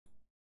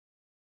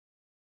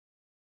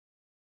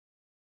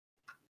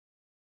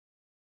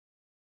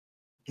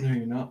No,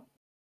 you're not.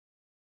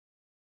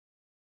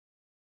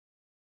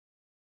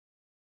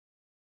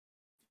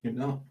 You're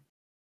not.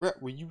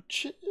 Brett, will you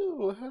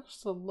chill? Have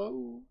some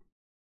low.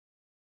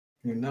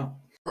 You're not.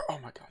 Oh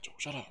my god, Joel,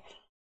 shut up.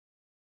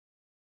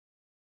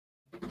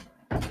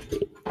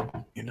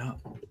 You're not.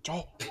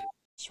 Joel,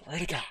 swear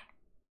to God.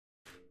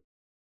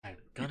 I'm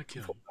gonna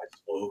kill you.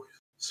 Slow,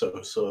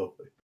 so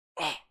slowly.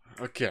 Oh,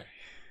 okay.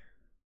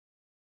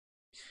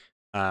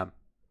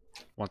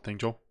 One thing,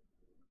 Joel.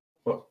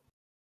 What?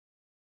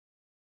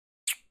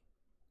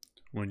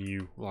 When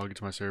you log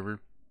into my server,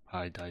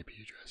 hide the IP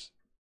address.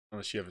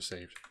 Unless you have it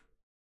saved.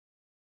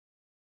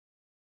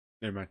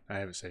 Never mind, I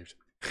have it saved.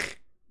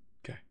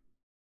 Okay.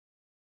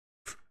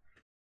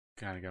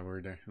 Kinda got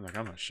worried there. I'm like,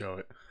 I'm gonna show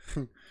it.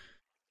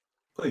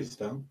 Please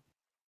don't.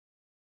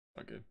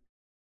 Not good.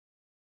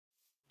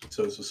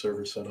 So is the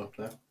server set up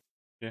now?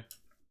 Yeah.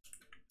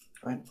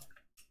 Right.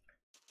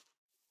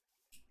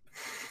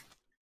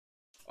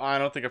 I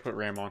don't think I put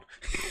RAM on.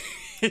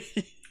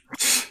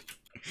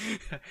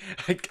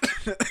 I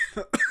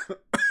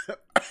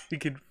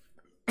can.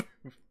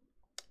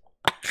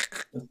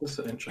 This is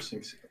an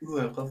interesting. Ooh,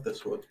 I love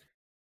this one.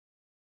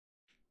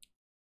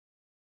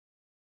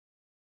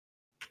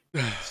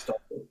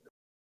 Stop it.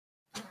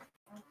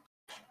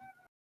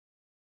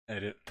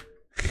 Edit.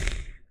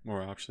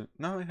 More option.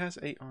 No, it has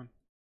 8 on.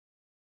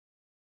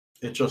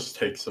 It just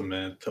takes a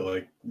minute to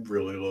like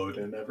really load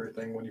in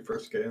everything when you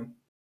first get in.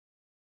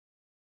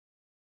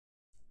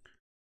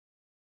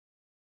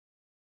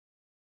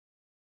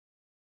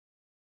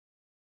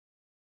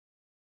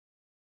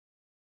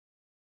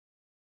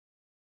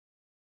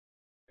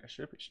 I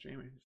should be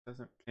streaming. It just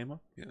hasn't came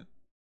up yet.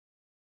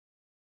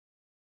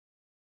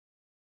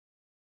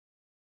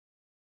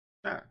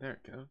 Ah, there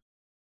it goes.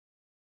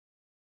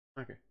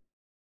 Okay.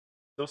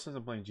 Still says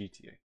I'm playing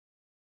GTA,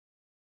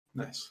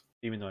 Nice.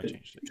 even though I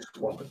changed it. You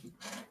swap it?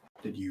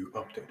 Did you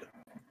update it?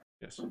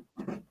 Yes.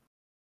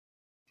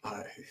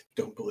 I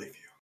don't believe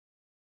you.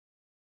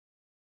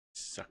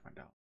 Suck my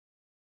dollar.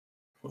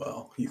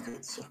 Well, you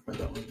could suck my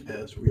down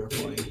as we are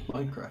playing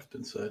Minecraft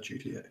instead of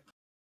GTA.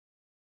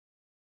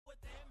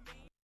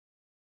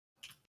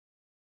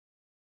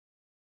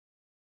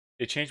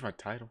 It changed my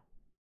title.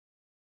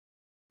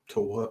 To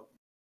what?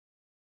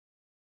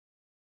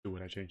 Do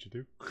what I changed it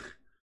to.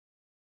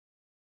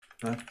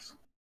 Nice.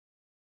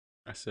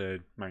 I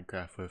said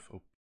Minecraft with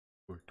open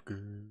world.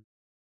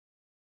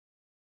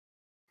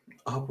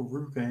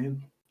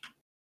 Abarugan.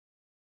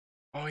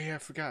 Oh yeah, I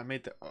forgot. I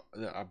made the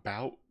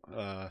about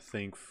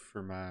thing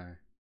for my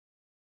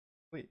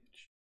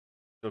Twitch.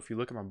 So if you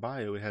look at my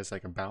bio, it has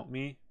like about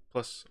me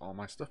plus all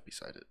my stuff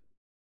beside it.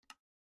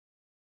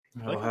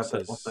 I'll Like it have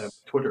that once I have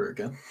says Twitter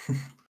again.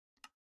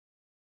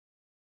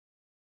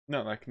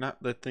 no, like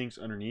not the things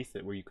underneath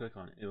it where you click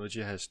on it. It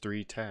legit has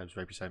 3 tabs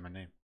right beside my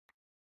name.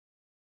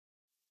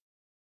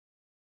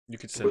 You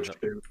could set Which it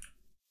up. two?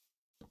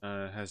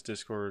 It has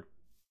Discord,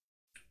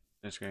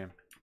 Instagram.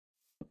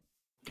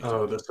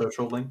 Oh, the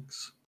social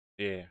links.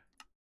 Yeah.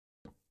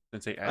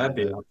 Since they That'd added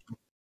be that. awesome.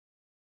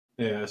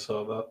 Yeah, I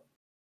saw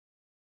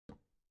that.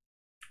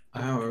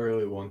 I don't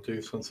really want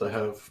to since I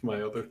have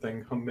my other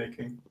thing I'm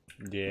making.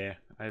 Yeah,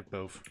 I have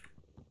both.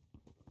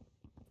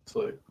 It's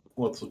like,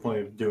 what's the point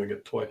of doing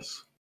it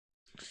twice?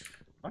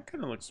 That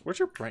kind of looks. What's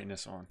your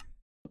brightness on?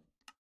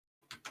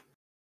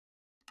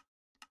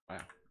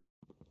 Wow.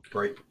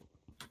 Right.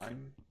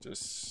 Mine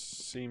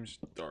just seems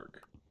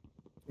dark.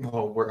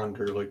 Well, we're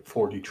under like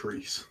 40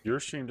 trees. Your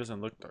stream doesn't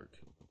look dark.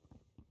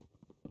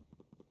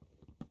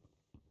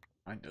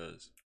 Mine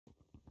does.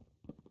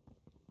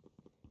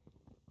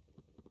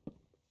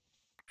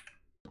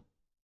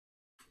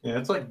 Yeah,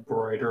 it's like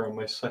brighter on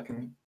my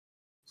second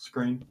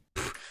screen.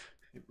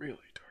 Really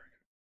dark.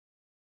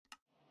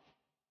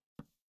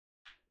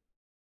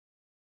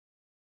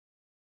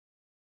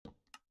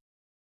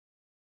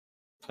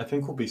 I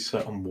think we'll be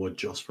set on wood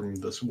just from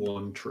this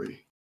one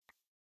tree.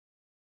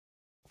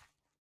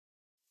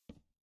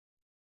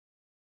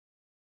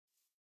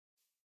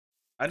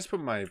 I just put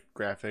my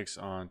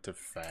graphics on to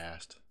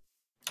fast.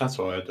 That's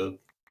what I did.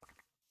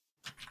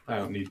 I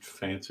don't need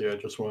fancy, I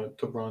just want it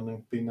to run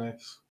and be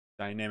nice.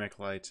 Dynamic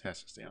lights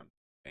has to stay on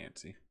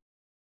fancy.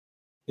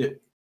 Yeah,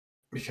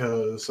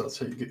 because that's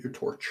how you get your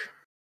torch.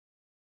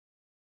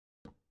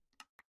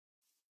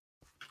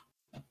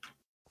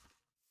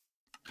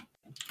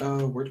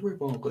 Where do we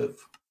want to live?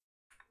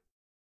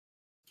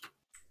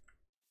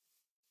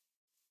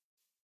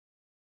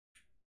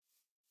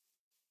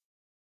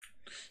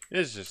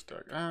 It's just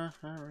dark. I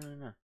don't really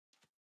know.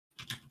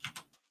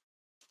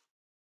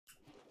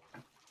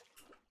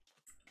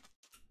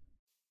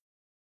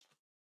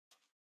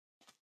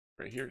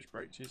 Right here is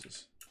bright.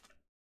 Jesus.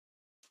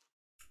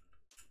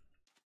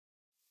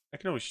 I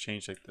can always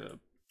change like the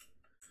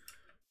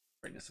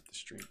brightness of the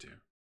stream too.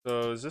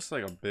 So is this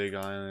like a big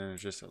island or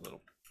just a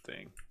little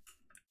thing?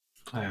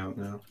 I don't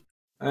know.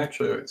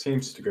 Actually, it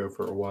seems to go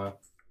for a while.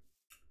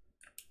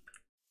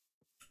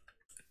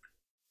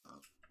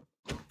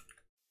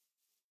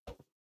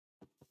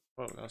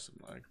 Oh, that's some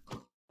lag.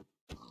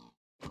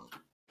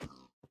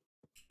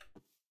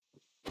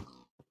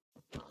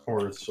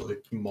 Or it's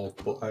like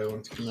multiple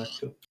islands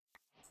connected.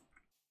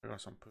 I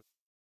got some poop.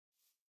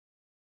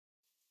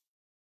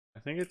 I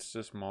think it's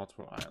just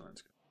multiple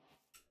islands.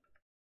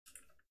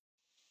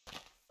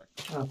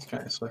 That's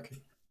kind of sucky.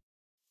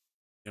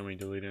 Can we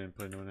delete it and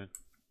put a new one in?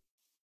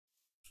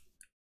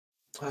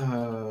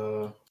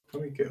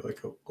 Let me get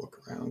like a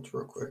look around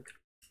real quick.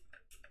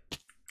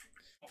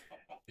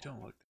 You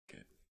don't look that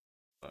good.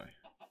 Bye.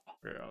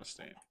 Where I was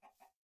staying.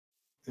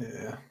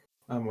 Yeah,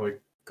 I'm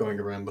like going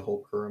around the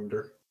whole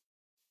perimeter.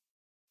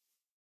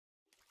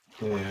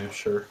 Yeah,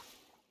 sure.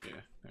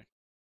 Yeah.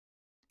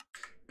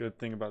 Good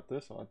thing about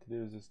this, all I have to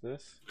do is just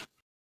this.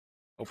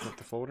 Open up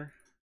the folder.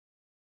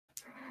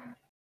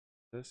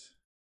 This.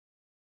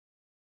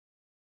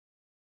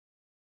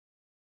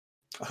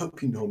 I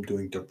hope you know I'm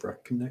doing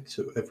direct connect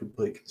so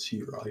everybody can see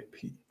your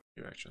IP.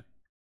 You actually.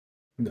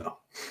 No.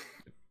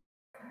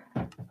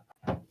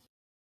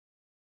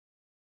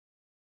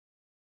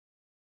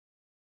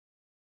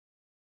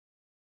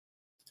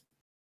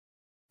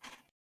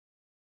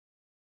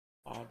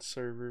 Odd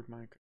server,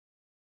 Minecraft.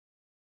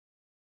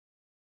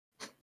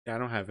 Yeah, I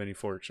don't have any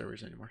forage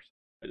servers anymore.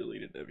 I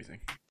deleted everything.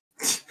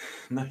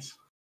 Nice.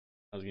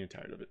 I was getting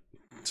tired of it.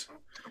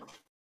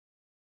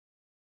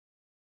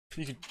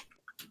 You can...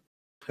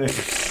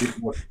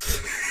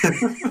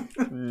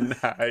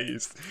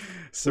 Nice.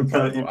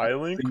 Survival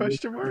Island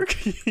question mark?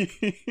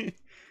 Is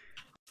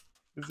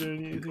there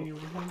anything you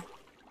want?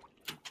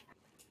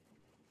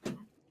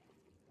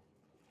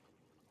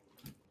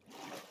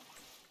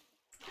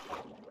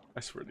 I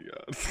swear to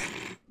God.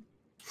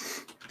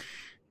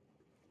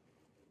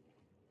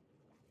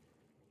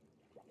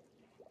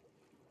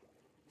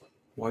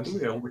 Why do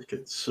we always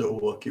get so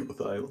lucky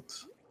with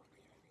islands?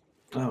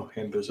 Oh,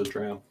 and there's a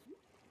drown.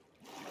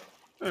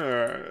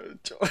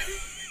 It's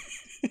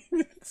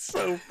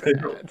so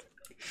bad.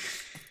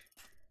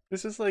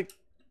 This is like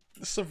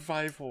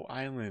survival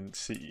island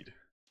seed.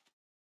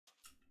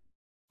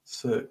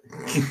 So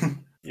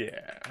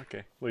Yeah,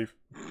 okay, leave.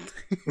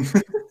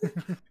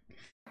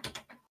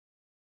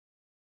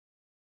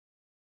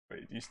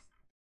 Wait,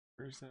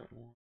 where's that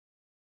one?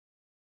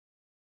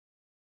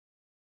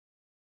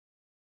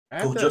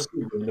 we'll just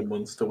do random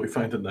ones till we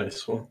find a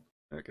nice one.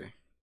 Okay.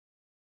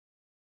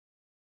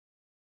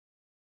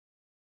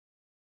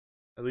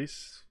 At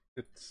least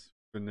it's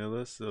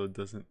vanilla, so it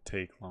doesn't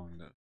take long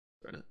to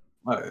spread it.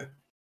 Alright.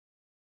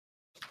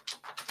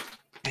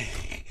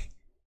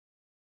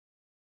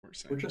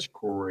 We're just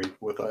great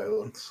with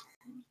islands.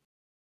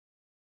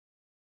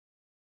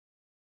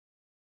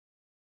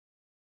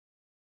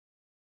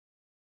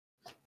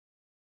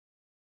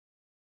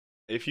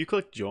 If you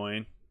click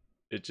join,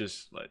 it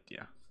just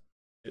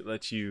it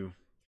lets you.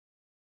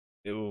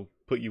 It will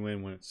put you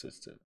in when it says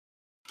to.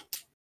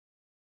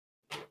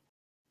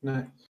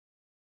 Nice.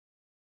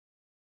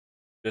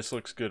 This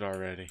looks good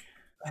already.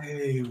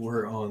 Hey,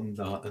 we're on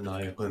not an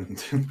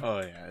island. Oh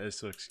yeah,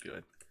 this looks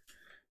good.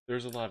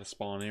 There's a lot of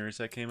spawn errors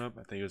that came up.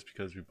 I think it was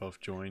because we both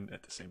joined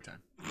at the same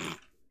time.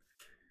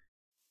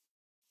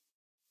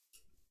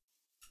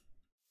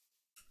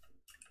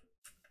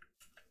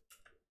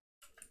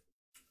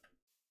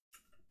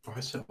 Why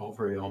is it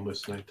already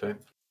almost nighttime?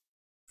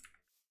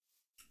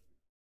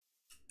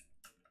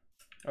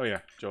 Oh yeah,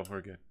 Joel,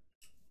 we're good.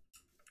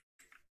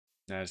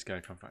 Now I just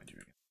gotta come find you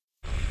again.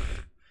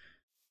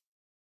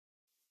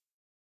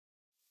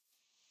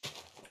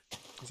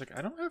 I was like,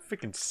 I don't have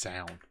freaking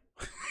sound.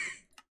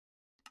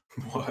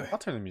 Why? I'll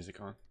turn the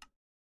music on.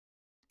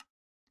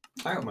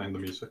 I don't mind the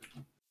music.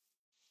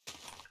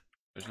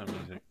 There's no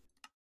music.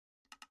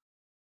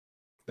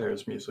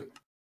 There's music.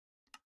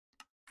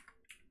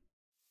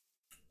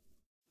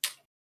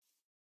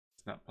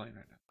 It's not playing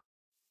right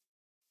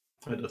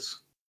now. It is.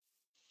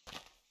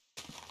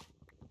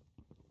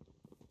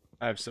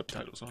 I have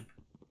subtitles on.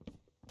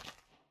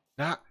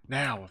 Not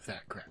now with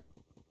that crap.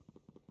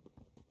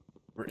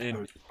 We're I in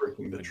was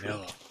breaking the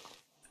vanilla.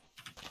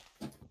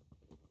 truth.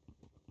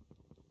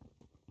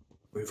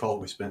 We've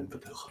always been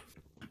vanilla.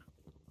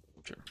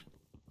 Sure.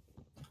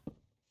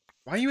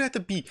 Why you have to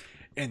be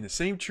in the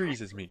same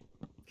trees as me?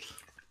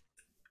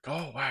 Go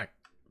away.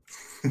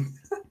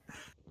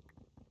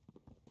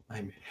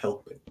 I'm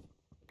helping.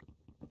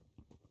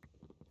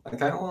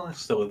 Like, I don't want to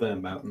still live in a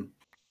mountain.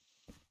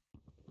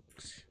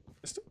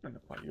 I still don't know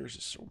why yours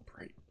is so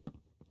bright.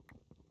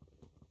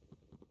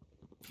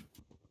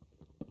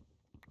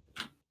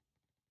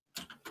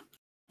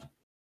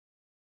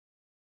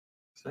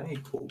 Is there any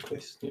cool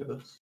place near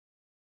this?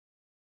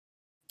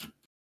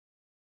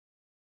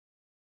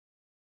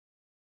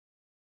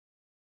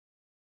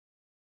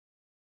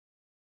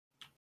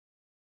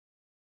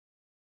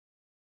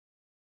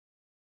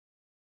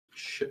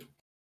 Shit.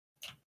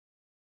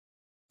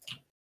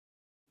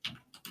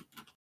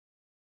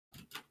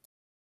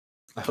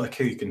 I like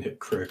how you can hit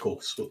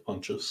criticals with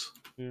punches.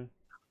 Yeah.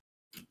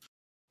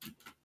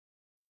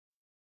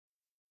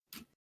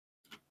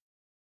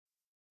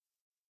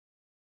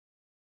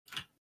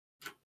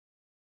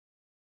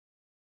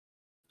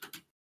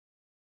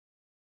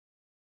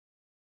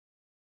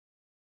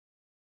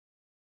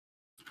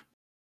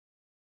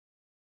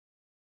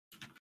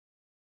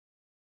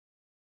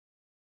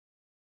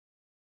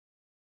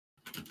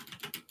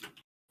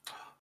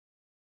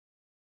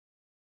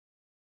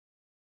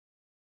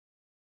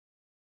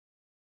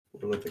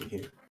 We're living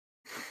here.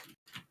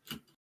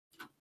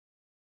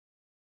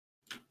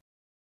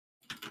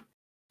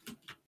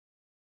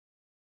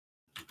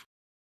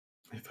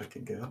 If I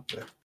can get up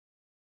there.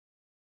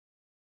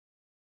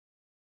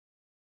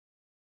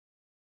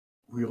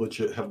 We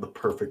legit have the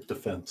perfect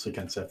defense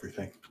against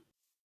everything.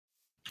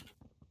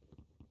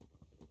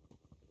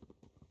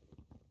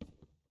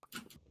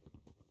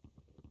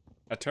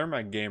 I turned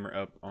my gamer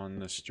up on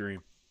the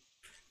stream.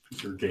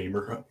 Is your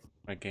gamer up?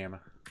 My gamma.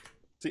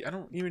 See, I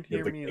don't even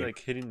hear me like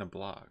hitting the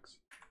blocks.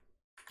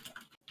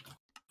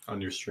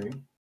 On your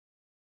stream?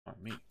 On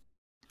me.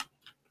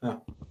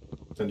 Oh.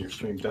 Then your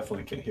stream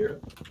definitely can't hear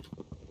it.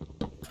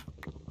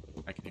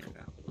 I can hear it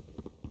now.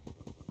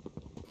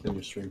 Then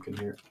your stream can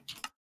hear it.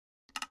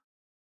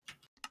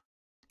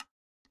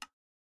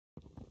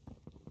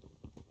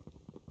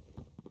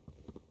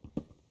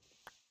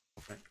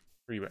 Right.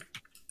 Where you at?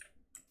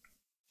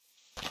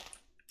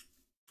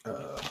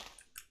 God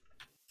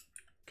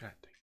dang.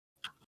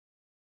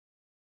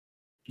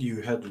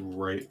 You head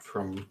right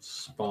from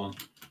spawn.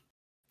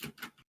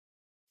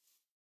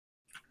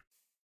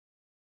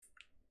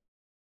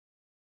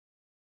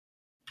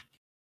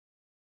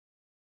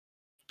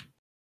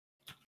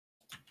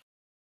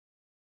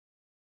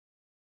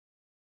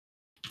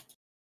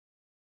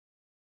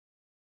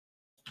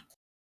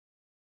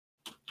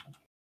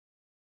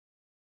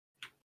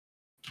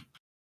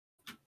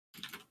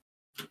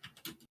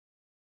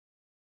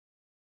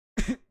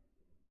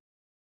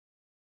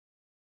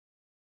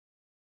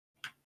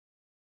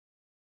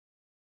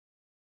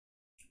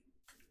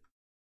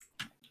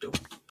 Don't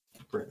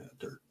bring that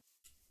dirt.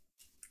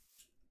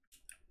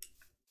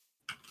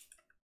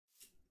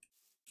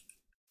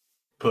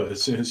 But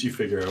as soon as you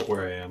figure out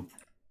where I am,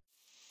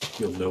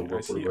 you'll know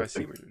what we're looking. I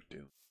see what you're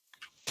doing.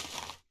 I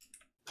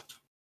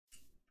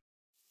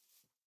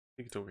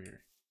think it's over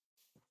here.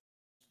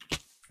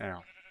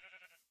 Ow.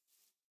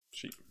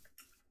 Sheep.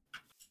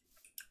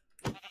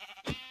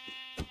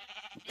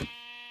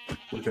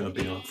 We're gonna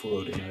be on a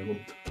floating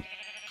island.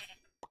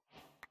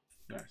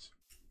 Nice.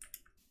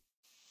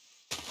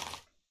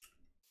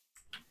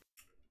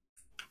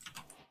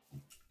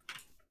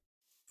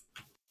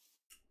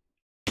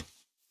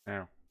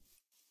 Ow.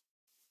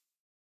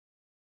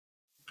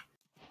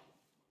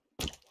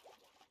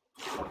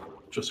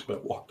 Just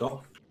about walked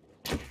off.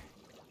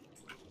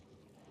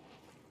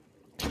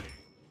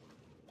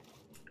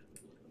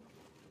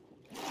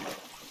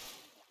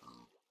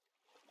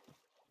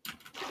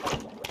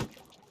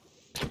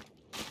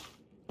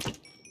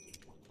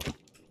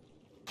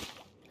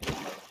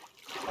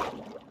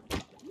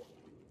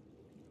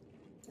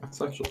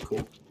 That's actually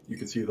cool. You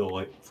can see the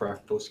light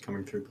fractals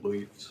coming through the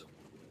leaves.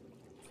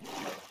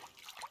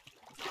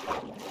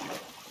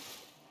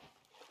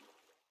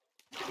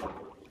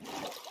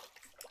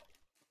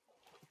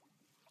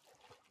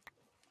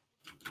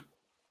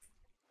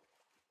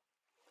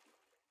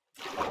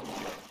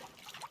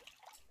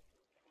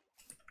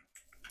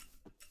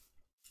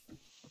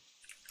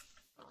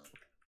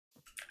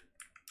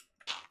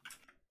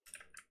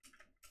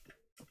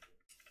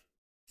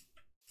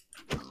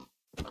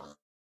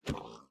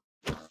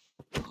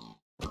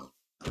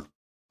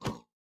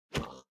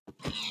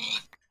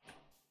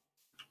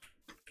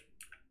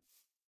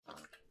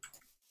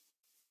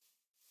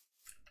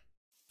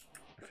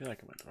 I feel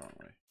like I went the wrong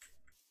way.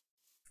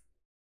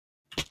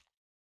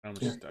 I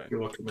almost Yeah, died. if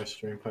you look at my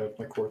stream, I have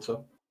my quartz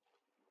up.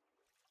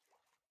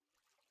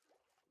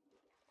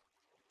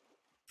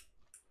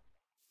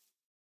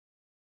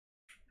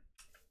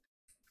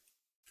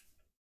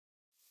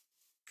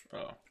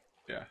 Oh,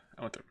 yeah.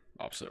 I went the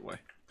opposite way.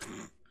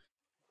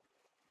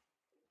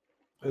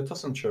 It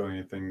doesn't show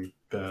anything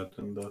bad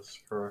in this,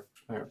 correct?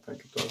 I don't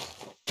think it does.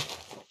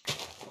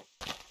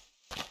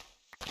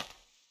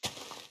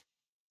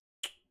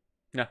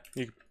 No,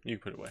 you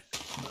put it away.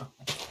 No.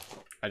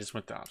 I just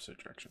went the opposite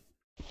direction.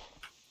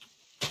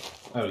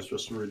 I was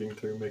just reading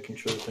through, making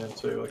sure it didn't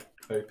say like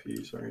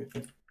IPs or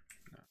anything.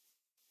 No.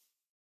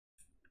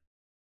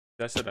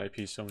 If I said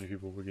IP, so many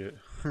people would get.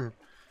 Oh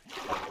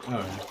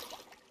yeah.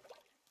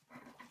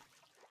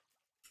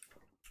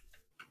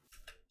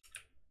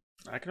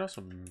 I could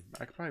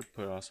probably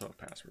put also a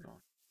password on.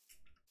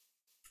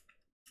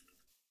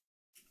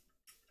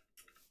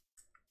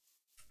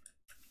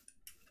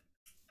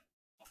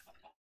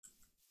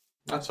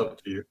 That's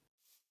up to you.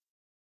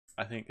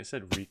 I think it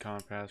said recon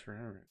password.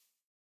 I don't know.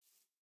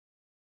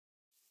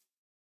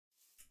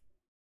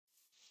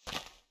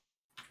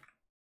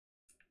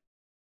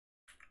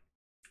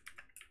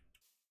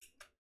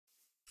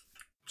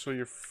 So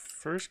your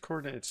first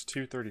coordinate's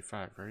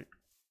 235, right?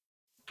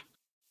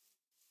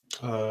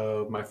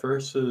 My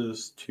first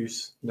is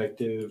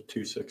negative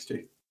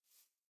 260.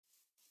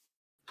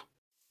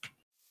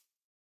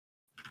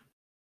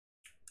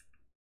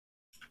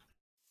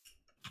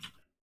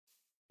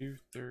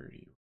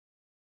 $230.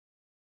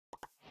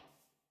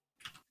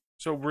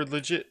 So we're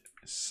legit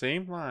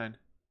same line.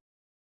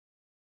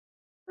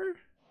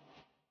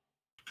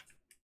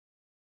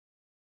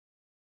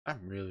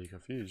 I'm really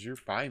confused. You're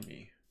by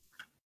me.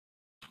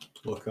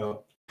 Look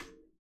up.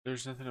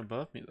 There's nothing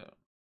above me though.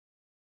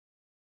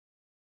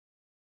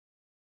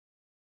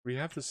 We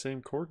have the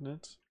same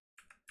coordinates.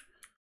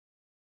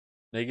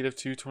 Negative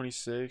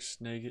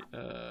 226, negative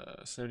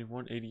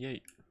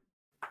 7188.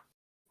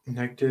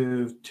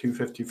 Negative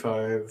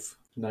 255,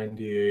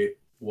 98,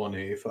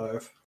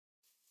 185.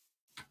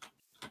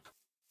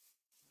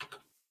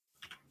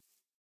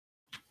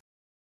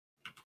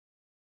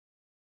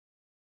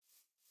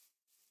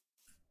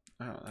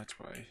 Oh, that's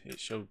why it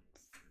showed.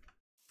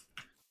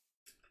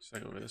 So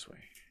I go over this way.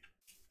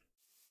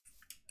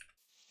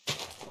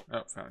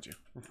 Oh, found you.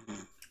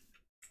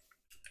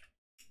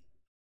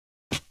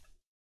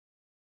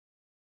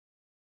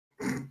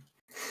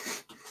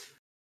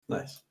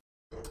 Nice.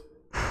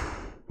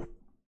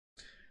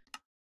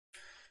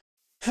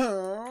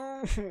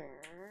 I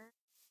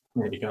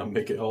Yeah, you gotta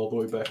make it all the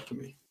way back to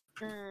me.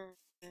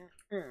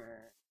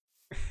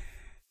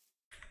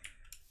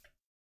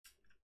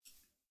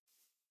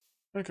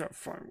 gotta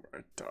find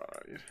where I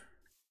died.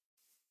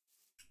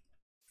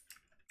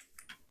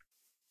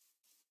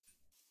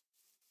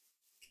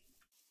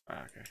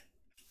 Ah, okay.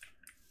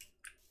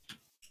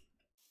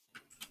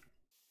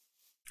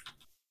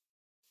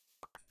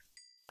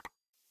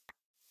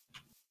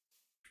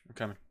 I'm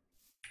coming.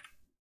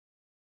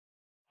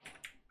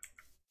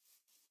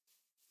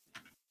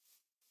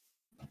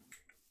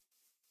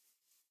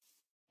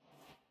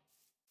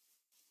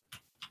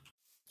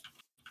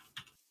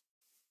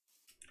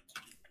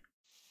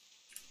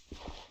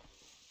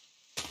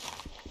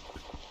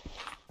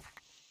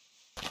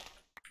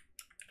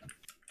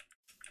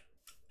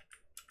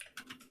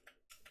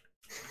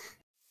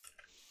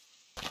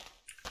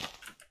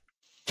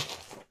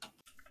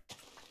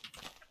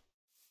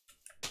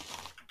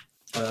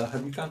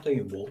 Have you found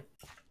any wool?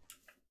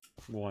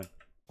 One.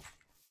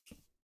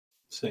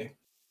 See.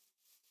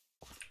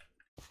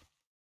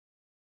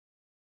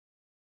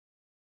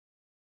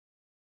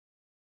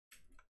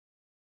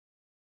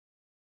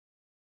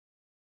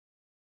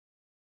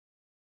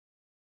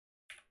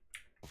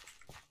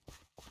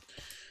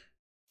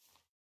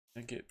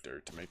 I get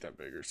dirt to make that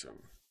bigger so it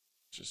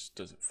just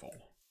doesn't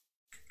fall.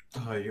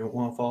 You don't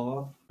want to fall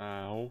off?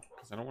 Ow,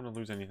 because I don't want to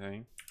lose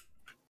anything.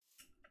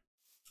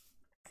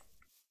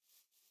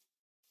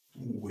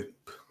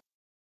 Whip.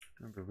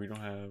 Remember, we don't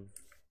have...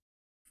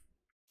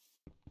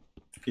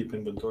 Keep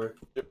inventory.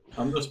 Yep.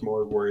 I'm just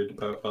more worried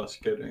about us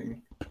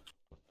getting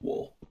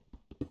wool.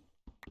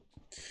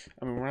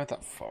 I mean, we're not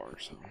that far,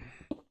 so...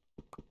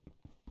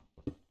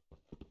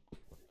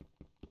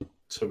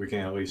 So we can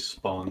at least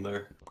spawn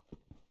there.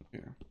 Yeah.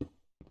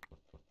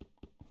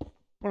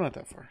 We're not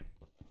that far.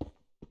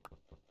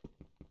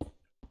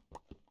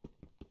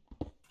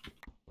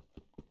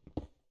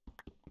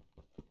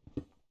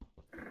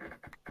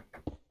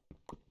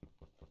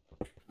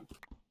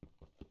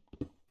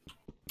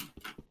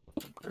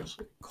 There's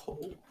like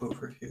coal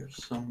over here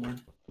somewhere.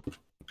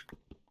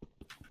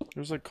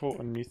 There's like coal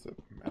underneath the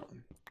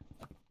mountain.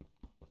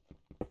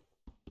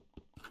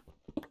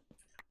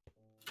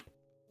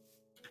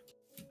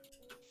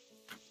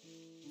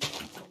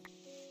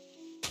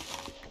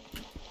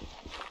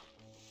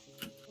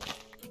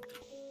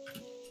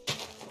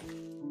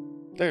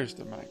 There's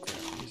the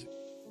Minecraft music.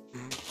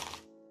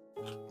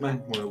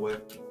 Mine went away.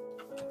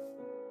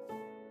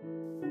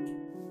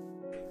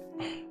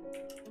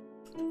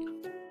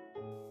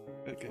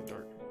 It's getting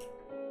dark.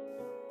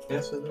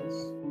 Yes, it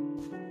is.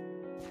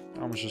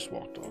 I almost just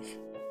walked off.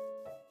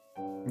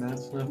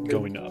 That's not good.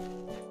 Going up.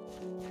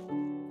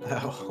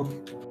 Ow.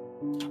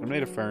 I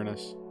made a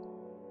furnace.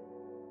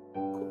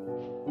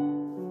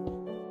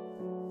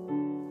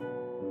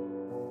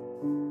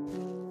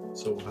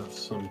 So we'll have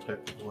some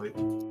type of light.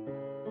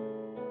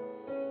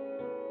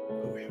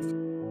 Oh, we have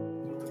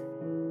nothing.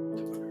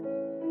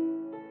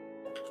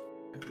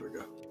 There we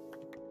go.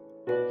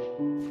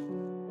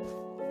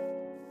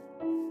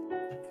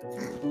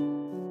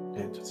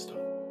 And it's done.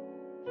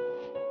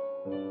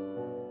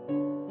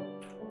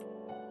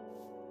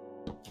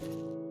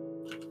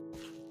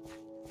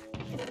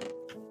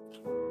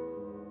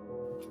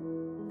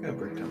 Gotta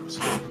break down the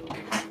stone.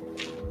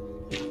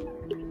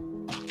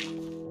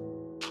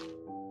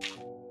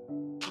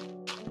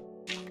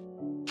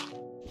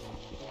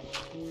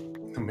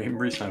 The main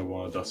reason I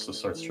wanted us to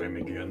start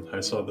streaming again, I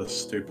saw this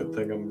stupid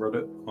thing on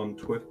Reddit, on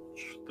Twitch,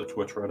 the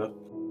Twitch Reddit.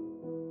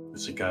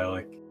 There's a guy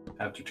like,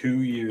 after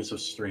 2 years of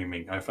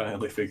streaming, I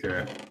finally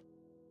figure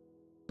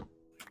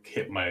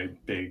hit my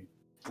big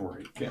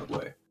break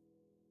getaway.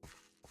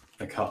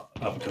 I caught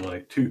up to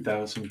like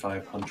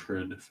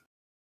 2,500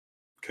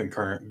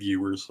 concurrent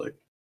viewers like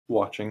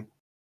watching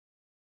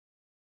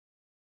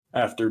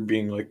after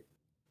being like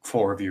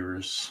 4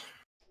 viewers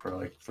for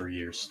like 3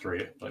 years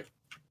straight. Like,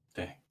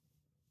 dang,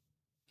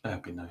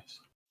 that'd be nice.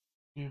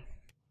 Yeah.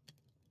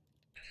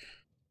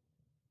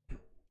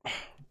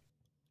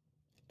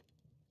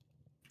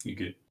 You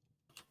good?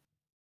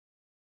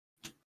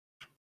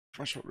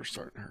 My shoulder's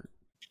starting to hurt.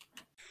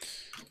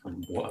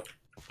 What?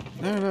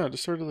 No, it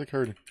just started like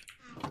hurting.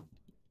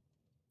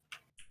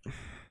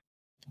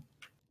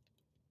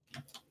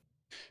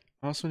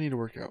 I also need to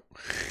work out.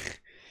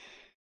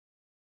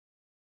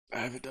 I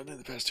haven't done it in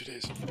the past 2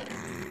 days.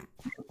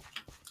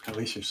 At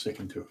least you're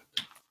sticking to it.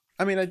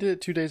 I mean, I did it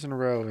 2 days in a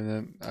row, and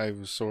then I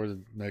was sore the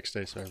next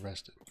day, so I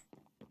rested.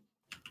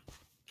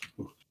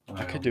 Ooh,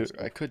 I could do it.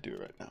 I could do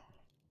it right now.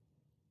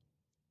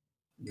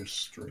 You're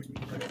streaming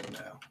right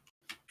now.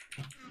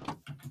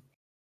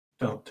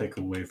 Don't take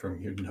away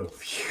from your no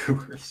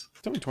viewers.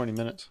 It's only 20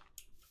 minutes.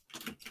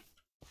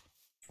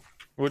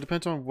 Well, it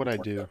depends on what I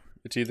do.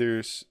 It's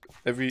either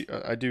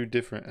I do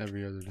different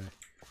every other day.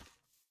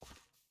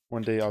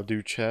 One day I'll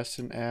do chest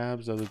and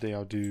abs. The other day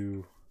I'll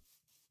do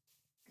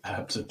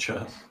abs and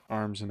chest.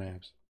 Arms and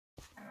abs.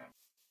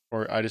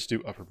 Or I just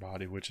do upper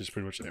body, which is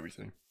pretty much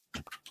everything.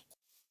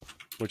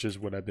 Which is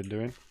what I've been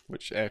doing,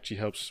 which actually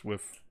helps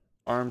with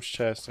arms,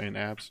 chest, and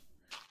abs.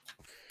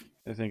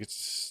 I think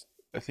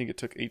it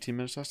took 18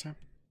 minutes last time.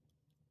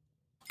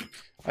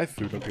 I have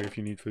food up here if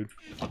you need food.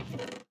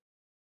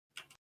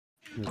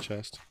 In the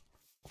chest.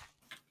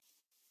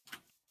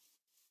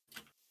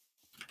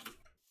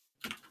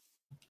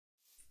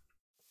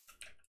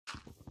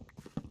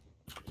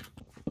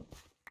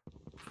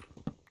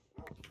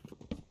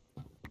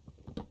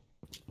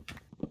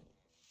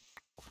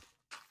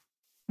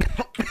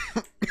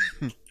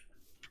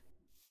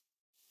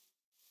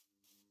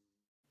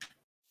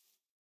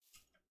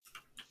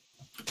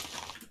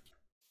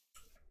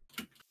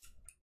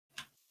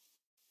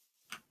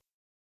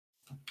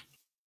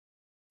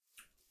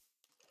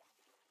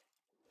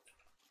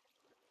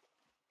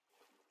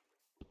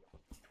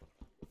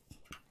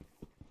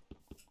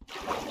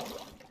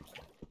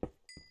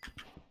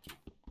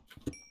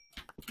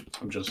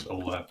 I'm just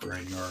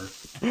elaborating our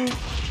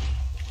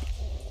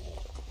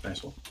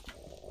nice one.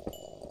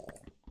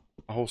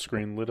 A whole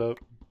screen lit up,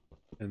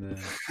 and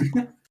then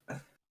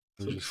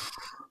there's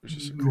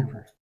just a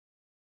creeper.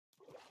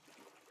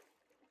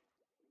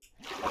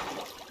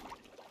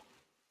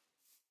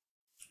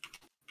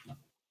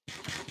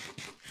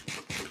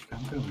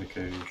 I'm gonna make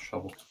a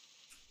shovel.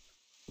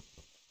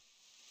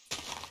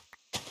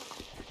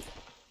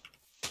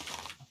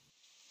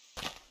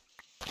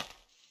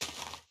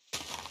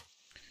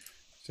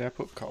 See, I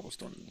put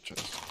cobblestone in the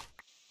chest.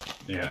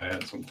 Yeah, I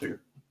had some too.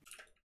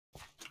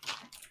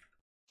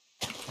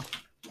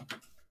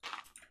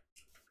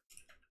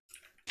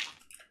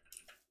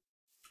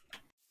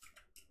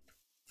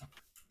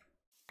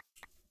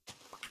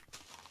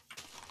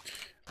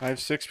 I have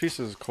 6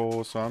 pieces of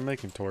coal, so I'm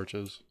making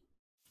torches.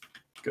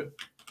 Good.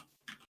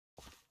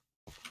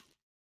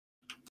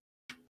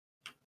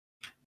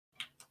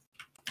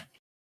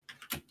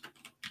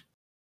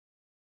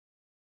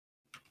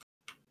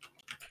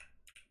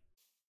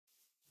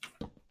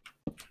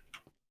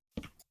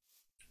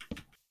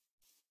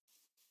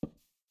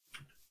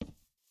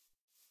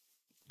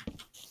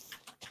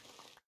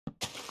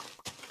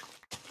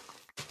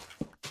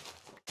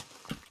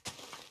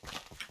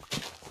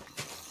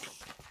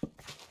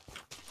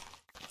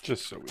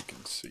 Just so we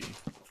can see.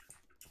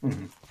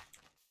 Mm-hmm.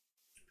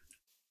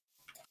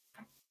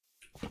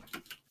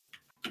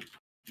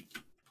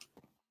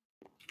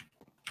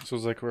 So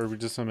it's like where we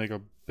just gonna make a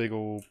big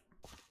old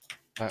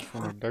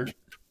platform of dirt.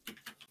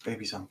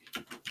 Baby zombie.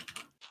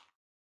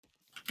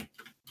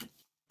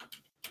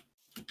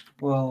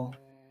 Well,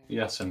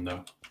 yes and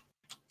no.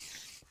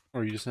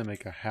 Or you just gonna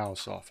make a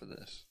house off of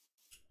this.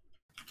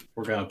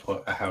 We're gonna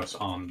put a house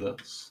on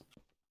this.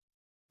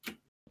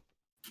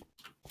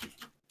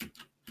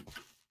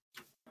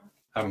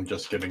 I'm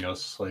just giving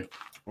us like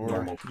Or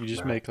normal. you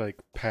just make like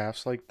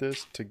paths like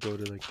this to go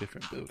to like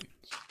different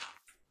buildings.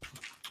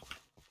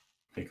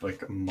 Make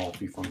like a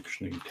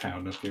multi-functioning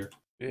town up here.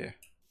 Yeah.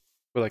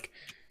 But like,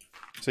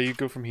 so you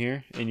go from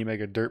here and you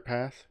make a dirt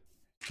path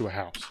to a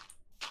house.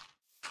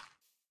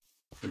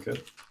 We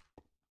good.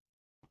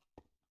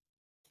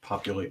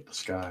 Populate the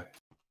sky.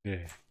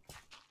 Yeah.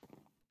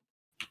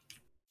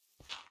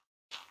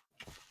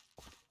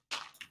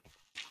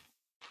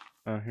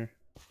 Out here.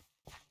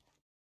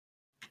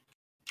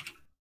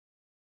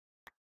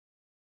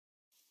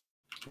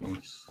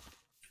 Nice.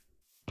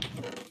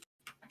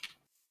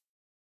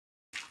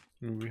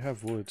 We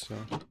have wood, so.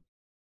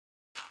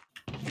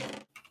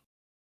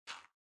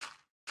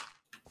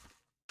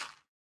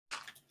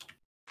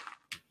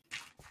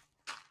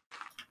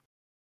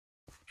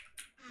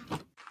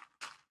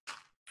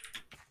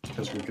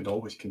 Because we could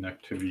always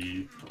connect to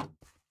the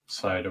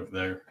side of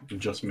there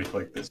and just make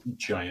like this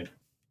giant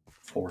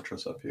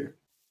fortress up here.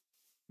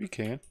 We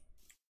can.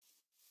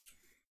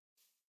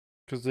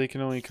 Because they can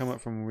only come up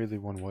from really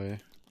one way.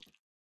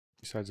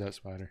 Besides that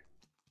spider.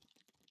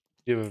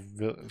 You have a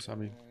village, I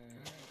mean.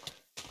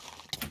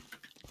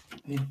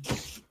 Yeah.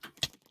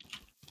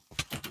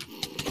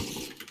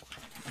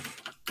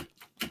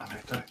 I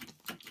might die.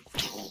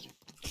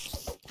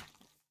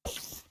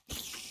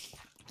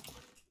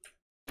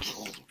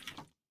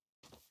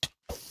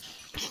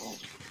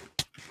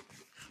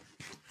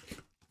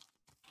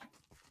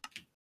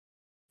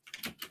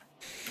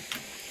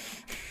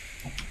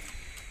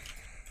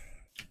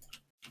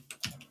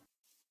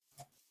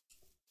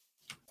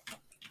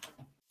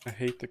 I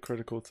hate the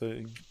critical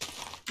thing.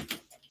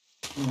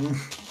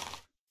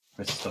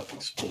 My stuff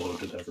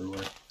exploded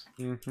everywhere.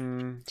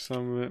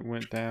 Some of it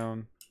went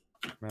down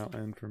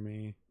mountain for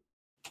me.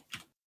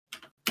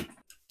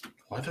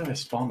 Why did I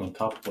spawn on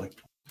top of like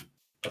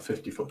a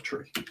 50-foot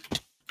tree?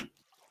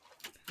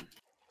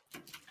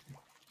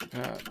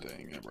 God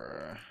dang it,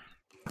 bruh.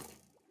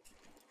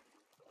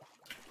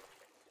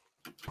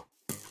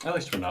 At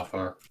least we're not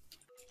far.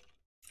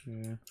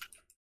 Yeah.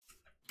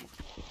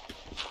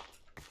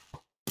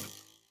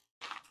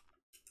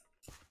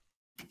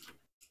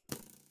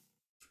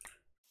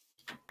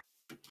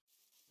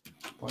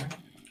 What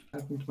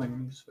happened to my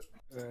music?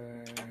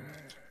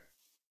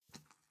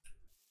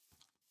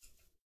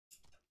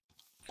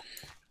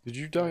 Did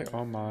you die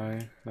on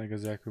my, like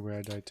exactly where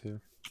I died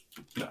too?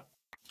 No.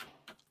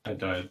 I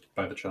died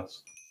by the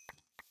chest.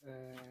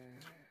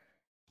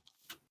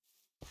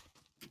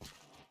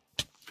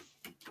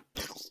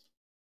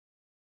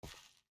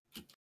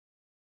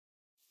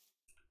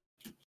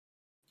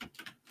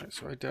 Right,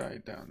 so I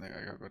died down there.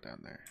 I gotta go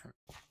down there.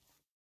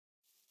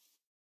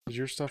 Did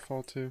your stuff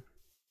fall too?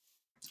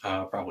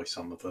 Probably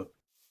some of it.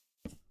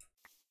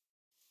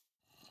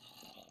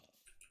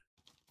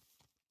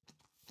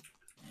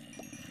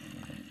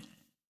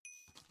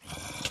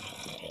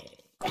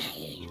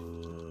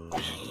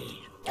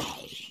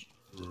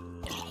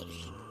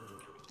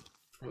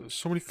 Bro, there's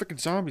so many freaking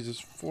zombies. There's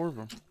 4 of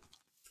them.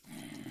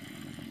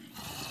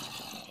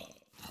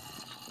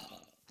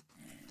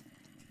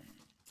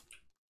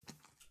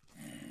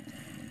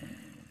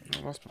 I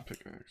lost my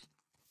pickaxe.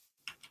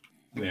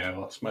 Yeah, I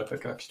lost my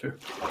pickaxe too.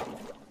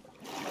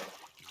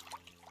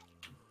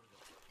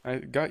 I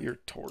got your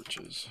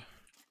torches.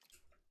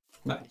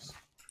 Nice.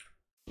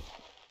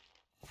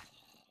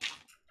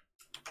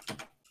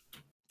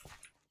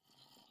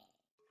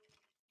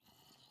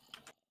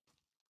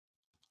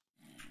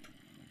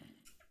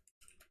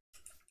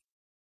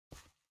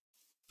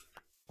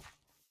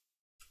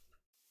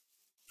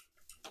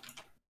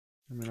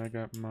 And then I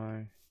got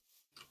my...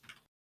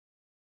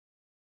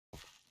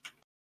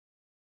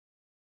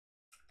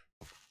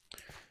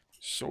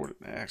 sword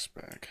and axe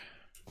back.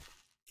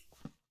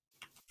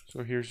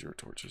 So here's your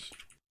torches.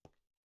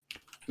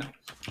 Nice.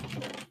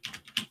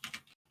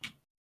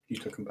 You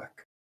took them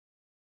back.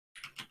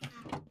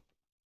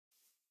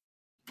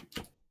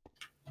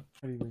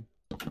 What do you mean?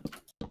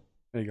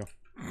 There you go.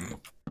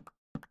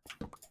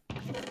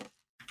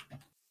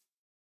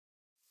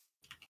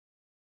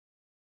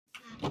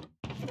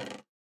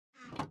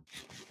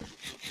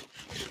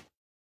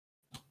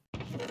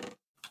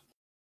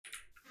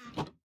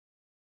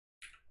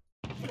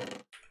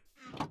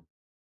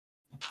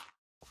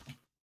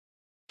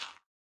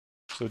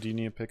 So do you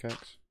need a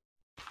pickaxe?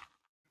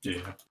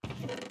 Yeah.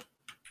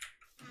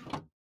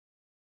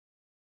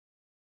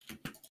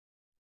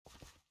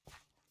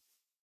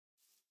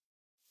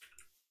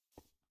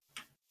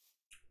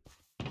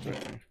 It's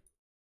right there.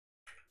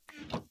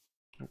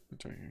 Oh,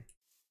 it's right here.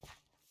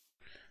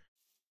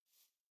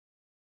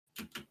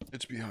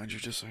 It's behind you,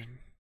 just saying.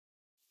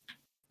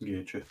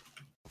 Get you.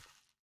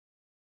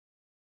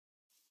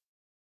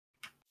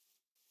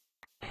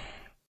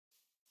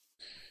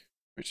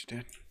 What you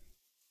did?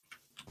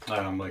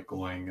 I'm like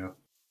laying up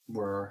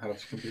where our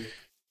house can be.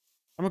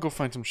 I'm gonna go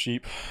find some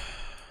sheep.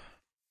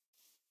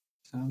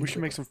 Sounds We should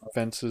like make some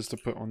fences to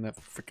put on that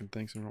freaking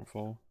thing so we don't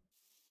fall.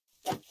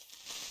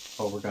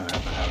 Oh, we're gonna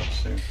have a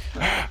house soon.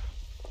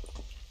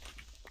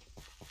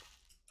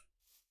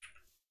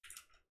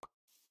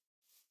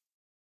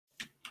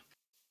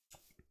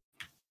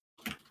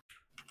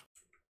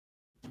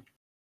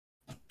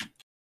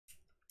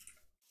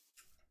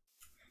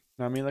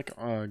 No, I mean like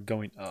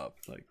going up,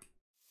 like.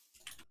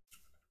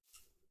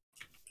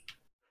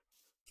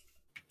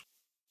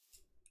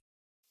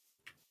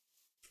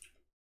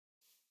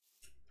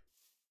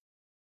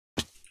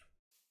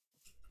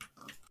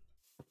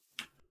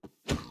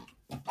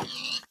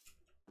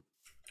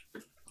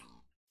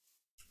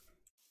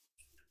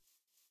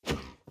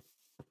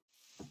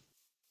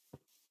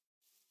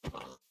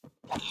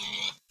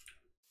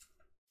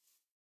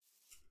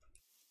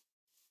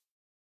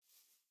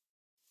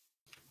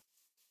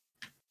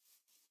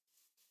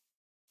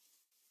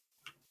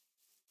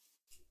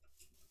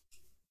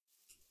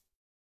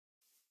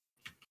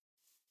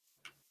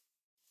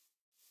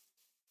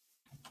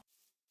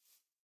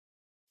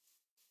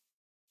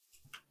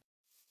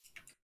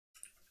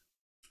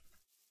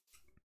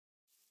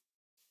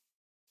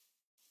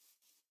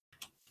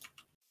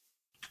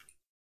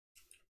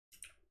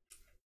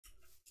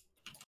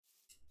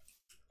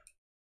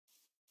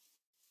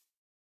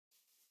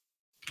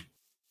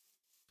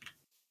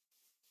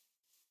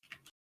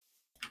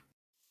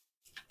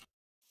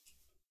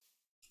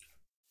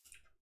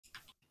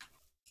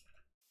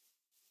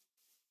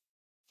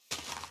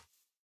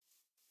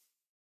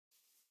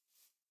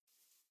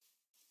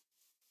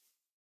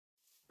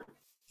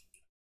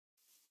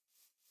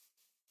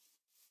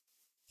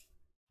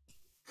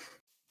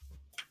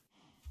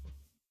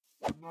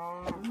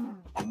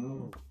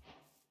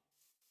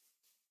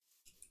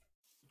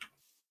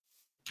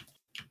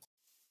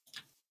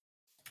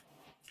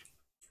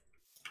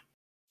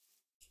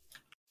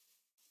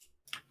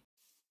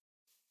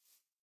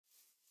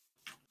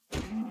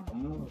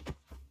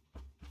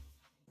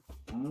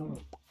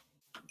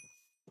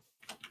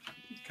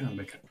 Gonna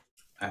make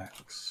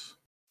axe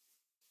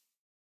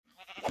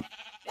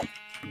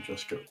and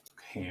just go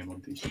ham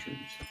on these trees.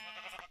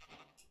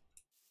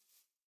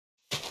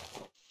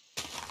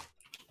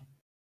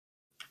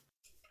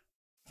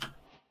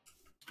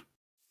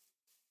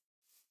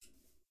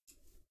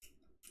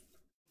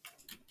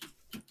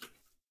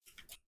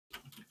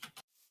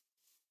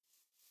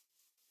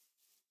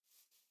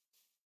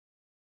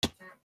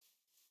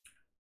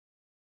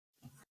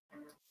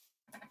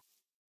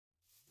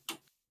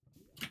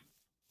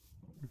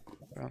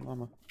 Found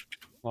llama.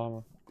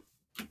 Llama.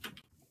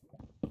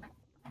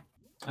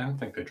 I don't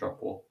think they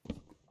drop wool.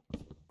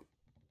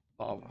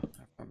 Lava.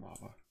 I found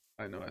lava.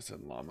 I know I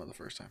said llama the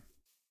first time.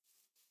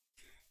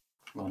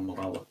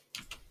 Lava.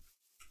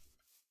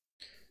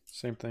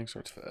 Same thing,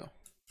 starts to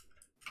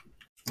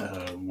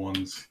fail.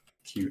 One's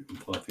cute and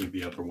fluffy,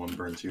 the other one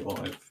burns you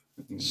alive.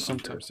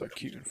 Sometimes they're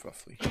cute and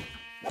fluffy.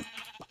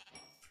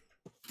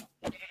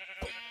 I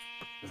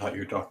thought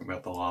you were talking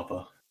about the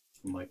lava.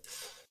 I'm like,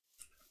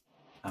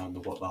 I don't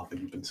know what lava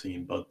you've been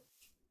seeing, but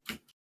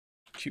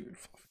Cute and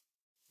fluffy.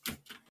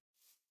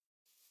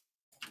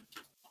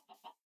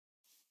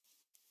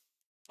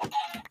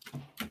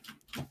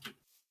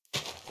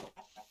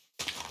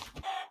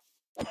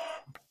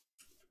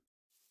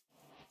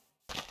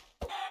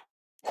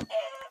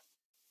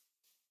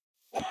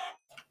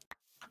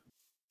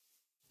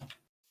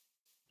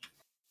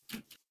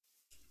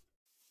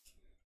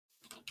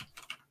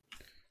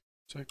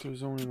 It's like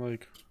there's only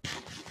like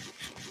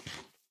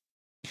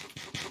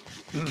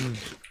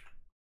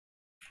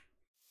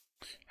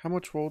how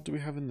much wool do we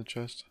have in the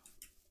chest?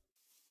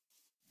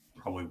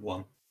 probably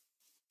one.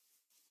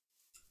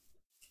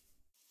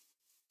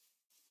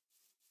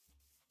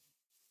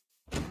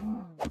 You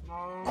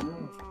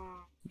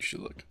should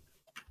look.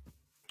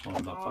 On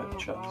that by the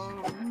chest.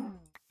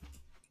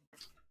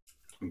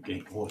 I'm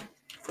getting wood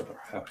for their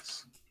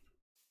house.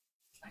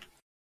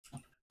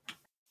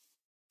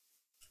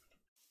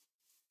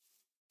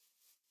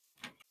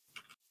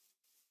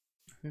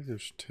 I think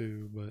there's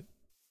two, but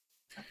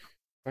if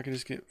I could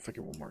just get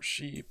one more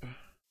sheep.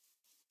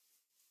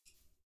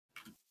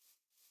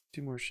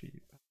 2 more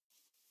sheep.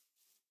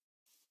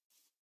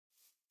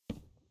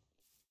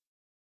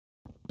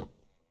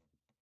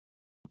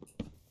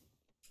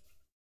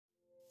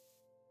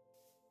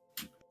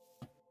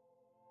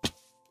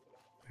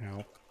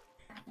 Ow.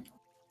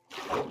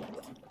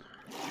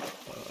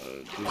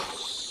 This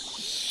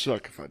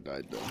suck if I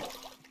died though.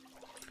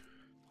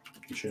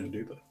 You shouldn't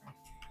do that.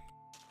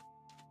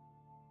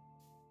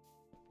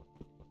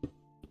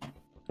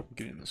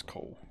 Get in this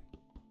coal.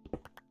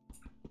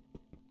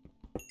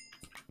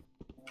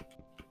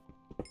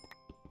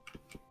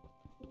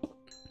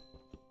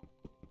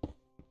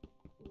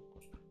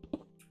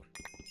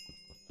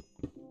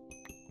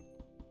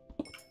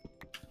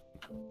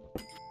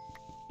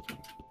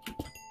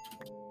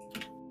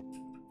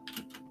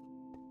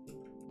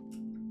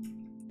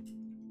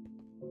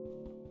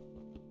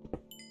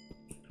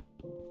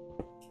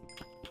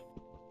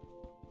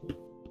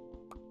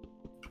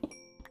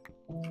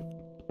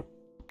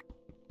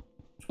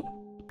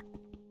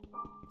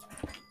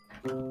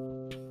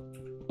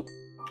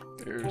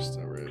 There's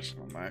the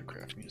original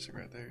Minecraft music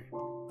right there.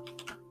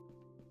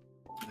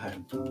 I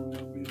have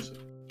no music.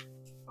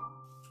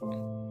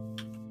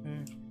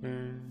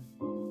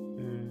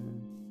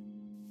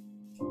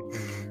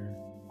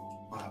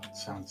 Wow, it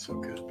sounds so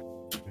good.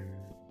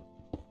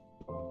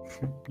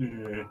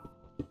 Yeah.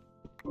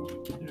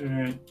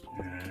 Yeah.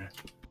 Yeah.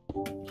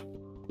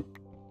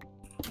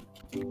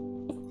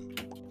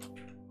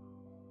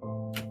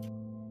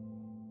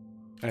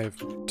 I have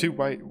 2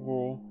 white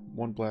wool,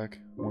 1 black,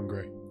 1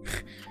 gray.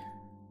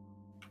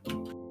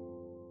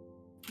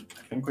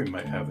 I think we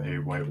might have a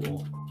white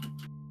wool.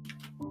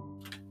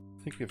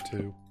 I think we have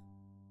 2.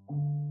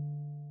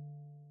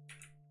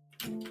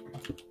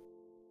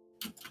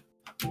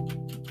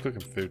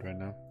 Cooking food right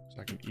now, so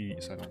I can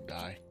eat, so I don't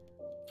die.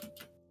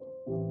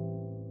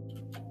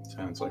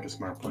 Sounds like a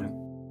smart plan.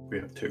 We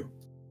have 2.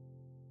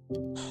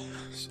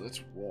 So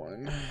that's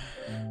 1.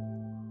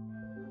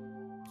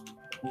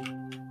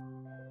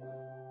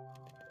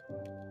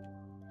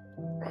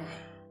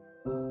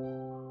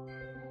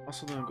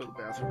 Also, then I'll go to the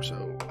bathroom,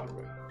 so.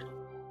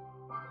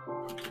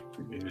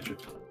 Maybe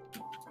just...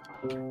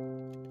 I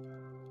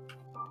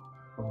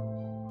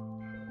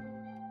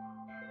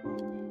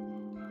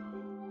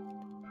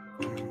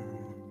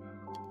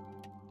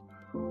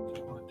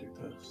want to do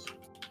this.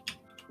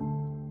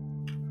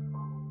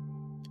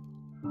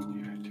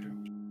 Yeah, I do.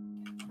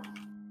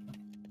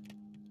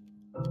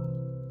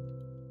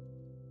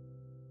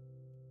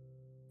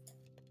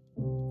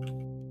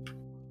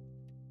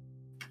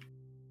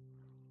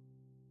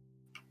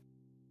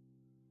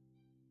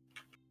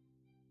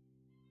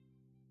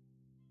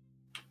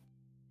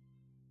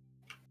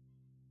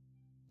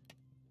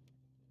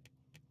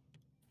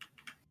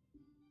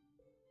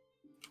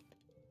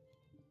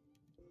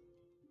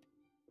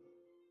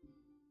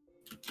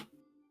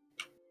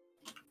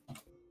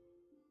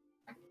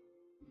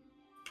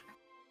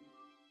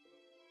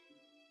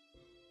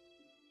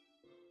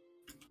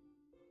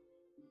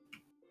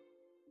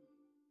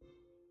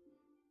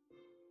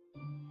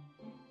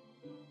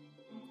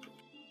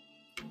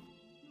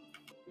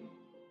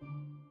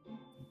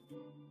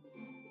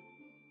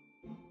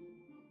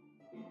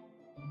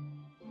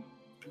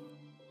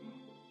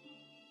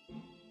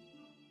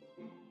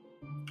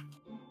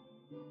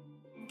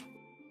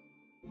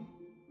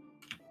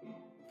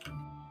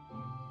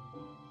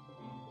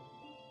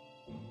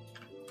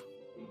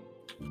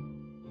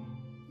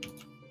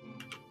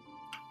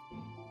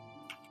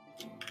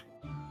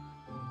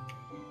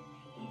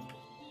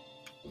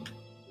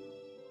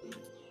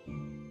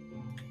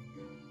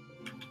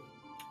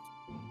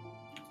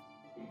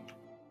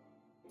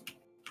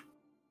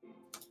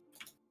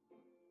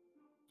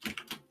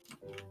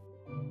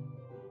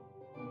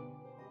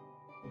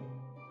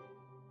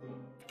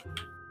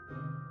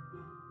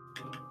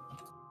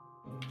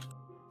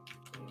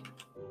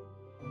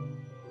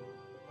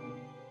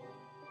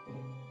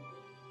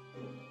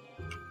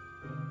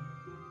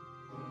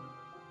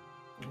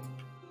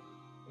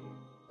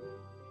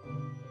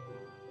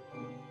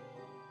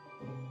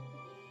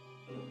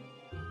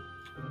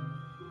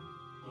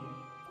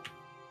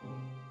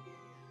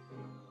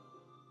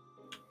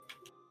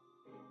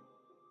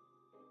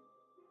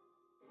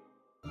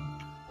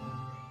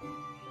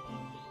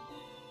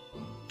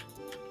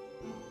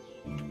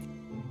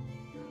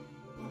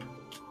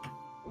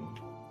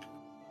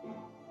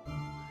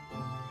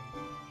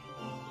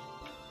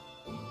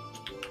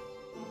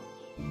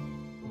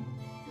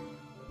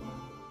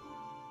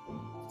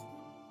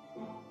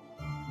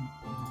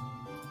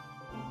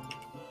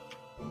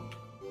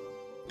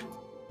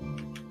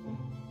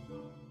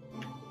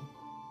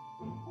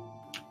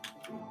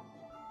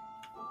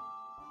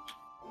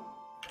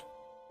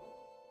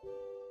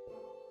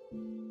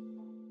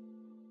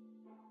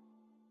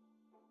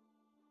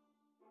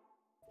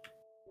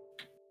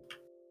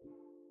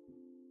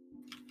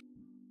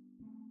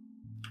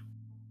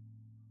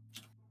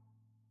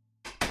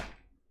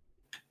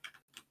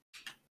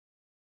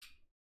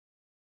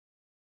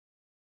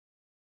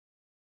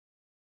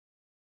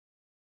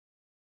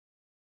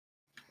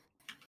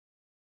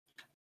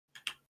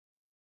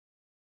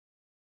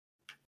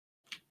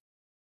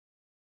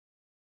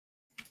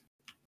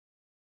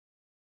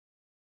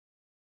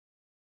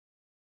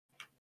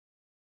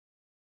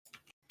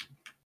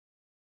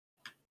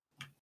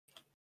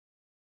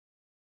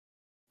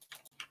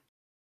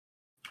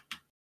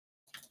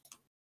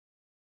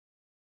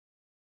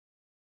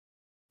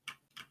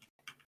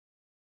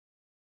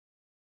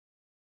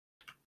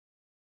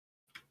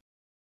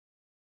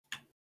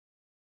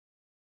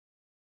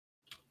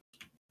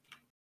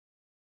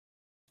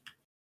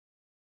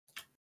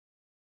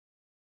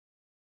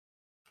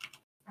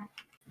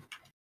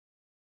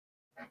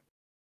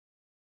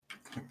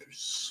 Like there's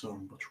so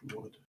much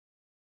wood.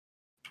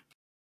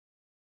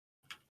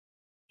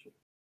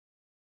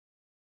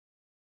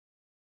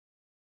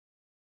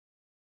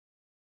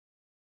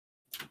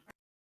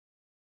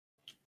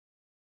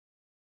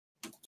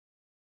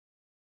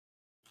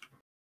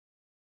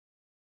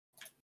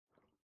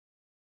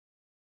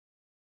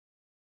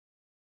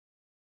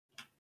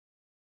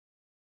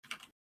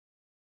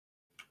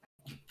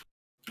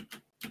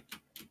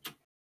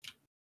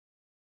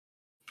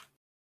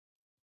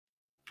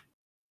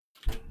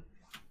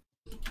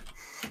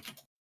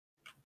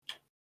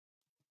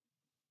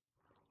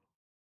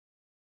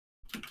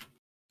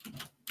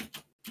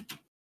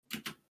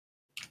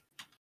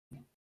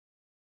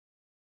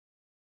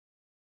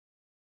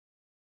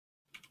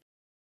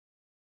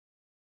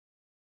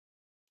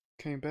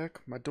 Came back,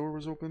 my door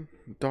was open,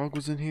 the dog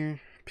was in here,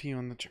 pee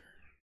on the chair.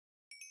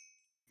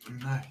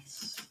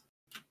 Nice.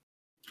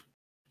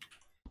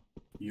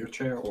 Your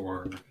chair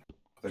or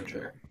their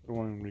chair? The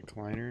one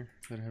recliner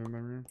that I have in my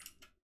room.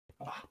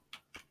 Ah.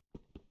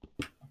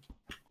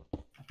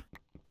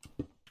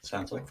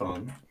 Sounds like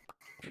fun.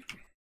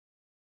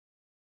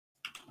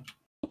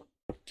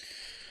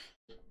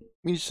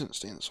 We just didn't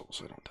stay in the soul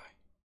so I don't die.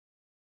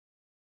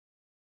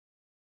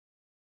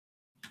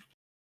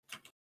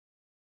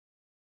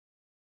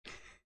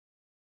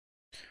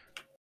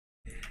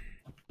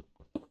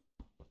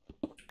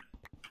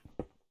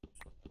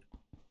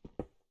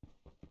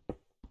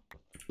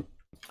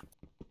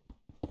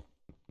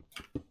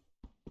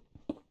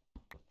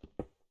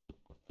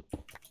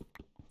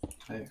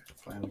 Hey,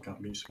 finally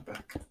got music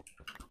back.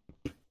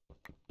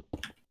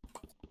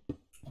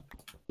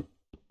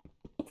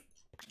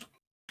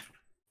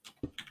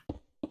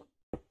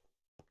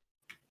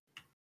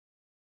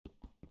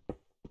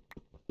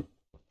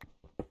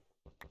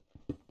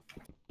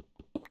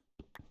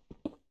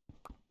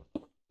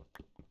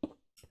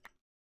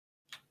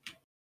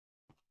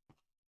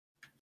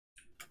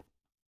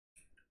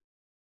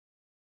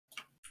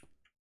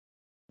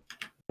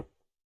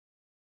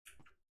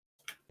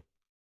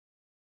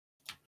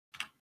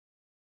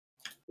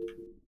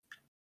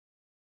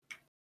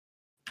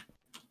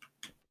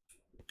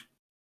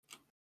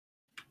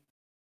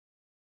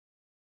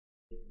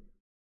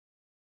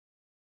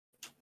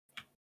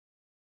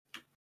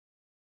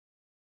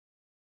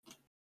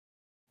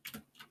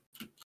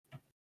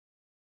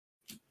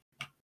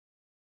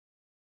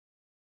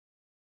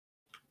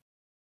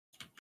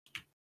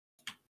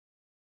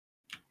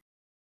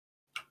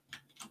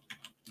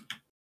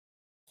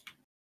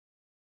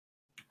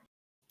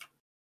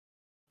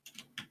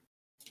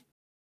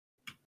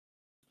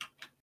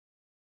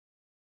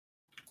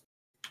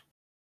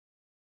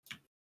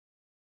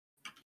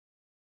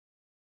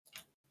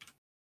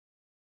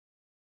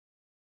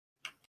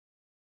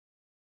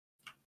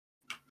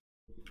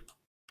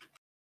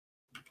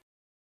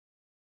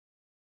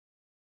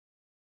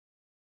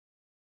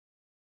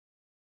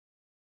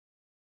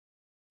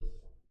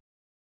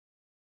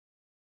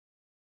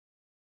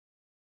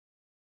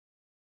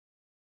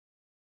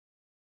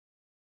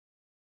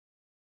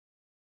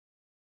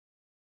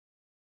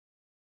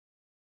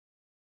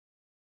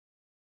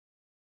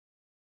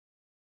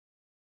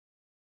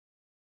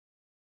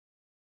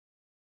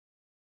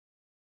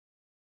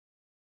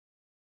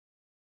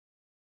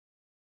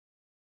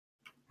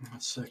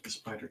 That's sick,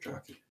 spider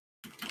jockey.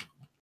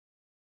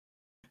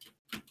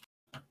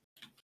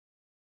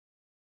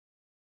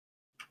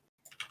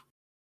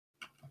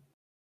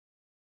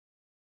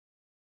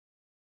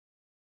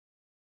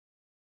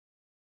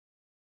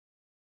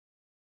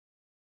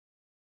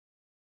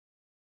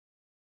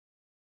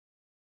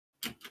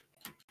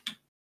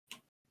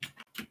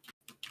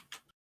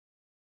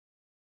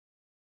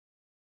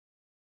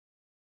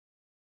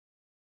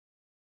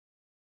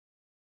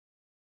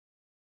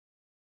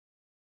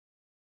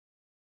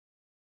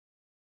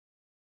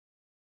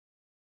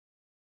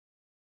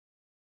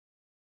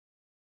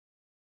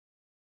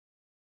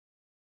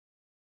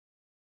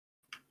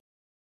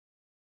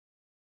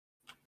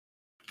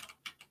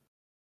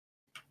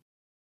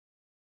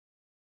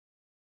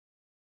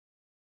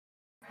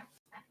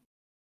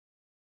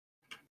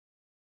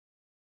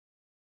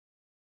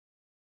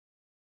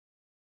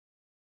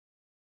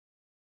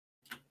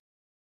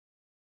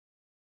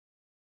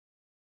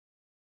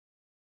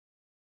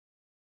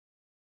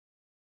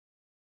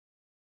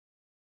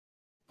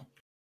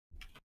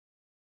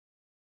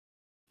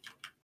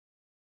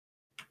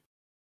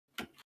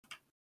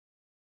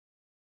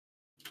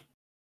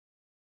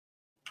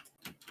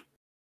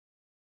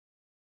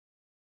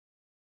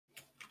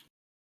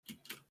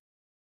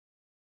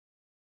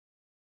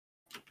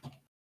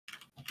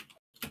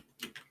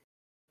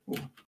 Ooh.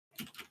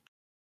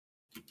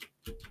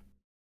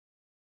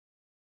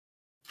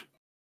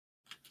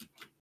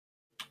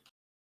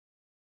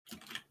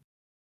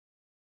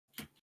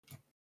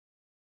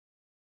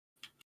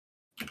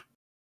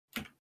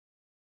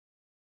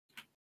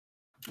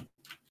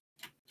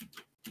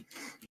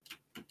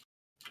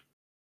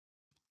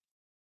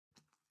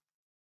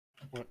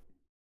 What?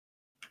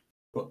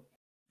 What?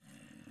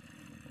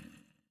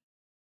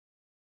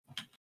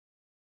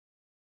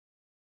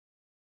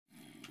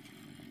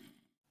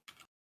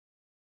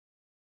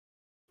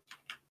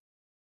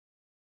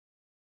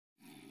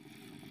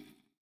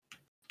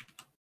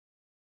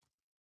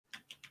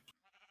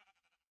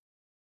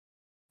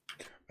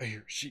 I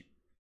hear sheep.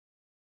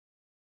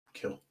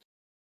 Kill.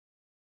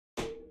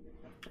 I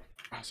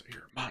also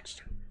hear a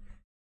monster.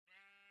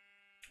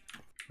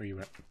 Where you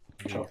at?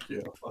 Oh, yeah.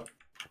 Fuck.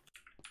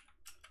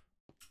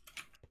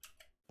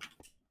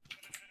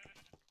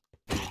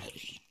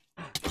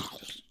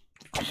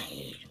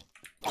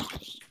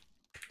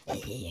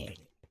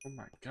 Oh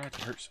my god, it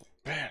hurts so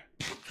bad.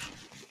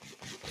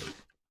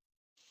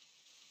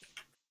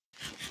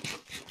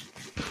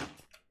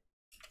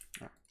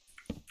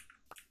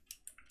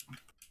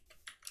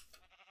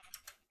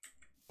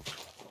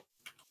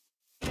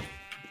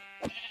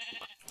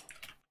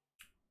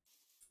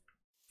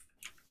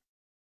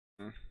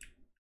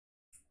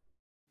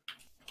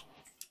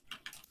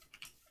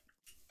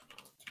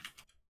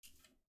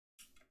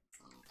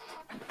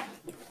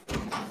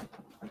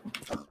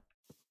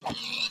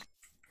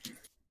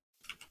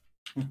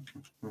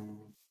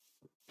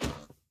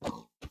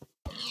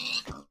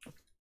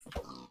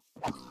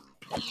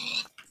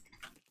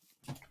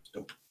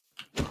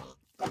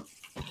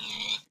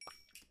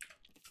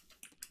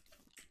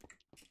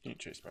 Getting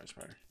chased by a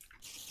spider.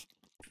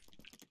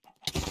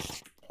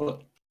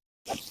 What?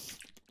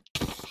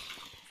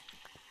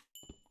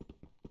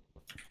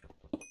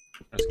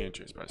 I was getting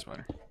chased by a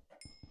spider.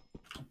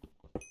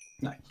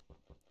 Nice.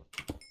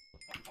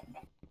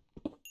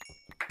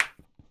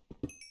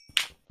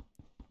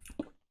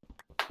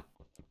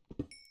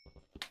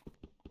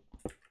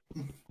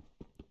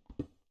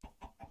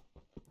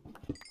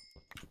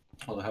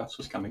 Well, the house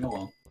was coming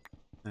along.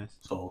 Nice.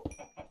 So.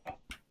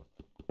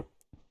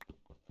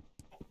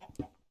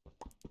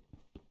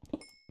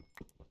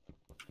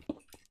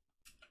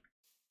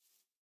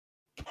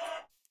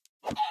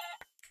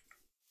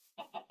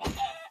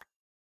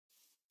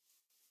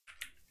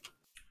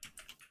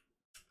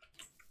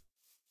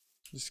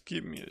 Just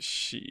give me a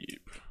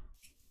sheep.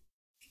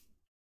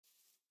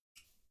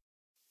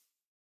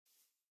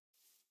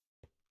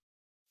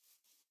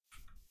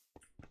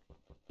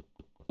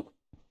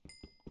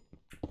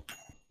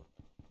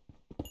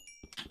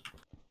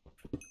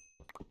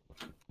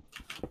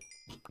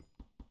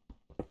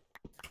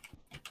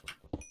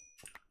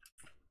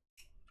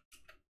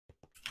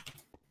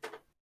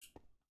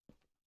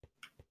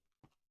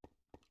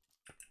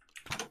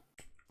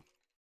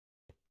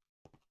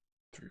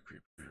 Three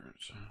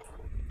creepers.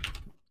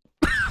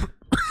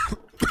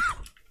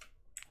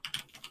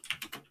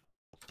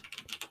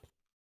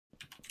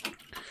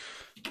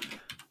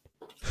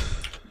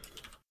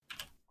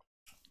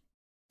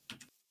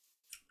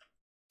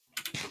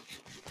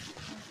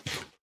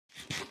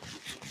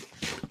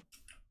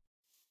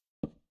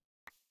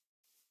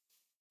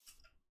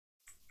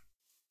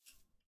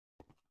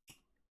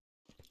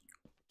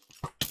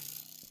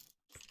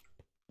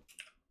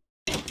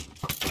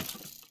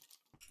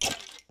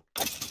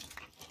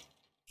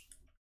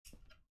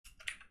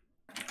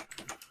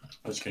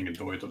 I was getting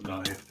annoyed at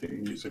night the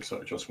music,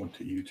 so I just went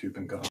to YouTube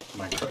and got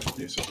Minecraft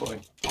music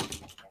playing.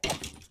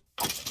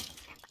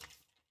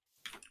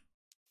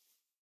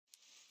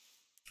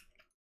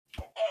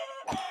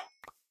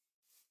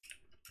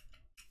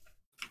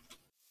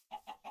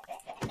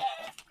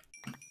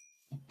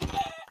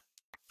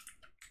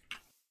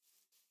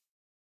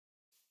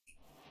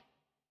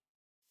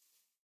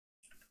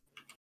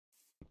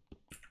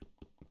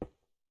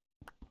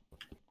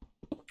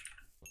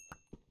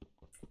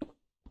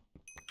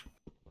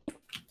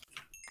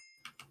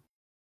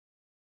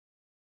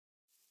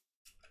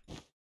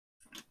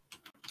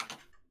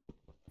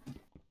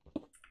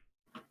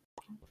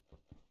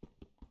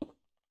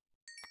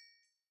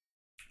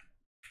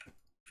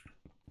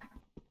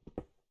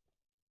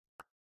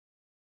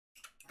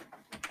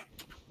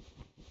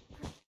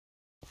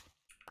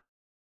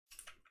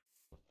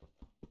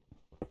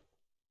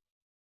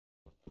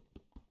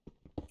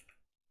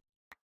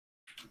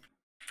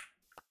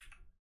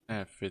 I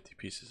have 50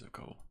 pieces of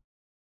coal.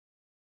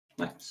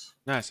 Nice.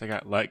 Nice, I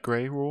got light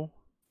gray wool,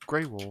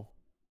 black wool,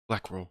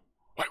 white wool.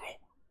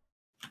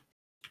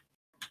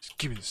 Just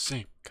give me the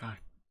same kind.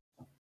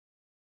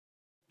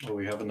 Well,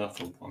 we have enough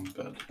of one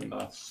bed, and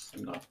that's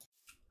enough.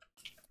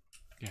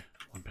 Yeah,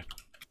 one bed.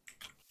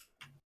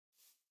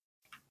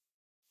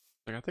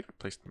 Like, I think I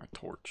placed my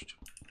torch too.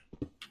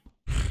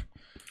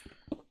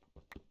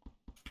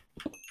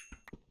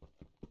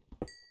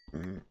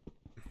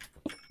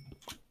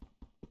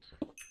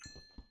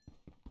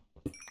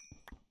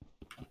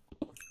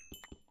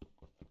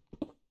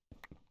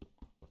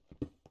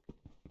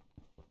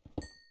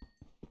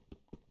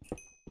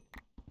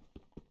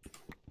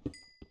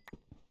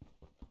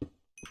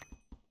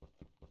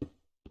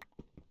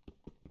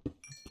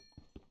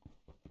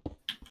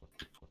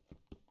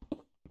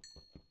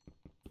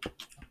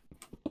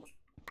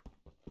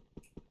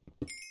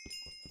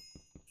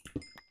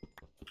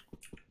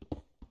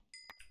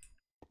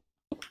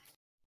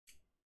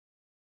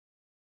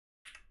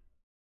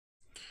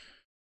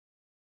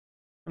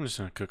 I'm just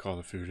gonna cook all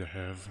the food I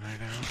have right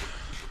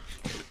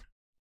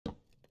now.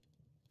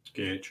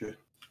 Getcha.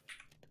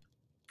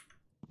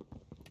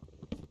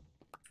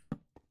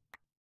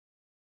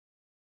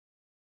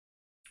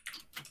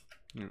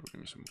 Here,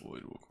 give me some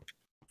wood real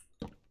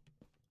quick.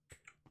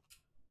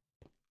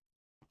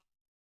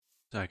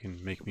 So I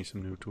can make me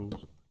some new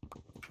tools.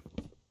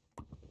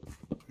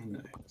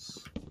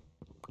 Nice.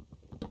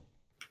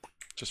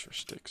 Just for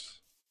sticks.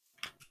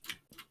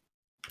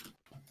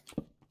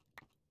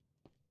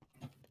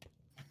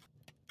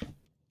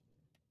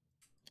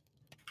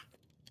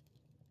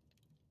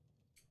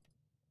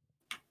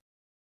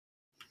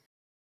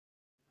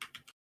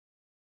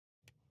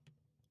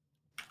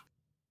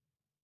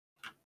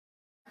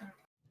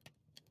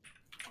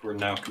 We're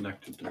now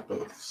connected to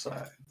both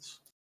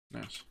sides.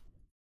 Nice.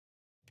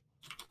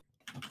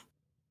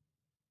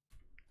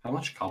 How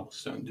much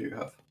cobblestone do you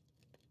have?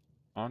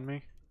 On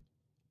me?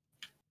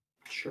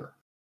 Sure.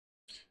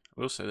 I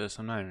will say this,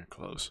 I'm not even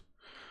close.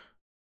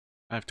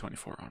 I have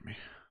 24 on me.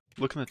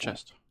 Look in the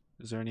chest.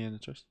 Is there any in the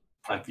chest?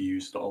 I've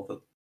used all of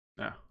it.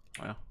 Yeah,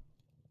 well.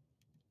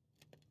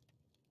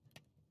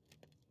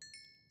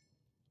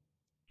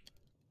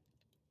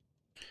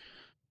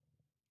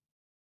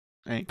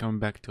 I ain't coming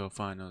back till I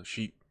find another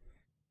sheep.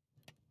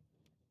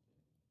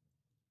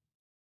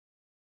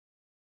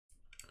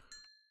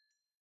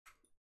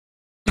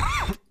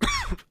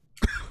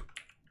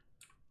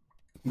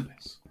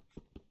 Nice.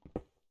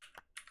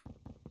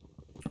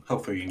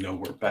 Hopefully you know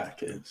where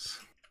back is.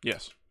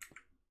 Yes.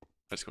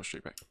 Let's go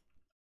straight back.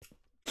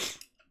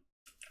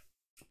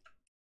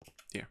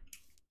 Yeah.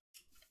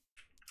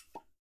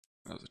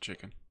 That was a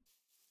chicken.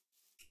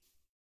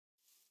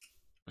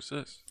 What's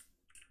this?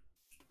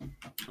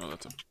 Oh,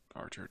 that's a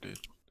archer, dude.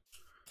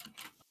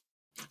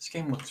 This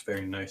game looks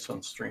very nice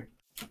on stream.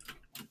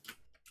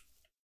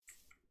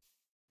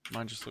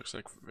 Mine just looks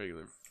like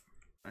regular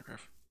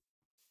Minecraft.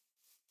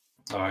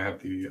 Oh, I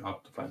have the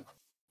Optifine,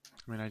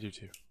 I mean, I do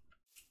too.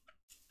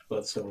 but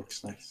it still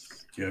looks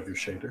nice. Do you have your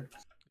shader?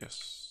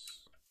 Yes.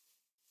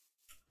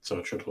 So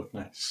it should look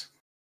nice.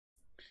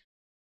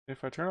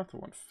 If I turn off the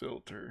one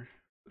filter,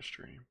 the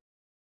stream.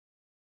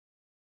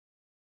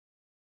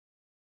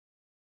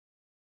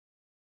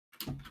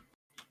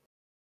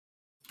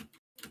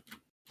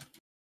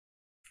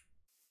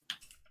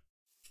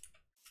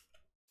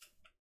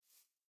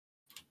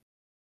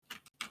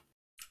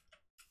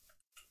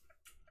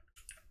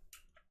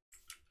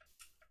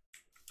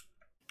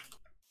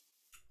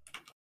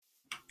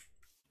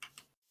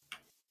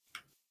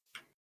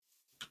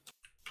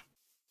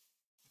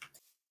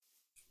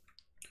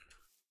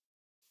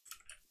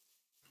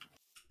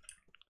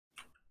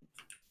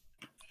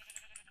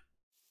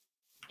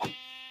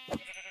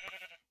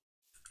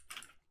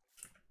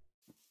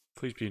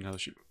 Please be another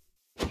sheep.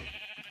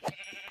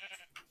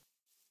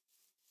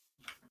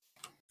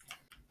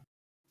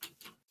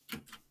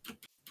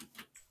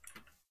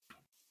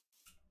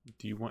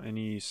 Do you want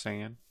any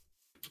sand?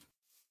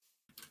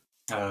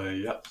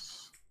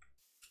 Yes.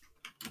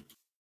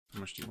 How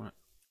much do you want?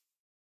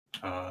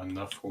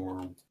 Enough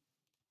for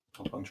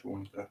a bunch of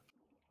windows.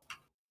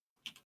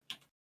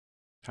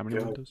 How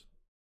many windows?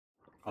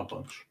 A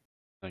bunch.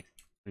 Like,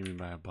 what do you mean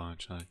by a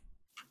bunch? Like,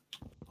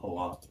 A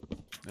lot.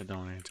 that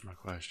don't answer my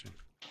question.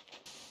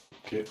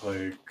 Get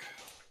like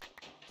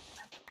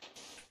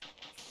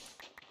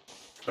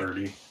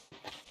 30.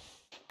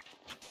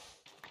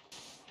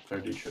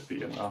 30 should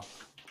be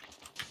enough.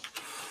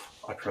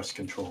 I press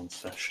control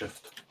instead of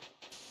shift.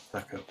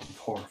 That could be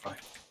horrifying.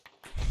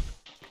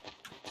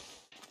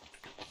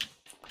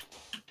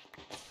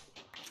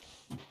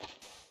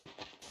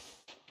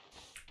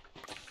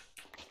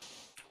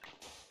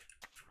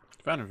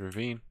 Found a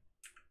ravine.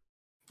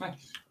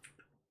 Nice.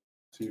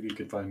 See if you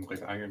could find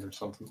like iron or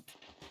something.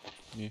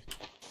 Yeah.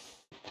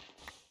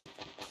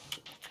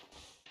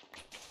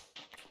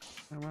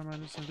 Why am I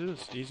just gonna do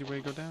this? Easy way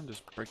to go down,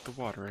 just break the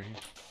water right here.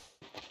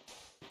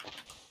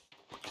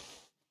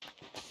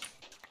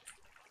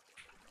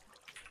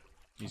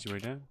 Easy way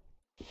down.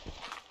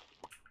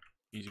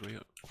 Easy way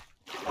up.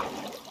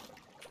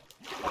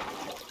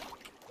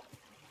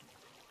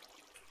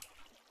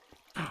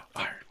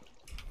 Iron.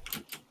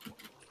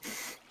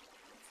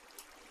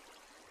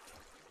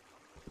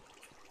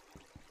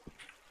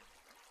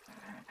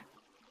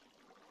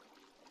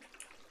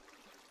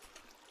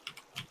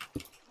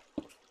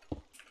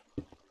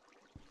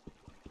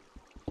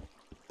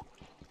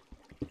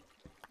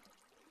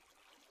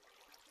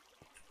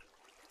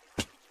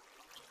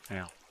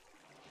 Now.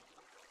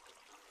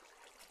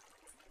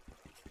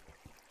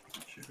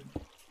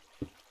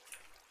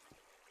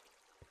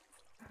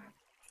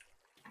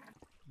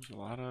 There's a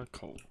lot of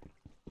coal.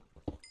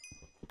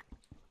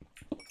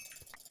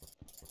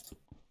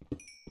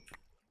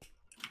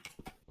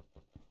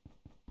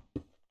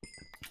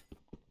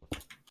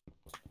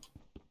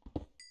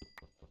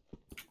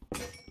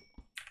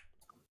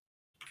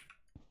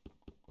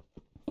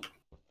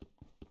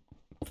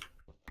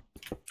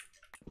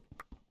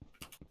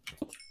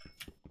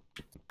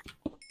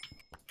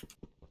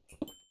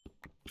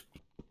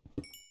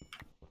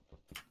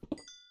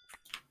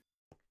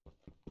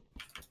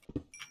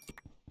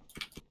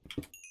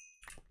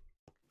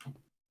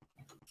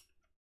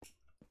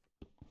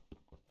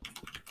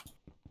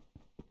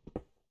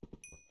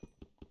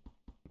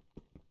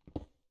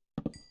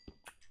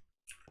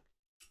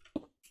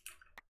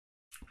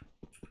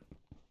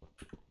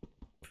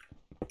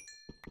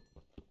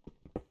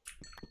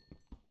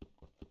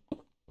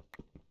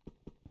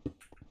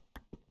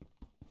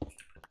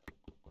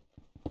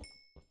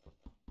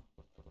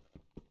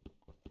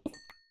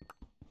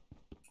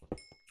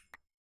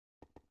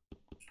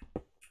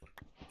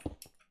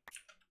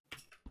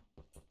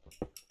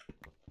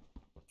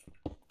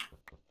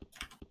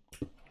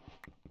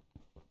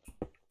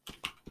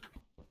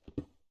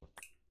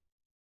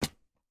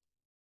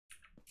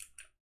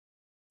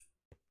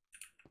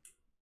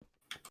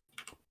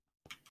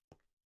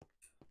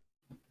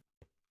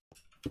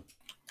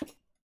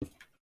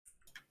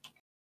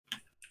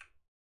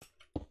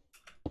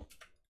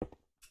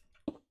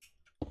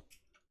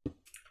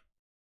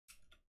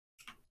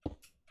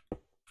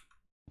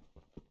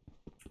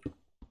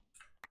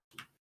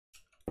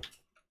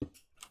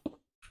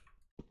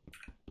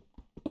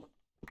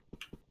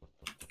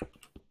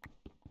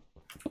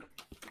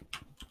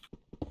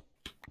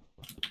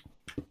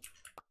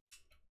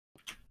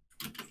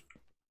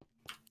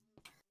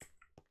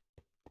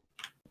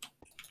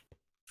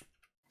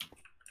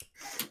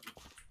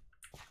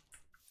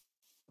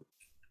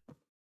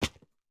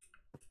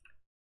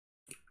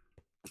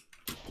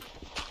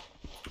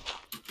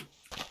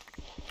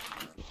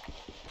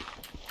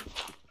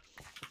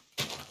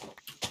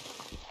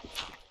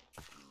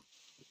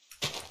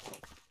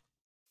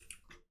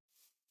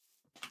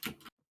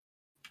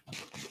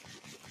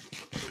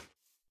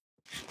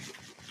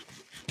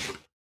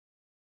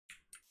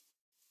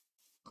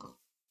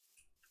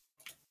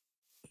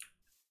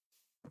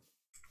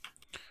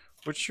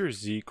 What's your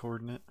Z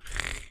coordinate?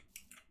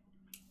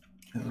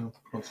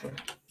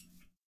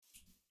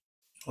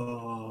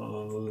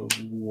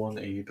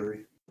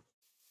 183.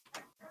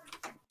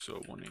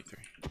 So 183.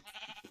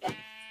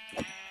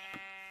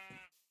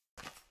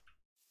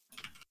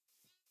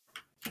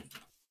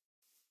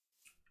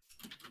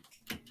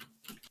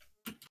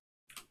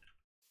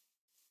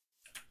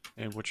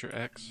 And what's your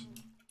X?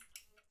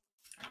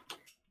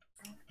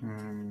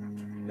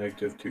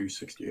 Negative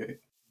 268.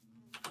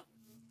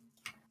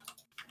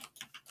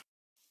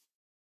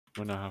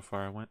 Wanna know how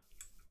far I went?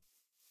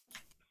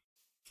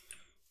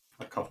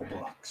 A couple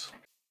blocks.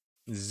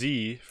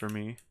 Z for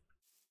me.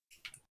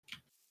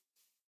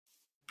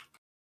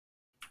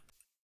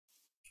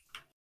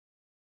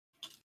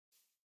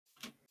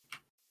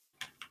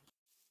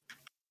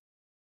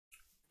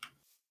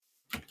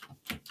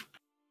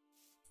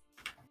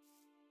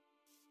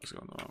 It's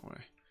going the wrong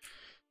way.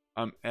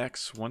 I'm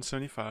X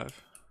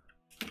 175.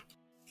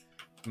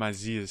 My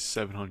Z is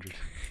 700.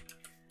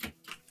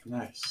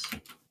 Nice.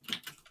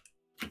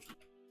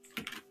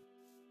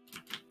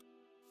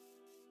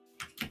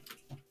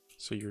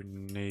 So you're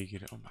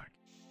negative. Oh my.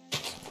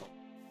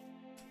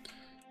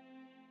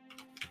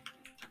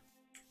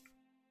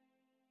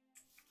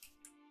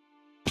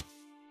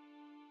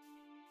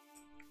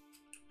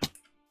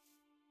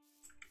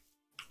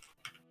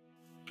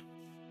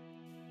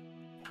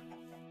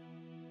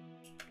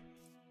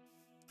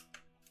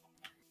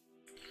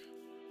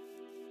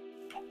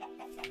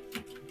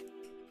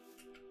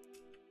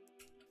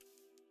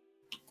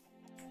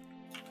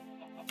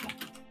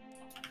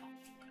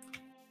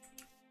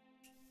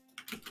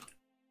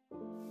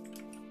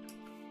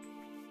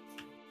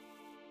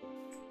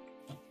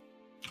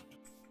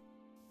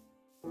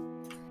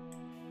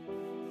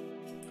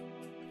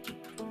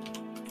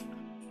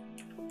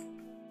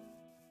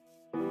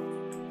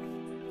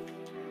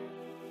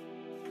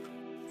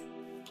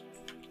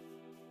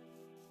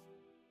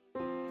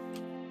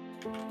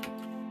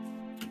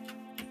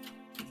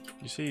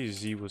 You say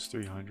Z was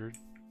 300?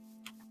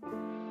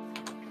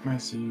 My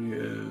Z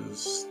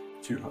is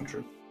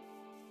 200.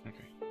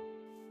 Okay.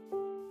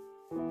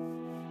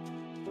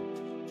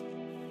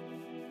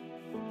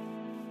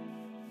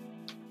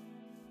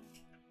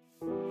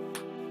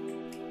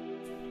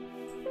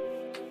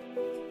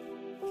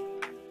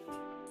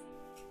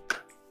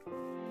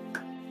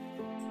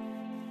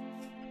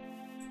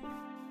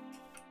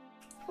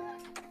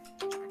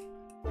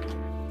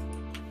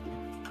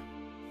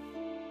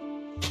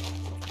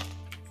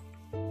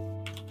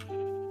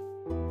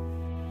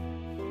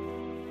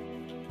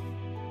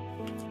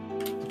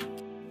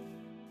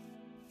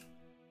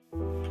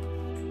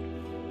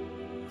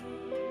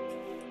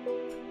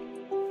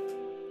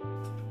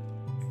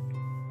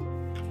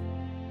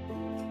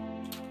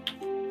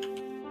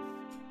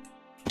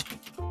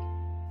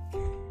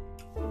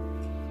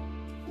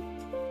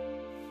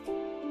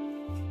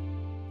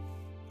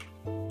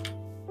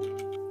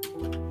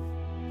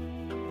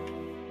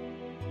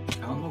 I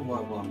don't know why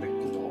I want to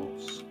make the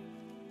walls.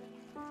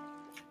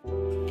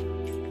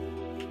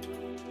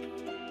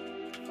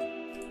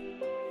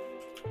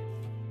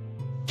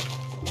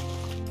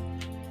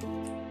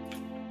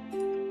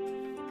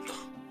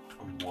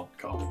 I'm one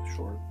column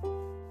short.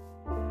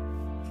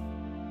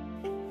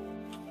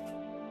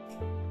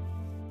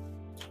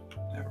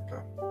 There we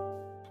go.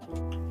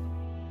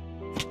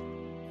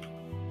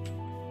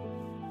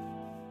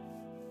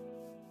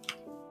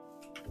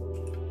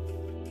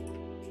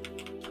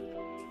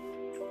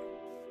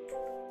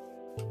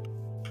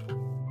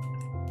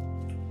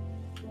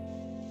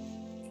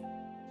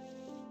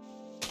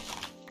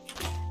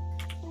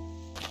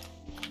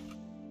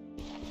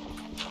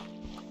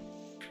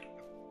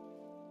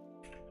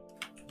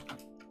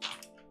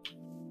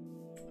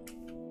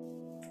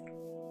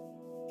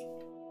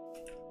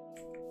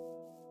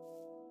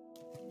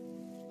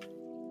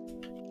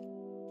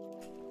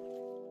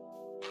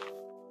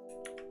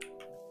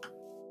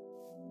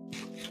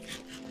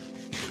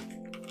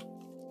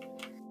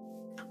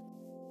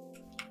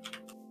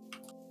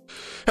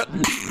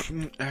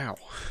 Ow.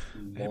 I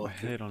hit my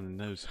head on the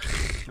nose.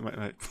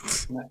 my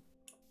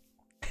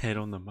head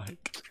on the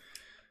mic.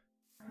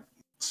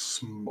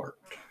 Smart.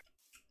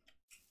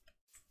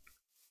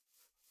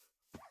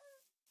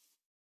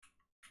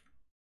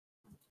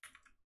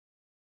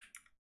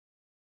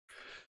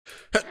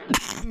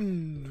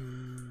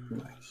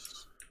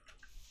 Nice.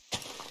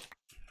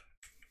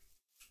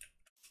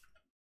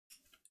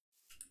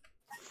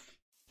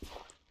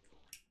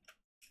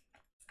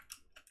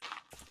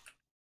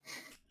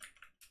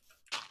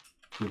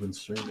 We've been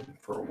streaming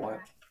for a while.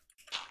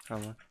 How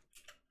long?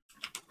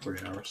 3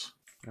 hours.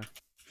 Yeah.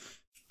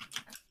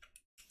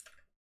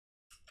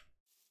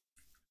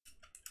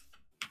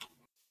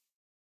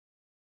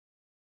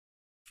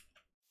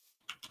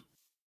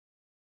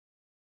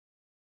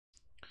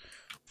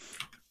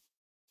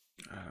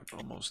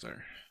 Almost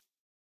there.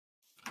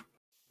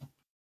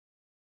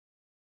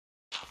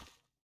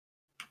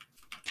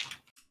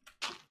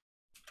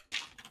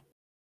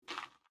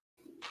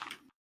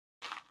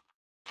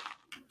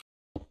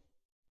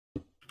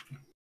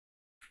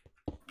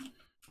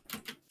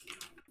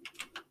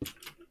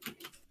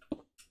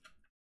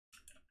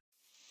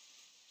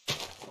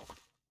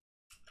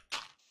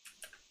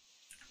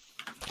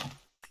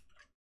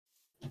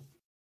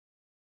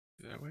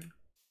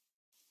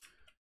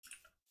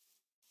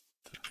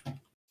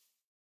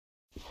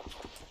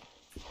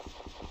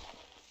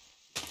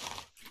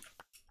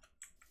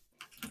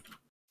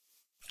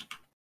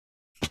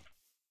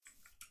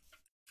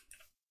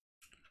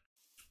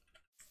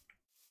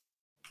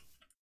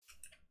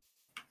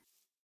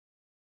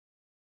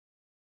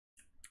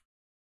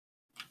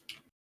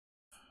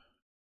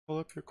 pull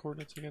up your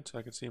coordinates again so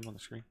I can see them on the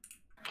screen?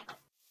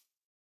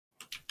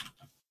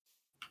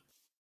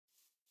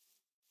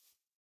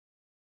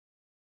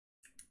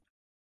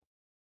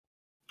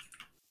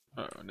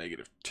 Oh,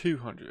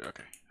 -200.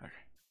 Okay, okay,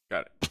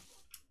 got it.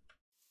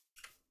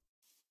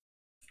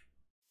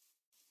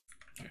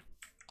 Okay,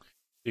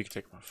 you can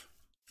take them off.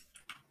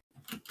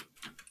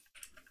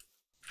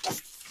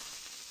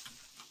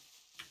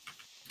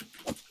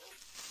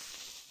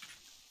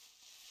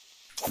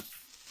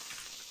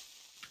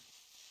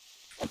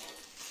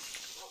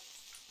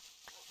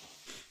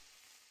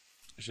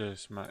 It's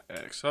just my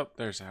X. Oh,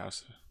 there's the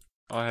house.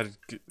 Oh, I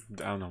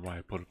don't know why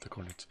I put up the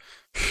coordinates.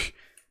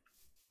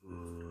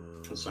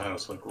 Does the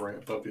house like right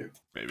above you?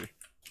 Maybe.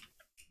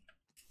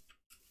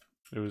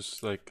 It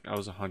was like I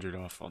was 100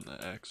 off on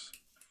the X.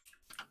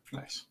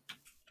 Nice.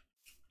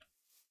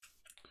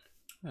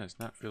 That does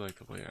not feel like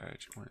the way I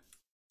actually went.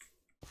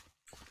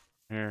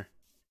 Here.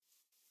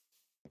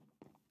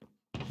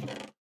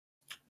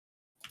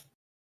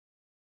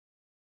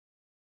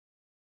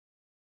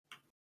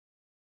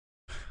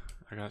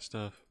 I got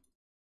stuff.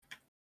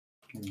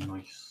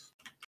 Nice.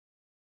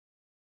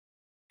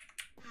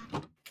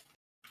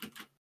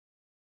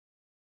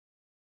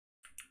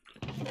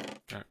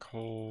 Got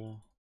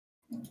coal.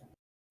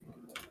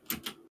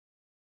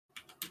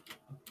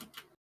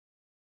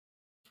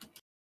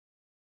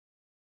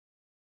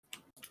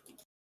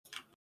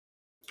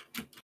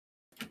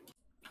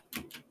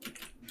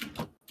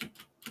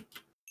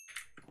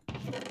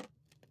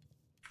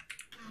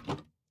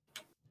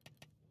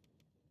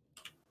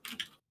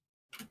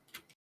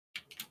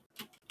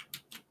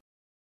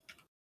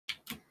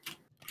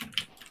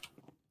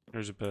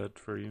 There's a bed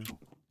for you.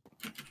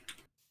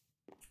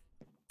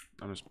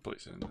 I'm just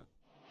placing it.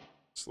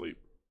 Sleep.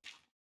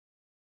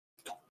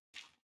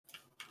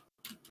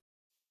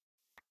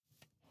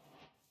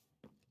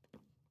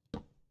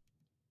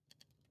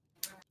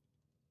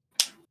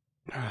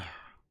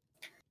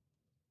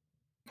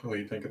 What do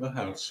you think of the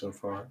house so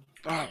far?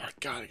 Oh my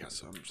god, I got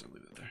some. I'm just gonna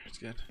leave it there. It's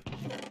good.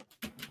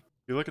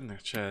 If you look in the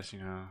chest, you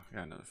know,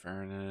 got another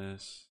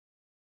furnace.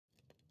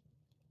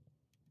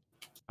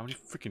 How many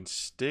freaking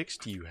sticks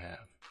do you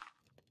have?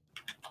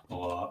 A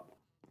lot.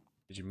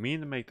 Did you mean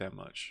to make that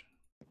much?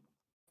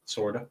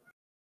 Sorta.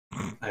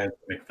 I had to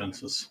make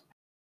fences.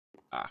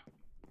 Ah.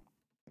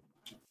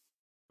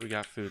 We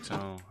got food, so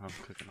I'm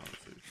cooking all the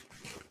food.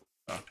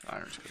 Oh,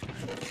 iron's cooking.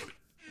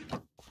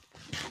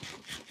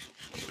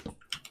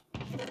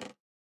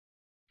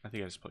 I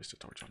think I just placed a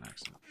torch on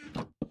accident.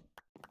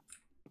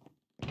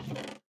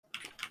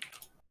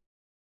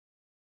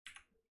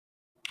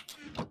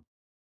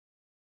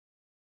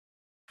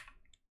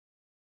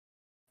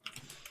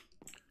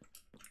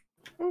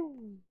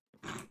 Ooh.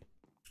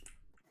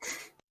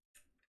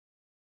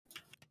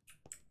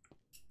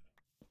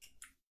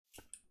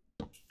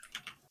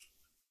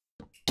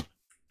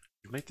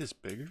 You make this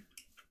bigger?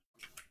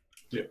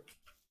 Yeah.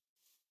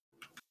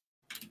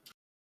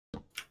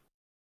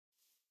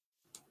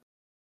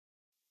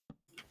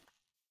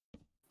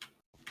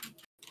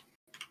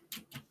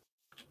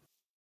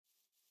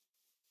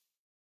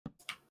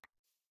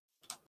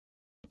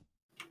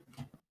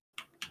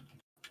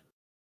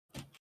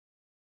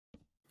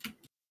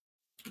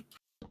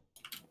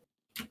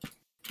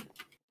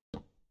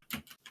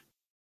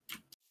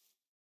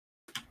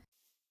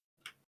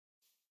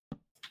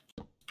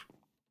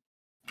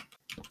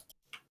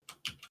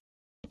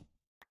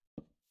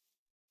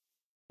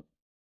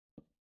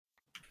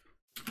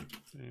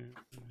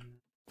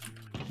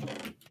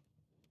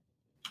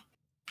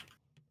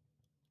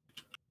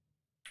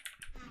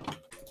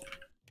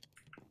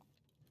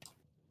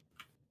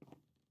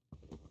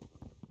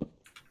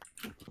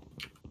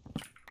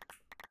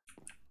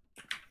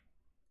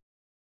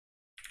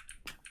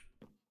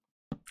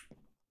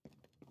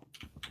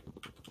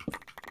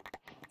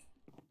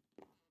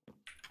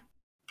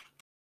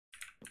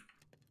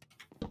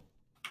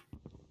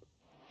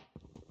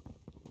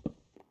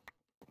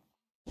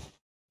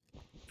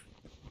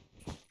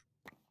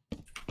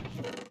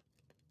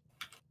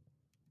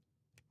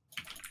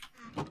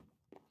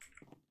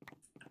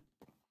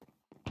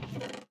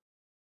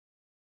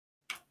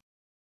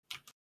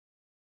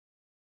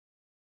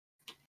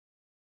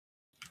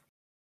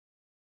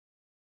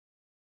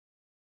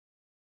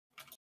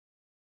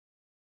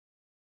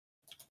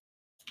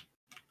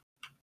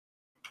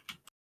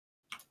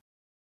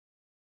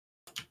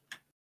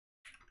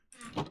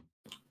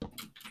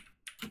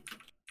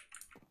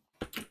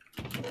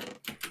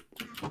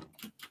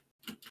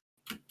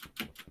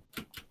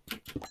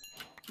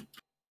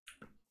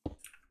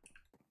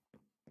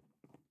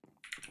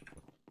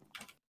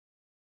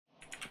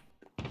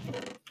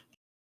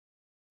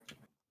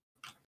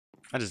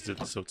 I just did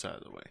this outside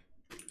of the way.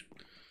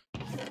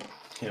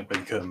 Yeah, but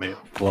you could have made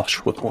it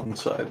flush with one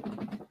side.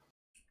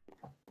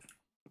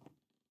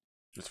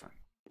 It's fine.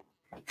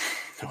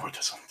 No, it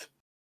doesn't.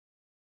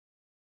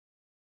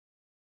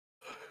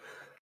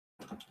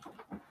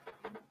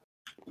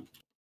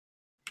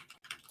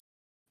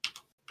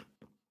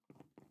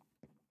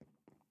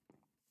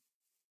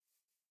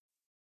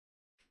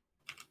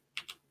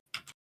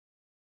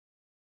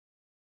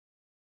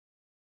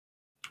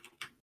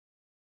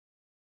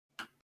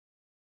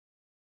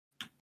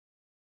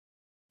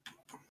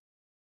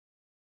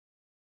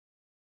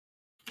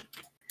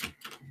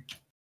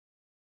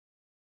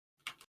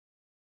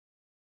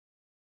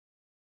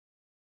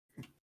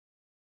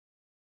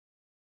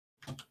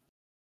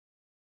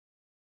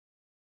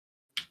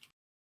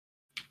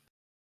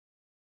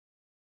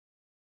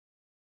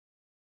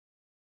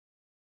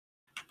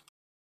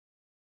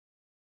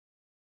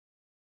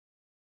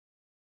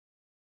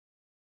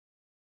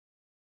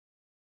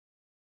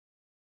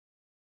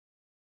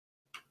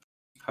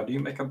 How do you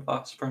make a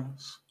blast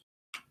furnace?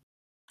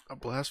 A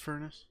blast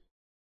furnace?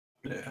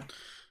 Yeah.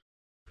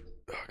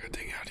 Oh, god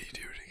dang, how do you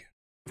do it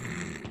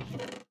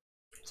again?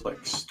 It's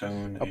like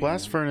stone. A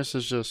blast furnace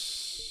is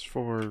just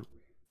for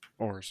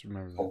ores,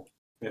 remember that. Oh,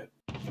 yeah.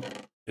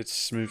 It's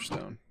smooth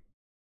stone.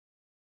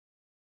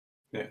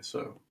 Yeah,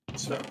 so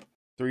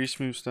 3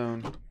 smooth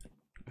stone,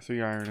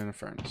 3 iron, and a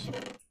furnace.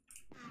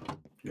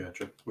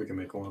 gotcha. We can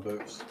make one of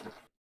those.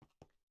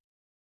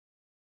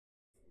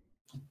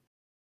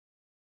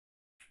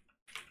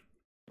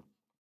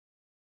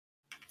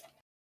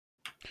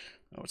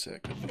 I would say I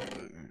could make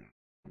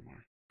one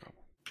more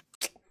couple.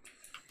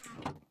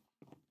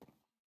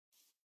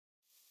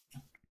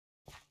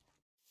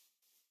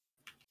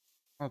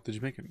 Oh, did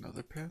you make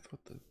another path?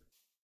 What the?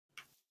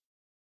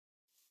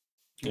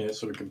 Yeah,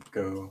 so we could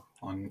go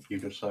on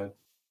either side.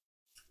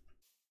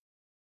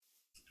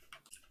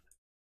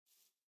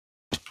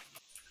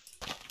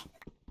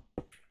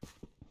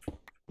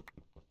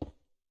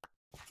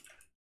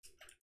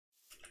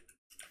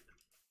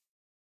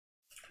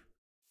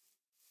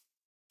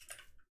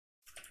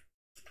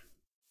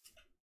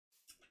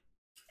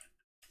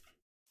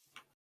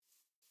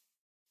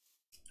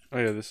 Oh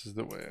yeah, this is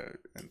the way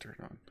I entered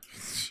on.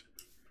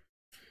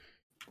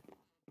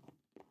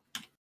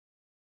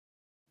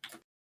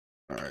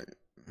 Alright.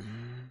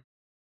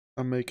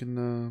 I'm making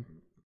the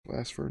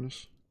blast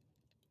furnace.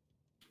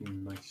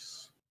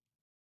 Nice.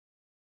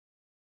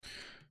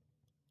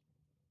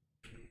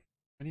 How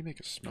do you make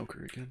a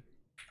smoker again?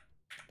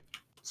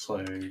 It's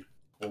like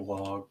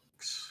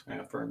logs and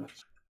a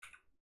furnace.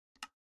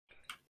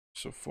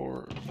 So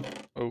 4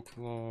 oak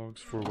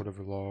logs, 4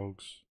 whatever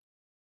logs.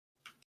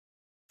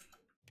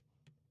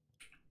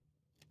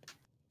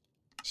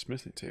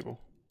 Smithing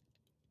table.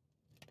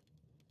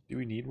 Do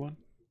we need one?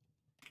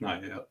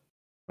 Not yet.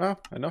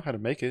 Well, I know how to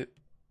make it.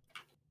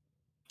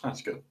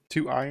 That's good.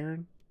 2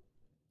 iron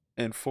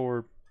and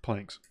 4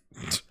 planks.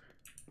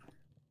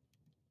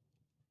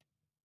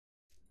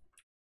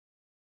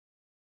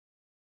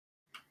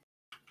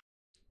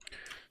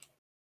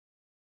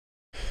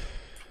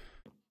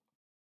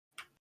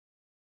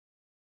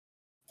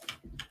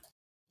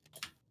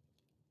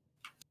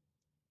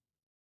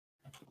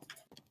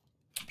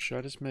 Should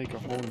I just make a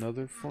whole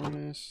nother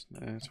furnace?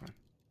 Nah, that's fine.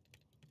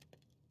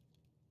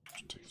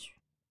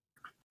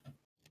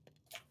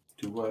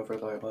 Do whatever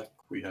I like.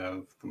 We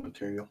have the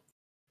material.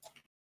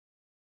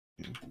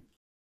 Yeah.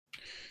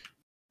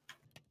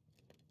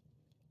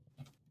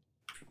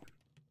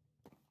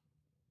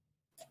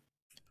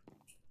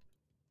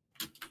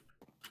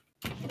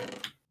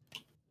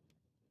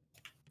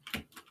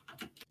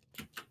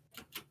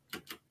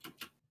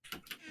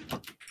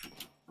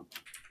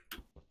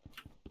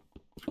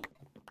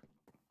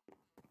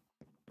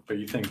 But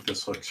you think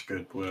this looks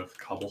good with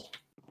cobble?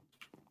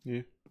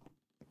 Yeah.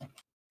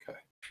 Okay.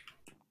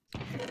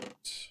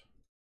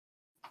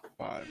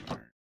 5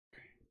 iron.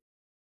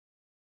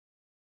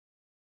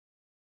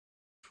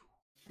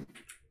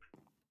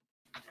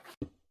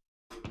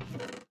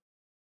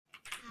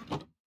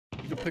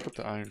 You can pick up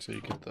the iron so you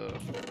get the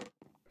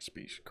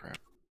speech crap.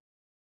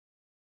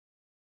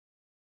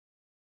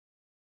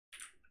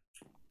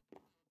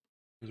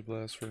 There's a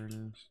blast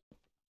furnace.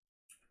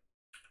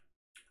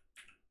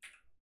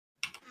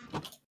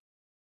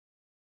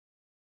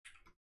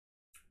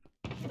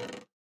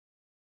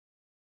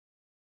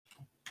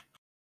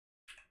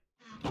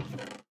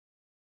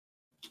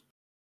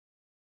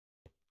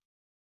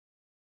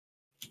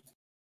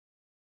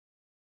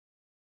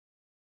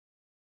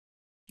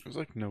 There's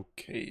like no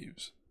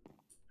caves.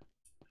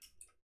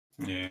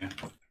 Yeah.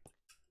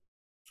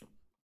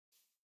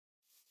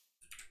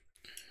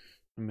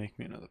 Make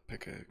me another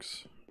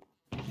pickaxe.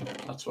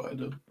 That's what I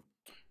did. I'm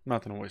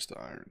not gonna waste the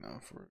iron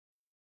now for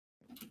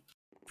it.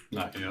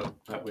 Not yet,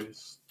 at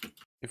least.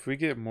 If we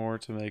get more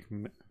to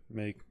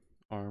make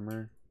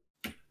armor,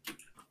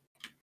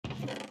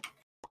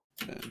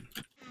 then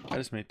I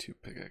just made 2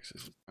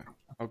 pickaxes. It's fine.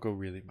 I'll go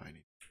really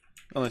mining.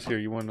 Unless here,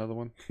 you want another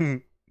one?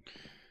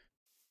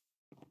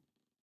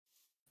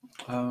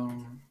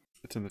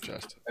 It's in the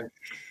chest.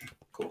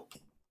 Cool.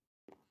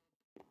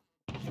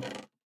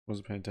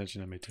 Wasn't paying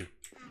attention. I made 2.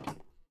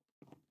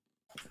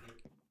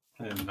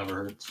 It never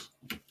hurts.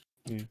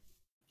 Yeah,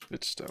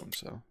 it's stone,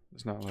 so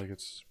it's not like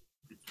it's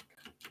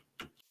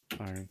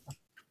iron.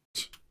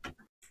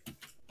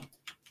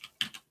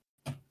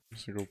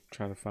 Just gonna go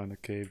try to find a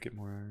cave, get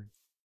more iron.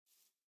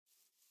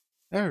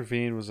 That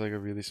ravine was like a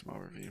really small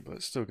ravine, but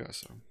it still got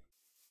some.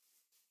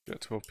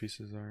 Got 12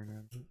 pieces of iron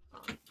out of it.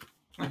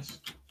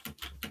 Nice.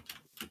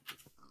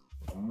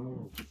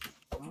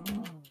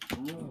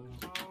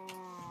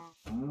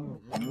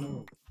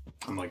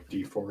 I'm like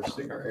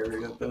deforesting our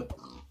area a bit.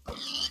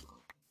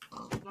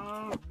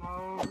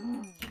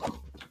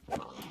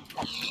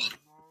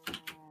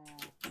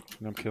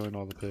 And I'm killing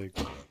all the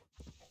pigs.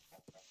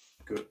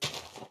 Good.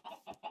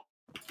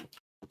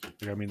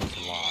 Like, I mean, there's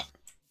a lot.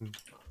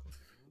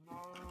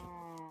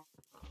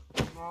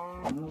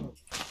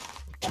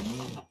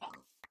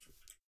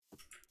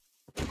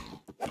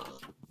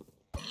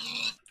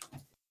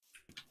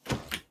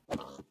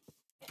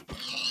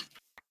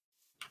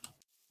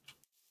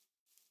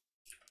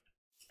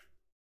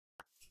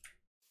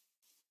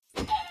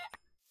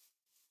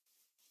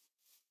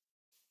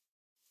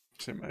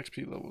 Same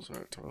XP levels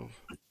are at 12.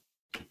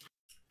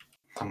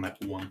 I'm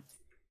at 1.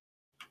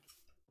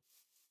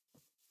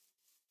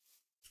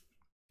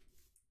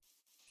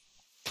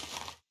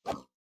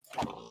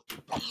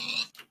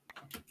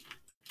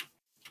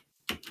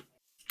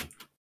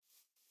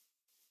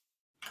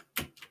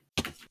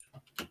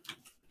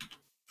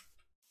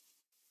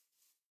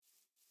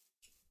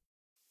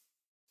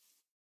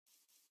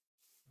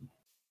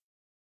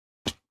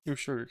 You're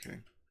Sugar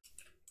King.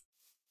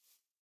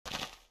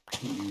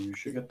 You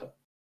should get that.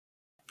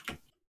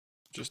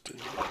 Just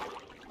did.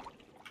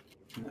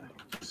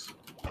 Nice.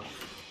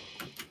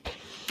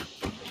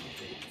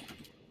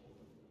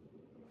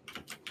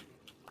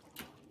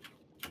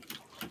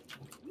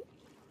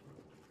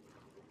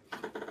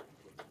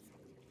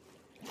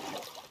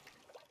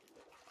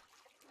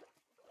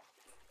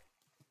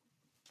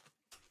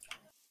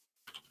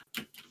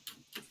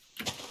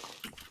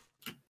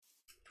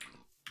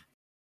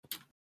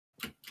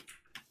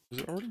 Is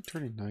it already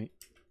turning night?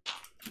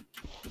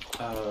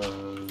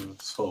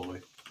 Slowly.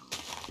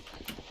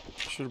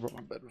 Should have brought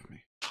my bed with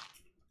me.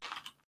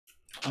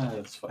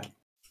 That's fine.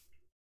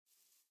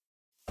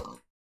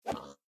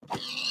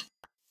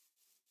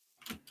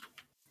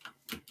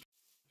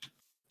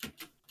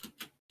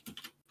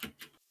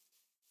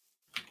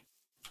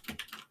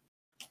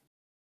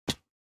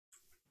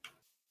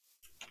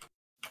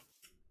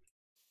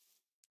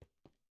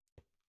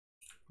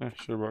 I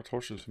should have brought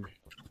torches with me.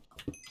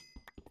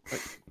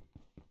 Wait.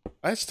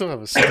 I still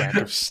have a stack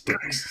of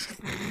sticks.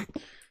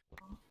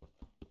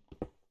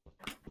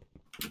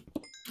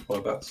 What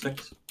about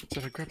 6?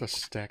 Said I grabbed a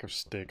stack of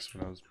sticks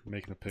when I was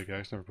making a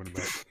pickaxe. Never put them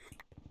back.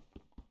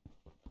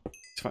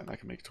 It's fine. I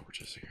can make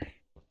torches here.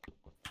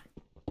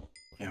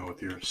 Yeah,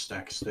 with your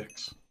stack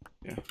sticks.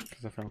 Yeah,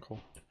 because I found coal.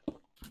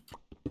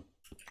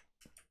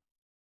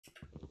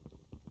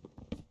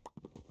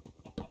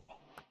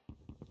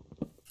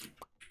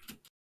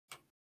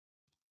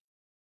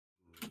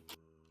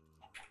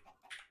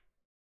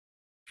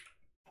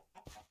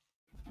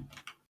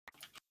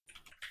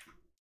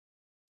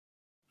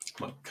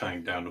 Like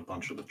cutting down a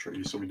bunch of the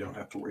trees so we don't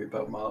have to worry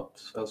about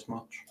mobs as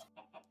much.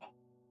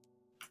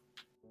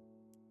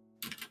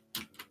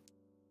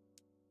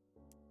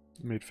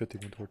 Made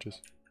 51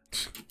 torches.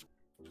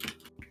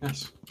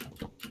 Yes.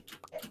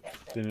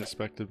 Didn't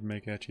expect to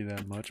make actually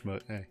that much,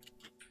 but hey.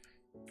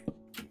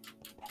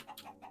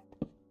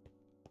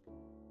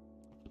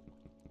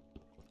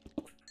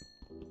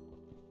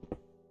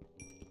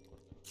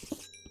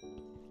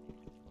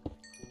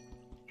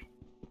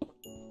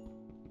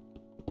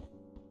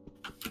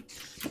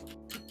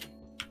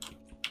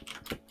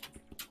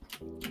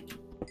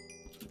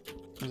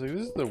 I was like,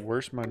 this is the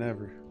worst mine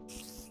ever.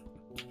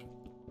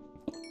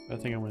 I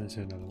think I went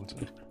into another one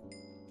today.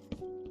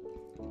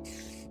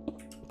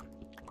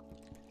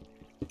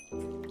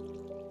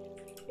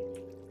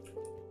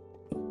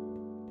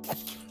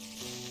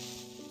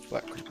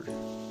 Black creeper.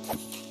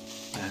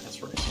 That's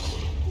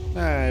racist.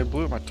 Ah, I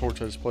blew up my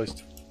torch I just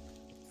placed.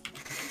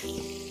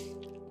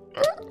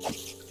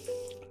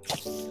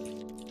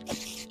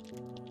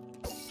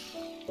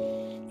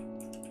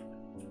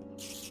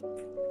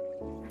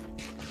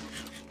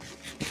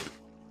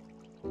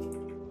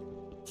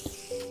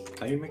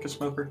 How do you make a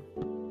smoker?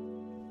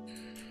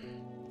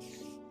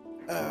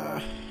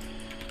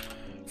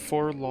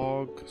 4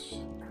 logs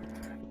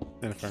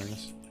and a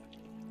furnace.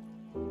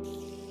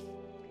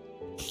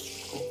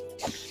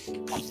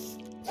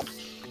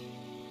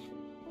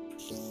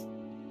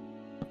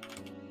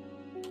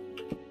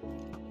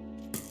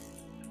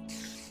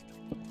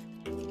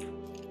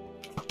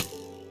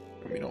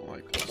 We don't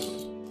like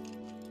this.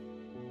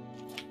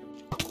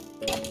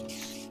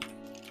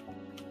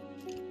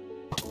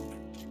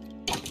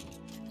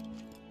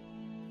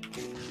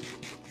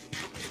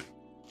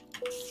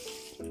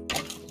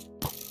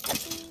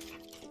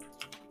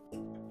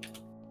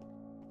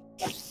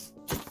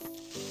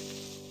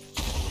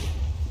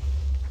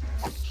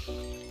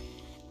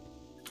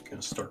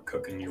 Gonna start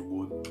cooking your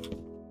wood.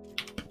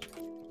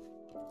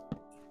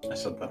 I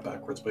said that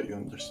backwards, but you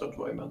understood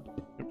what I meant.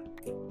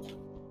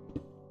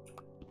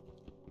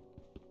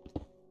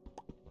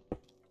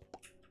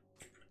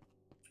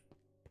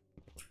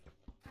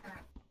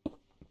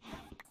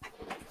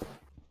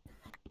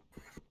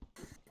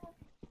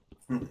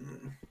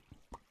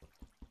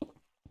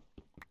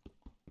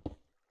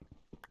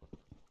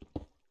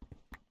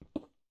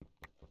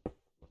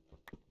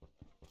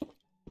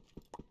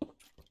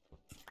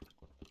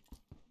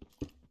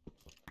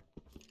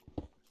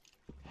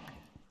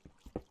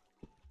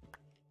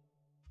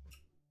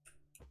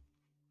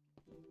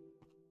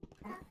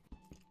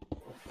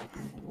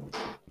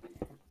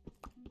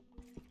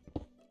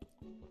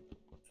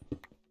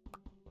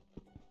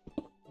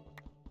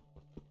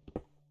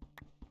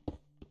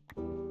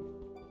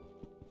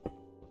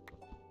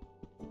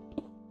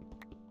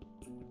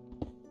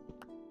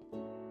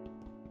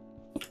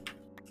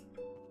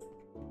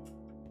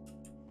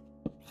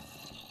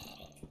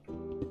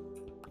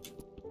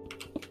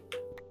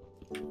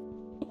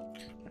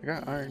 I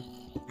got iron.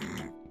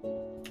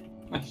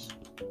 Nice.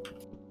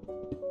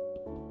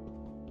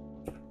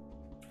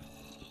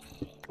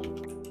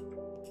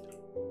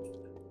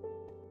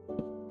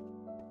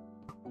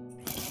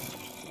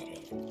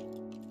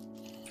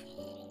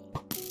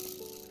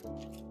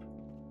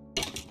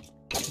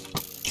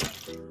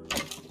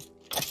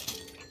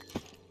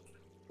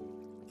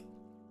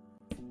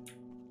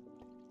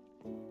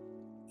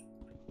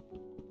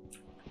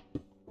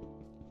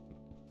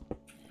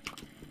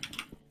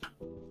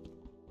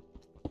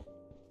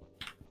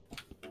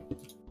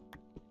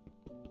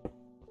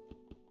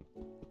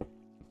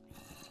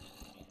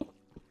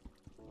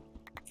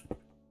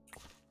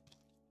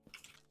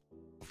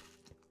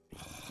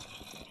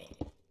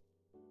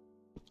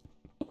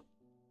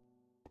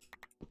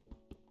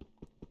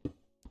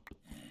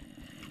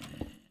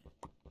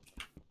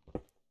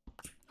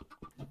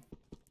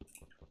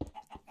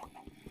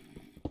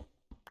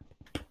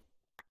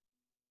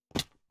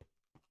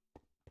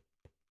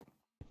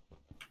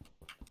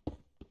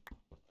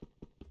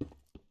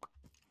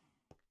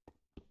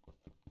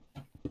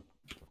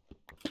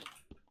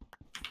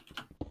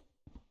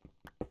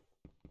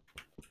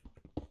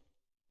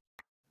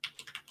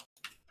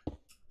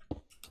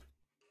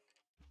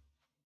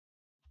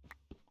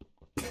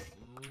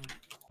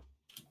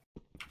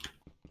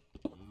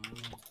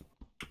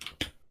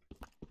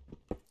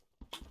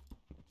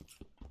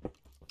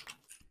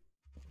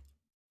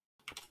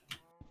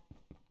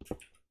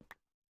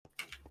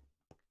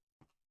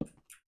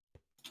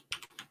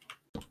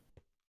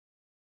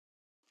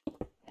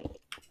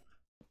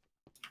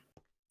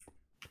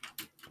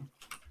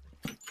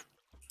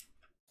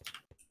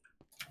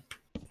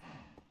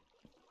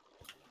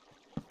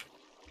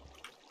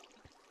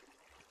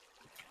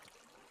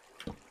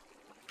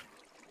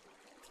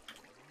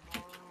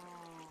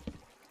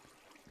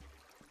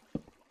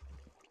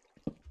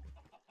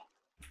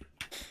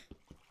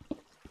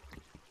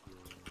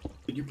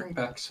 Did you bring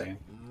back Sam?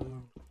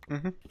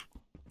 Mm-hmm.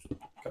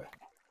 Okay.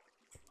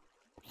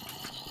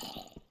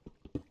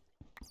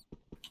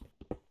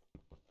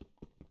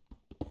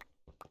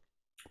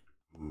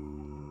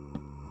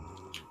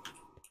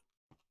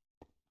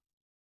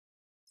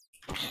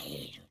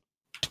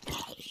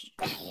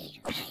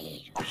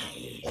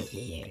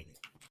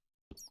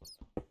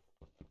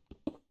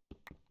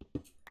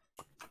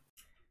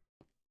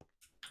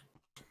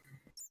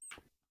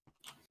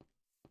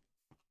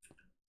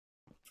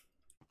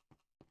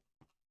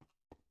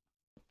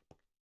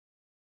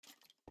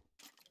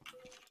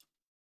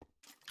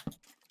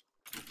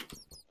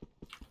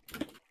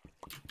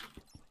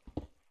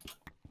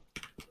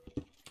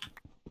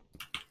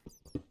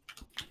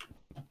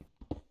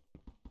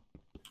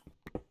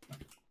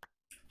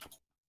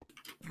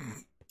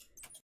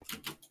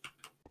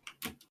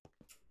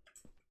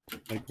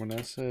 Like when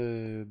I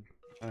said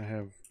I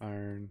have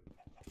iron,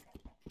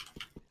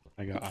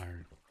 I got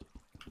iron.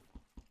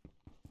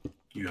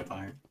 You have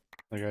iron.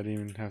 Like I didn't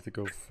even have to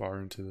go far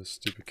into this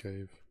stupid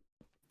cave.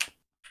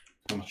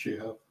 How much do you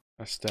have?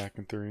 I stack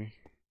in 3.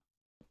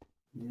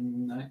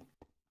 9.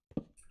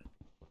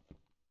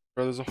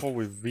 Bro, there's a hole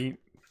with V.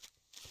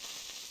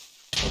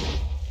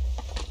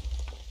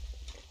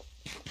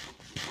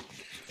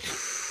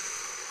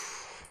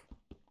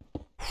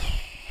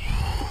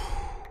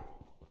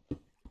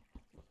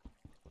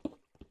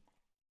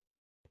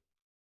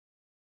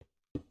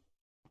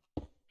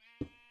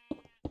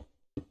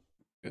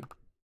 Good.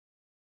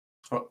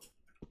 Oh.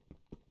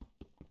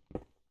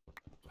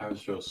 I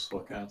was just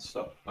looking at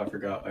stuff. I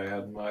forgot I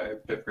had my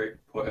bitrate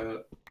put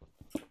at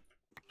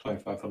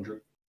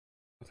 2500.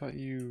 I thought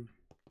you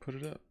put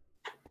it up.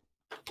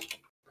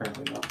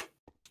 Apparently not.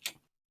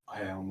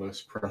 I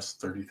almost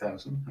pressed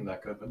 30,000, and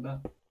that could have been that.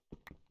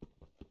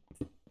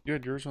 You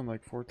had yours on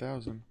like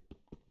 4,000.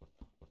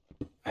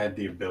 I had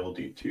the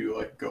ability to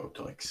like go up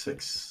to like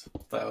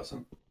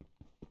 6,000.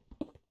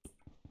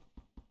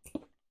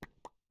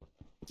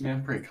 Yeah,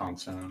 I'm pretty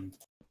constant on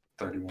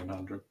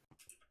 3,100.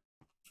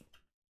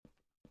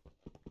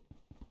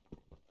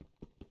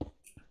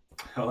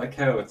 I like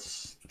how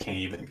it's can't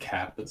even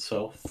cap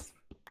itself.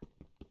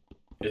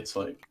 It's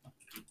like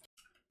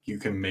you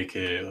can make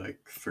it like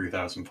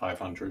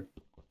 3,500,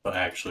 but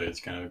actually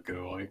it's gonna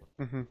go like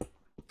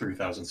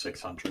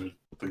 3,600,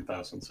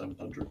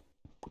 3,700.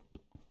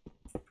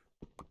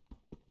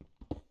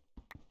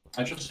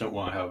 I just don't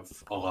want to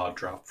have a lot of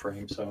drop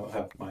frames, so I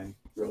have mine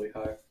really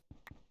high.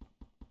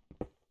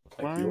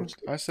 Like Mine, yours.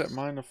 I set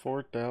mine to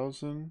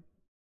 4,000.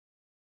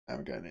 I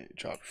haven't got any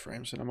drop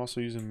frames, and I'm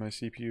also using my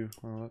CPU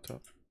on a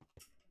laptop.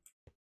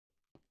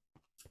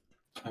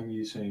 I'm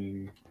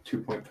using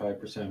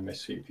 2.5% of my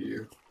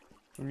CPU.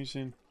 I'm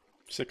using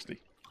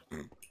 60.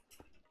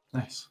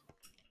 Nice.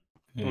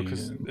 Well,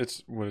 because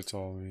it's what it's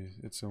always.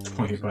 It's only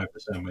 25%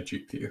 of my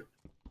GPU.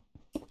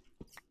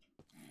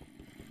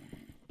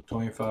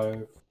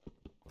 25,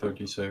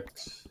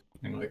 36,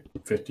 and like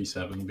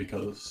 57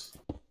 because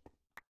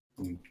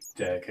I'm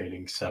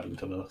dedicating 7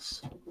 to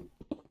this.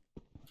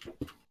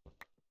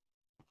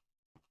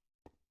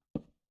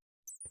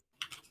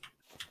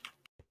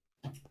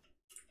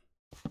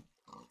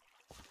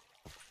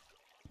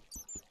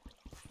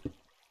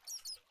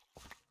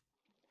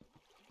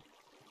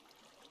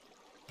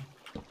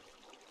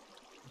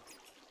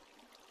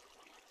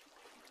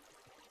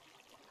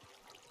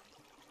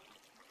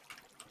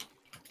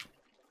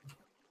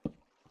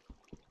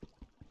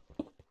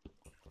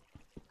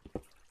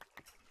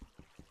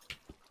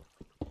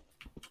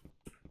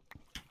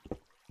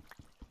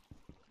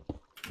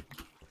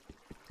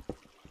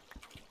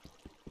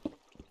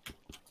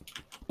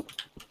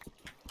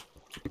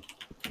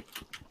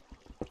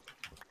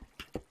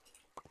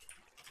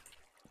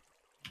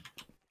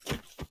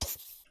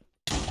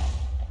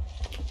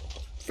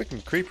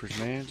 freaking creepers,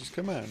 man. Just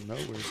come out of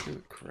nowhere. Scare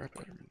the crap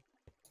out of me.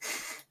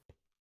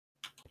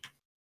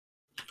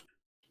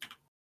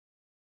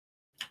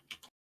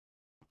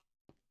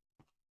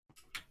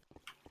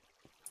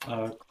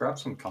 Grab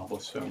some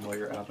cobblestone while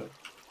you're at it.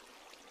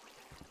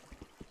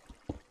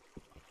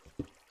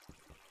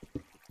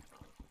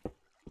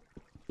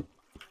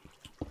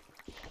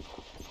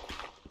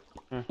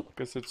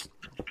 Guess it's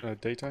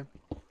daytime?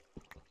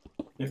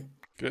 Yep.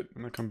 Good.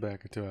 I'm gonna come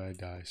back until I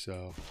die,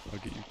 so I'll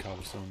get you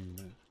cobblestone in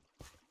a minute.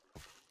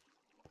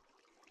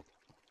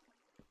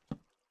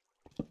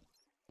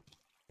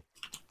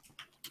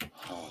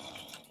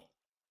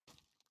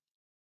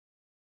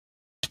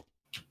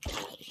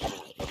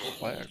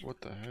 Lag, what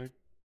the heck?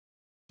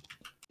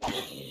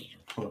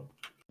 What?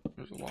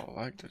 There's a lot of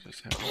lag that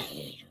just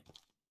happened.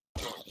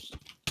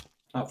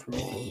 Not for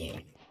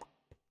me.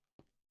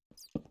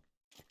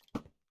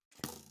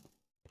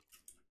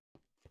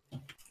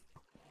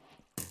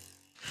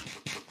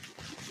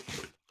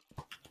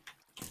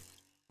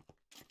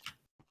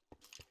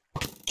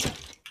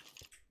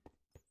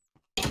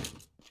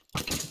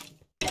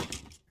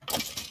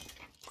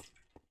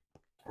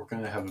 We're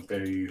gonna have a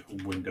very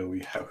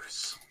windowy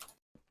house.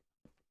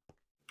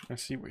 I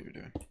see what you're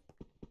doing.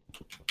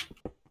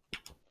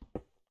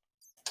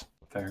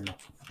 Fair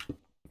enough.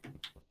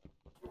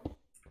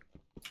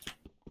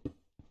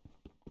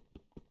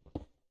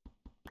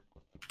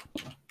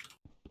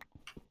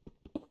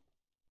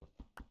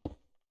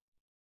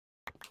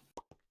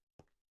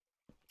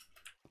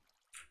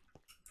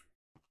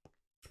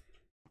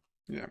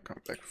 Yeah, I'm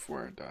coming back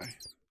before I die.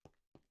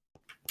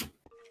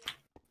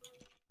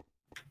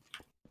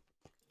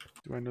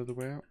 Do I know the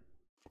way out?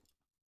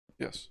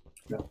 Yes.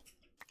 Yeah.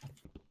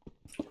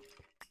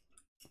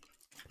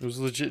 It was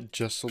legit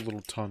just a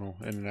little tunnel,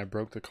 and then I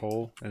broke the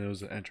coal, and it was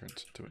the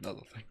entrance to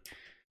another thing.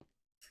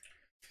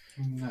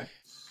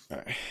 Nice.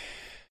 Alright.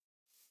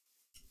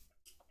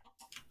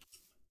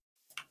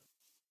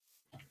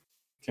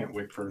 Can't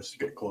wait for us to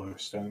get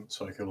glowstone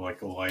so I could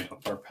like light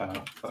up our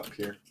path up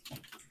here.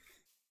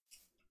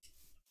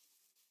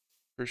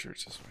 For sure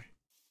it's this way.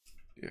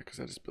 Yeah, because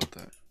I just built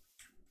that.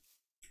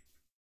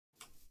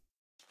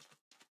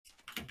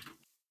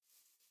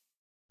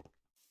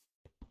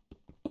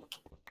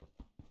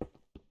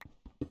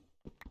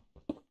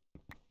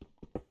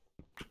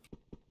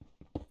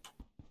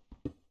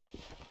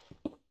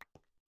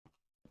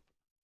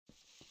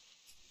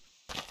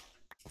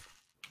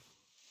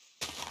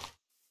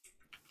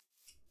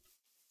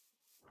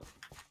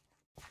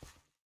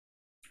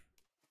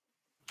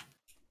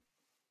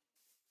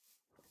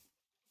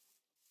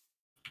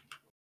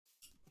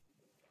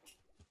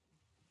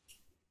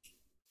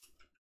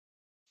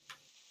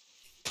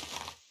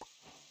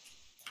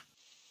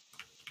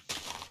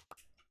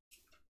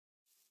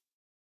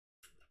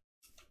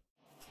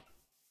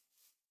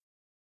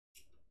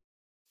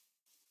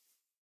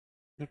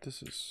 Yep,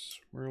 this is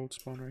world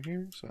spawn right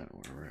here, so I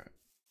know where we're at.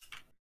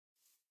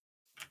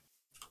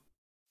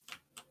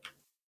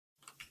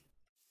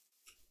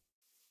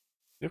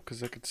 Yep,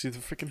 because I could see the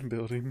freaking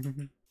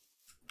building.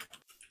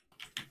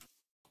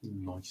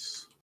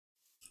 Nice.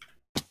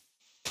 I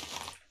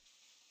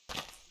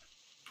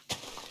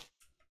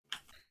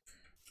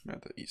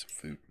have to eat some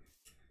food.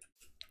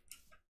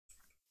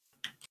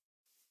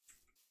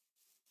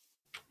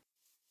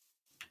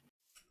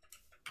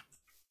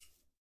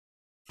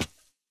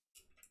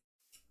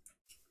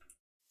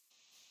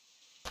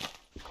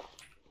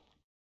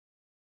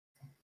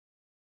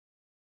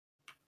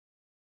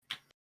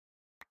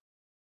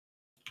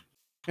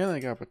 And I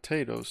got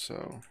potatoes,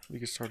 so we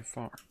can start a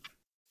farm.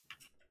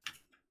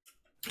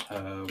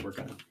 We're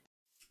gonna.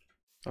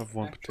 Of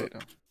one potato.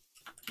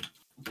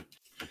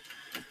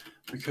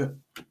 We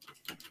could.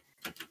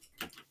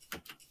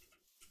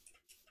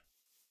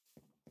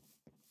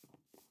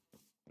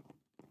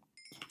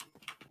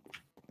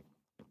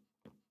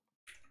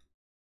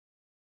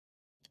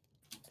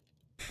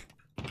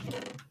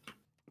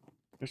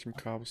 There's some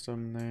cobblestone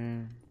in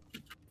there.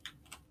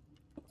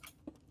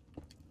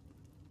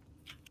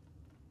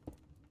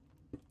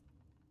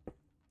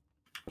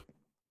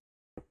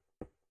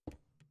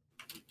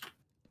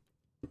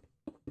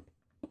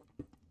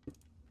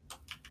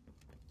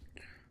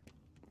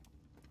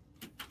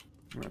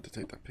 I'm gonna have to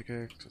take that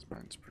pickaxe because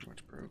mine's pretty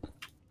much broke.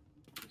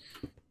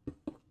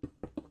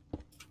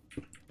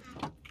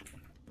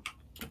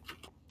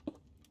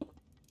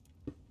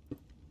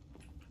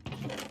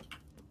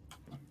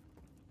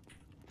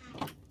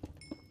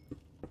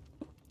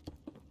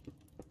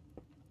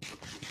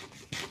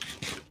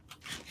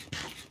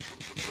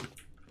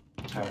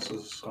 House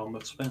is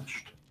almost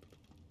finished.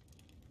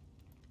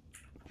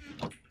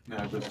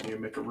 Now I just need to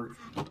make a roof.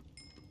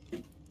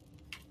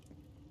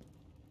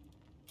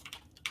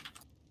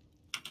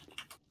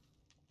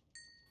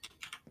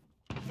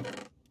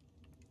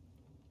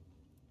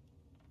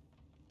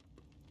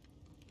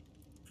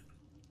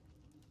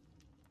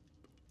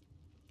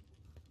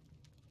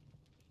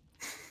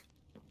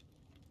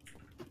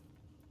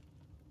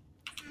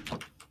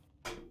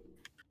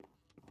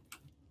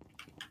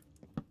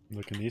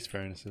 Look in these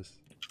furnaces.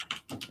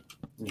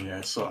 Yeah,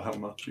 I saw how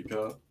much you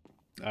got.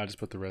 I just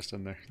put the rest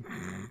in there.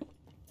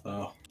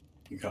 Oh,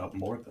 you got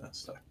more than a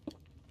stack.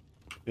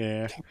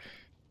 Yeah.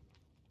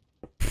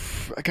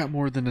 I got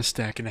more than a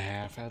stack and a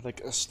half. I had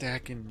like a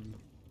stack and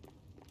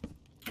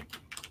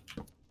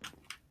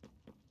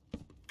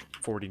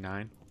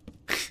 49.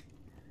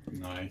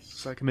 Nice.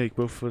 So I can make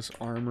both of us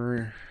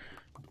armor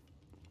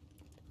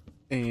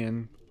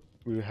and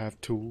we would have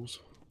tools.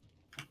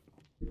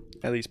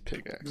 At least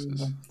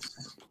pickaxes.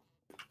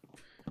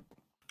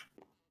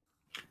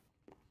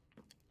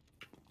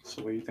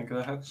 So what do you think of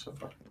the house so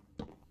far?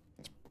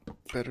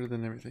 Better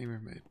than everything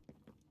we've made.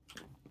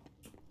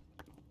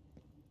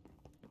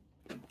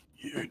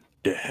 You're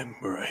damn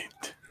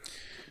right.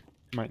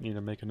 Might need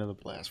to make another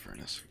blast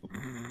furnace.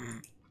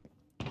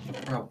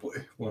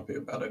 Probably won't be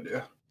a bad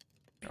idea.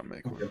 I'll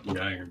make I'll one. get the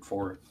iron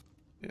for it.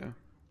 Yeah.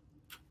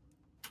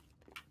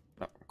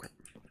 Oh, crap.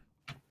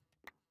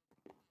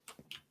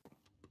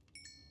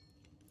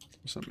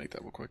 Just gonna make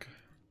that real quick.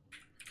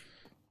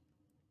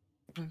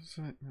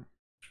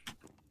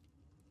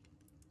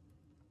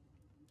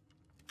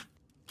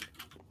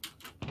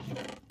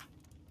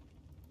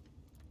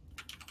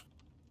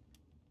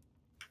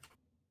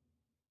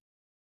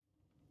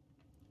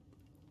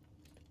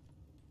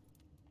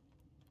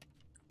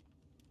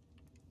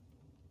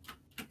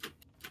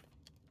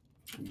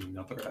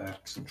 Another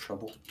axe and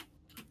shovel.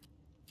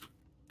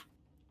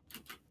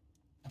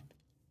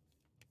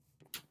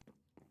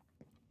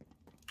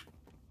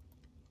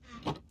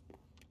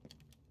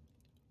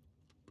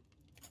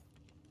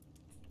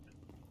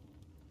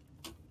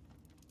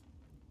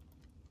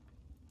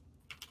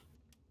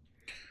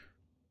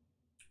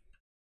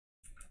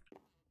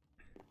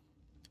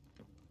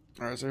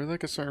 Alright, is there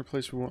like a certain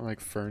place we want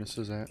like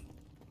furnaces at?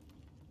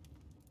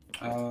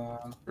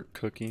 For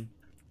cooking?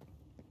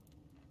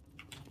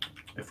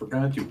 If we're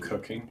gonna do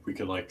cooking, we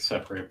could like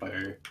separate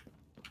by.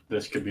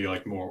 This could be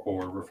like more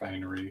ore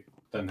refinery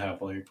than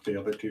have like the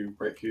other two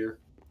right here.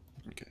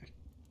 Okay.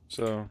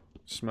 So,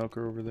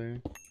 smoker over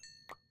there.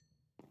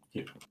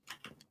 Yeah.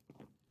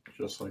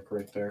 Just like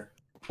right there.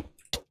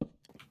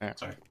 Ah.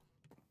 Sorry.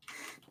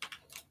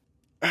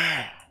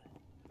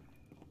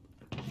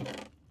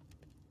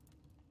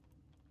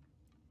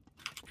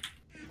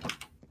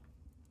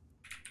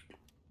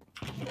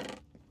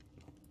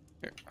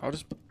 Here, I'll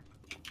just...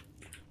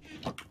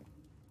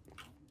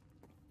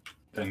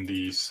 Then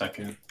the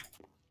second,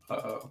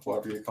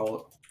 whatever you call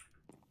it,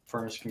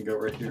 furnace can go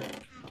right here.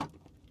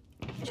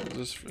 So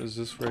is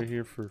this right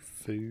here for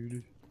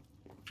food?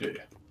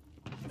 Yeah.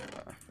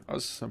 I'll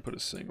just put a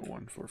single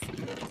one for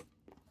food.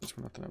 Just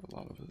we're not gonna have a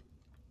lot of it.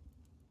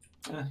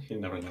 You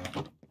never know.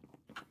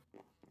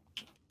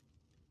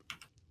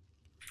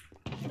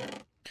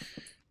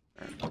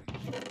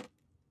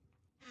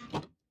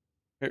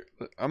 Here,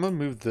 I'm gonna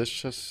move this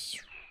chest.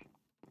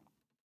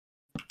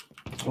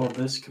 Well,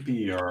 this could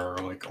be our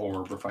like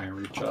ore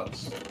refinery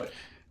chest. Like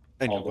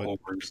all the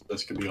ores.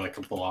 This could be like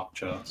a block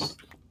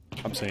chest.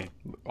 I'm saying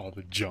all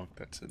the junk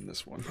that's in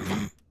this one.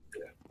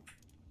 Yeah,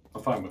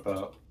 I'm fine with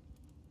that.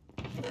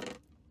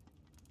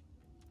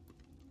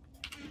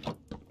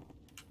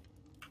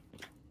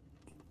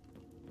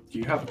 Do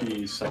you have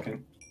the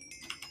second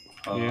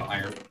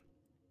iron?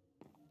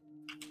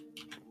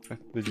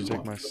 Did you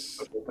take my...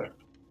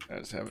 I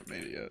just haven't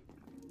made it yet.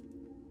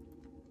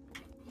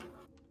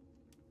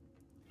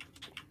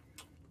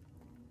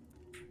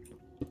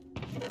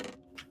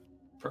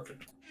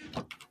 Perfect.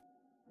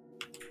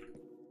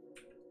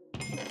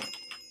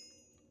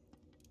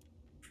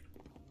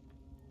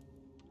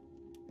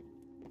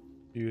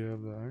 Do you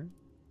have the iron?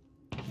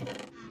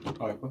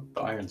 Alright, well,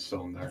 the iron's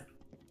still in there.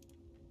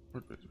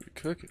 Where did we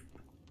cook it?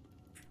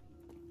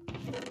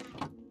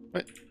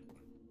 What?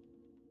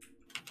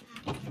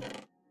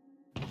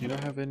 You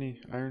don't have any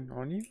iron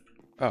on you?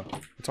 Oh,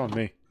 it's on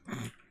me.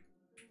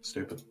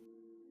 Stupid.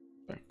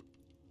 Sorry.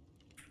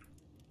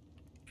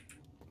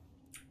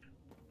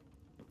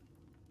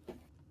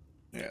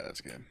 Yeah,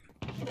 that's good.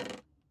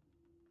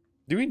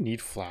 Do we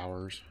need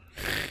flowers?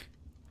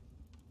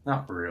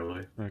 Not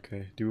really.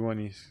 Okay. Do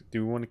we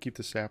want to keep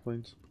the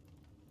saplings?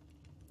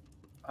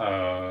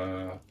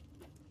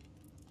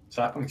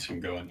 Saplings can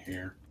go in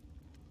here.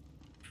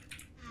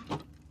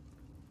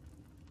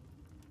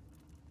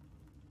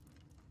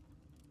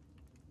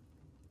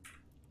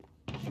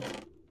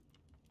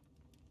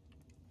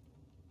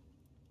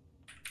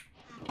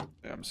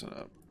 Yeah, I'm just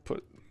gonna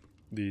put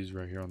these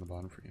right here on the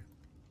bottom for you.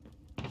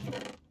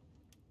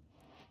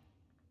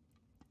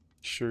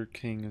 Sugar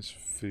cane is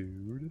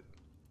food.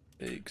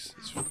 Eggs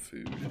is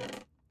food.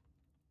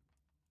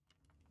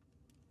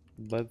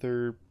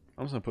 Leather,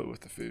 I'm just gonna put it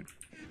with the food.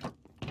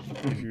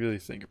 If you really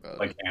think about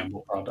like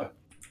animal product.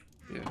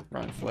 Yeah,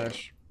 rotten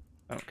flesh.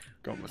 I don't care.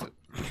 Going with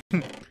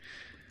it.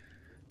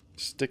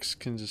 Sticks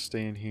can just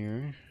stay in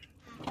here.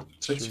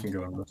 Sticks can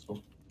go in this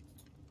one.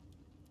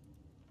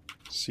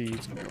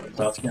 Seeds can go in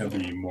That's gonna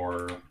be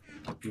more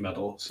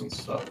metals and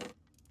stuff.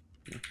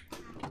 Yeah.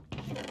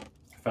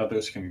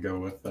 Feathers can go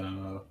with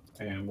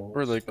animals.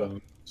 Or like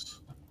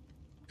bones.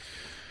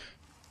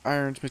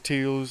 irons,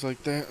 materials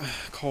like that.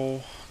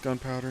 Coal,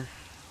 gunpowder,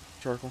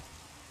 charcoal.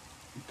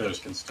 Those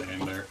can stay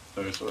in there.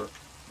 Those are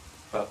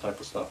that type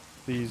of stuff.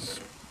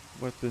 These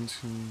weapons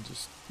can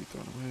just be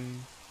thrown away.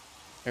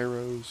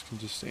 Arrows can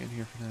just stay in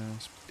here for now.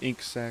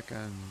 Ink sac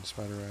and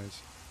spider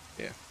eyes.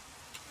 Yeah.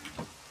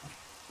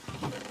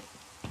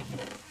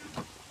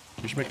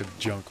 We should make a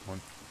junk one.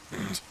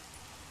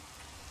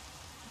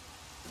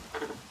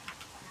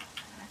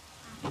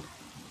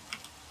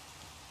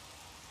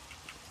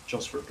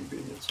 Just for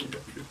convenience, we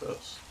gotta do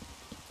this.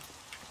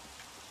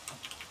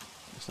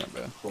 It's not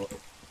bad.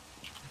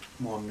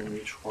 One in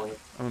each corner.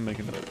 I'm gonna make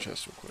another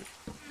chest real quick.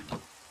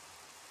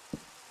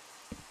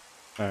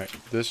 Alright,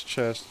 this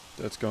chest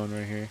that's going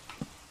right here.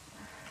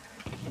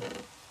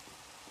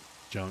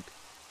 Junk.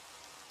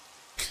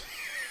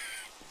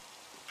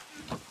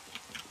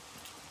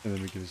 And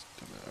then we can just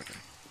dump it. Okay.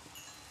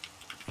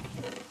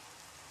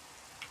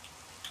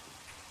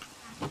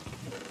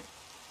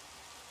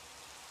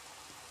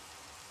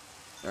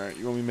 Alright,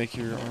 you want me to make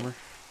your armor?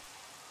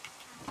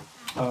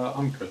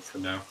 I'm good for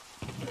now.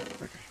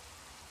 Okay.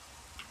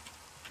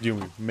 Do you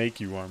want me to make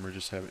you armor, or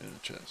just have it in a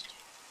chest?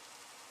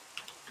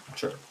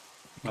 Sure.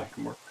 That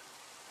can work.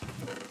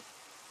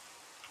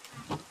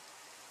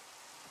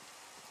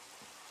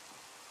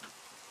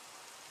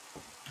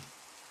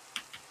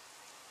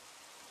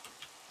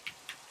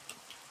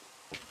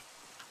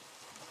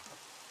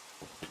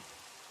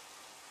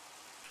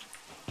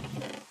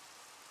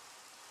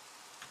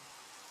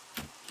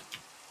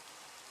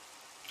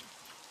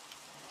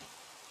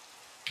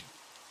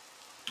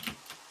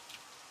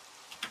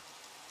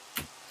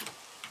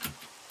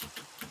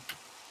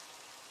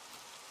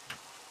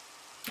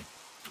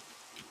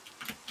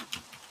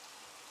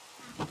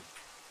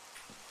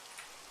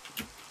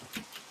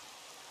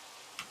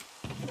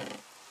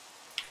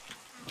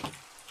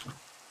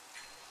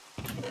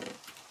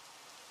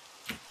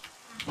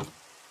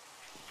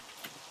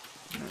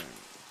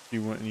 Do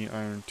you want any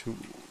iron tools?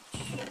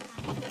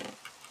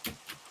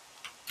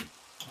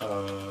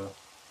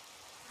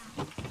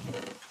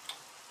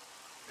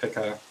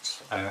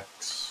 Pickaxe,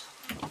 axe.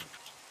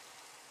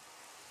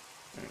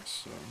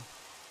 Alright,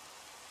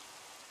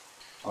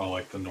 I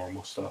like the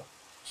normal stuff.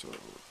 so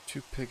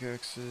 2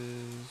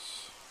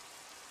 pickaxes,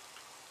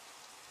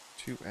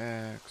 2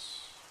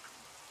 axe,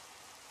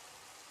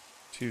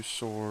 2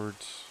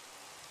 swords.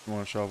 You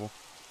want a shovel?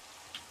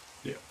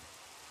 Yeah.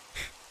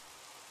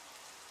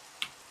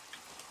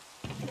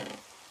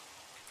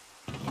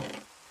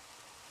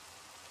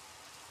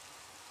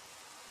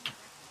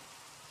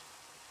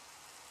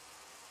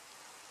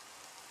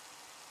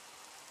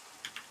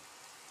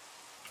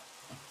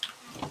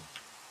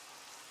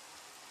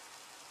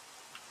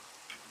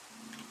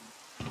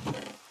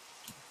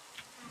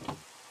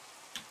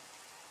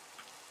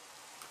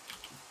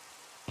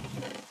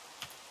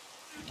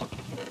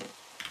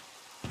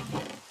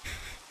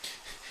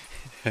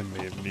 I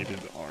may have needed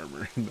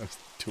armor and those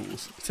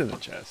tools. It's in the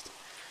chest.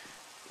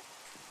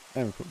 I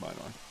haven't put mine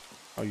on.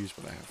 I'll use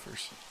what I have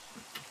first.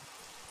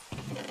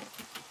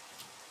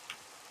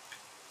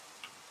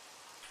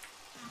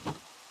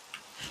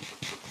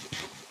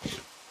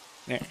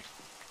 Yeah.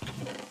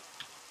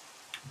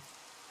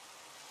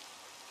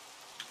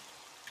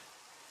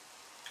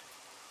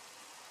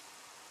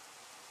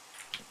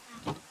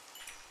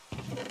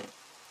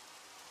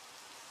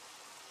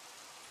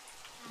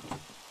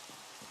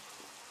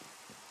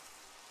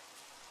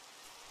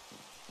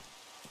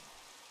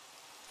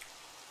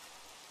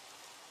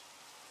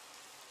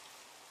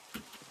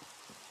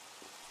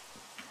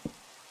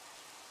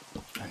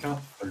 I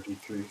got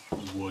 33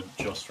 wood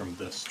just from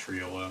this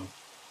tree alone.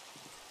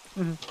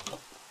 I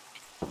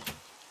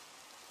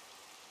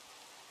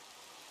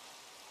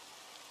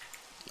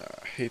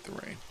hate the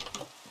rain.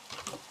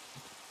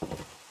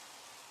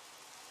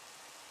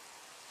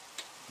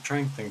 I'm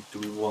trying to think, do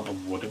we want a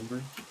wooden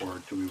roof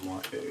or do we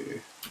want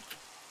a...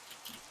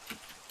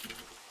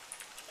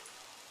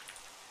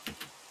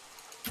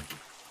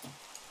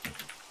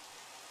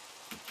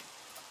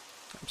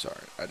 I'm sorry.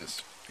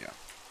 Yeah.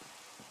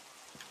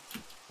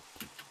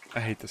 I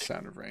hate the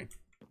sound of rain.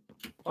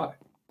 Why?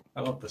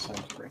 I love the sound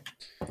of rain.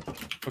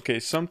 Okay,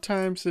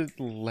 sometimes it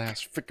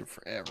lasts freaking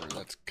forever.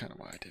 That's kind of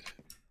why I did it.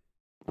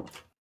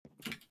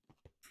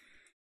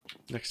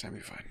 Next time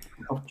you're fine.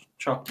 I'll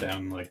chop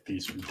down like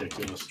these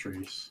ridiculous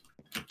trees.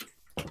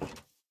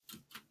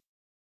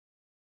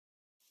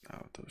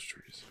 Oh, those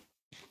trees.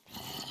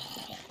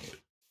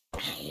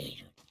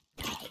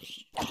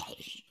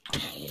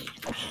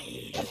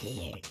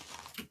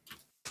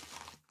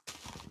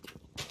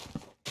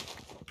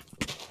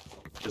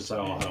 Because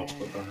that'll help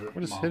with our...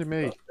 What is hitting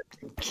me?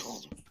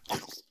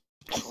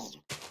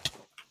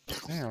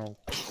 Ow.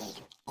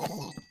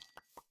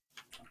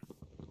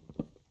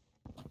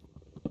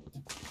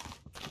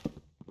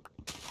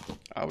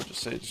 I would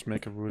just say just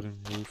make a wooden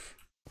roof.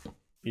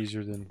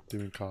 Easier than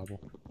doing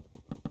cobble.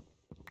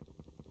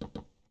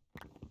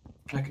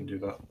 I can do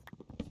that.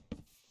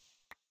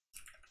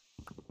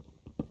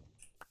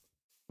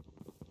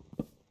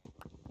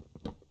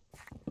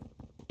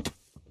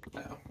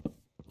 Now.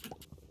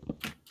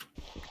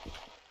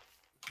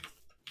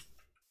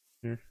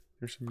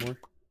 Here's some more.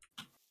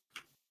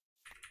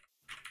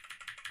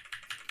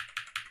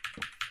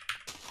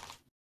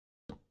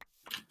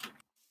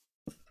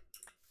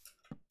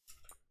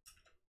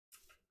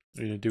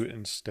 Are you gonna do it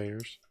in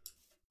stairs?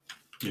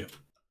 Yeah.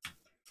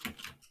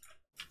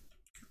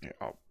 Yeah,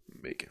 I'll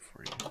make it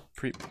for you.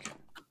 Pre-make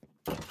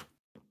it.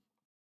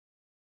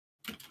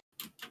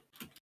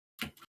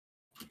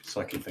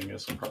 Sucky thing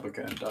is, I'm probably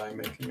gonna die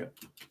making it.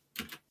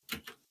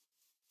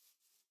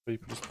 But you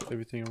just put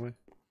everything away.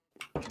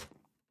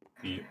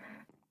 Yeah.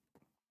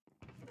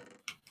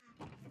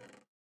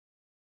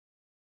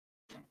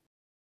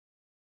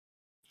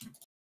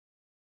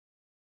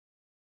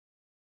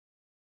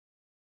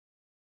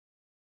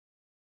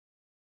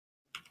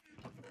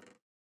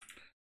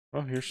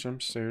 Oh, here's some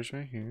stairs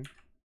right here.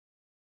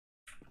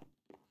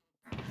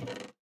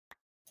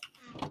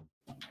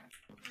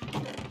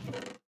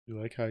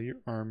 You like how your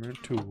armor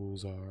and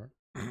tools are?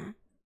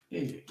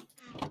 Yeah.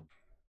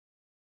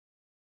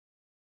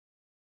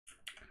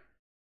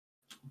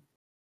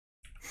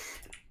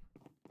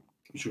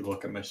 You should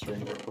look at my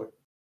stream real quick.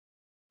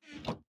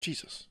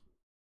 Jesus.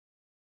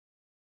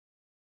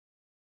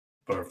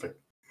 Perfect.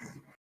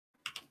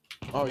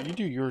 Oh, you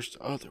do yours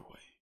the other way.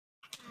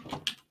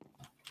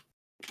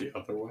 The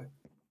other way?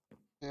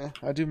 Yeah,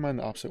 I do mine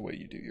the opposite way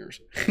you do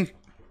yours.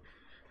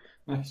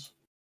 Nice.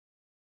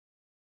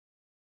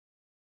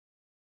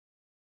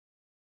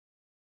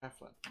 Have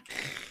fun.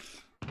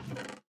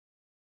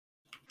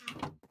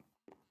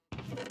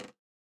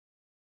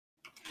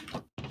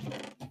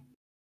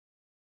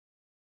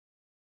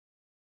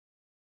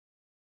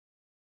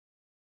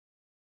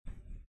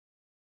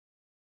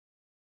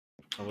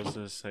 I was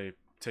gonna say,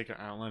 take an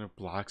outline of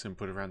blocks and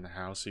put it around the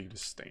house so you can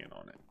just stand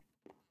on it.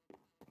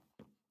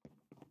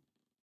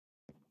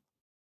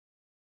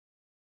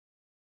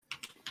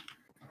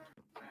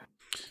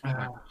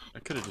 I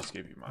could have just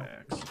gave you my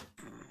axe.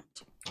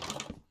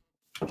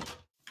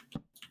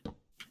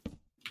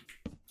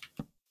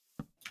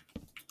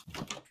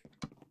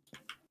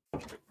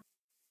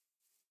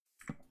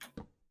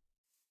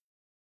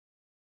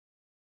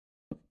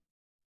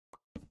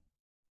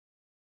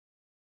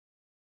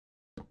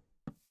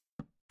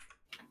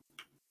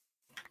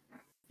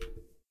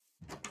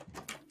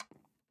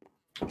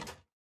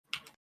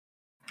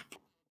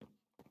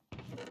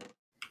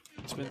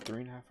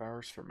 been 3.5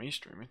 hours for me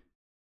streaming.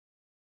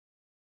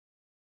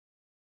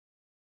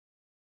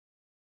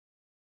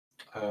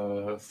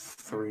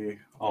 3,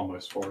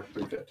 almost 4,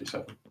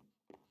 3:57.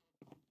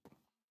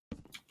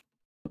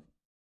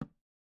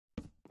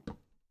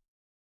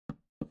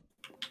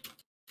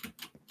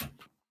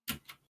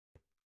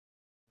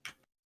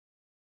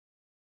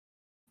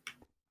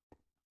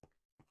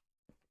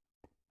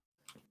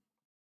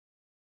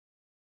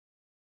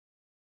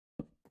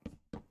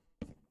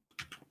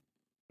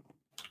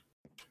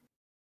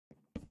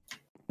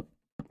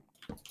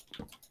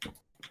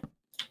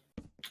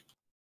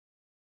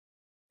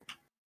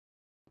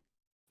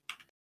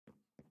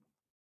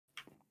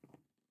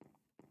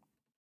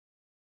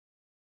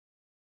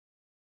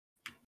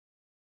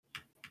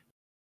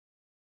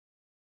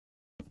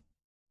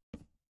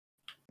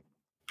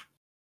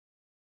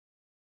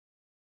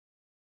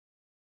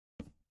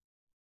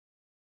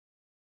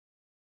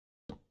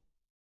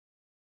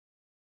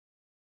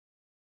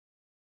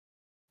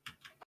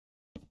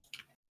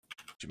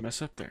 Did you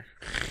mess up there?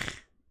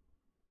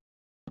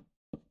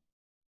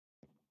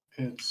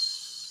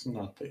 It's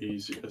not the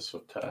easiest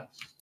of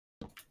tasks.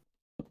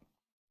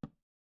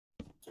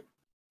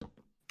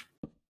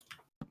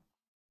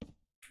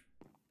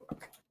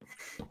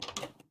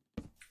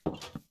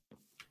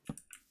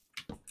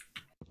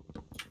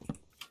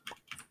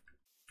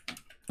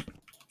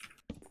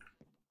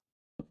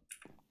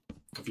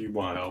 If you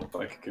want help,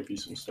 I could give you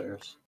some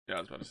stairs. Yeah, I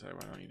was about to say,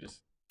 why don't you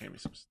just hand me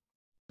some?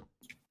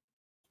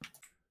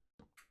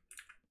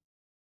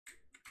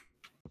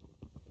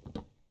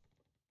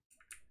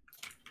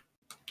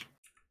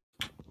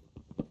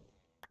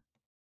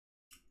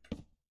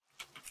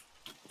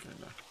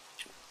 And,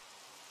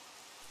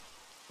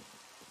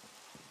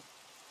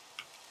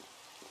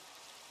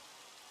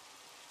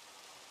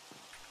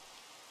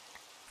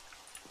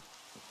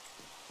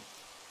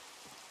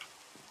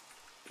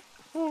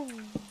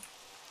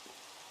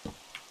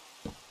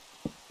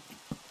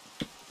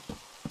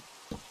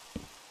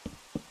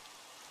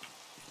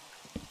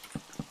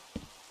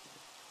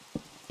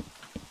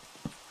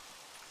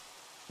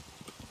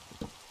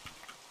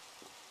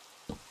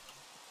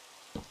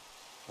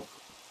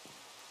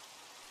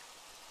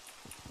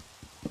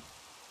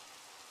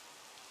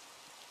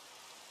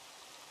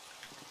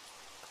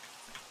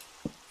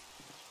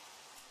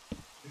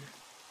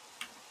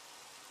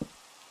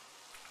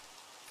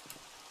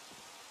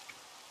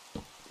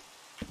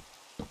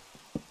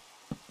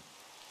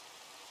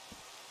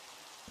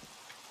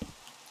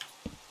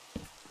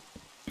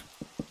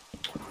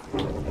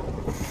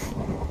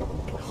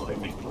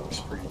 Lightning looks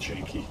pretty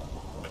janky.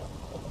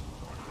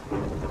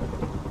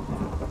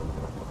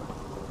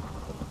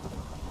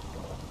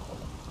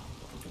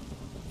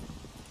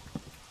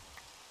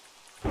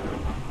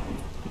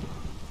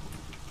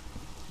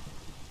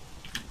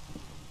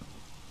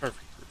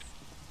 Perfect.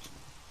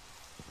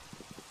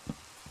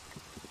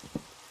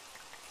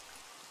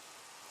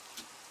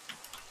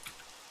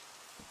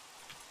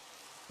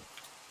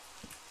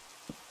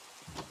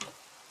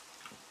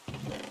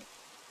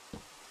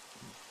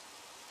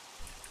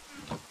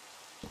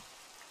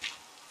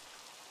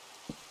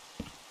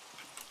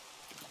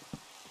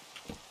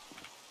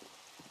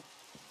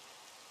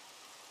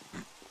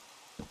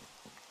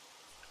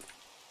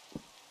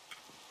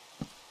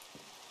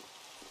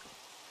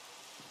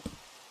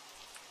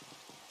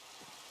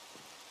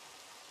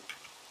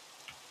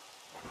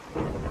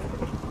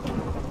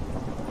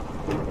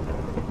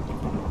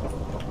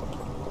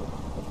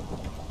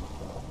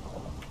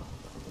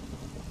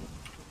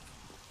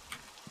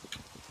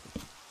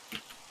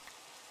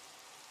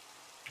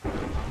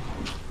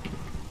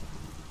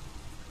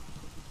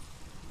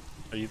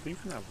 Are you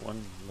leaving that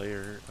one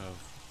layer of,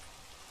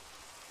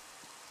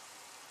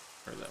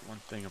 or that one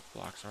thing of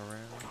blocks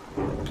already?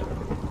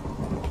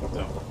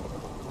 No.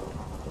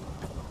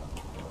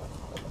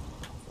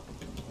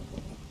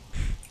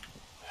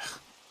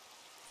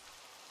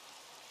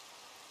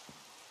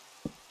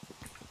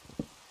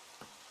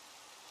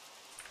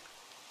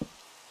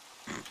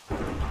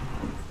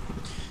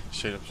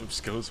 Straight up some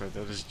skills right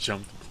there, just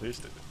jumped and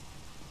placed it.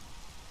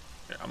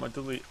 Here, I'm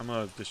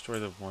gonna destroy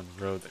the one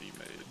row that you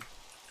made.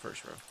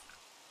 First row.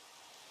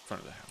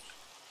 Front of the house.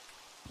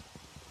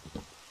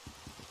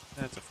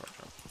 That's a far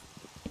jump.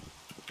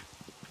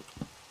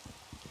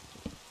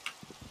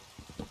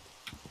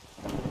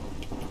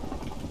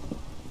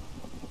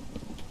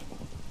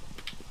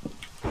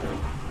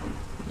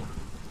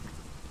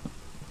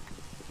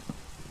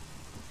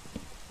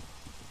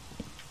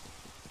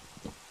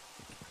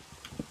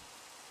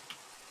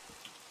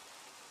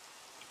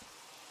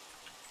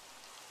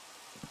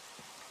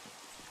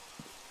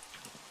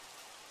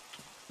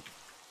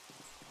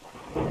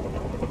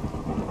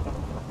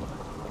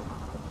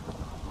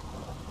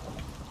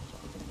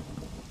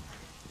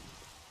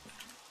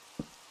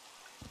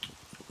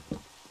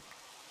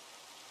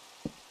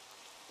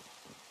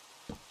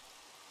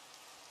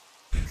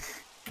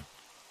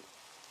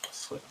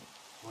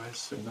 Why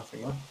is there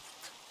nothing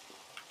left?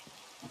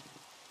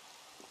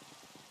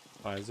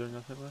 Why is there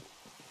nothing left?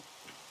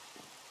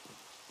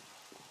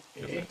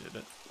 Because I did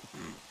it.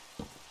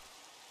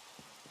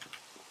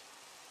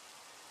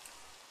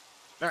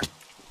 Ah.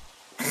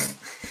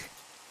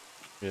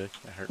 Really?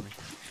 That hurt me.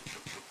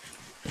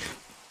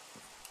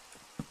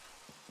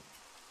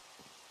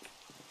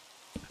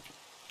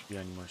 You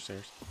got any more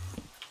stairs?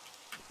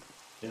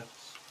 Yes.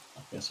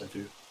 Yes, I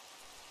do.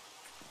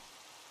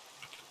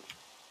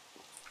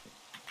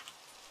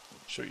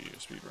 Show you a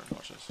speed run.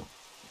 Watch this.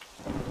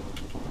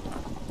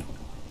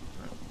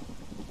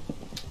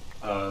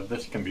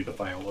 This can be the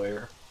final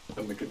layer.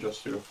 Then we could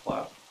just do a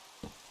flat.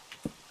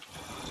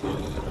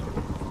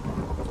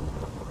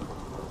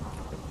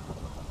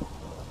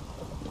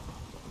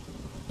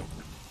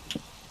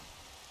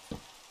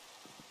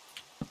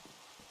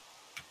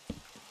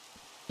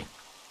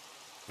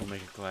 We'll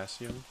make it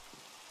glassy.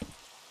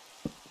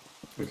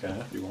 We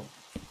can if you want.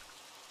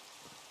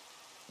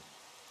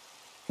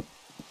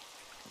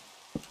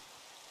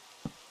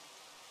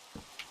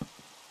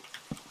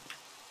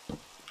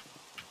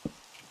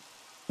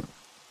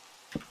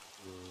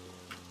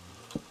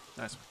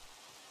 Nice one.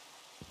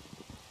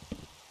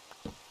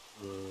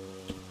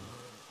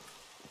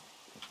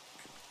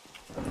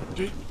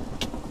 Gee.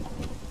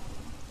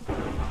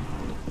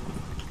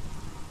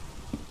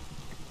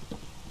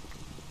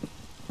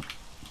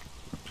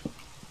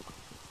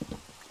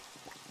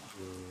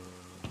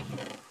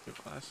 Good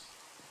glass.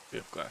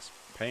 Good glass.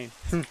 Pain.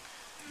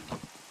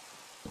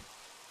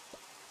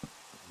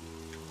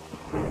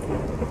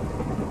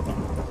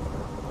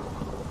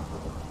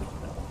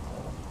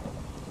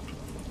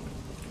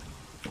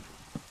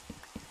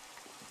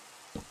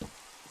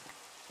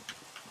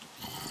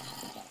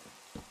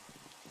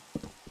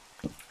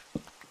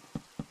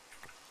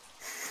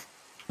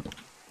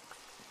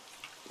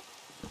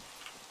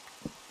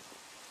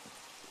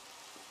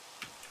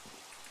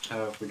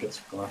 If we get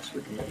some glass,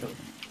 we can make it.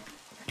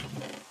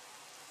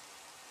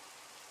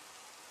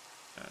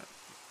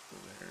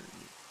 There you.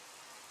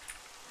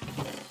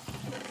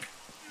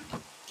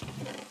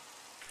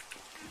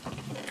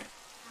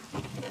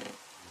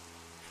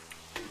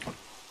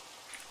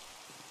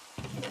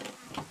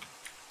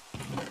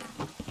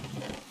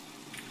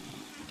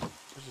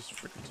 Where's this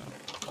freaking sound?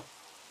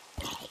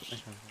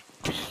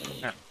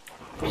 Yeah.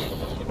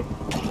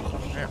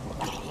 Yeah.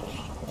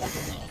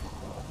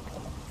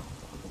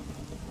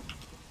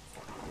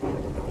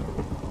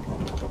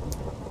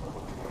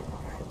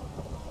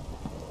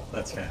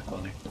 That's kind of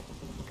funny.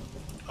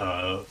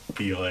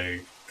 The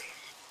like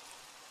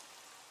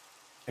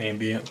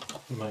ambient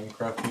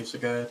Minecraft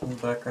music I had in the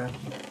background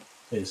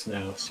is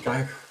now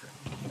Skyrim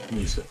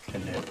music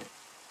in it.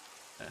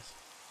 Nice.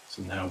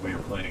 So now we're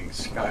playing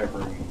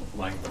Skyrim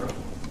Minecraft.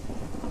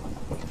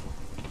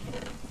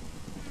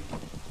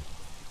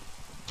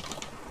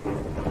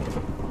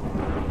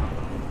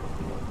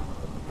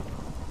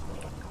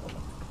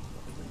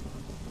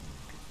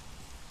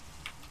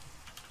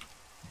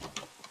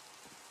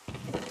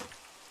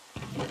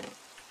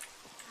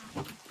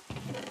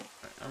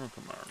 I'm gonna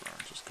put my armor on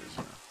just because,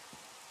 you know.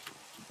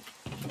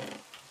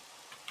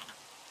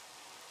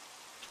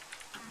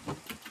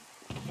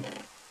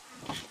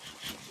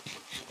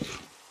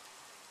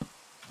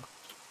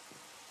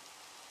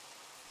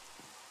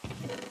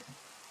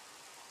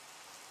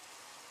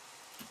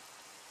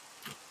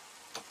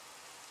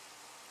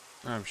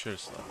 I'm sure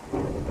it's slow.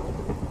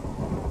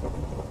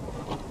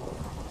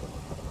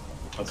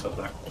 What's up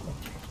there?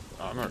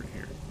 Oh, I'm already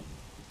here.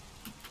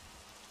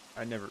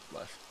 I never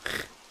left.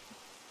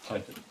 I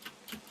did.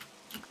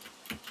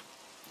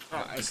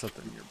 Oh, I slept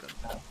in your bed.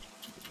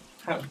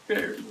 How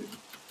dare you?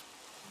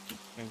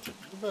 You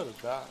better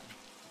die.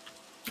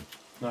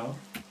 No.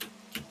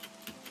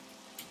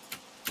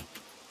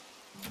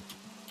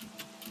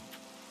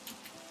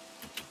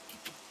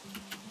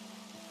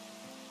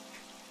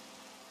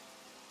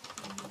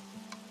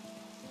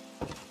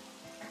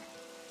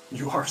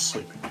 You are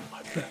sleeping in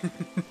my bed.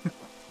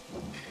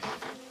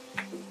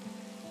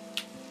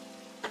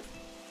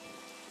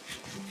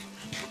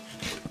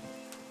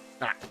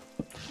 Ah.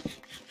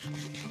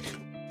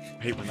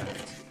 I hate when that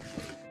happens.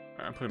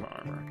 Alright, I'm putting my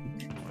armor on.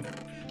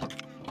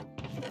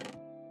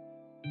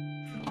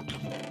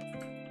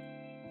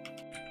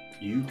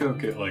 You go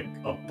get like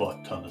a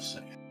butt ton of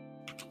sand.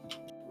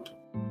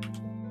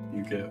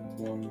 You get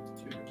 1, 2,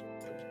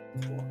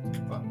 3, 4,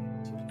 5,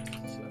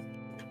 6, 7,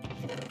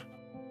 8,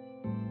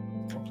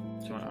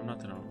 9, I'm not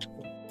that old.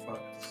 5,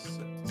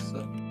 6,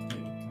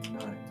 7, 8,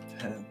 9,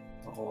 10,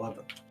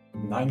 11.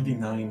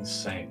 99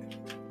 sand.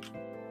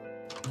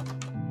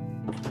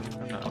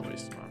 I'm not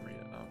wasting my armor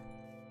yet, though.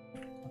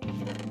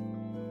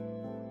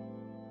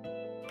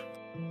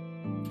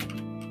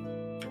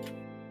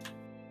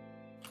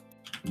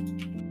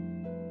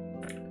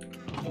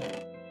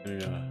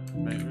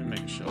 Maybe make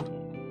a shelter.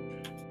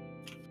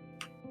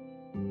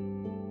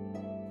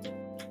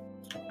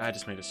 I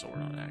just made a sword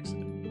on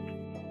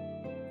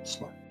accident.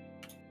 Smart.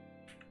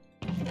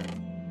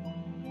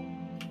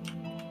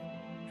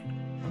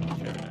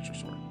 You have an extra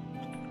sword.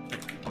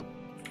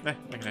 I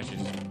can actually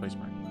just replace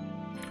mine.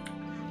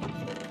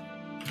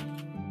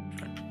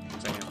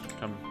 Sam,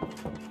 come.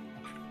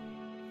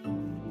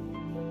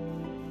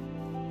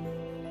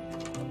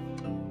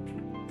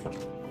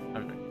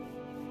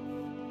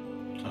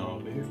 Oh,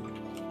 dude.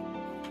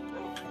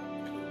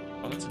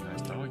 that's a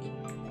nice doggy.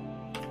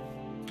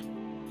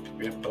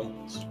 We have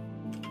bones.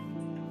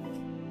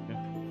 Yeah.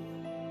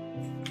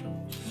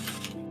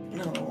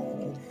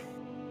 No.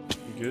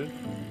 You good?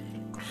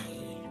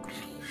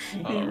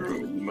 He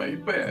ruined my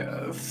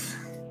bath.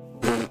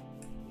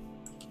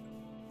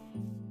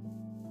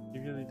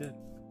 You really did.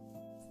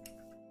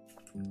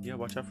 Yeah,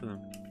 watch out for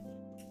them.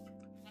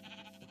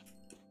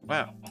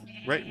 Wow,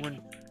 right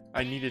when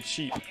I needed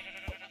sheep.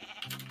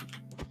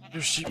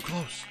 There's sheep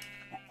close.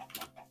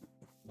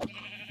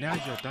 Now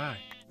you'll die.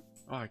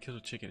 Oh, I killed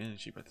a chicken and a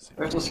sheep at the same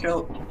time. There's a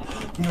skeleton.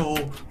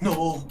 No,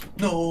 no,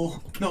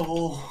 no,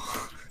 no.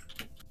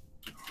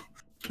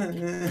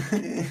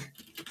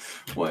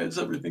 Why is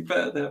everything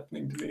bad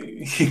happening to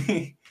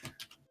me?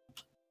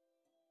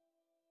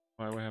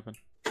 Why? What happened?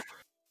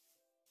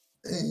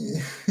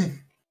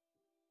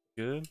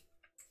 Good?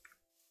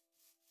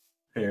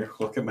 Here,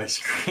 look at my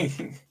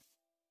screen.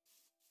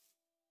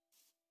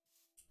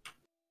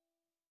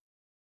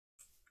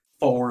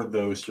 4 of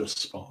those just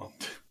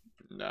spawned.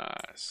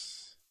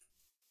 Nice.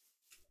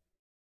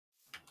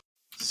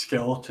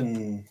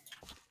 Skeleton.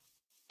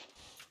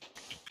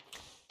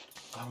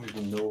 I don't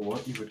even know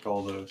what you would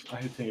call those.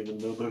 I didn't even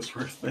know those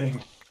were a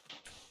thing.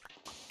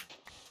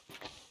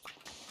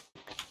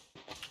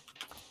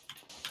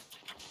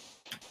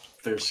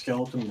 They're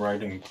skeleton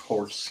riding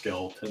horse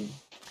skeleton.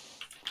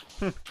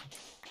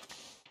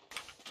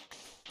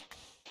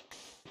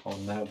 Oh,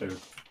 now they're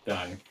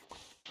dying.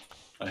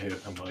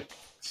 I'm like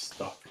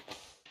stuck.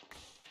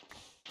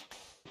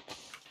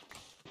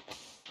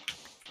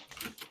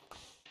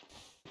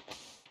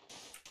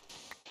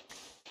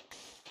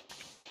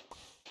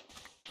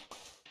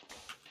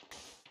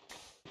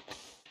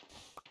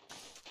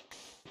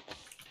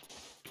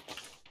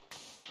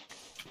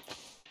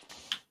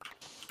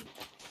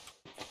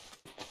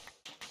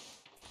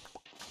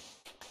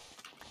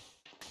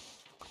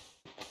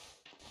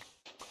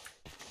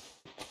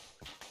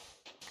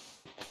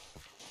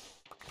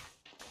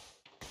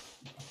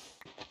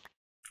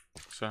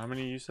 So how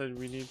many you said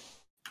we need?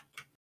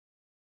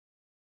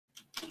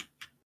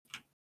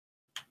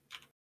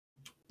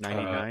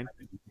 99?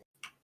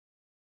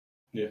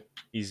 Yeah.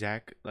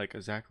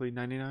 Exactly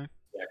 99?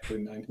 Exactly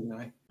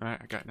 99.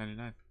 Alright, I got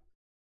 99.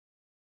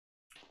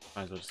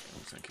 Might as well just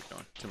gonna keep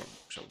going. 2 more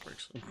shovel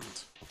breaks.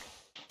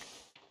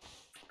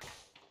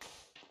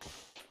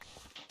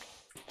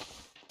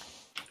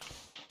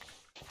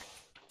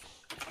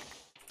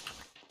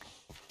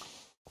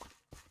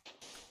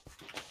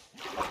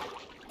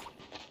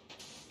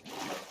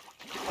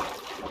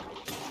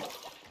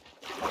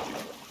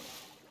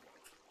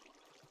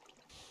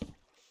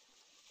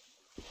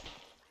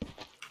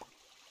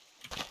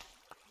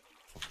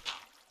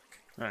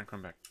 Alright,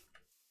 come back.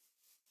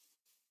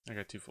 I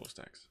got 2 full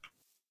stacks.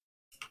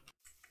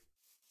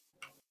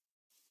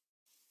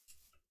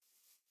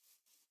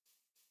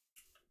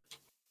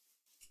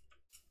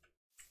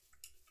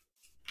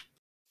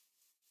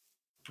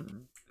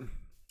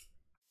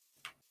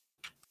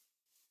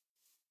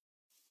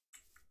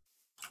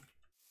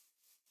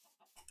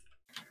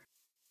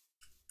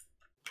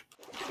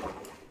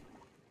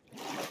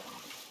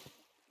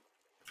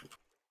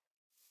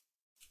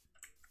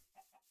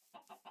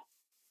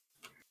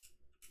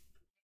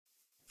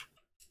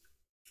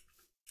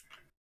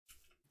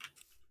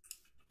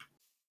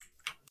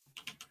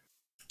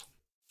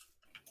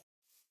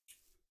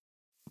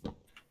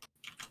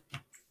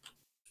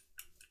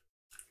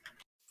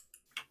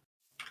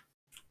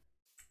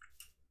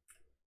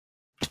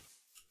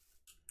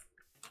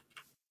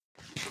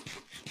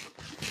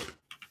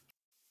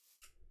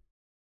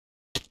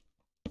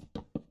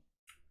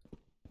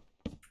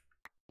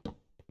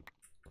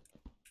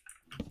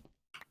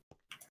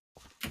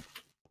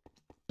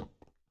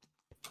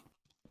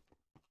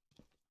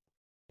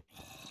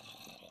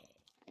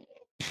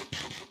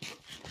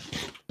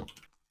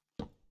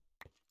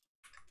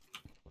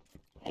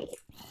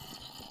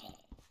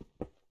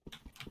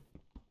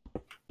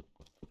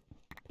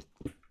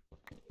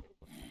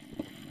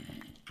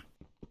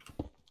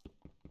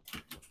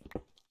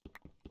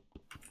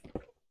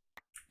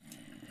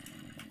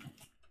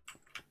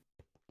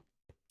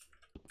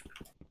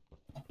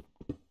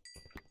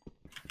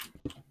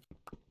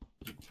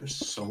 There's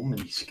so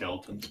many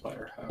skeletons by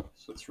our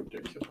house. It's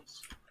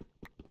ridiculous.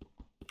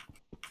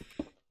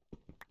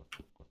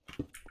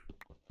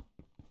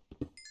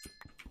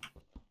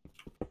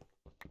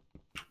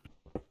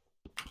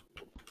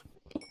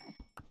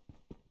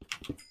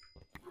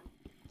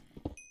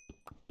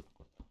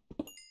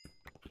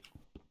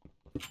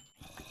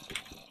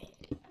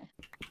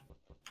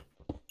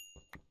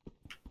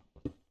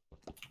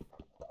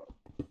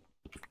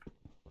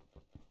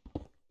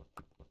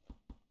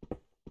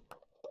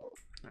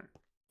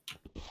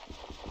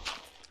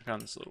 I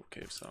found this little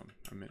cave, so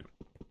I'm in.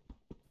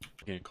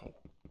 Getting coal.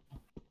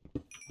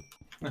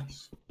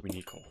 Nice. We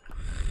need coal.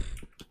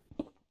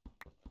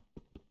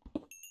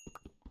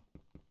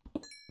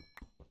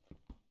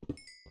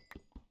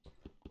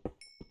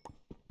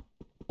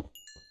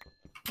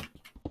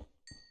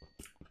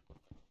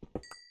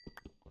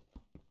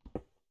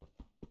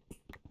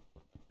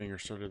 finger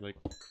started like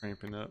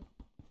cramping up.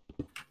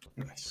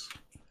 Nice.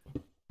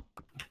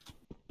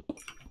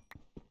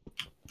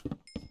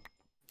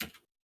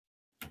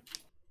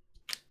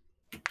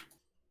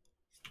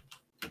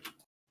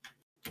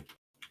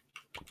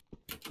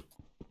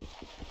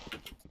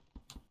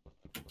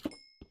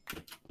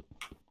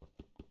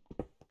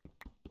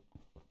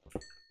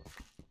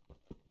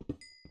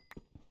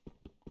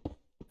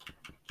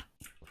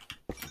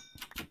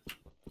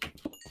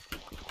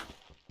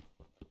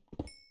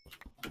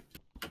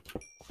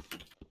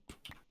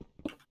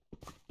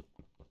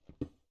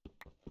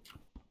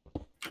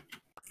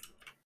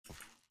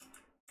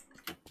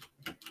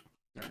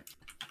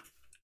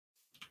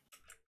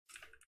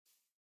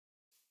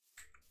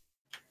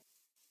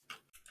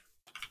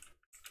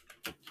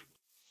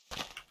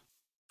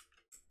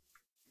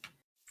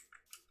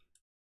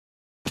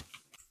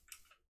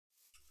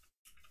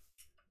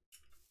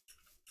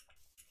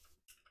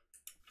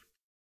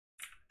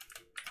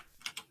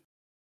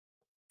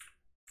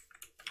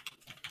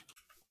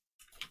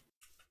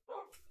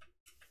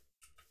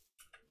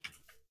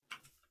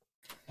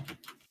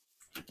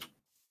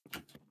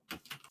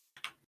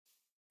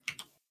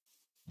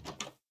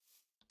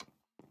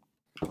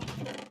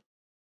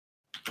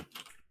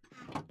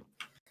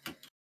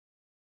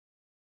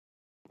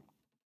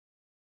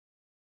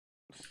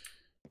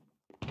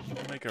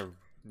 Make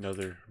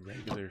another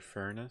regular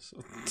furnace.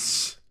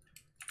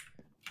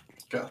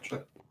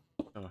 Gotcha.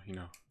 Oh, you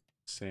know,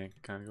 sand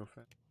can kind of go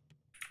fast.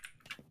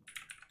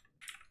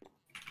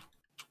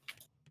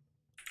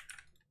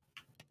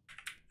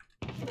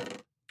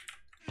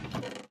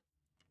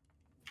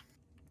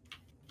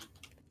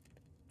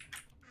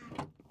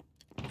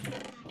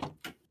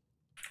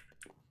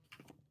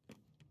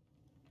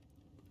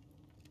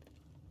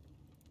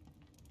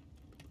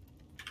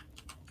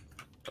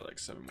 Got like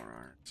 7 more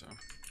iron, so.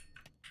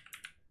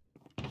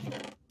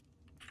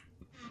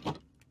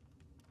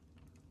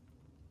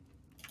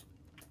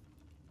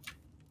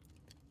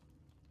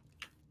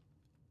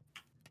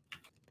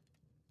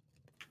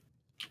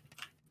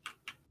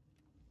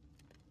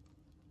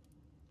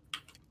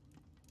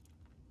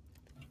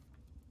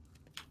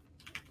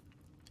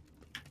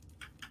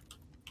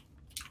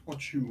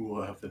 What you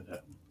laughing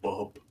at,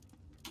 bub?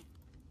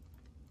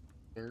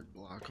 Dirt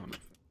block on it.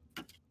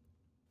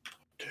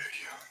 Dare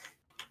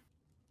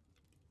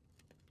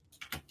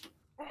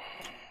you?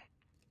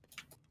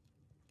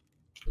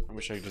 I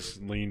wish I could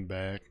just lean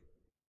back.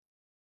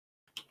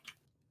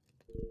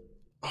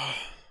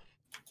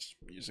 Just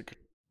music.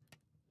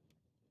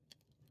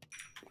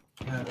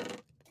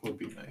 That would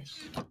be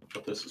nice,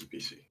 but this is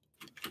PC.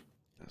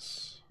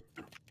 Yes.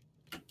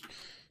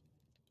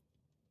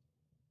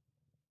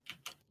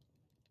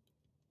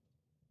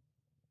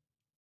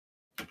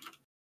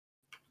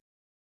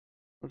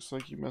 Looks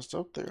like you messed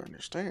up there on your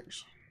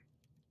stairs.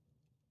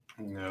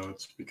 No,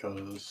 it's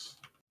because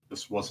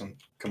this wasn't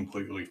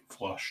completely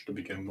flush to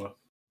begin with.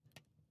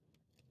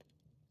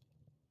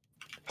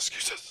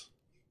 Excuses.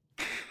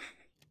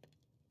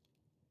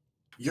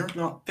 You're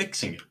not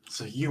fixing it,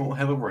 so you don't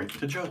have a right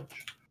to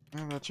judge.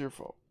 And that's your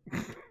fault.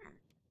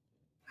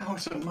 How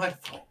is it my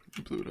fault?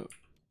 You blew it up.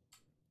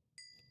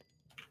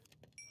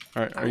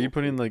 Alright, are you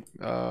putting like,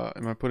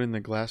 am I putting the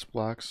glass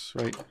blocks,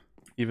 right?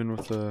 Even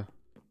with the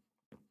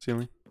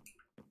ceiling?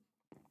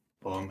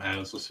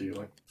 As the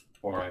ceiling.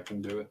 Or I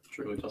can do it. It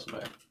really doesn't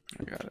matter.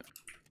 I got it.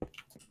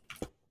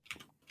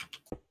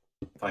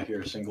 If I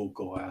hear a single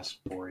glass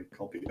break,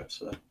 I'll be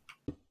upset.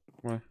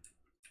 Why?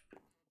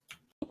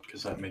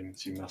 Because that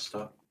means you messed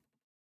up.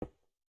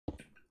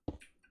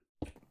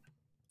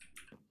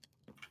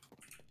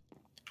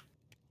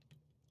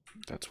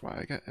 That's why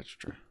I got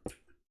extra.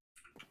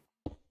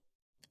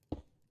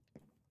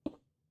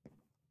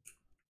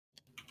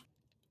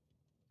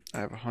 I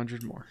have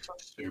 100 more. So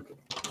stupid.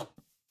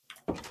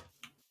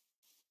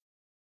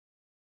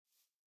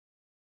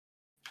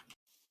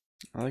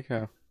 I like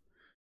how.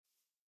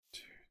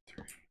 2,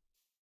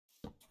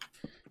 3.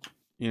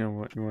 You know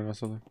what? You want to know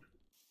something?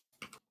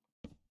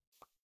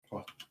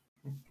 What?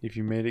 If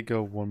you made it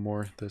go one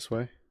more this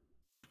way,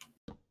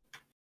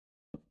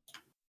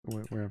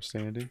 where I'm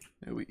standing,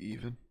 it would be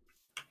even.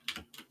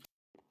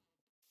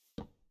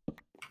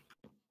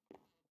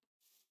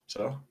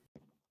 So?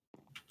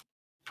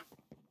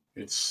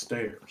 It's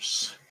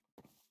stairs.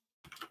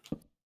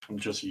 I'm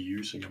just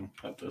using them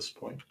at this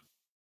point.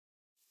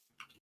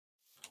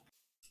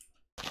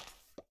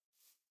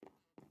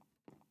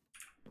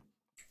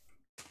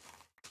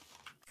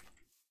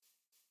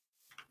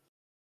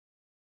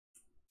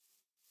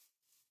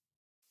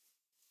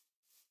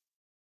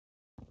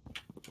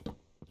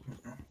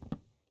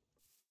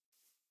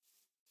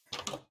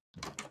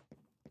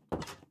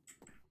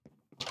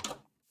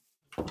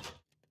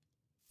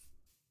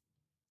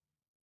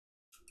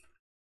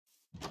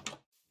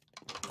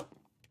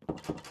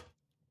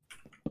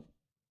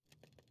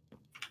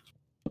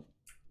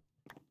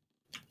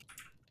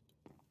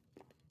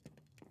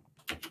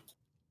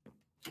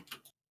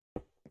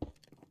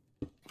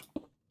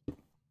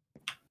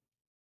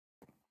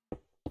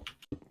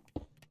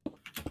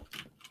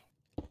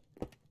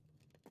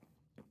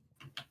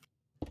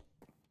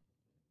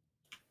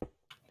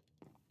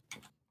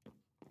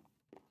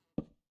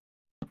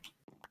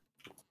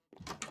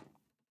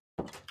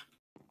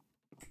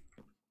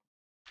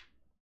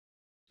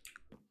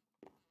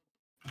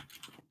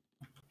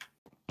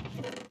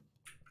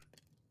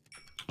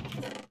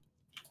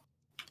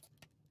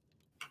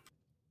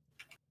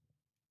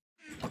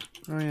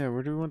 Oh yeah,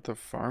 where do we want the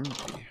farm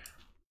to be?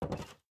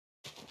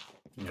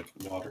 You have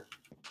water.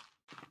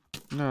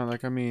 No,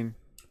 like I mean,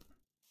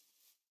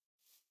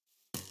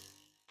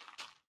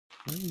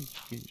 what are you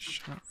getting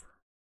shot for?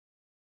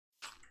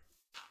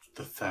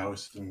 The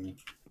 1,000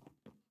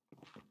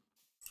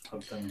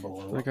 of them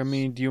below Like us. I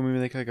mean, do you want me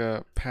to make like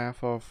a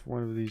path off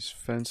one of these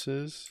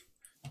fences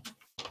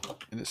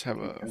and just have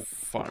a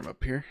farm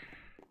up here?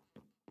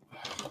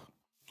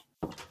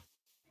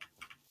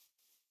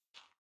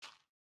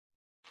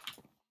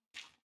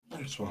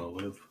 I just want to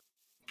live.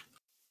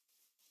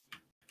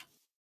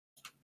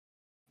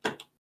 I'm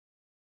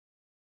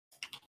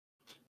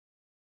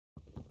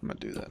gonna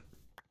do that.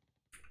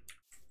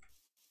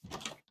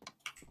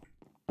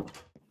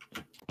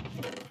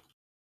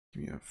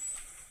 Give me a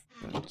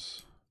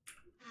fence.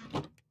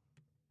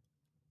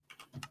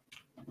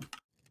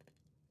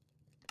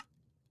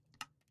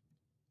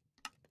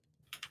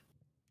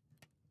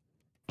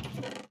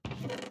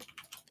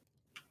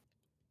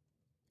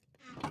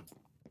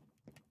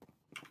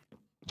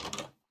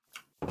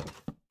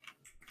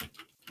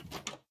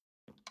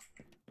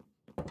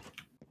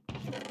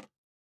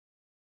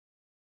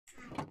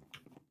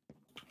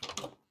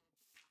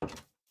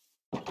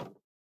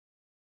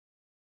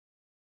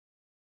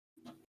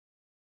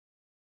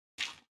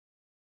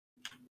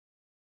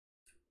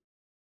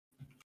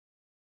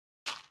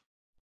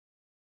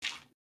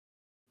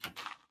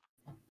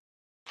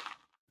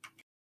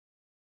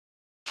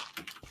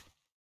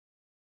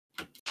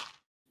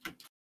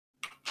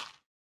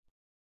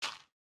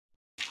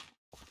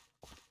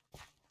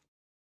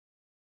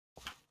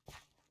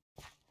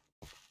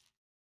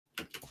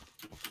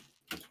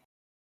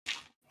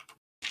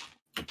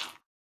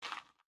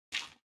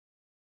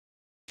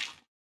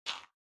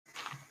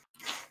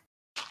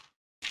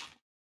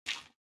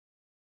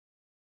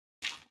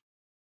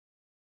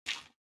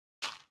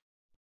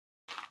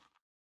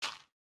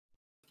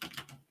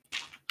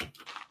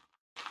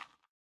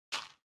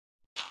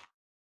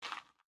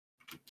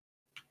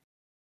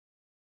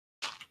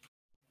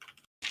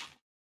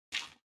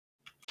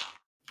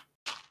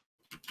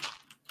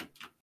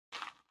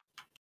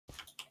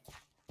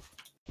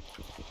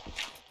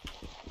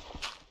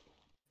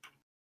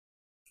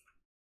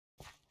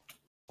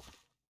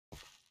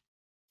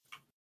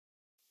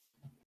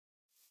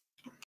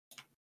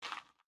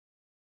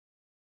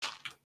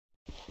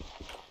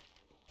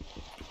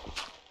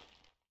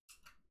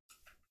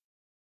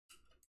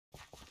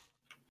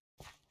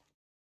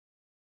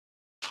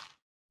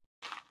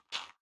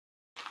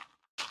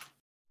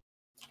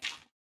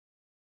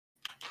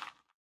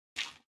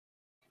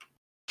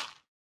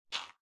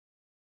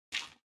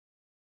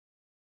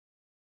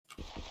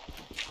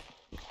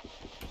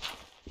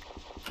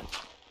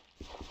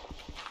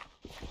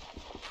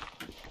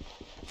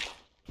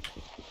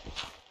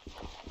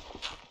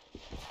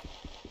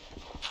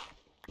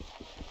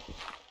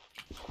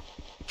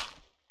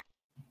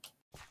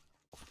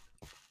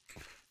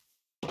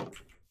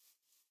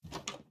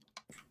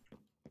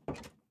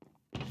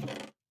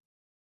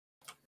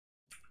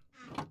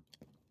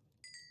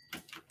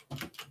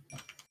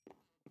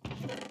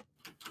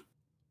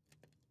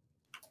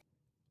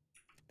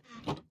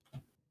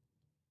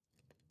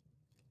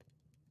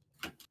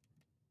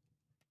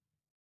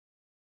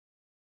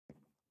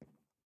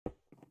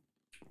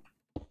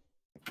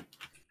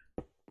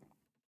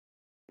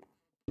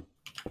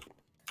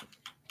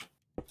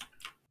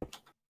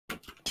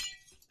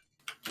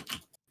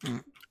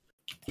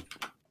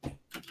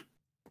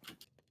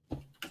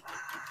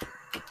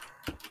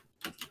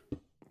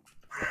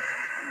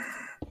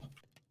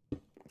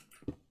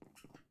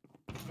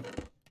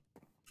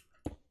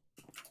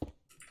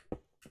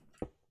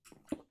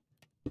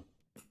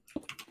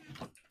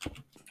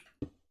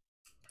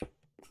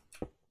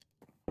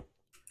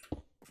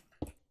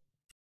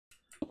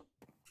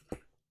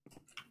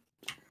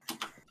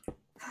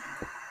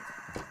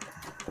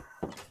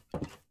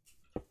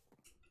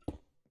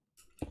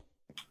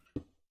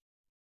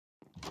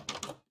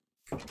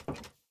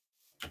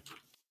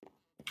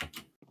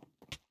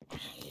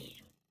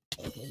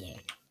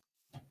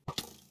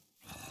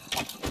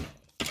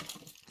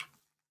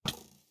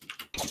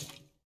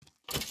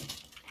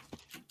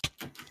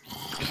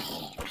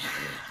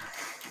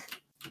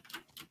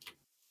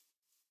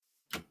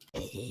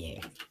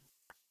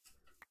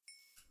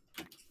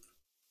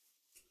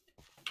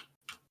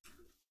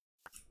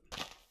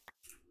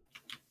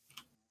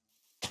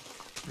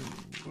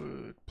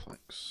 Wood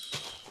planks.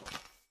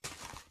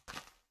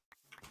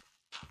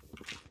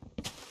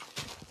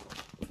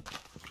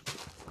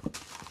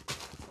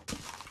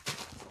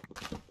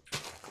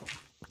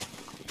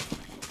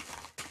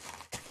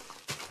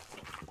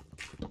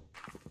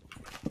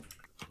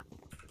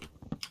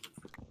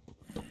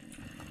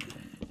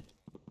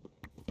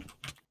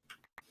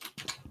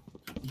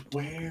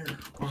 Where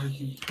are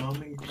you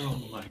coming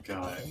from, my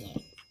guy?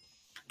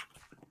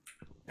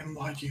 And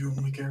why do you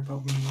only care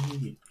about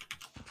me?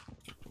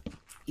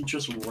 He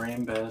just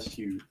ran past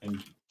you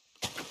and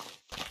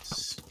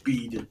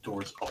speeded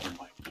towards. Oh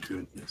my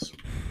goodness.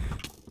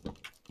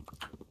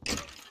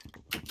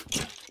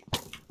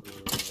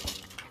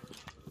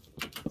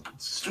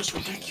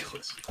 It's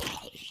ridiculous.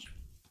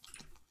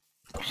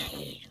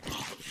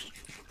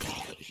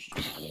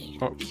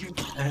 Oh. Even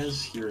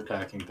as you're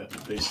attacking them,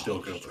 they still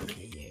go for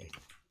it.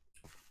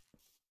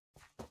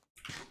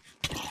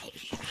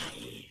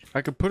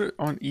 I could put it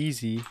on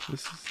easy.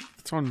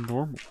 It's on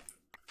normal.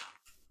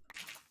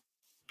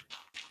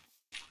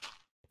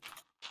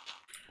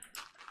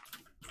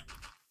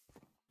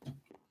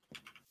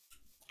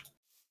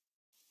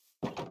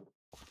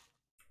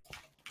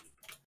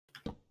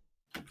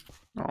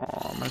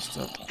 Oh, messed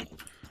up.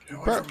 Get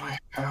away from my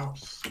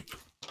house.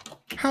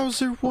 How's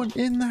there one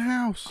in the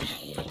house?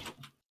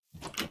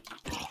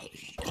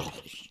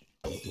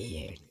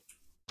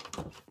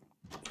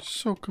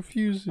 So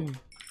confusing.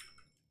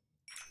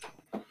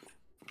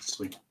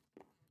 Sleep.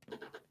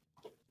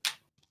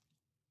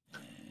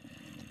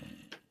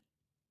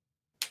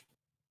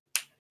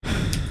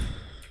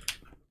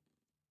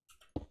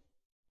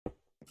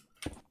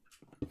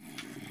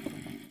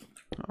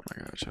 Oh my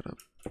god, shut up.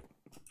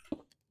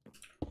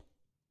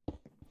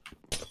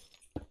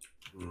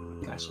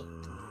 Nice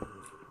one.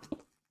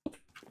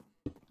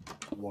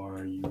 Why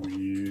are you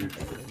here?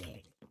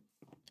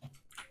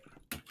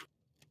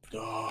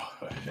 Oh,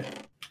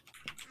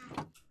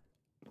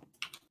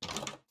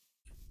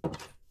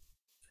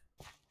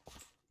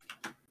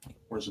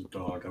 where's a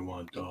dog? I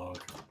want a dog.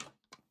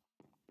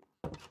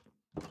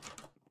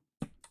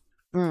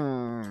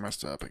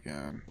 Messed up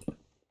again.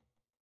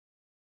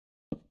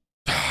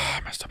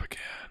 Messed up again.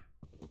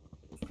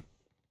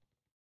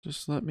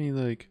 Just let me,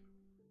 like...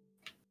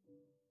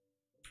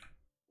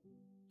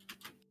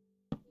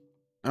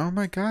 Oh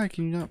my god,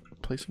 can you not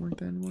play something like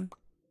that anymore?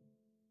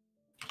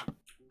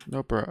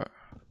 No, bruh.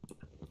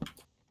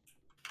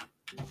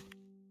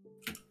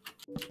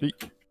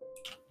 Eat.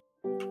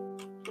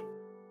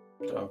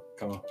 Dog,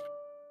 come on.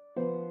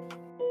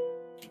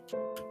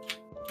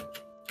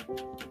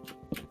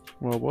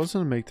 Well, it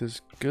wasn't to make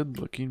this good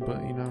looking,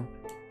 but you know.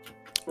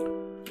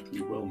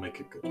 You will make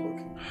it good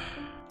looking.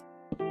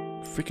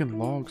 Freaking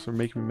logs are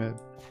making me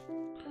mad.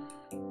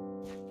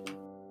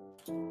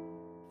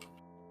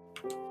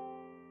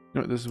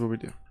 No, this is what we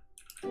do.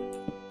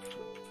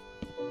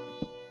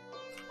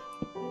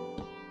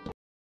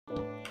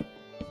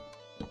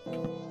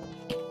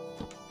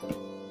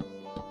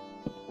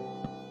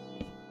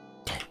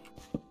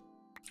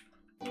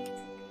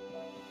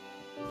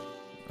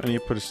 I need to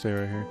put a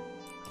stair right here.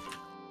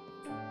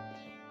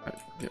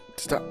 Yeah,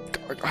 stop.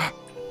 Ah.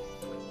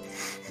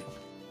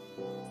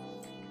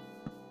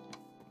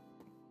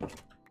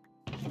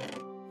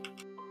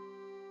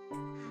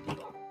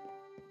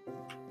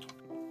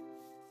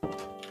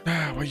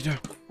 What you doing?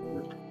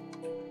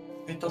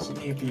 It doesn't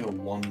need to be a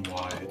one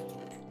wide.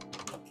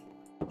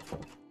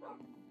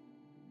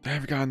 I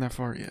haven't gotten that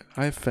far yet.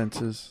 I have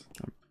fences.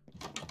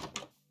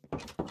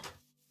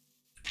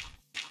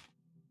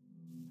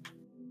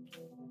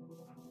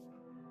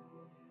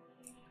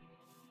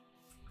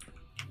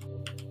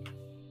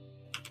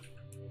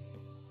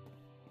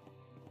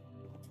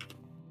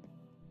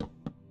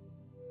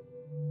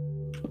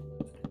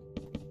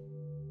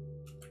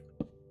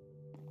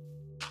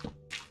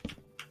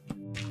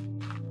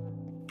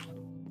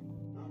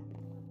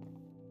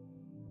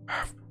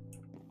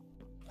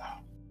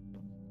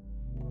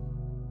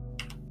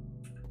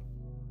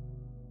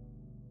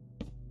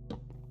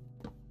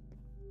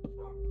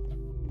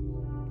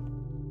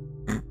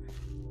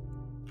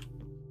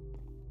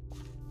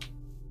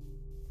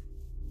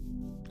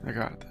 I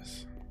got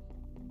this.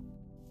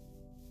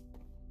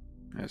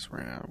 I just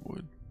ran out of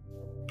wood.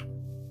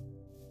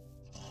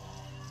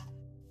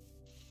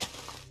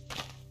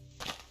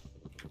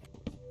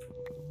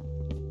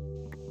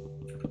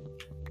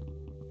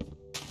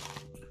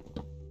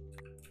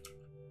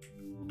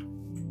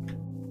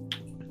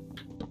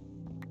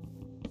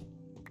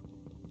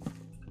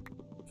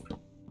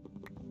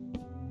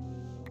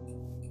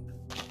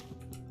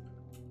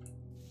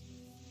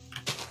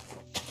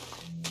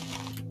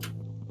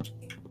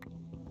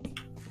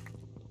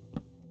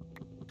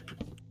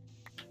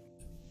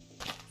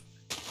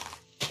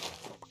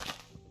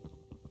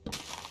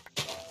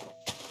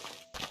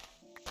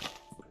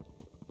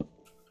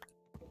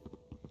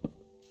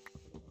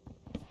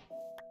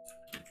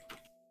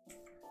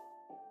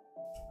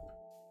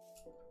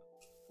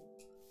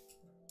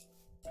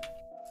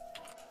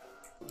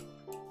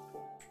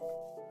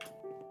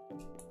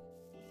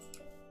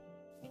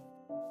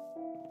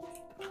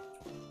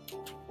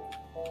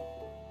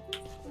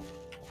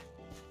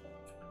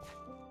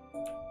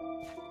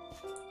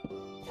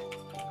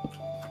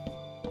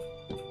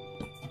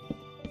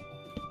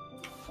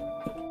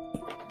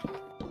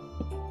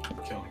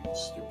 Killing the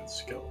stupid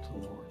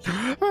skeleton lords.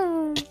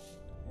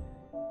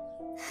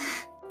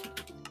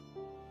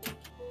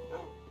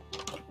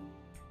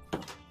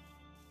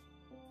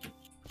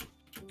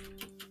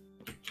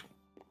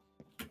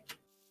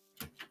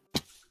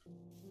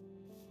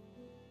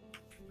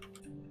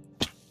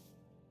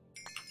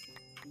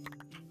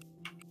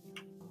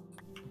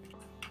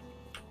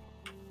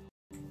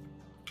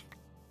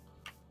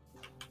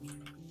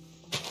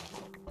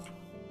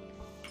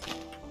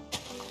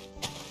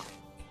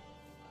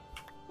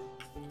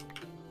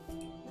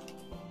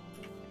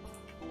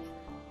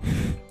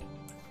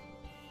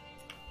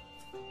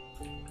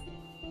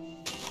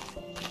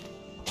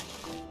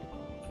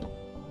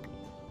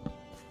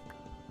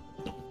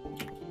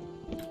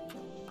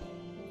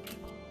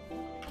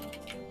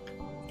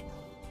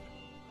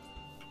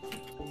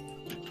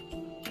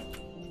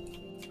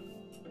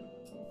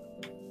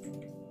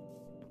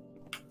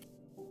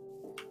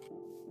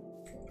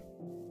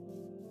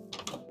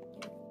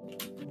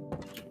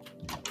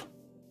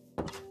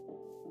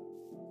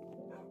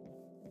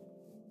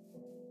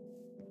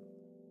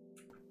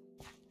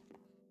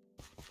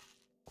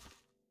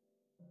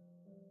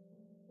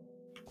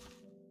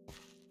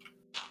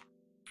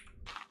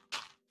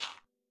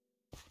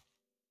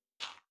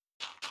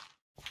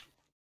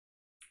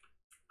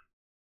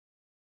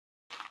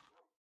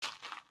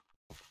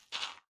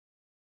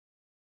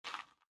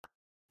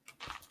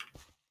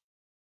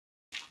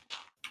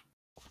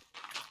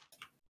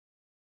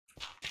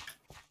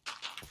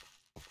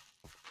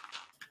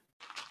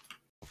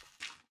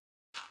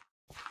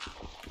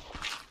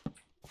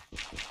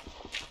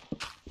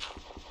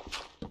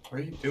 What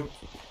are you doing?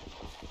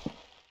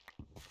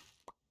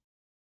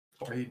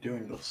 Why are you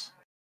doing this?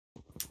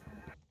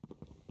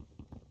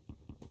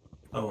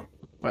 Oh.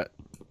 What?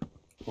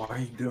 Why are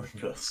you doing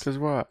this? Cause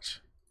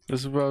watch. This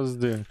is what I was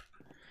doing.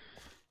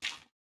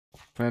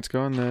 Plants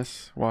go on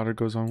this, water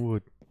goes on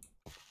wood.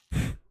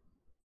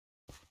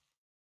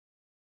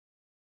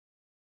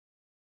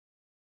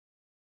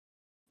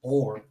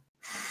 Or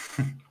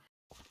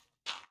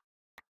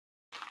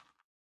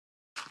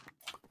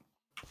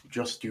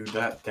just do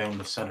that down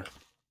the center.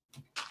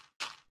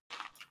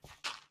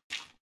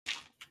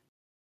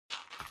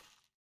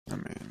 I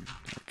mean,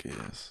 I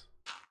guess.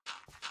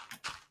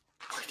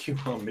 Like you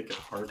want to make it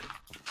harder.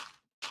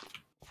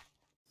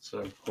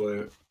 So put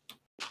it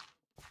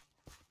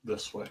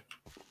this way.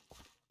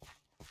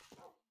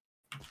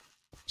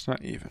 It's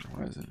not even.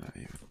 Why is it not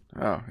even?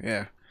 Oh,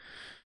 yeah.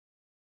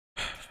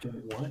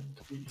 Don't want it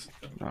to be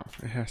even. No,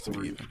 it has to be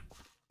 3 even.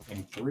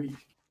 and 3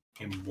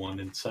 and 1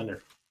 in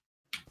center.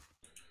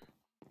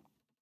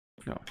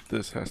 No,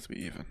 this has to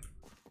be even.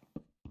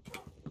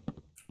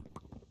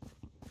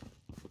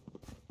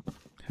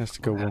 Has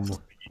to go one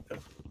more.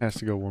 Has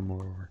to go one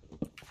more over.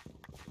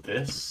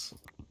 This?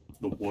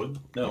 The wood?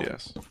 No.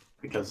 Yes.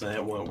 Because then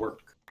it won't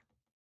work.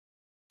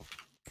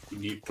 You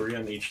need 3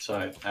 on each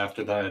side.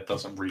 After that, it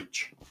doesn't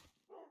reach.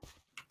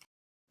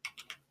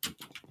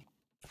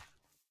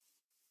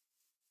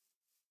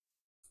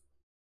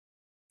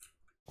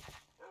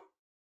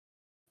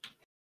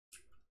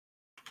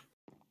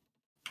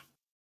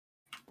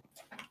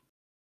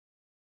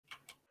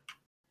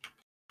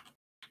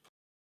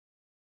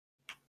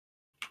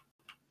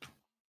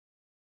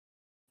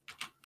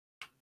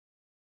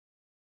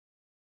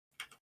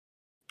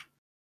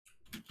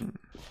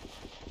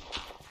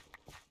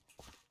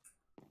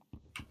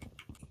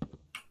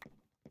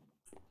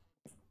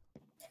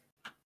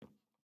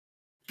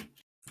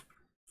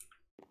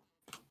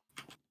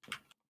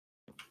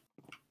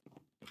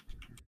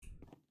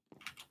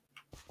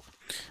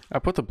 I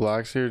put the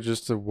blocks here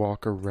just to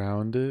walk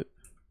around it.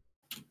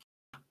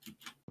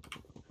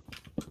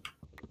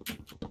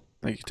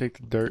 Like you take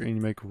the dirt and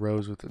you make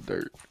rows with the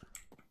dirt.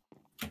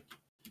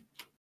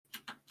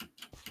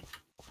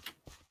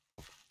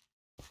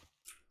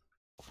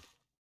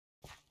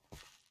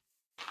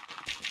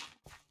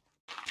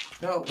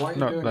 No, why are you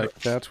No, doing like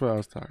that? that's what I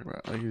was talking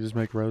about. Like you just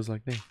make rows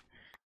like this.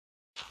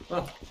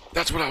 Oh,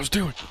 That's what I was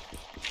doing.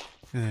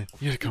 And then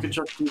you you come. could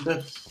just do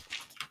this.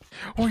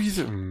 Or you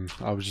said,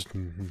 I was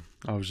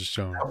just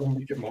showing. That will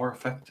make it more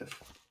effective.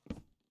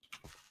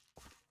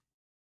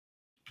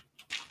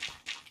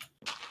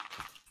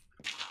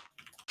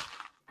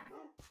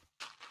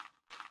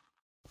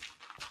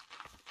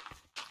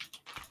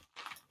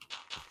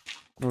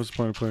 What was the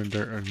point of putting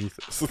dirt underneath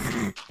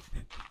this?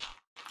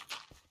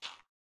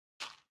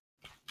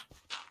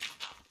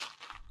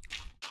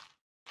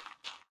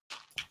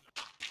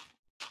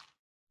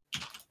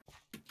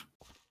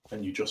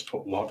 And you just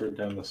put water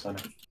down the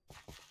center.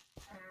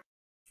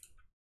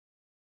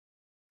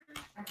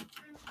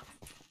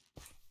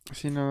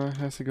 See, no, it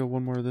has to go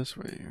one more this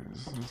way.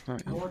 It's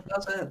not No, even. it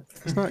doesn't.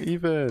 It's not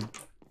even.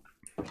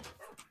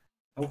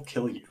 I'll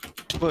kill you.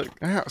 Look,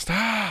 ow,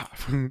 stop!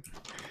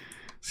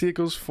 See, it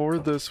goes 4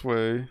 this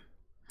way,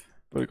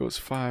 but it goes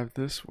 5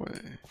 this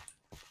way.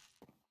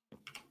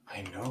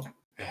 I know.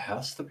 It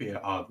has to be an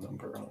odd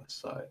number on the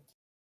side.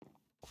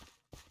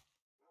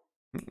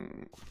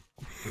 Mm.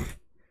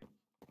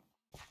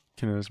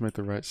 Can I just make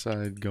the right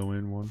side go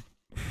in one,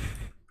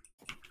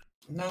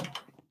 No.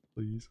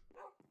 please?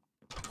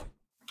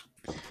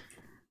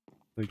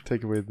 Like,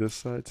 take away this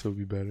side so it'll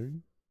be better.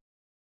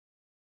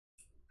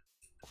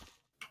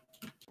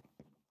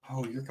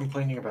 Oh, you're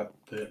complaining about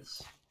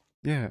this.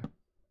 Yeah,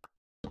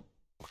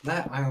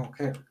 That, I don't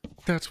care.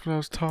 that's what I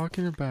was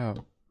talking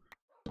about.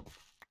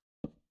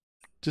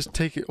 Just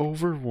take it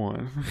over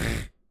one.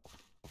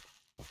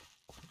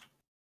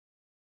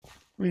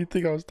 What do you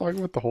think I was talking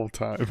about the whole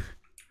time?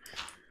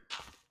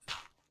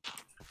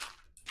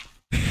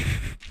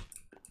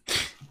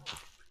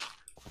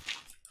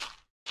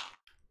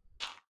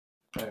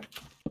 Okay.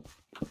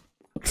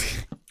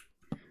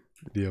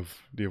 Do you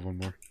have one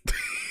more?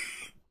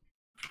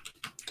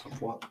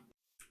 Of what?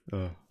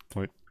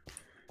 Point.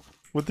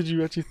 What did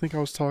you actually think I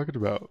was talking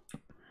about?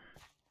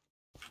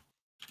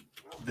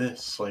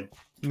 This, like,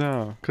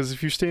 No, because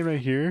if you're staying right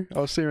here, I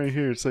was staying right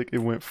here. It's like it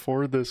went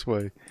 4 this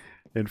way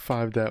and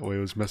 5 that way. It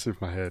was messing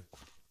with my head.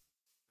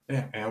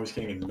 yeah, and I was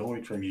getting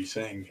annoyed from you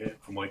saying it.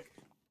 I'm like,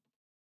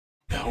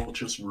 that'll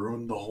just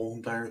ruin the whole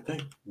entire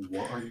thing.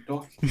 What are you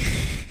talking?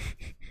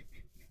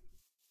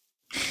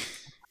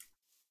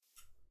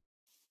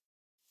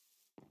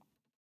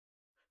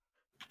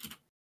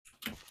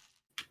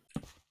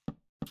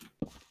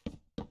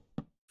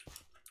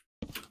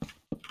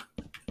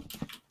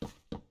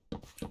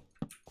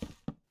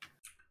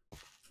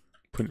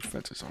 Putting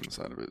fences on the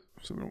side of it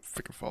so we don't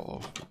freaking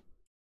fall off.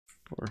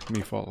 Or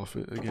me fall off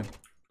it again.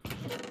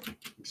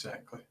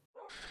 Exactly.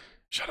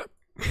 Shut up.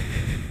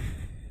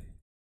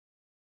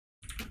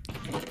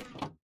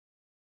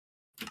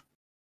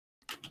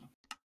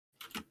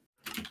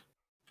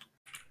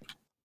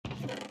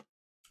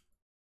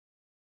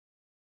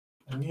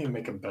 need to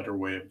make a better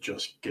way of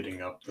just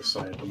getting up the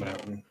side of the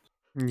mountain.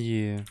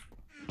 Yeah.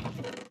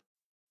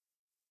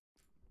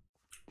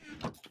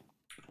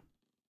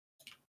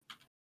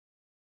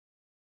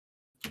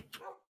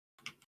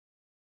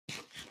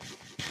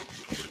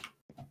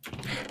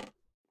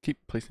 Keep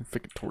placing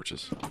freaking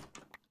torches.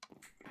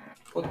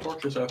 Put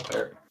torches out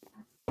there.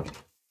 I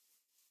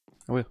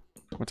will.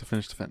 Once I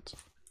finish the fence.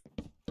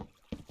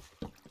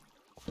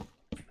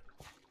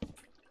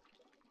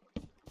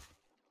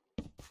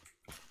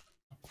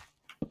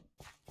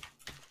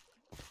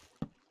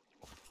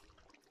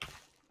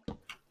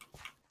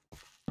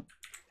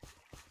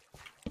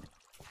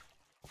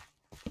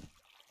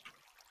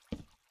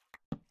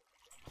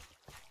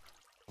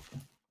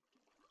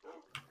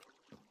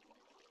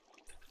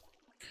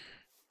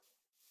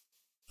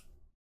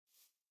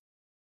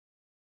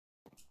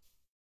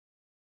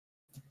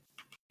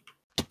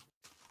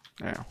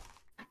 Now.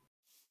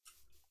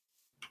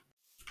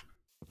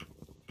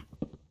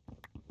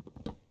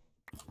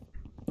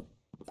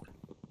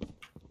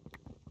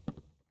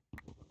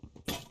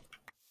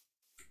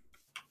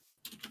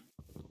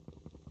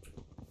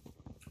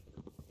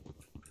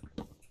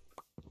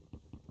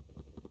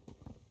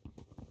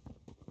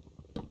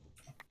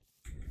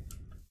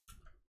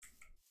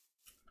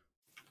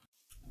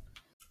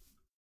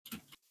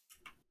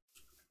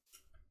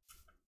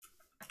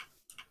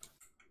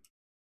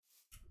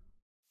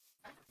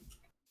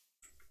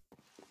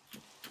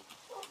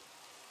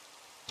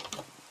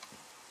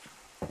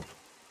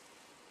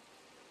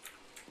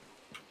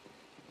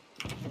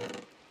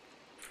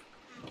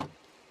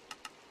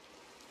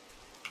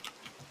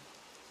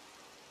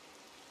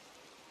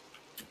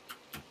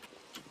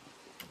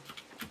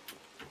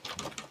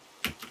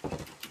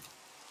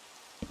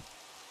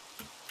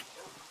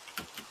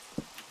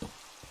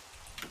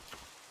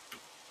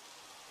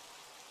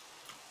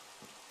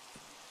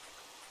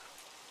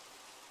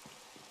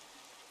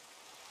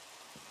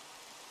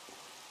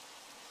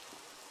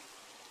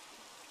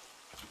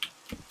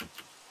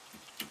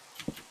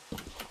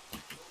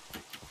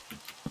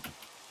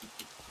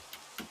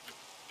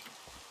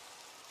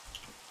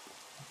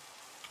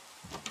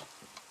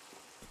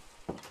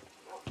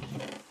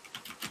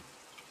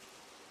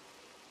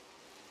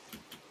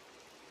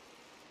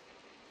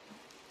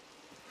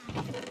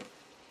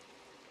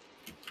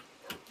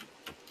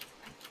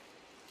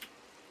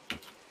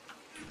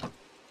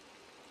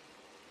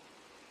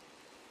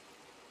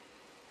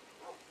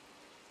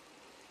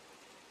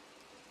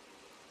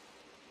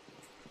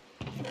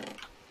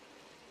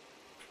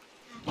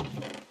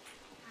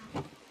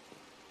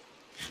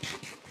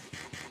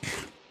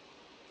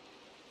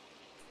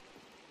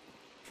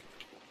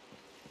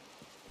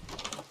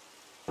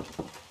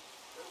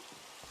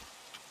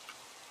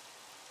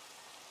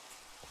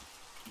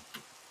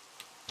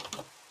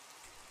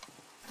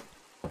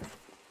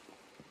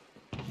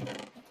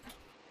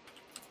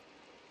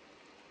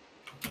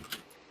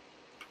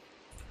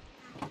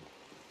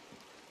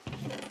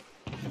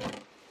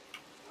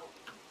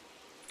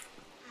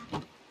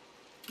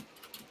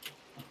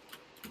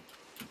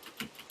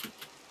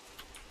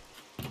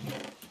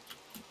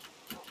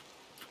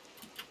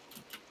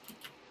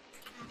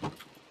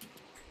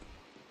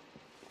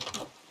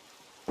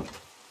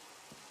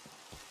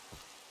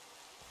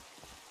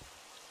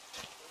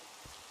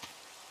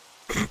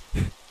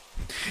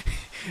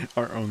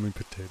 Our only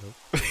potato.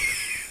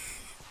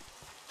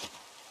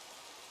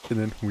 And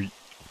then wheat.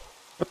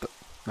 What the?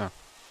 No.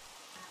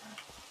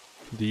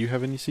 Do you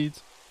have any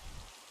seeds?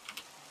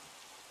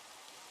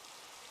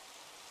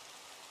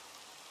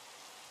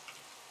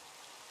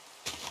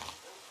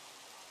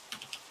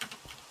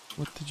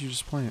 What did you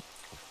just plant?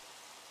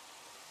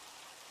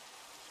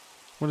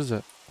 What is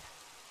that?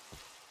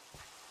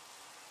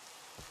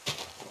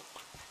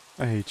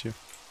 I hate you.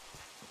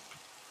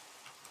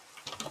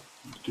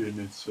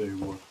 Didn't say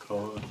what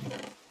kind.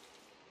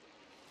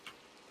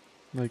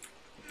 Like,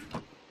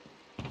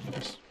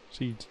 just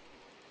seeds.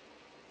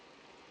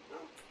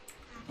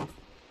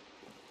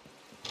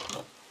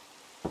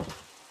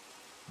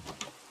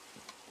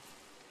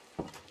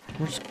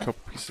 Where's a couple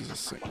pieces of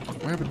sand?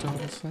 What happened to all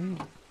the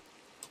sand?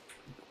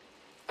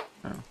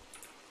 Oh.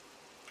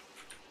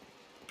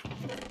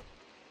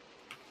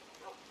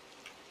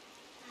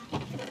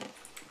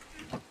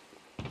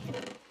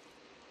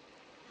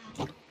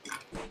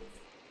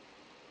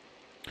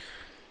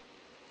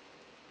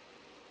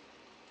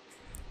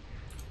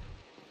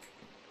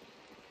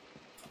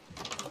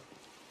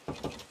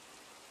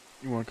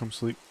 You wanna come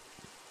sleep?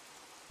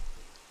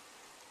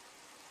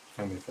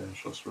 Let me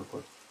finish this real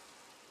quick.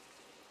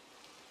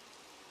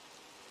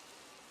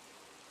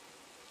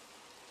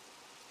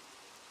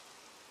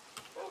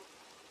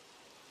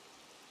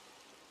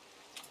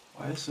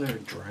 Why is there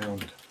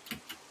drowned?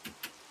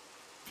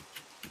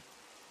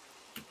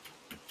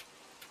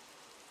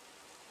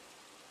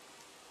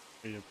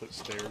 Are you gonna put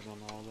stairs on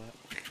all that?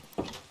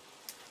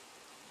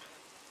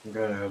 I'm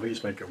gonna at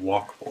least make it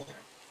walkable.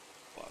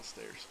 A lot of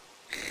stairs.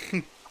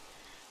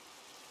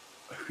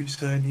 Who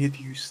said I need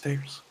to use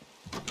stairs?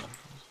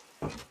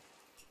 Look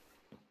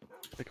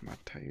at my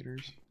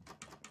taters.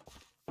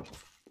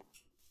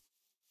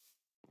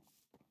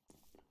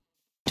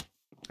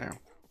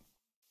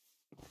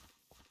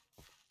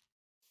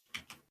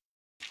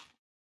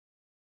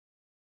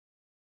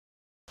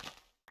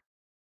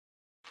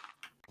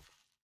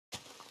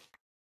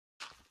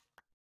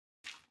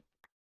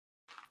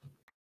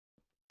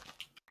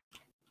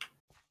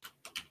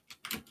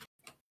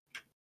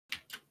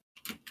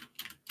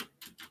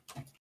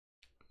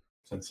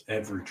 Since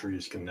every tree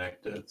is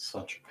connected, it's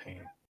such a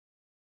pain.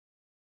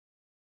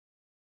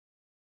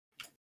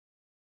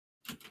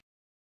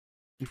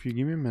 If you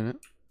give me a minute,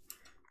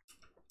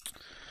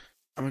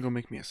 I'm gonna go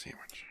make me a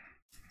sandwich.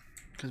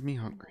 Cause me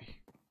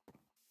hungry.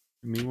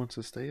 Me wants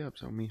to stay up,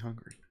 so me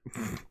hungry.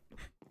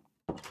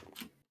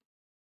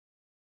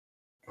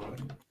 Go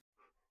ahead.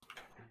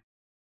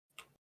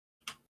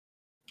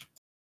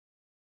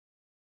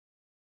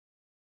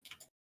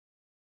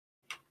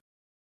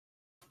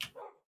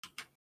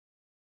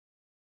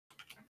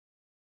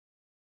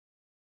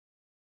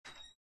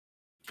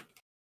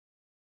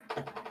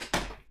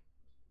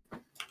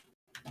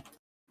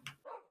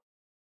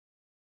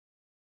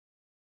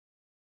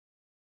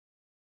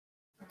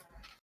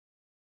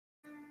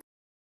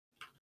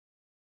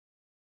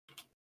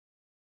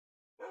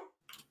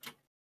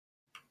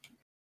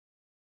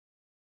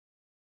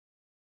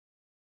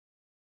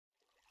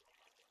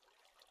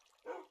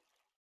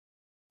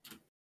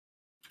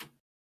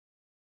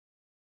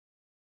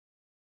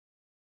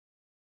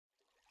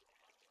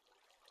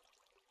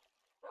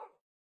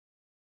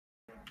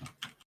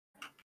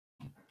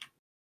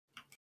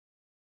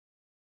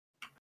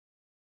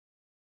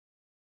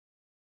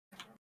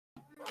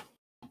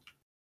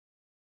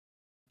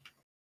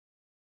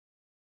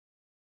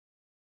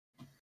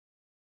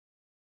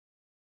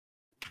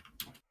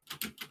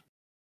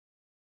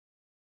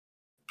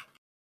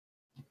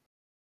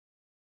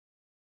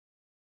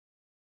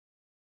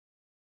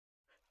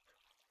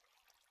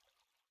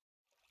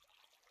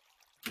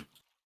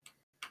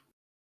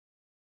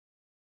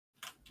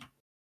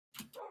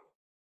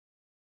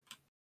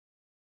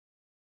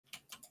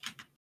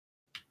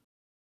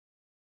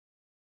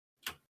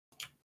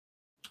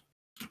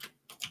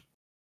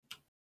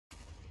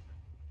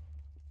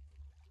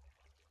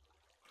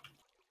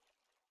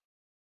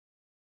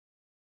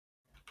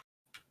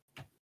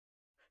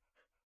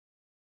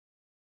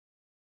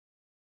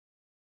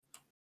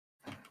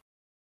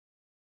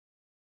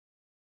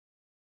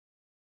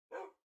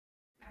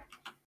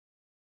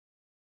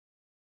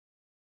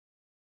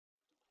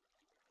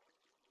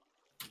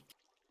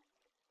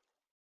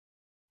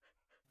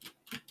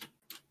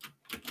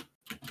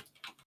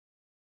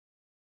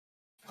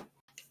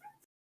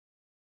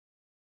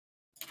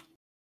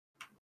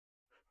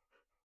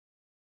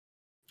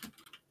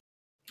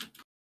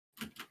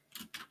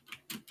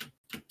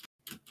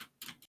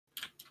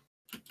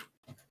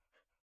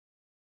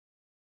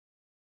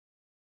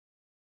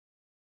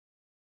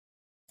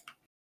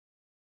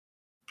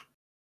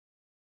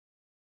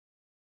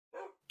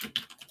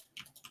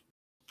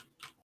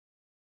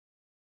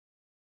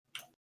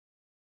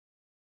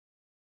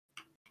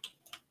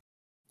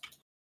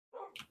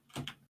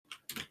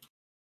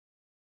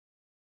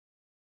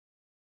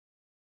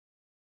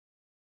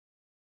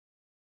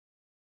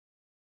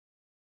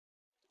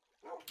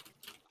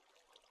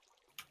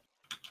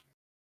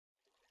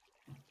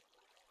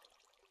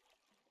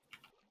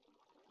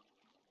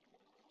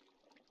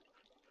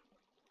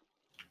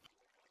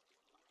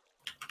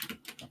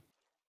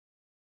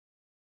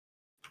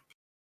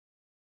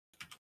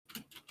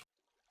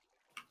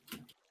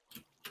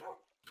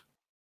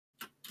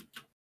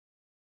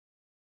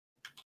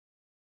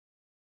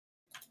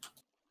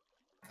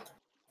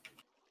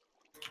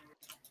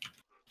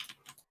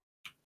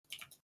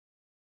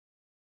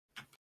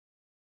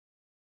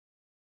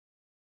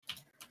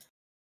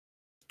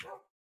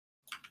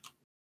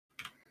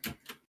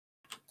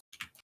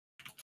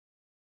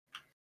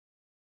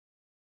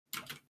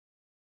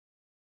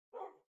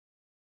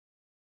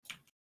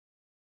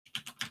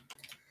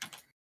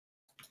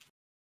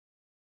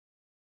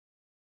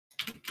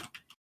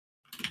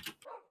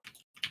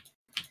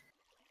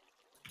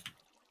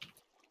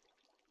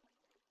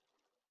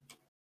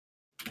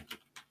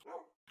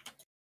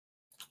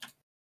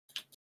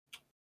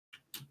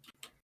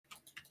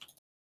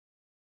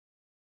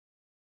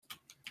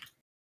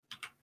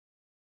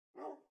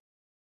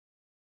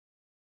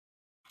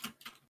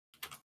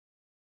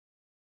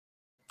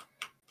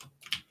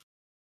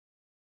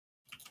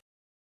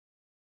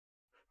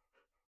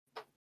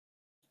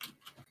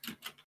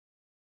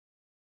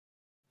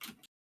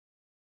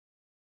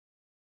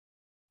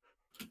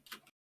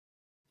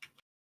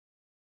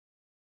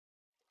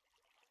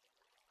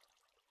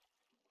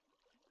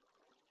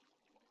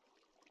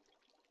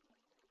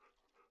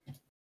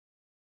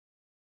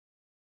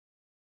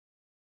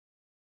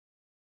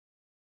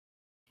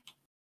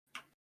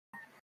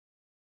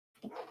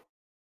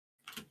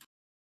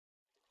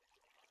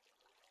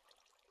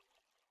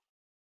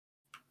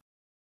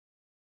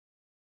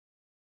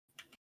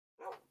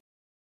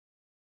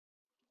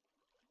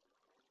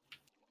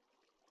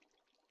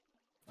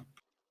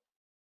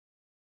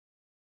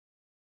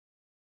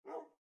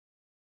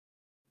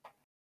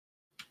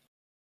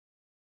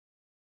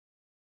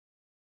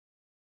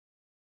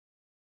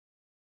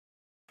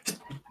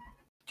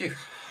 Dude.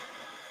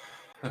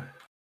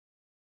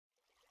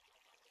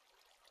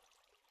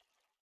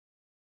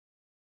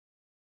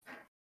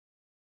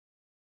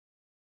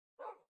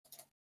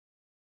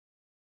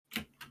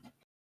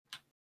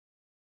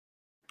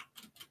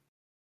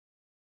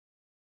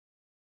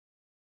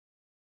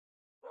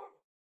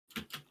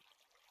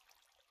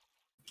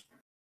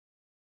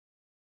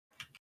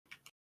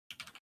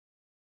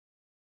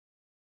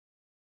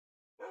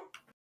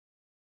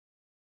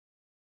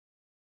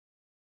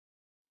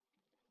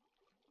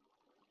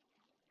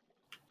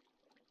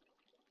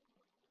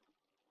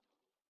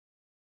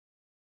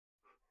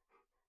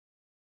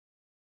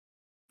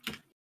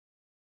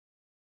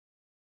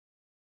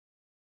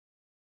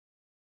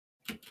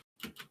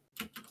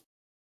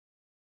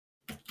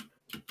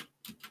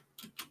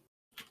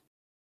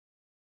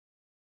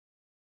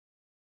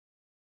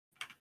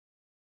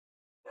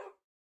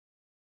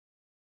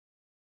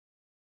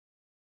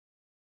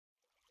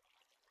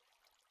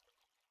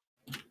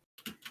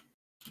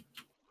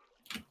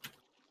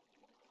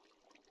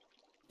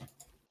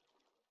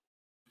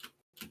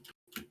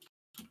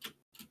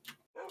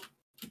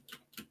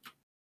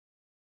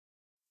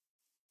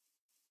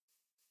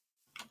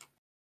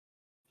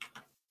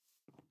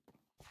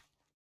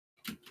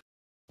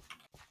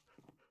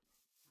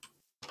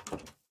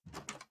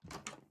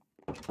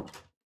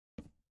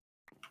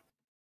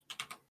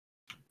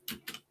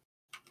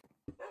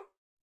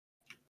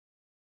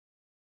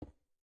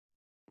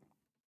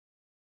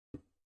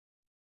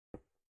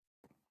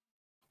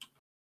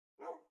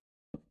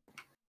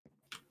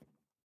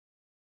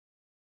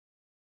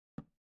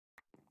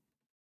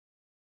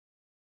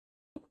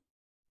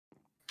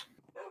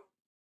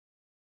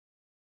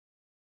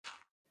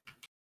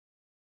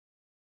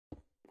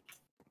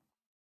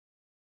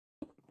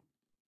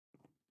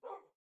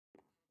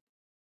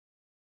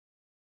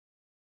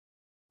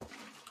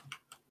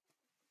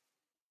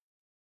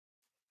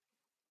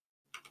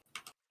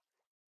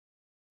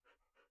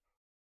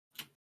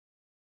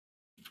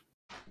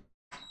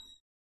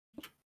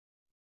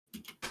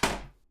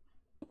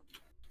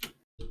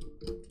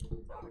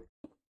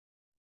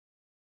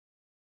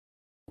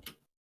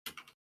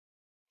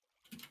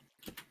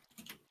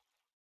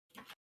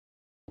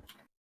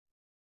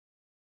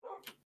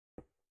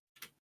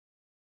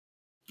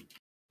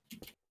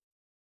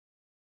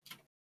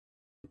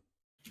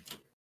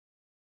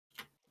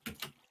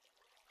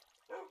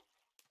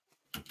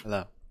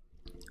 Hello.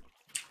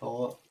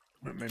 Oh,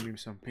 Make me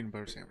some peanut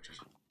butter sandwiches.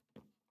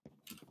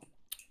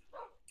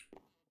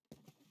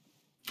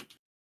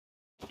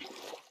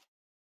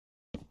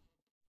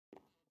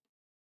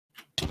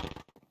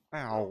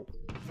 Ow.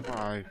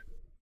 Why?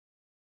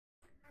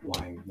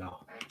 why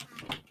not?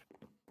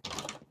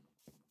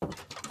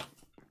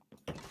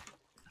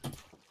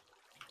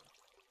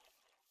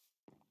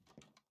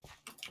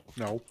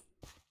 No.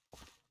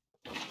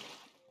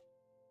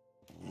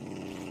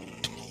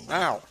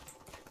 Ow.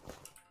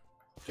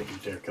 Don't you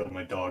dare kill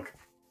my dog.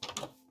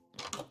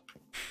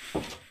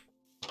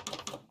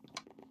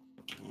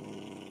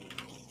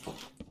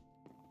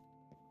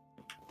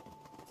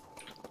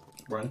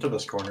 Run to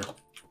this corner.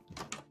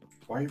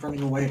 Why are you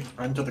running away?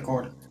 Run to the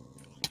corner.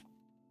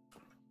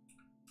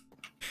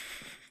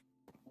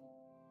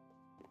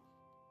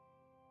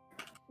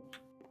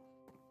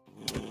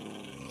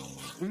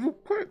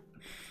 What?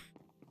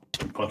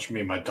 You punch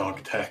me, my dog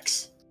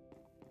attacks.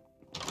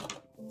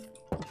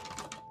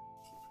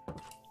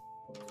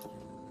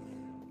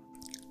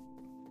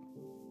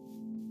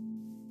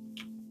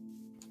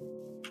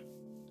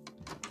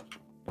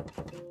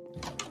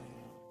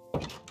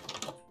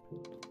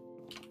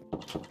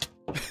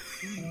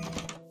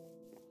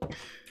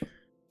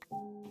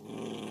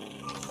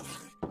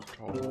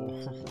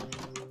 Oh.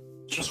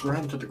 Just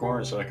run to the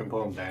corner so I can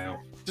pull him down.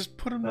 Just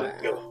put him Go.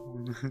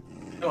 down.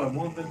 No, I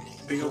want him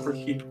to be over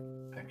here.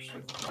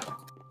 Actually,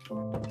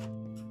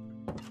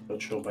 he'll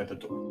chill by the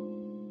door.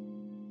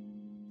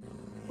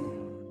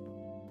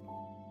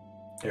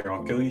 Here,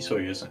 I'll kill you so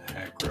he isn't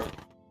aggro.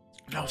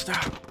 No,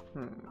 stop.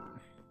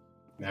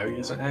 Now he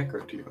isn't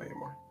aggro to you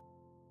anymore.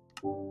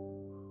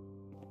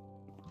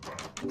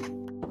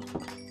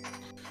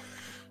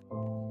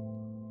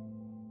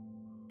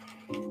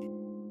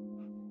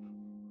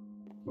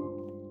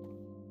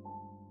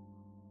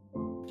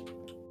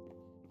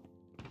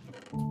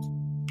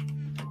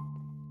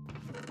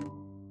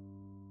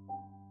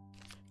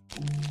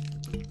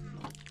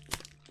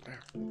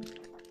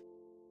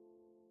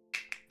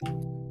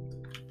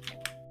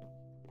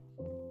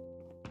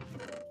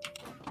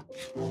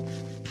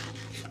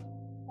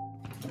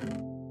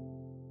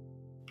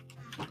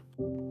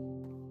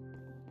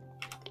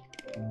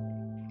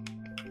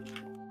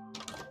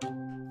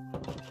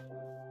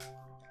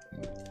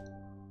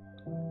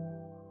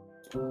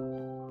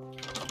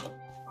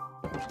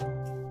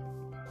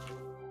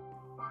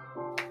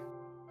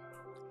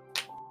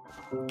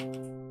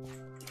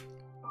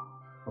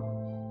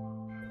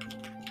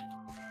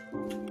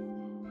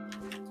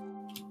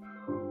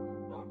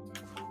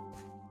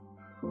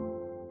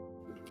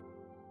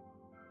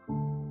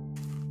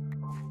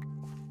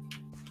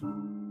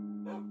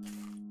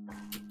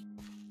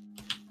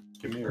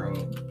 Give me your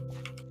own.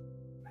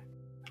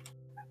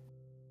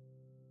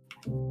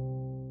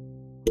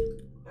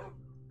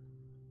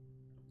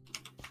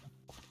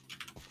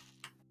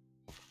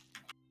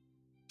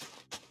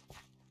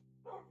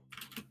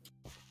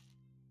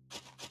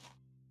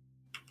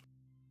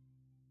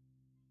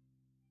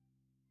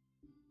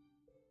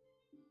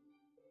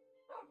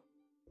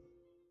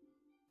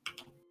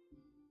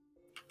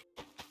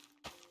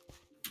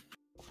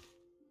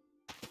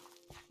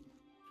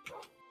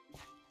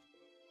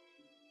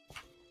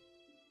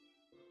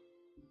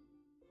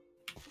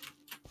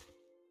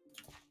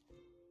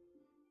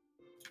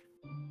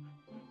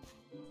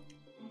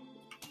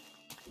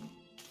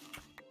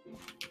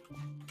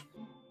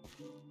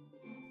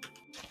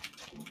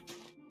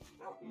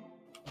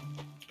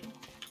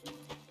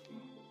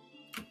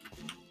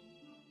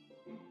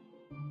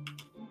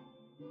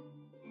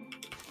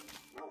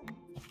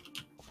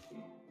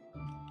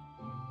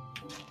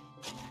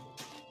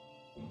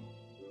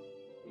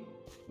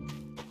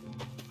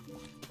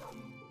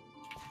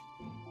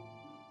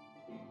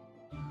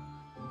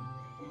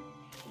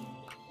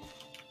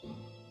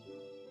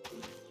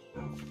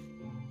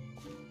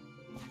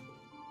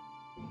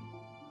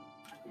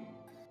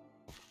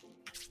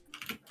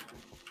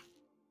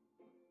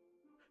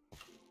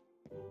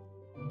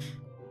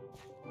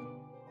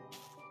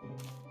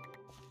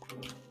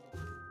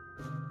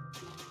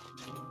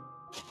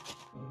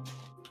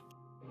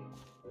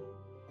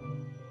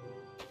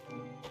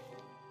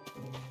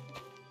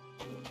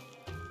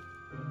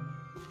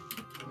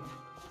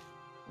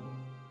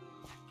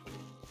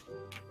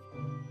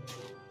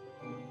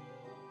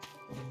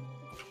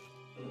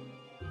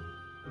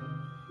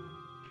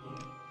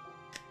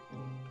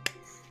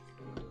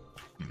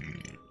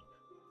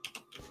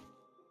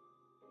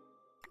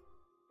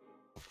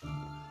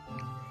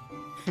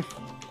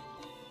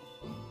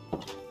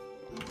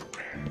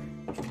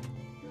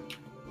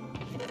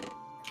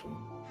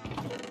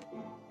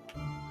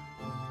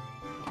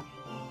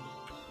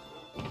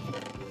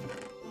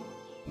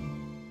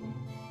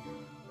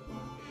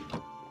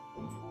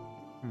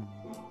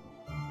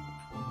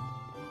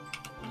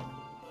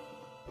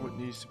 What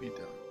needs to be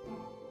done?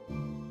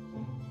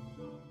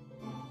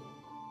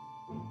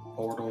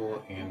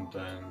 Portal and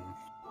then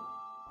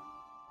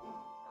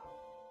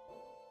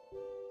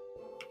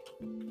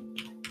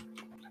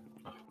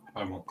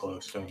I want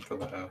glowstone for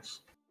the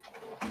house.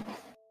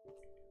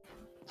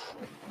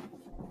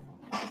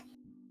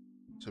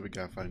 So we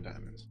gotta find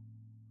diamonds.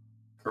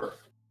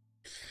 Correct.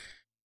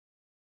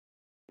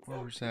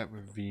 Where's that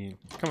ravine?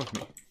 Come with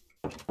me.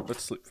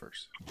 Let's sleep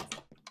first.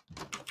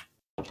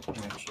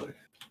 Actually,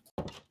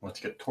 let's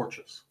get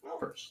torches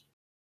first.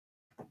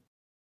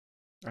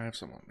 I have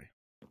some on me.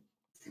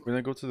 We're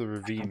gonna go to the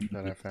ravine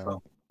that I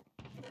found.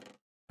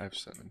 I have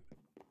 7.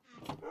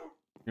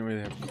 You may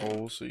have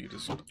coal, so you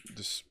just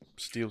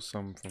steal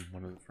some from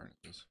one of the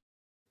furnaces.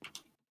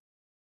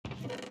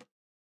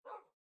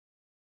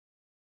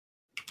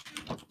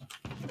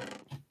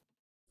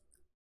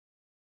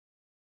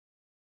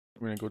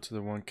 We're gonna go to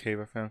the one cave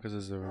I found because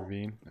there's a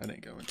ravine I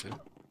didn't go into.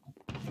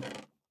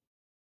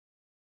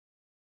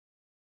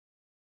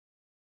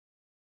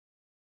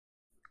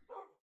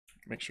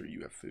 Make sure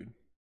you have food.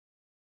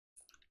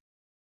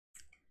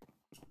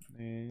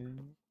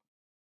 And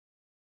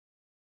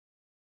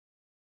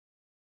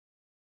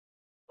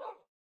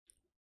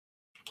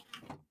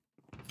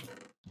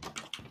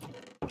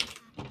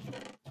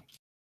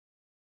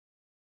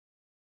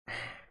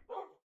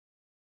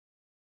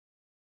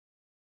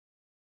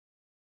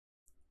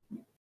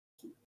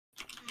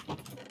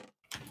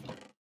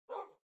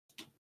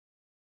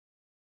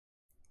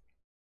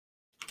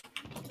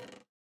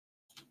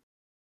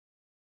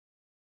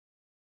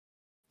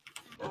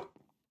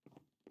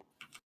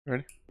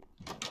ready?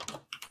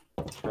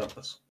 Got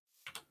this.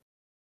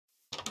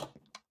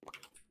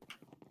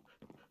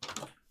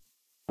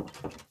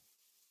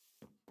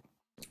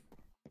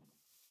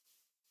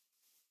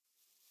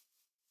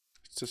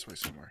 It's this way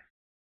somewhere.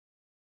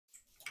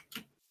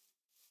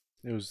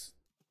 It was.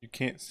 You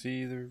can't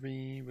see the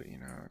ravine, but you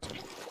know. It's okay.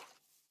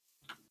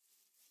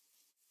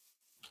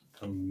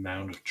 The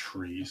amount of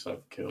trees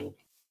I've killed.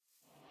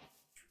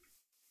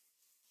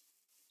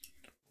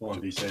 One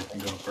of these days I'm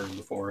gonna burn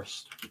the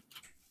forest.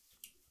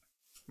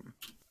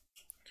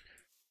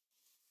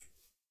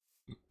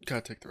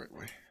 Gotta take the right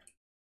way.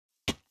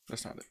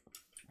 That's not it.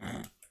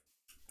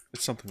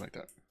 It's something like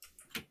that.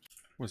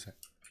 What is that?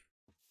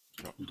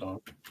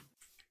 Dog.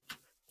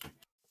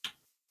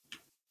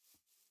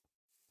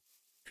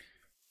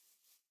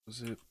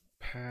 Was it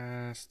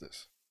past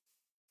this?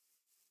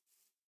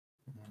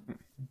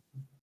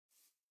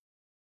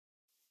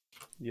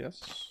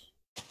 Yes.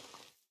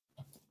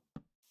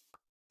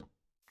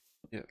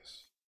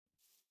 Yes.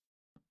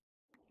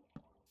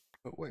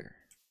 But where?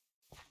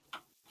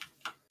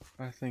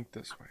 I think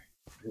this way.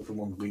 You're the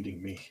one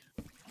leading me.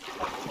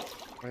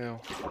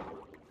 Well,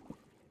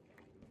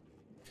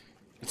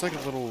 it's like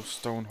a little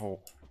stone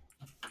hole.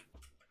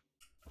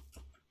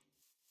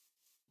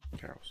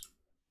 Cows.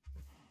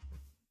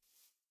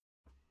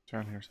 It's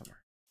around here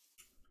somewhere.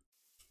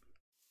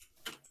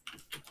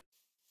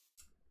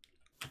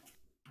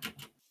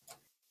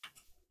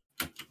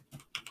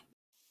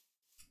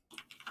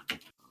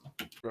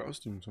 Bro, I was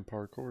doing some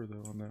parkour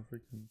though on that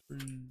freaking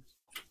trees.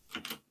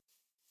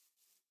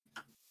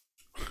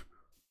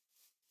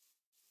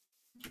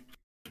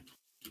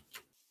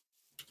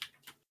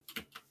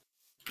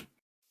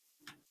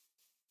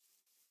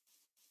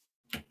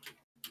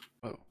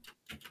 Oh.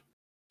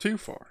 Too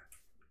far.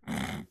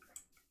 It's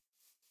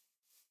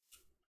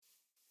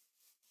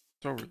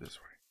over this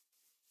way.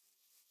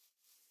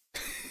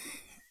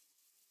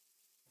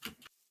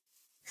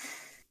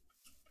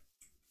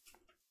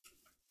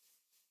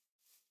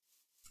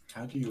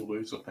 How do you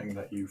lose a thing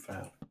that you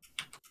found?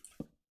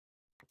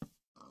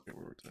 Okay,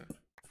 where was that?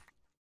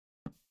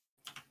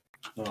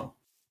 No.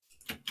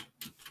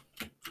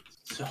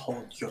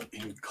 So you're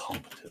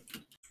incompetent.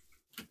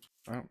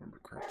 I don't remember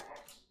correctly.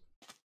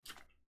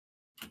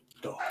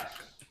 Dog.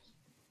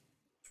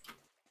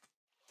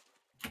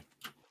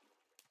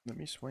 Let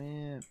me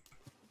swim.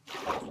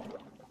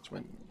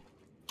 Swim.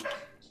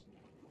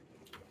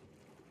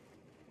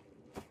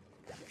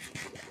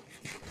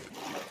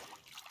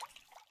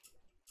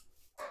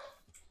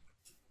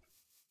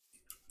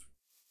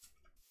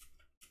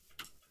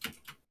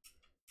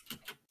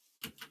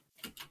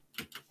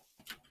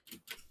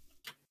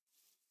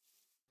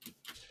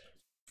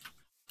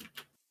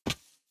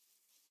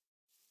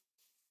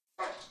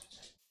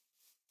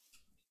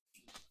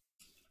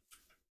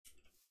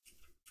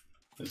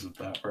 Is it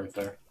that right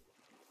there?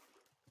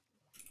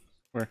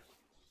 Where?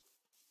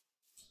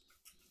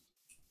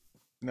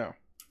 No.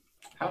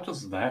 How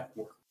does that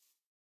work?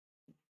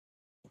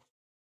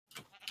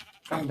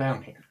 Come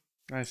down here.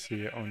 I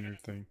see it on your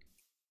thing.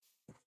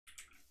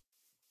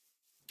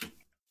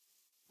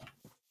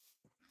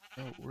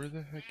 Oh, where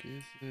the heck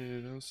is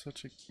it? That was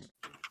such a...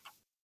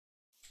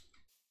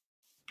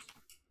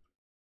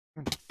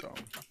 I'm dumb.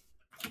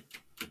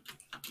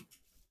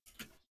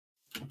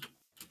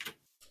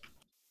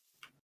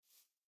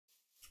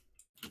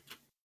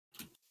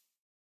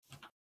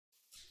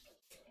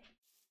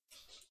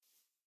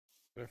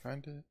 Did I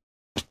find it?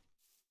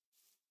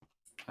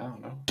 I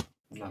don't know.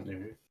 I'm not near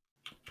you.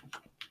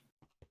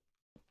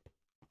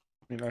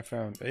 I mean, I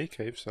found a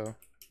cave, so...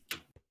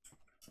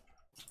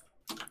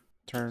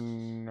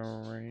 Turn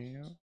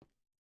around.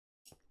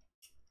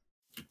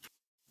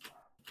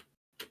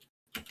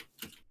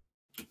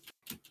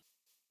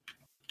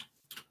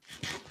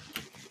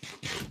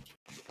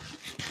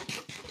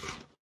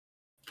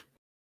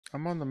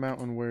 I'm on the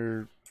mountain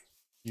where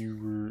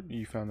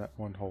you found that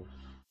one hole.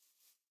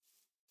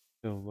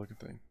 Still looking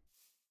thing.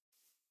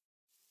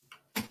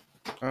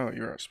 Oh,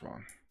 you're at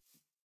spawn.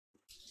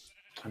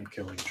 I'm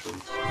killing trees.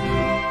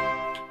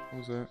 What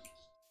was that?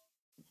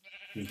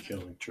 Me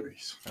killing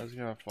trees. I was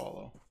gonna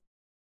follow.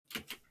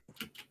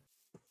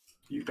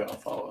 You gotta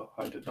follow.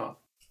 I did not.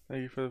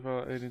 Thank you for the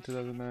follow. 8 in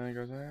 2009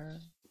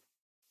 goes.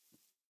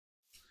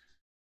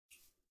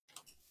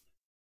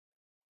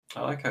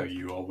 I like how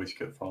you always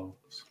get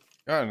follows.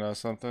 I know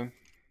something.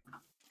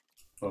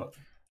 But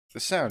The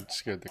sound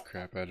scared the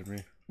crap out of me.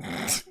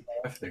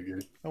 I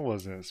figured. I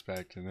wasn't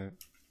expecting it.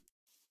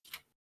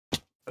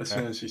 As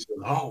soon as you said,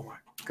 "Oh my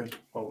goodness,"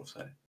 what was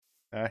that?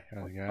 Hi,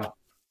 how's it going?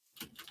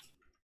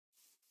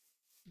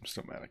 I'm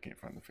still mad I can't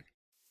find the figure.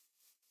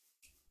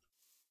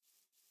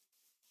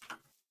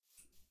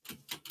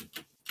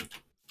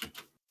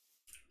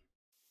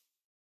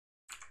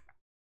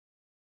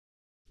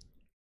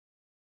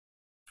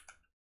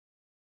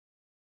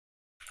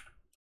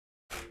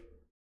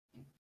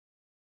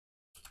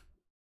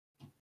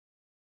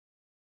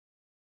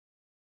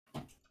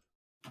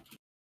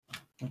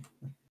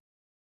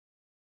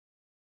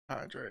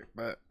 Hydrate,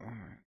 but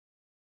alright.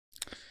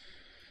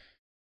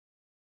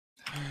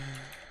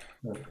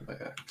 My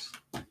axe.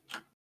 I'm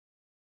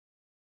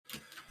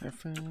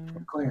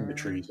I'm clearing the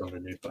trees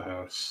underneath the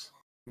house.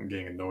 I'm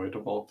getting annoyed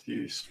about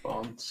these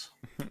spawns.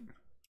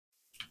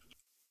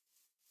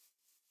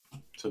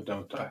 So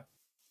don't die.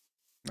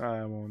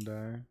 I won't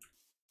die.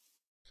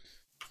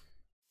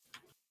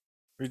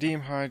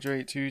 Redeem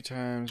hydrate 2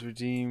 times.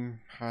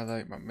 Redeem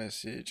highlight my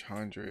message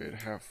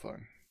 100. Have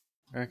fun.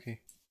 Okay.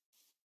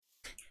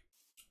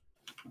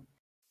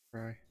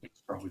 Right.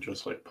 It's probably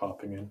just like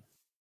popping in.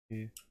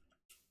 Yeah.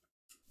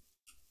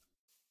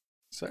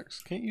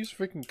 Sucks. Can't use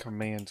freaking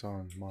commands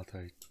on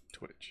multi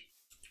Twitch.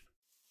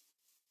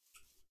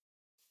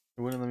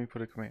 It wouldn't let me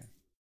put a command.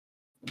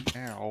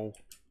 Ow.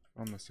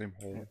 On the same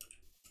hole.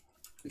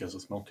 Because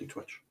it's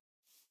multi-twitch.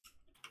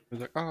 It was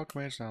like, oh,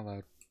 command's not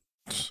allowed.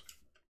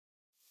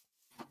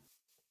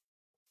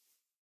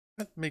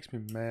 That makes me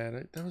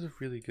mad. That was a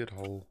really good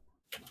hole.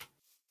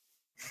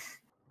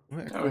 I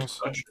went That was across,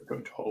 such a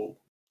good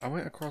hole. I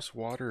went across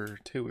water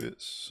to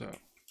it, so.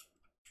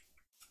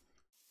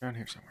 Around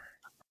here somewhere.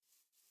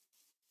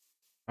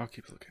 I'll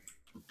keep looking.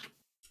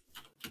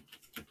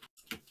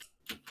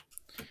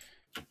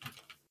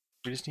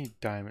 We just need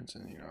diamonds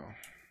and, you know.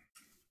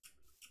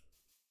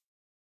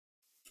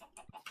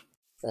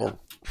 Oh.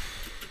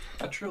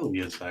 That truly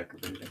is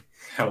aggravating.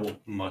 How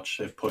much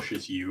it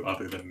pushes you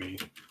other than me.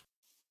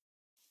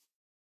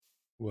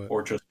 What?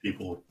 Or just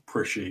people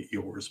appreciate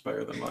yours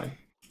better than mine.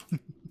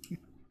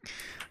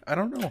 I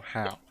don't know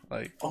how.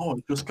 Like, Oh,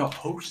 it just got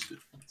hosted.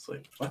 It's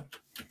like, what?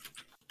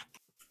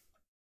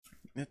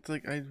 it's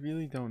like, I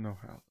really don't know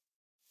how.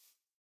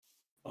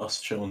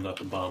 Us chilling at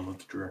the bottom of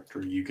the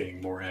directory, you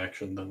getting more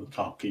action than the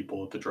top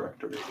people at the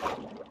directory. I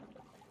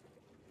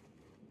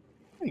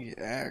think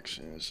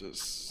action is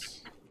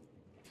just.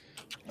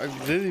 I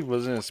really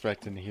wasn't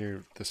expecting to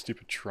hear the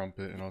stupid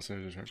trumpet and also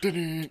just went,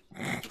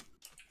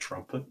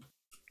 Trumpet?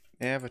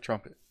 I have a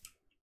trumpet.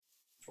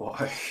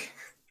 Why?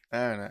 I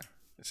don't know.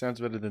 It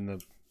sounds better than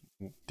the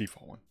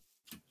default one.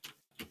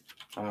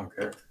 I don't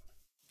care.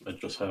 I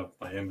just have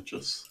my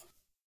images.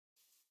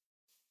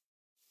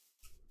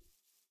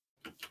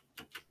 I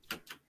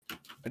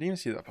didn't even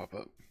see that pop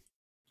up.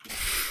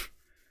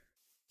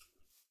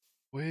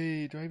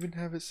 Wait, do I even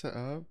have it set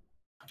up?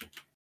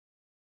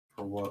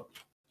 For what?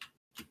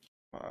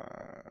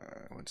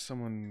 Would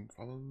someone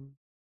follow?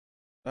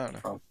 I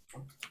don't know.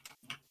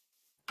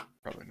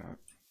 Probably not.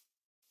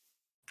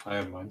 I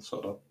have mine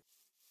set up.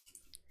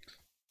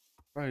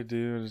 Probably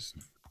do. Just,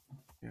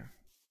 yeah.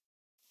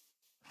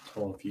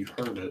 Well, if you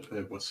heard it,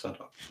 it was set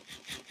up.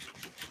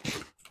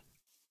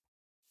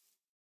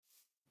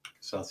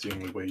 So that's the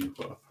only way you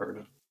would have heard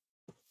it.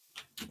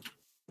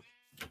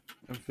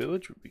 A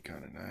village would be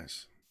kind of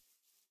nice.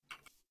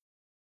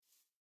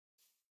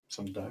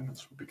 Some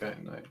diamonds would be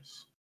kind of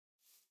nice.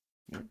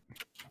 Yep.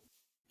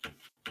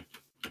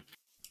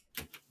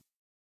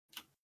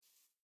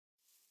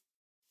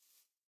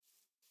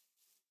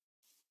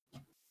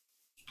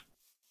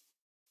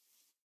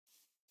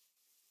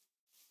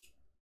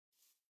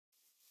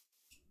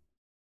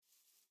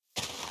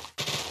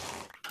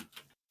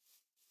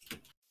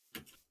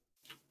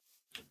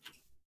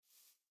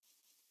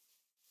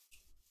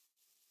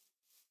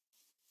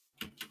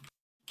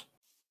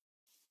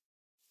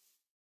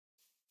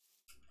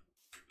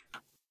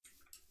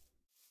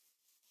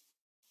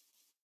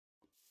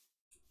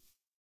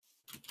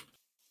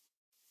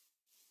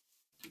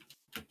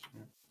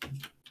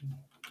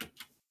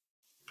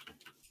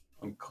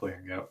 I'm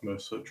clearing out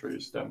most of the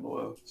trees down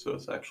below, so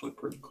it's actually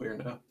pretty clear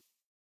now.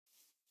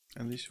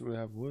 At least we would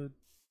have wood.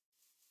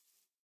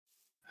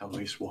 At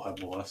least we'll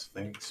have less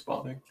things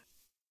spawning.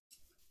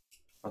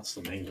 That's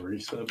the main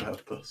reason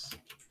about this.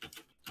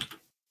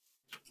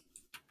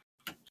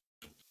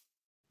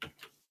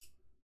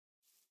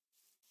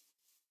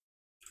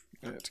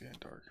 Yeah, it's getting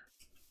dark.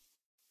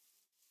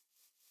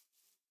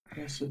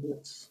 Yes, it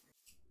is.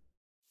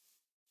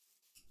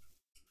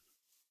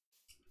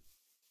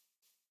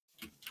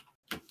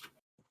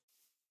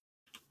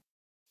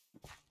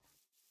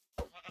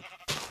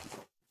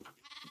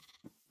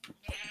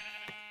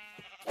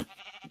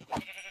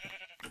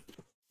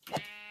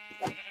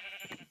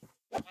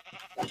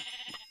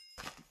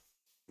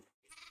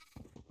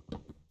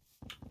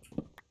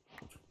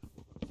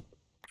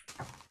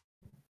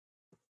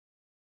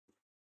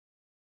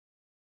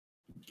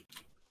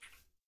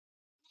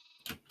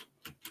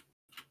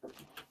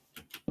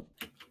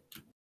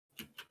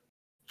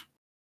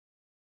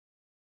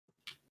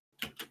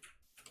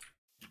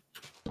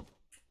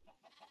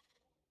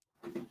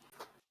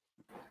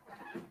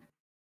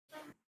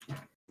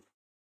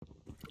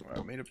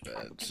 I made a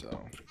bed,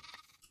 so.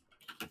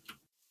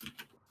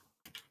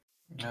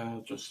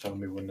 Just tell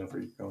me whenever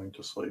you're going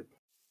to sleep.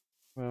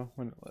 Well,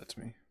 when it lets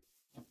me.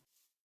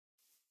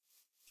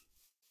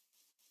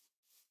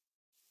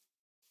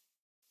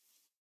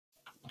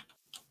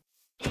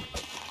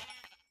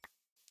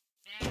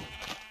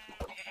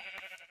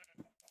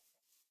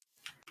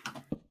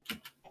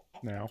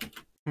 Now.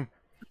 Give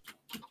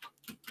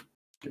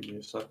me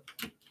a sec.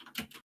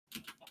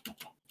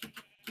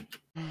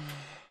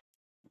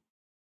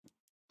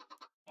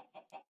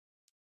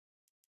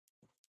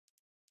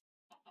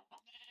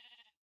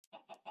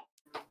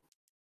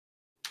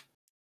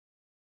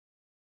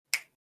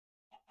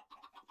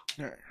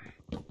 Alright.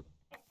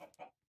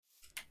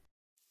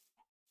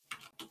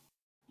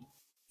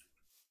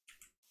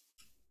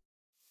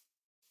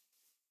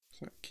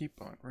 So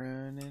keep on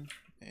running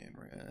and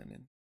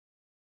running.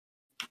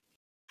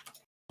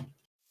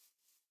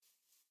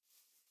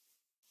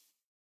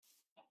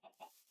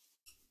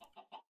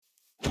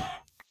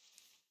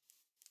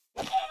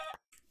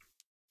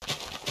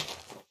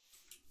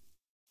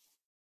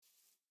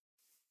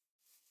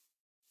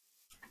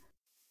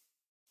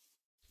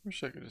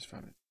 Wish I could just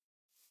find it.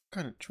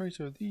 What kind of traits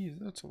are these?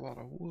 That's a lot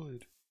of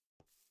wood.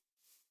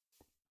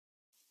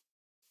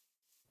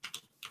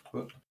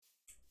 What?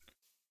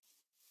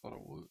 A lot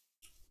of wood.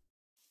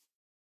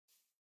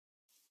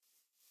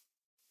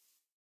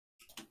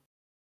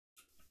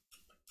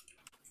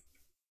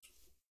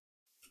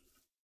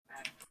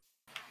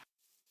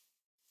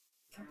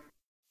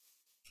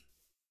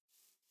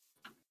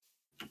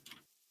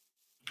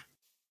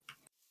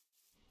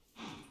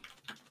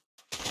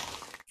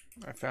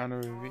 I found a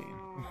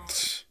ravine.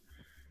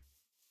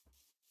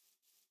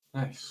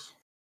 Nice.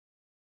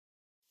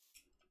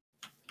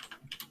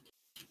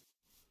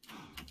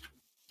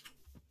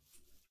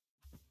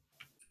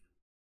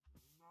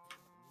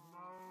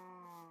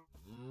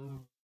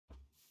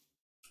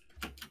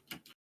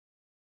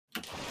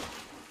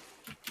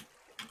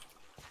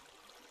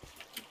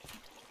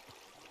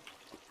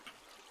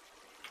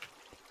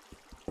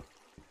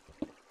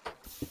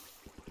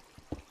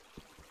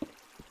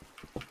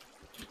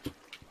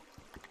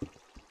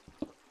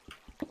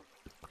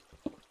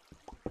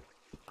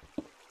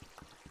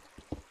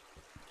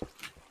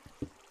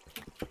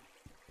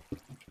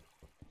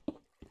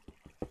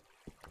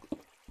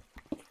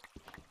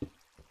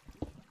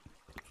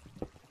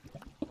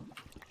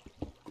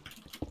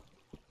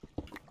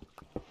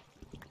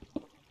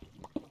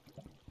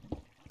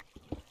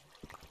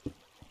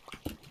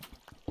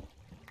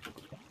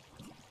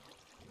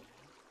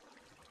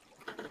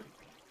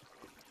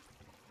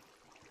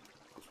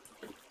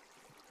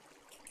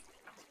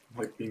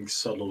 Like being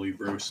subtly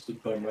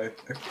roasted by my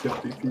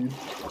activity feed.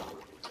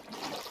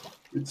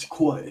 It's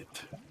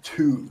quiet.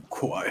 Too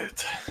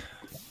quiet.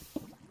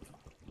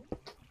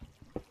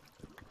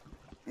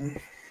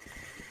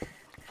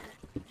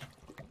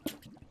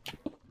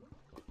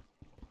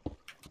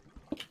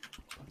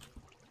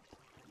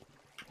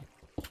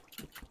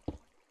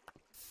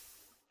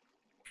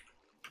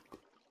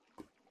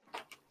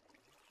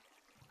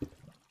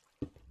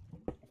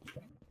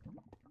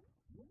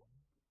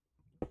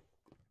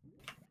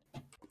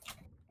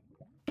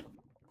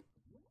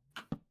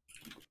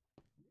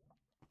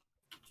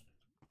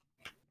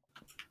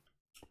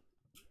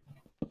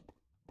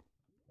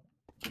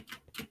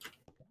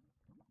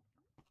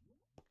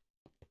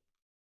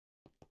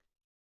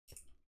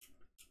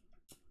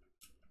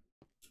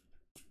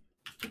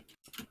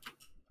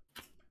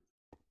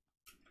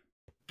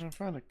 I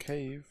found a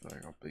cave,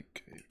 like a big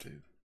cave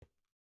too.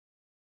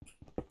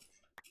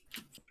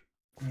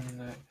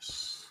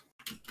 Nice.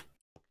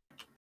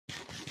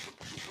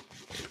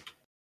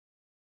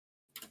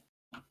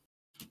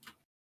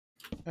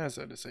 As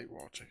I just ate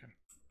raw chicken.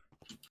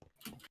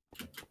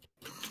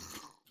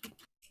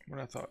 When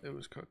I thought it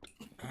was cooked.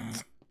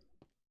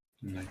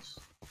 Nice.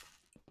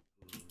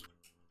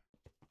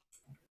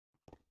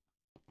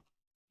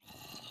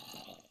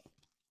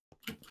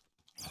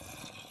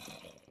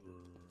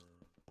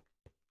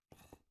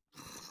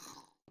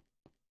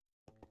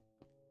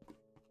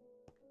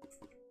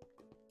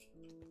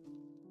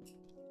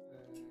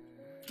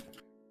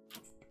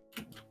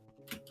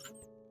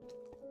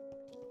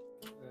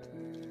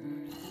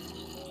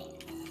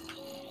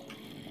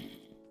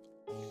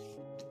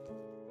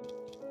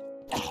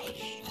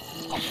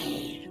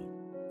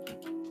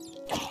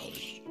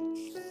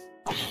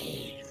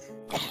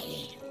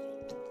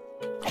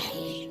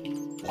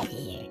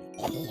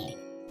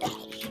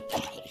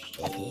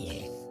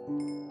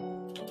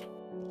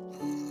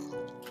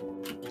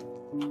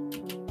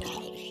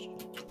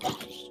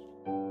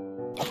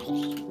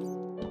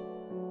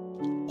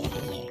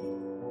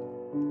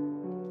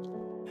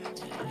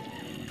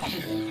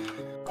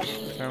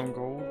 Found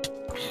gold.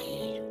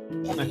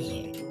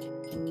 Nice.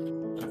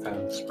 I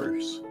found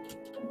spruce.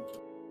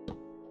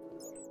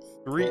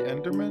 3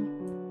 Endermen?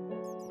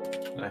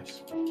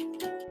 Nice.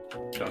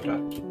 Don't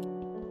die.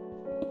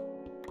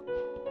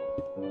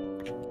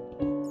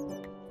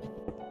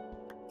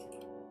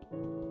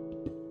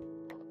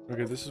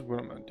 Okay, this is what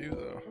I'm gonna do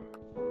though.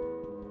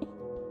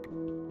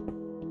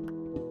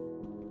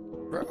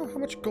 Bro, how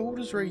much gold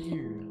is right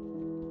here?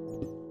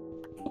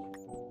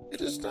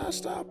 It is not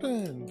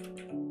stopping.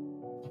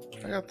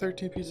 I got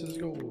 13 pieces of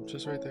gold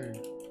just right there.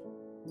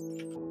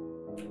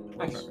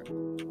 Nice. Alright.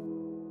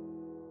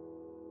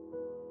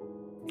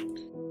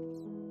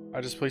 I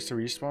just placed a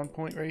respawn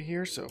point right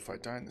here, so if I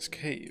die in this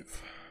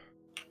cave,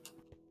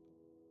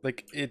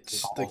 like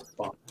it's All like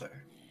spot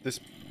there.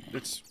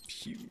 it's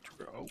huge,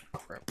 bro. Oh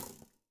crap.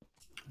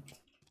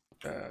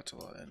 That's a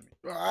lot of enemies.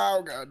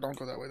 Oh god, don't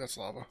go that way. That's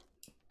lava.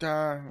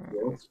 Die.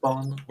 Your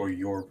spawn or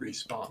your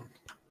respawn?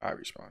 I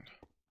respawned.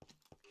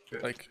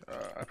 Good. Like,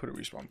 I put a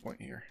respawn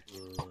point here.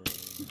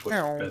 You put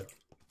Ow. bed.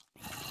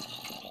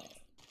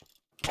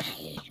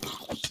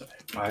 So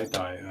if I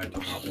die, I do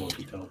not want to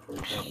be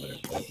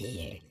teleported out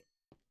there.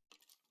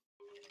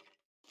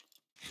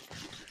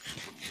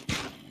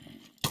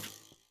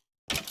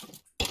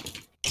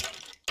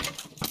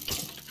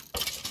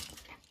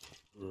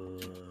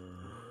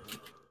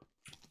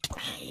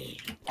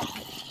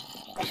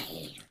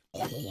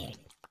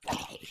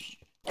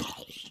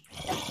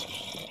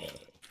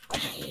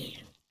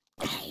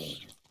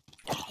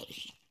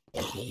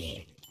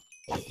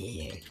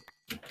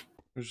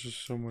 There's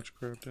just so much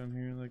crap down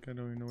here, like I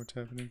don't even know what's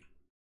happening.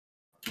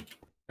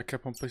 I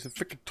kept on placing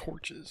freaking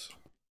torches.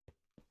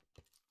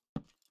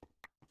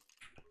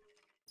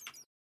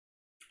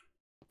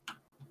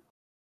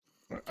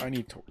 I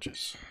need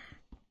torches.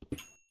 Do you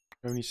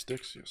have any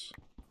sticks? Yes.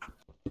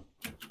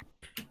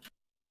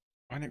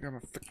 I didn't grab my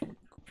freaking.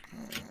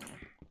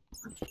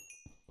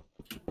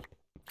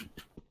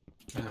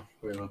 Yeah,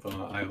 we live on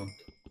an island.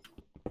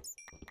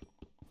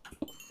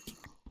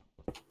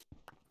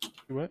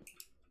 What?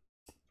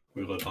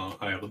 We live on an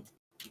island.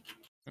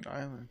 An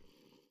island.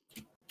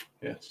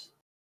 Yes.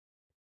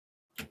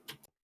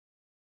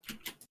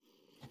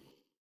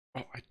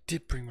 Oh, I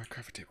did bring my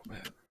crafting table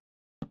back.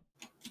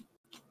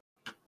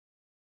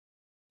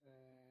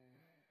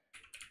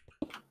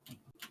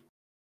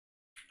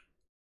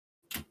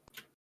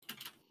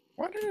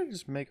 Why did I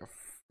just make a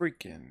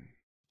freaking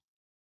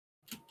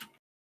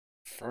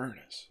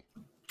furnace?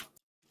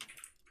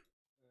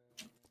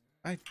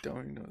 I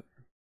don't even know the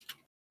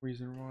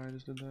reason why I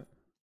just did that.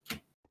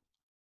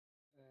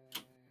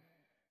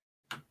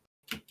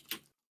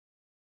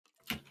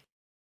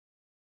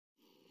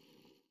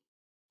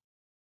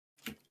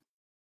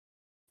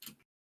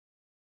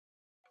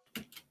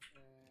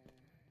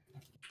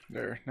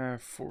 There, now I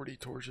have 40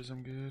 torches,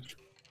 I'm good.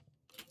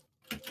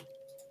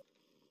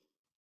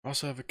 I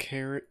also have a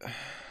carrot.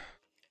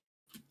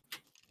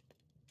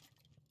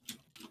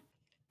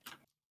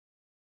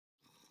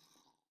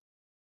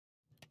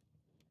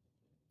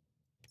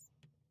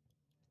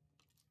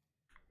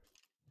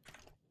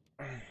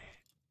 I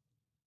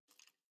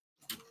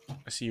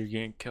see you're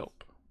getting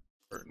kelp.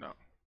 Or no,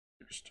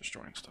 you're just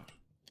destroying stuff.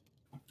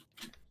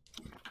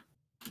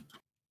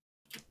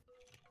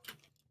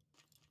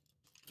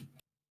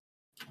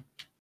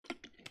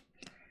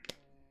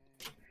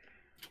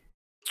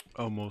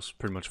 Almost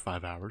pretty much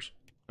 5 hours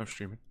of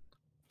streaming.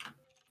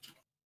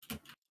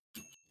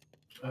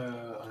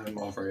 I'm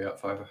already at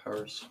 5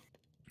 hours.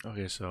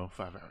 Okay, so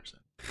 5 hours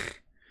then.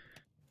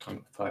 I'm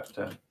at 5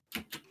 to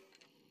 10.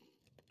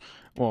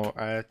 Well,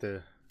 I have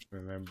to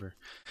remember.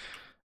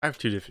 I have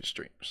 2 different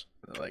streams.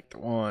 Like the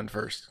one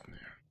first.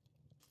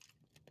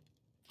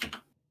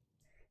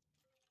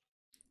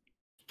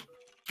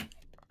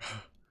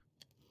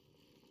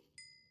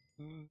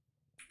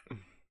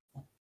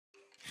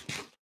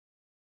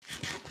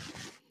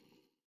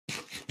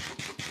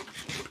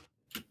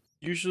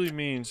 Usually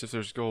means if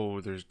there's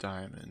gold, there's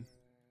diamond.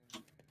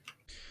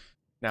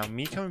 Now,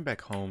 me coming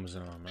back home is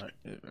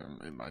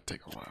it might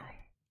take a while.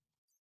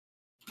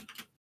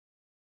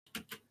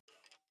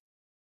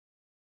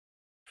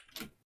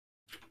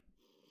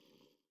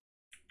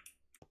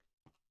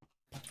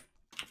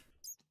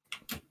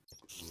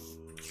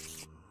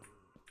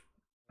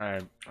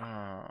 Alright,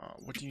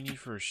 what do you need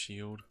for a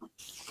shield?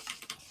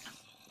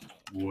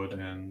 Wood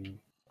and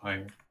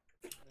iron.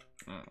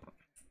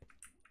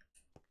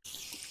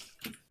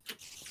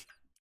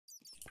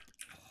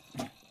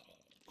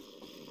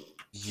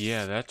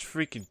 Yeah, that's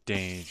freaking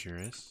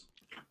dangerous.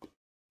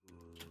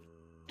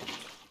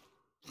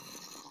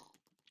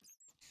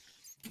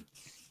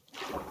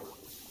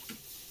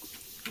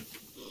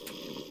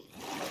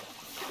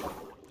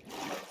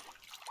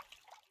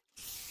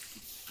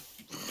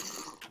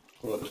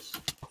 What is?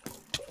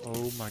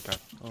 Oh my god.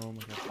 Oh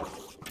my god.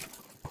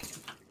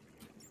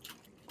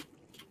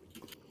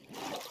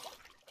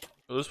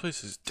 Oh, this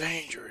place is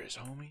dangerous,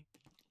 homie.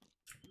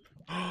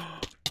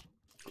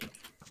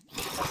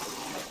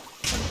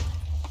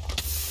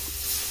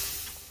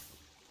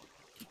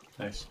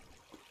 Nice.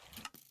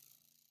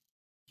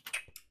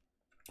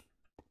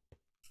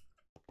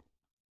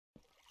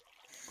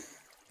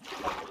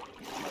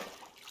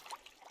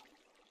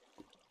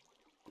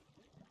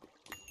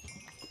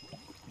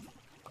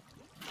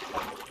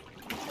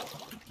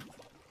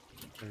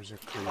 There's a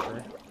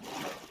creeper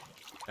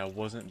that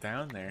wasn't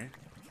down there.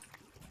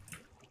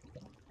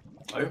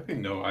 I hope you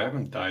know I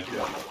haven't died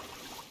yet.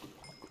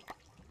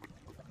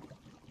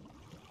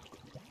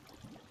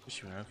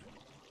 Yes, you have.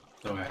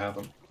 No, I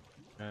haven't.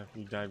 Yeah,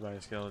 you died by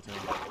a skeleton.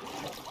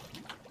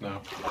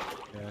 No.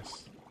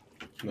 Yes.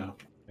 No.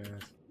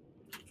 Yes.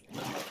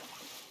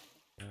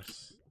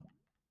 Yes.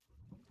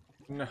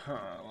 No,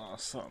 I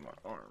lost some of my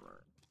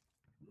armor.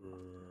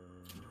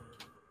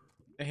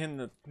 And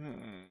the.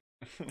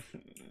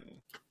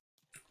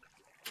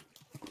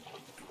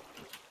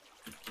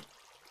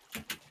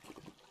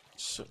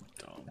 So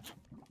dumb.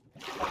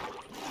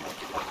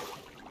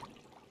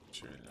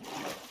 Sure.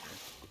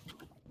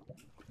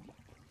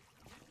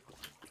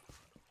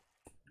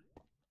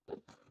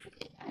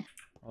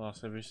 I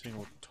lost every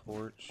single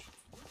torch.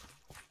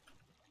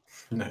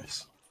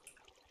 Nice.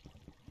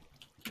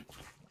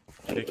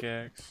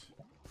 Pickaxe.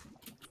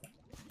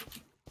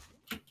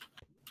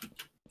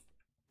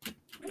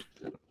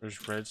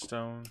 There's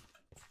redstone.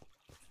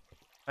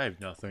 I have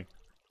nothing.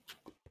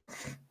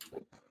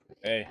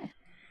 Hey.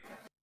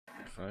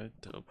 If I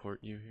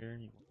teleport you here,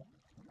 you...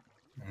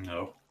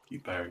 No, you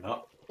better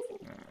not.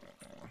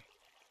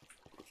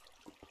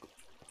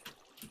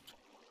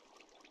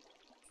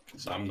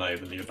 Because I'm not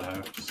even near the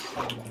house.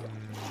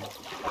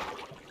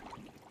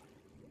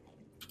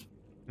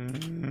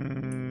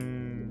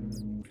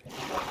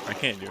 I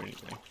can't do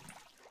anything.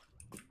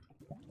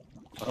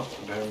 Oh,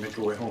 you better make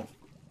your way home.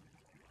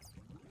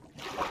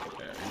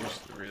 Yeah, here's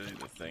really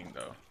the thing,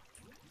 though.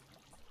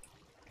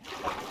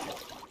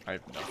 I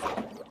have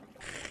nothing.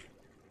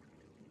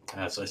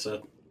 As I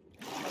said,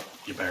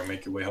 you better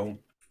make your way home.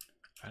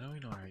 I don't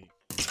even know how you...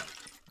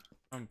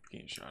 I'm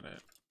getting shot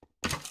at.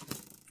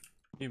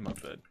 Give me my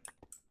bed.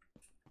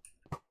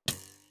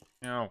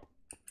 Ow.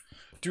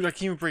 Dude, I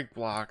can't even break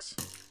blocks.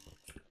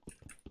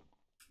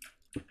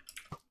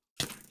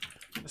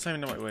 That's not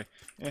even the right way.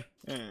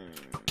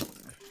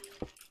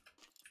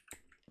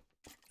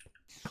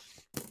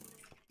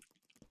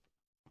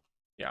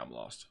 Yeah, I'm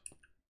lost.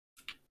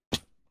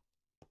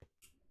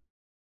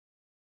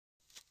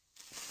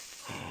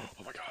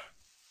 Oh my god.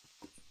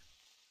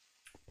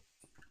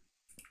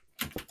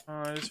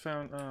 I just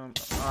found, bed.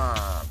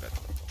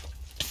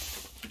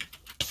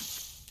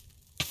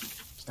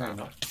 No,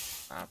 no.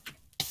 Stop.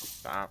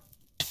 Stop.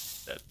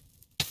 Dead.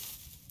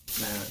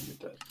 Nah, you're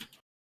dead.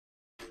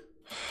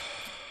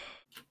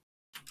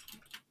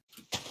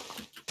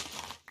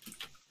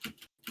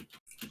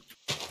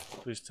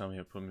 Please tell me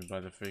it put me by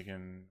the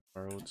freaking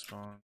road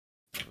spawn.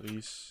 At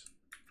least.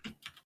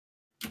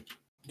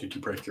 Did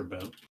you break your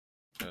bed?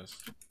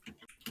 Yes.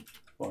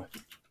 Why?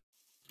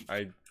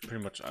 I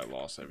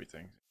lost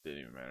everything. It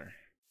didn't even matter.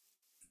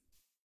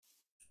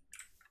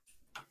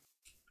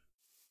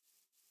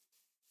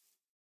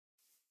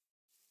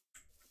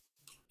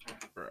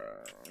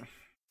 Bro.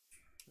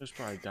 There's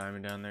probably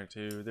diamond down there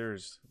too.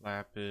 There's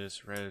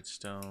lapis,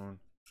 redstone.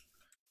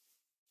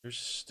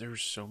 There's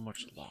so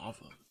much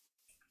lava.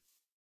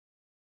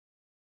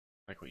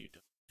 Like what you do.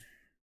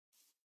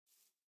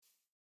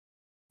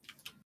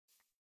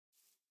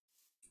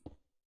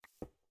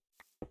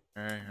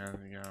 Alright, how's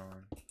it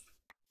going?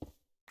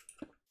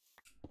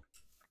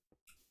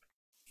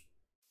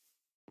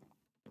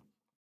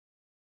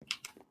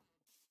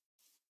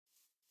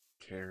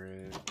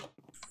 Carrot.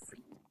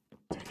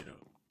 Potato.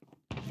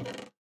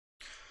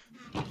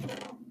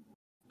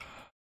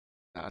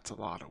 That's a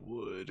lot of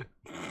wood.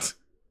 What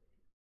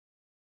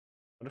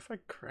if I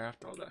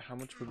craft all that? How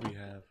much would we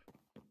have?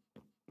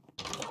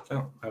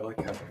 Oh, I like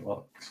having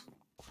logs.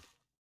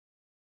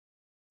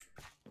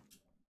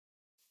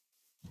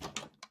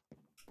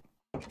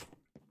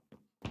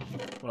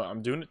 Well,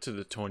 I'm doing it to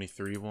the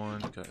 23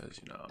 one because,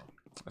 you know,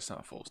 that's not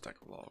a full stack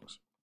of logs.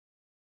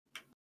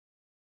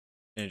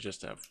 And it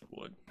just have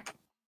wood.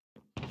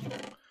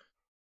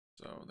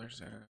 So there's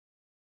that.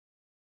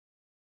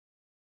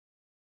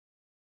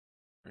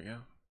 There we go.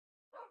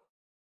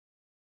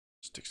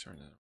 Sticks are in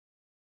there.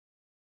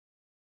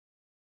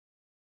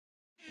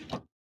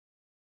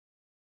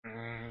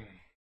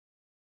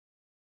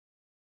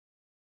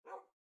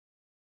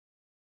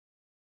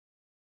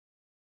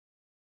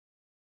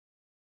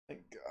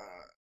 Thank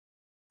God.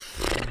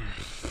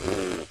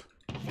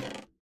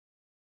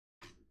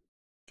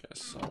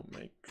 Guess I'll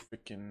make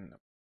freaking.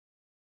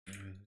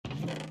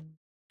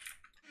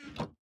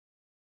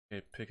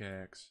 Okay,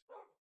 pickaxe.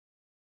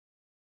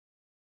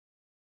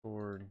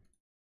 Sword.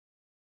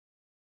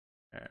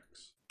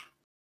 Axe.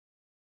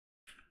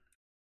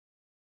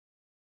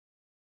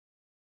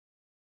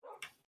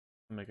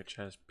 Make a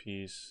chest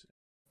piece.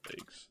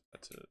 Legs.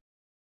 That's it.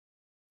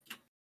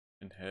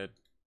 And head.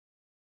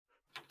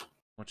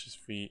 Watch his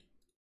feet.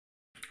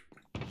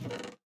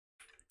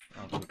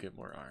 I'll go get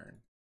more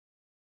iron.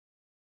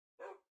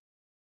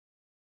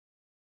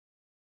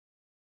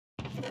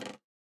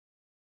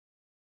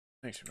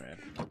 Thanks, man.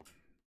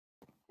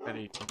 Got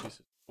 18 pieces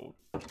of gold.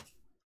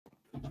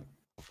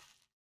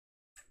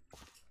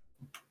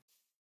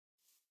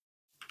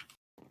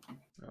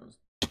 That was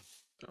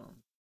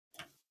dumb.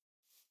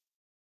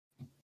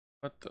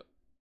 What the?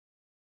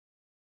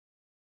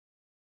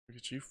 Look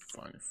at you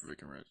finding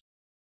freaking red.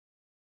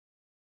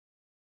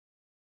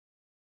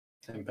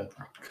 And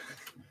bedrock.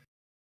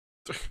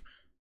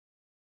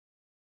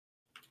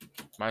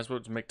 Might as well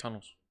just make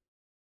tunnels.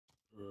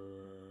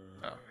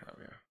 Oh, hell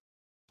yeah.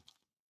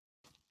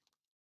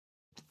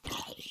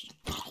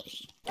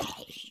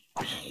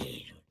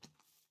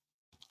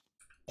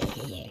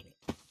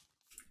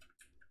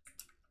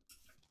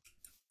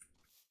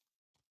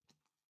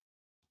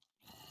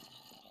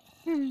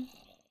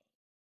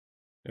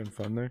 Having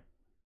fun there?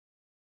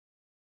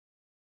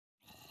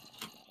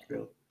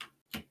 Really.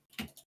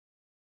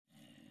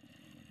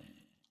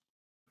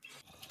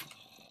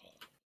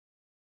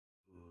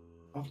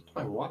 Oh,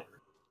 my water.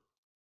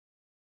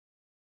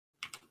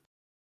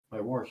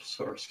 My water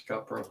source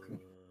got broken.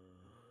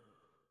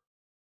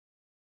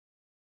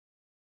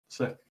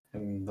 Sick.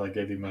 And I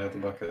gave you my other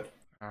bucket.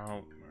 Oh,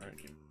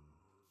 alright.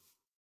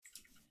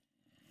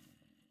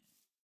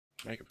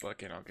 Make a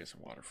bucket, I'll get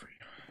some water for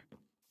you.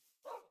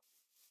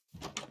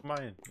 Come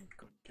on in.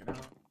 Get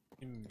out.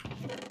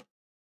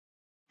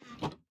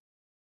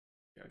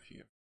 Yeah, if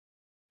you.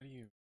 How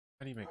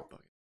do you make a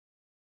bucket?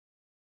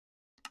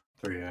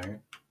 3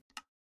 iron.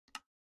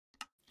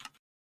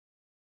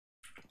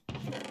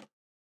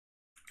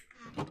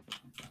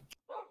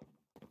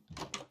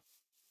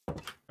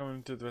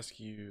 Coming to the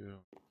rescue.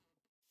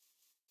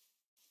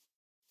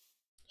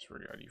 Swear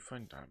to God, you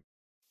find time.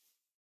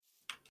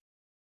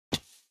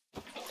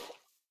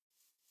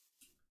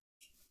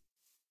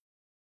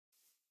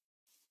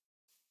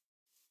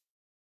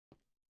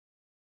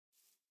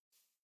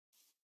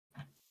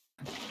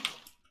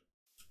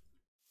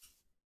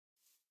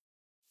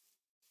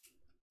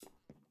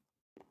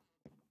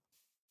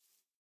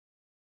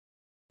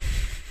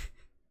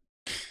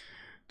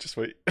 Just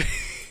wait.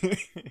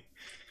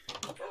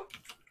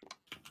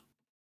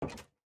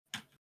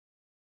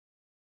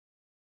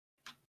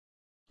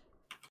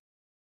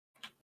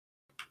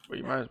 Well,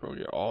 you might as well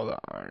get all the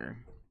iron.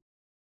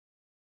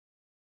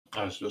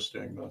 I was just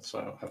doing that so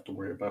I don't have to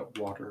worry about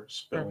water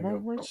spilling More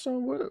over.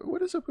 redstone.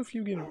 What is up with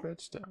you getting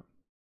redstone?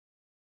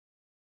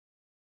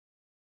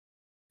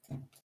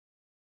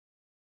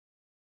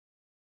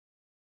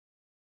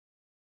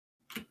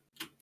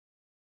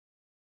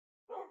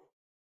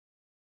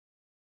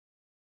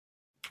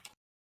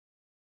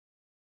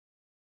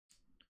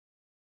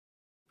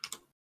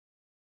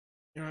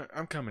 You know what?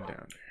 I'm coming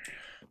down there.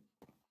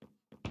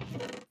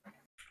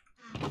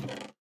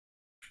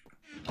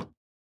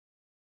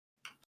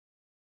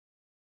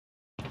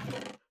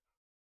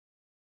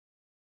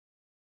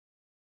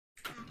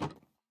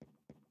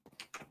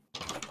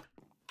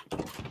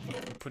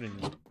 I'm putting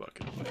this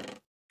bucket away.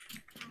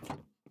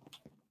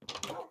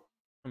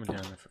 Coming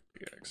down there for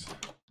pickaxe.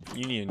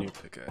 You need a new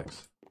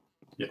pickaxe.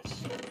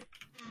 Yes.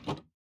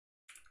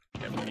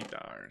 Yeah, we need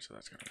the iron, so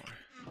that's kind of why.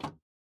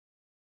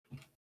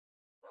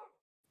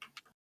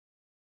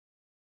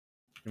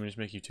 You want me to just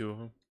make you 2 of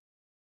them?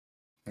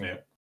 Yeah.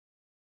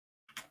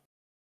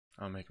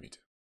 I'll make me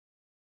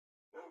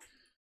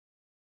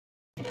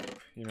 2.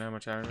 You know how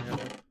much iron we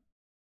have?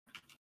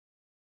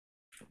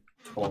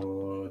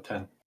 Or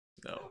 10.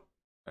 No,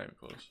 not even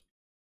close.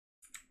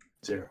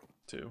 0.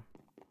 2.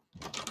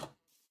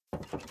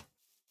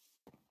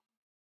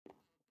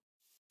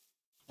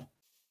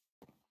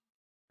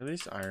 At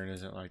least iron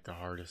isn't like the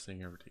hardest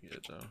thing ever to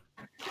get, though.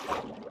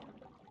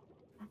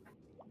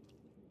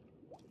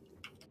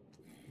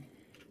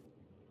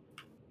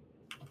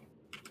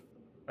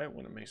 I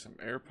want to make some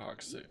air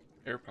pockets.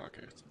 Air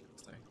pockets.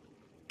 Thing.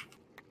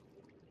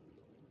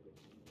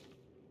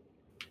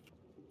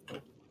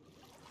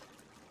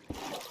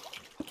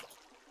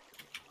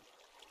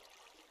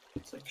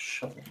 It's like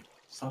shoving.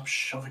 Stop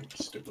shoving,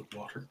 stupid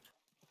water.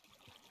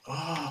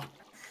 Ah!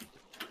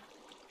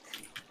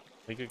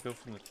 Make it go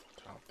from the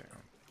top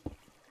down.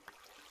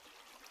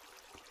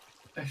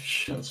 I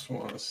just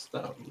want to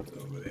stop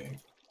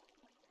moving.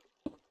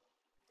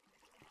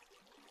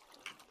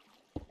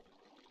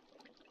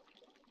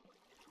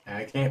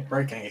 I can't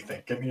break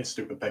anything. Give me a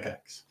stupid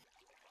pickaxe.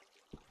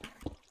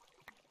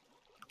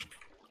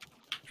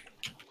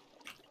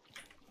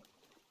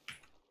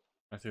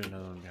 I threw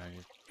another one behind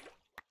you.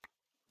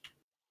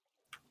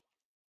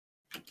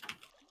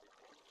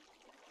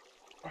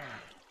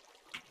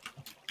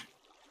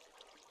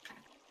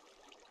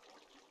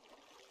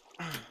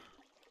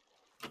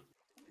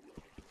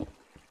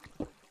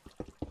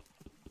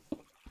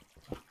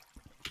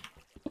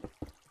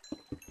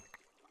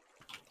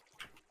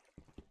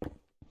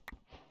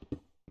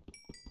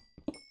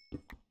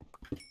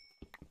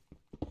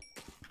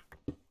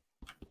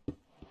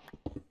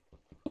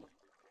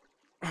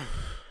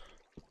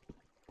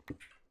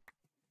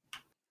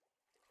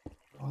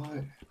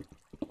 Why?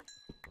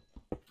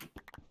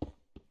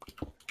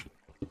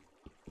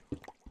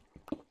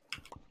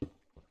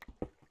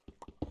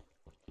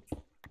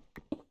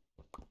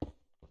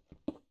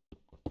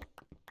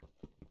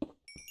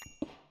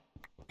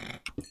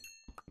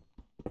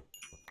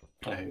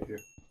 I hate you.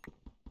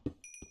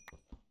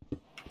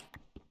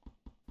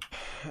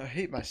 I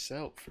hate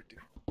myself for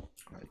doing.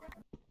 Like,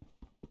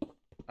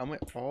 I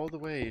went all the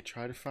way to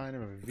try to find a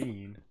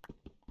ravine,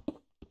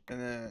 and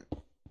then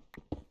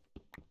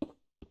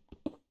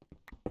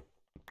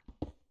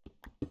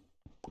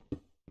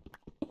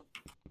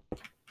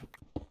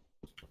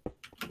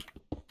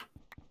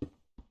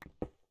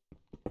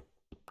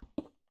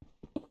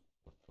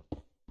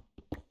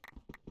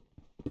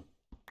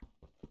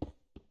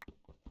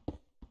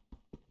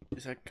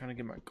least I can kind of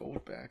get my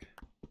gold back.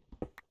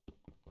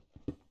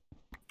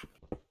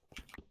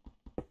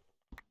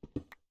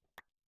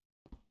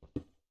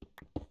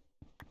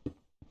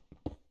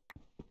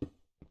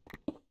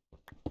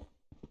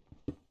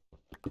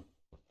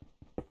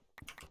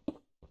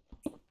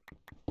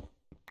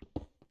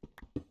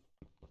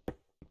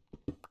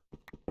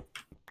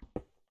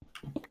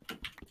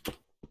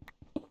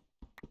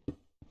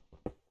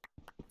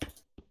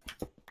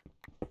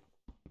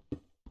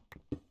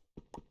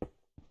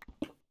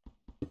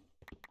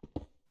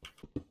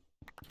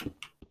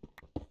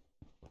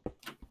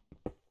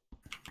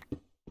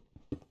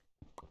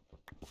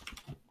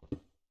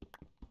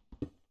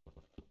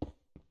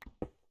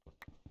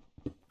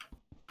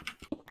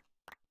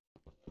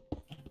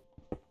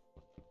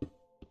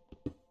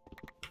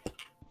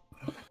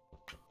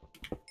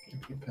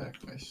 Give me back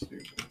my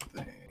stupid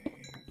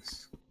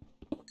things.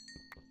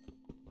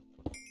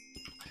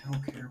 I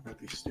don't care about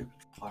these stupid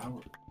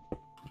flowers.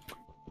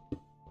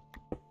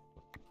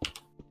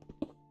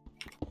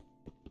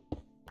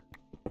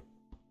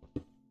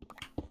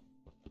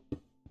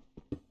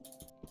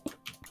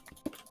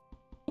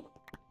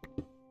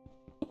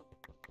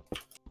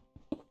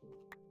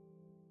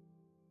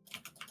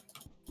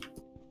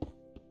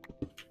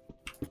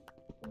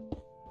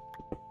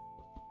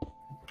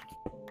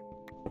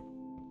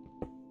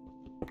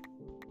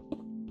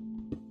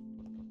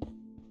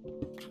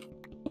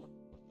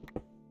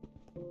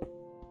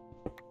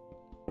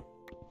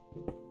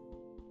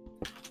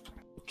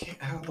 Get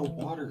out of the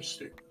water,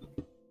 stupid.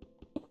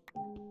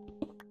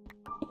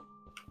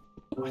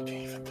 I didn't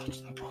even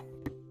touch that one.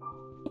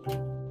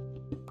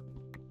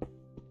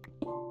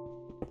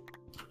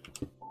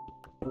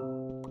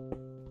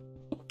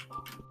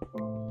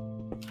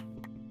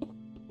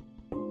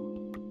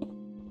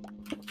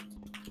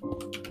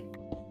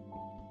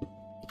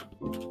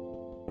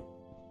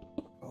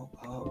 Oh,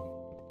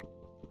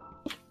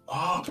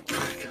 oh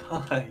my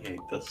god, I hate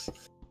this.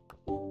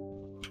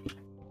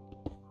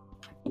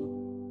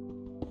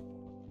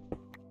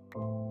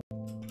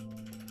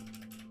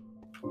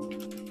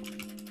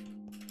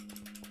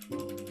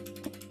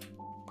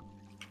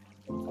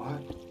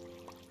 What?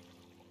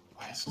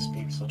 Why is this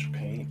being such a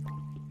pain?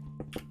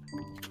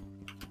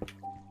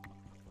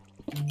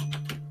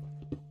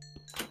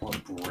 I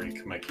want to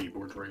break my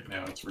keyboard right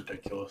now, it's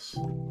ridiculous.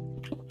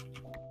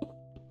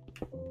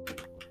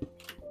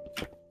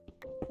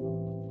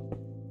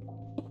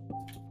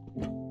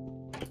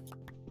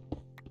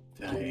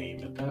 Did I aim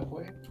it that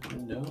way?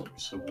 No,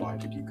 so why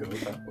did you go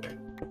that way?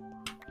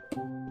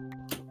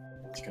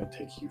 It's gonna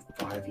take you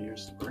 5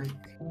 years to break.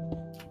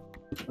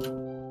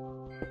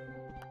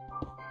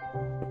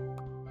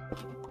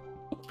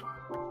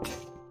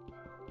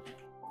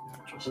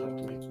 I just have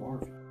to make more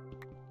of it.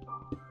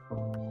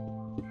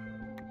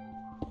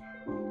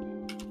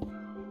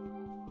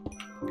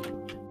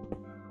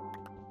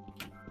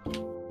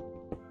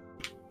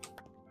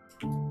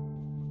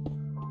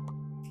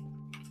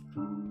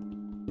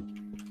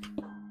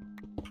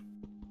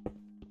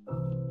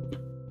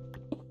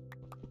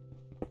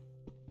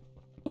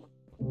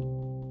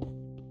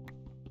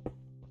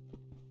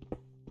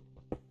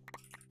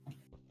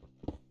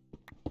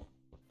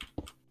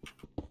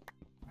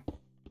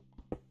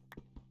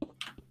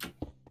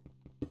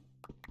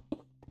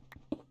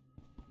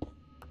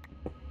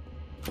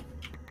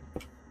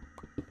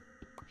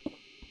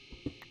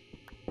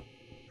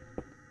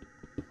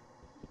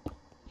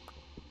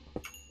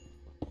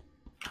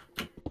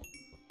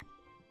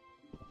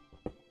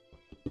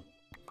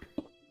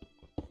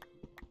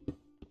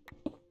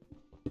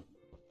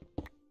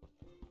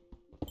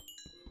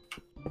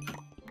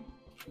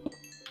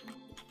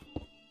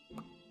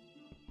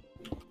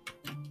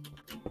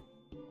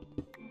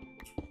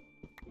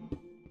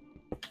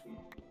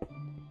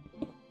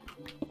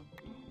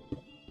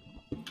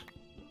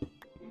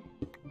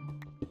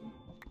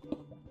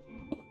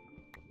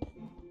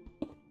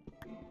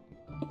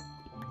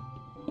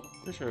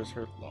 Pretty sure it's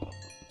hurt lava.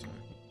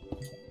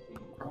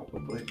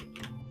 Probably.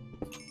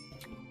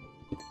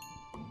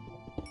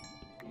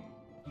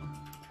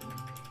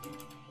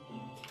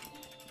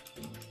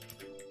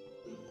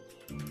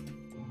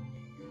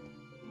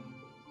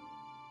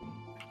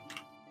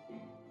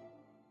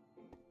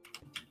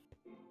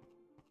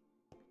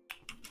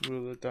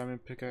 Will the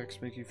diamond pickaxe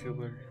make you feel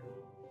better?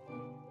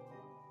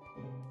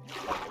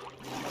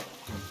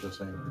 I'm just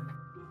angry.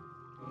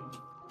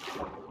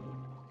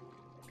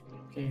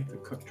 Okay, the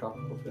cooked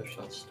tropical fish,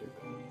 that's stupid.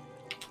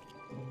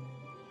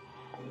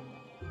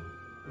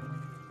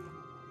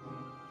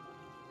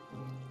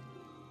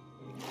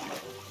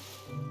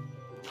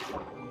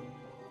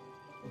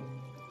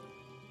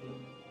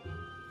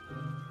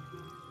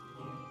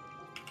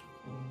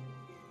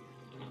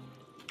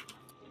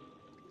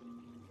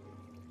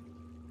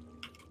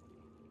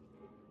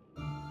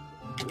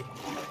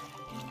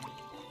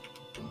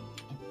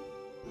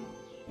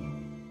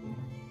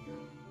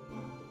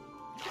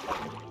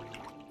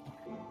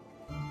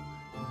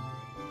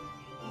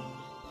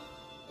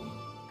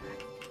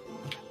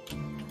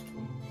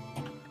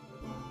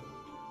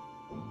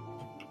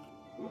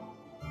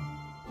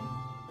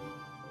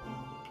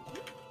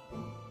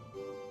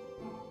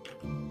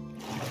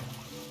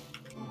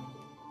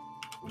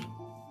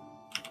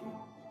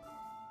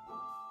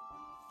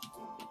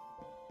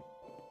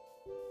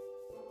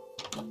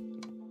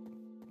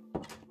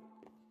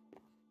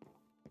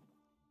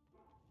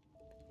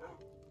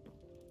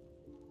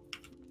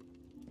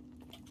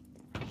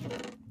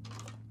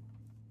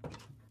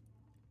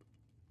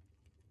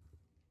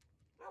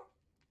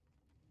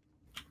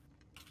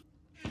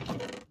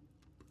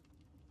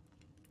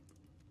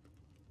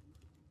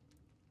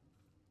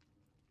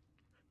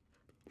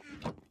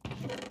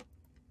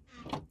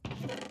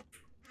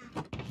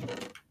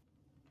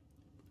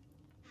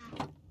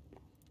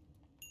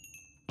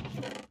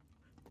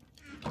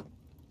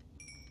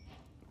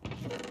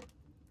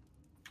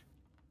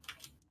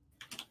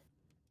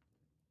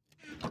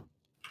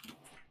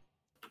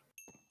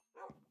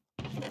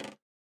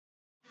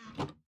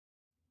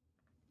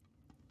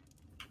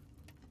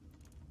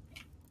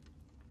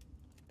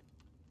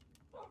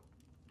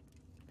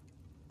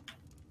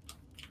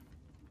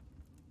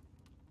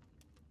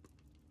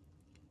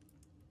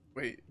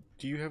 Wait,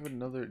 do you have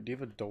another? Do you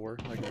have a door,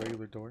 like a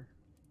regular door?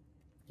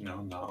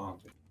 No, not on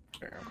me.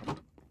 There, I'll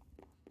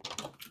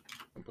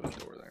put a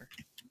door there.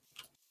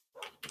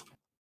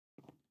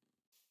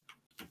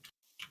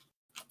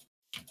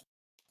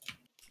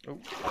 Oh.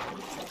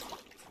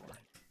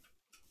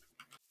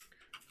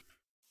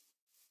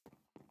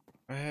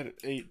 I had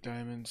 8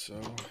 diamonds, so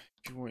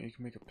if you want, you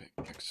can make a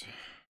pickaxe.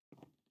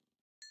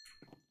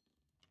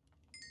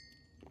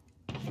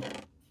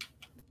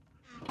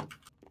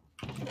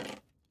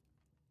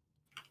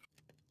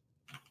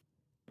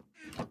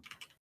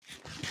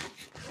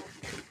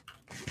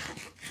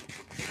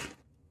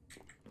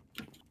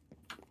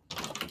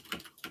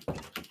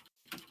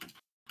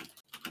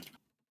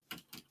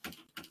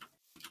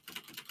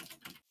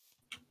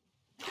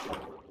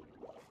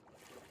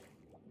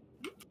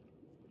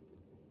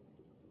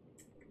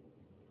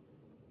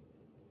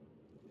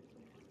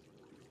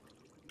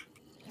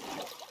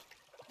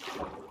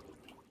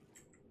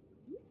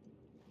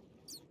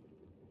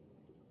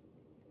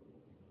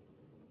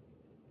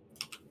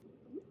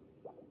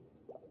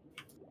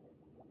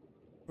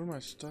 What am I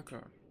stuck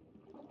on?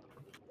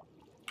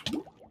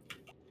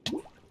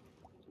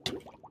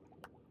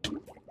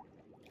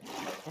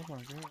 Oh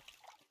my god.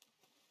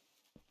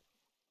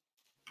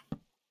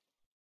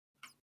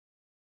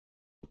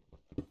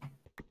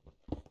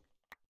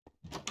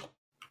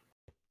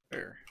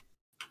 There.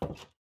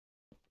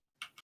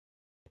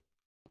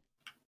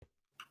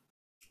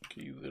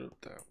 Okay, you lit up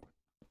that one.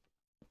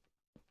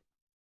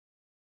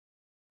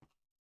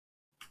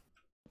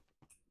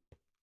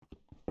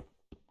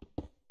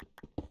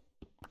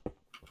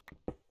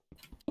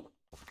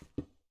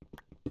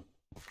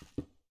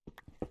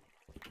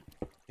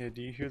 Yeah,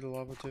 do you hear the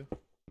lava too?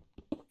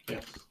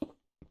 Yes.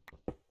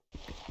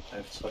 I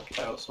have stuck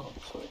house on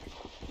so I can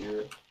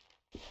hear it.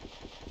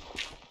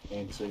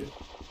 And see it.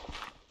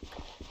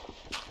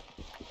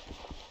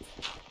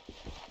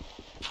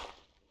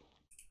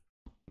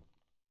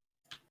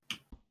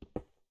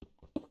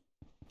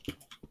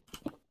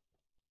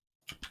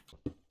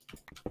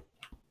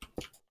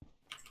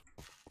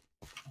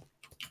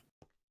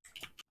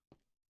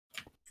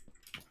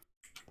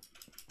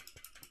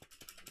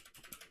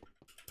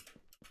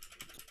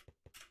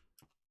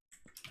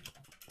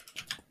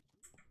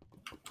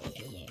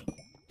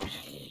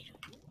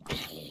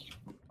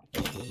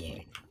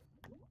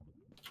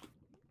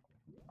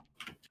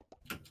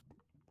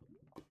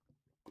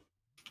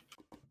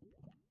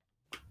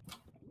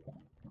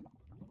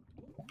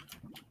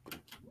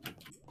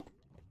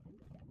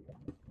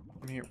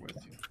 I'm here with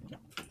you.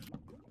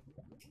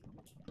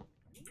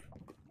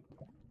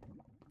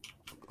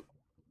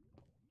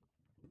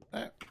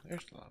 Ah,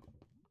 there's the lava.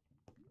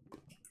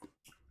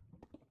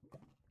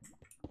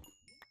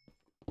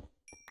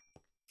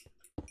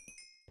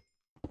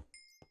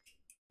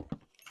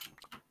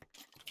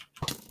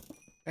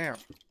 Ow.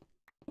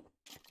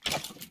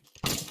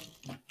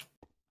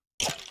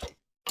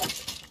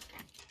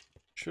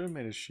 Should have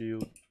made a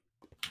shield.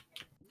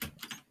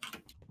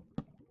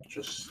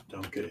 Just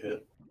don't get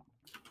hit.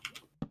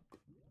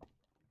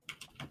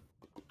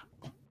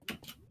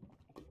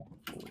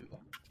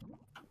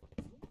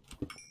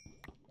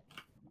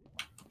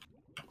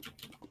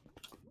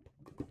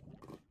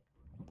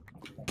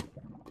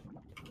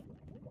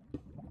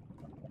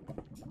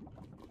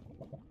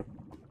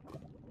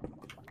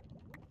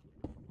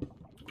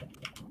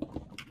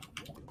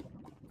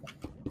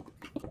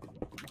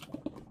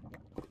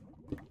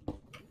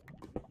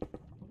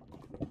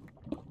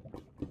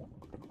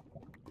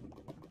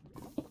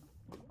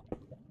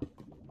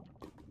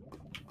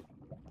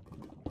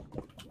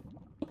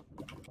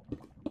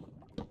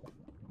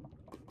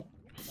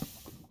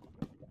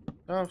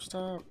 Oh,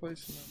 stop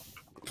placing it.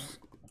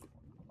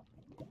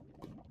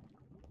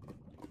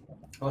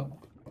 What?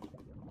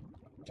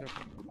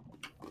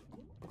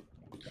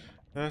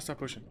 Stop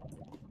pushing.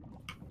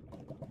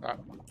 Stop.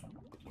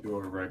 You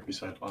are right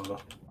beside lava.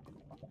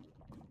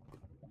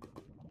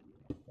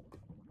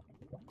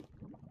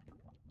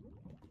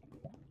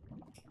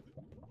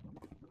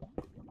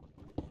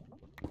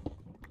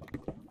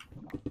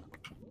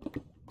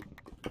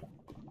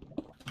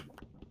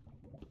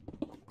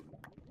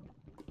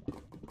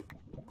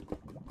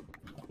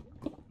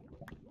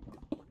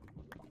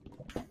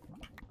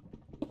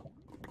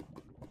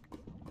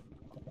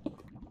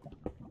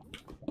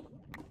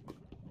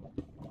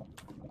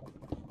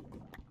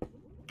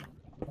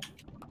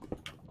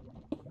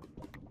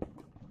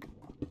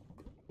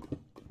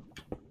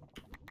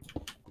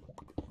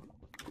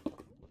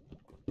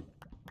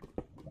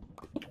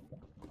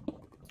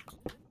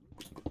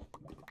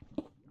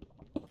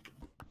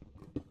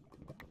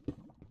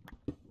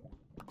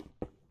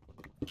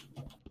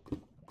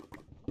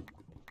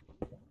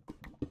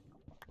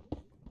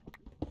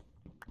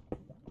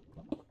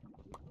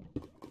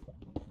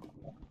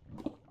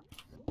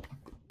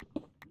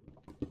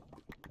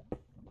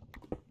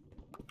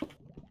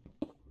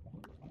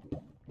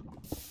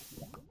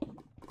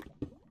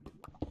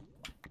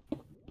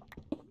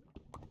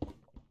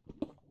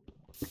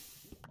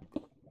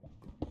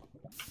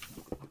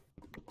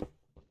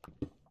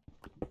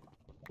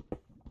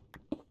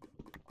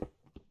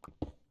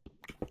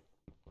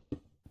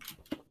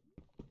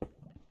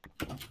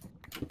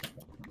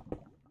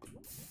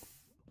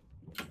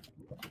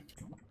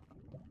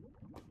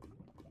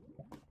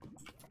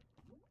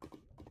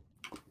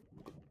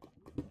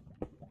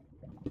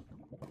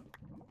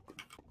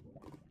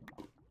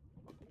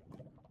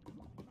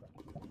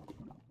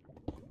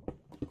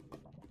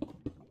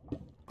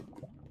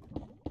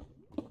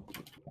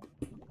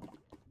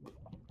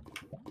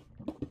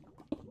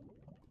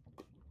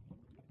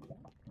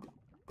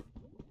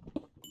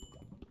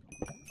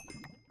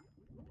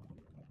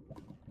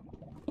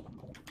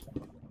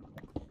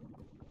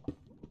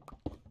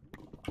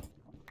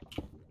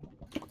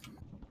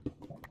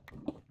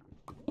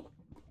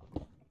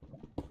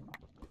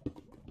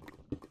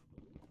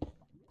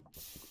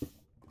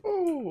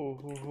 Whoa,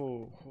 whoa,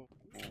 whoa, whoa,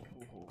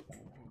 whoa, whoa,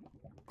 whoa.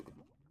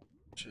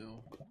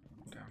 Chill.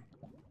 Down.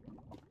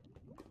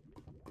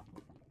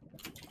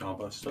 All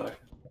of us die.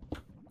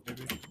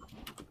 Maybe.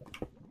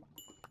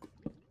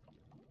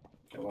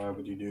 Why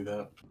would you do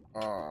that?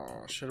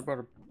 Should have brought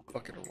a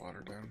bucket of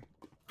water down.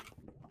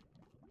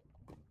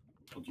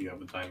 Well, do you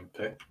have a diamond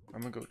pick?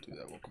 I'm gonna go do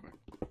that real quick.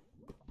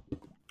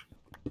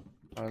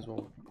 Might as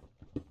well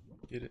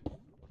get it.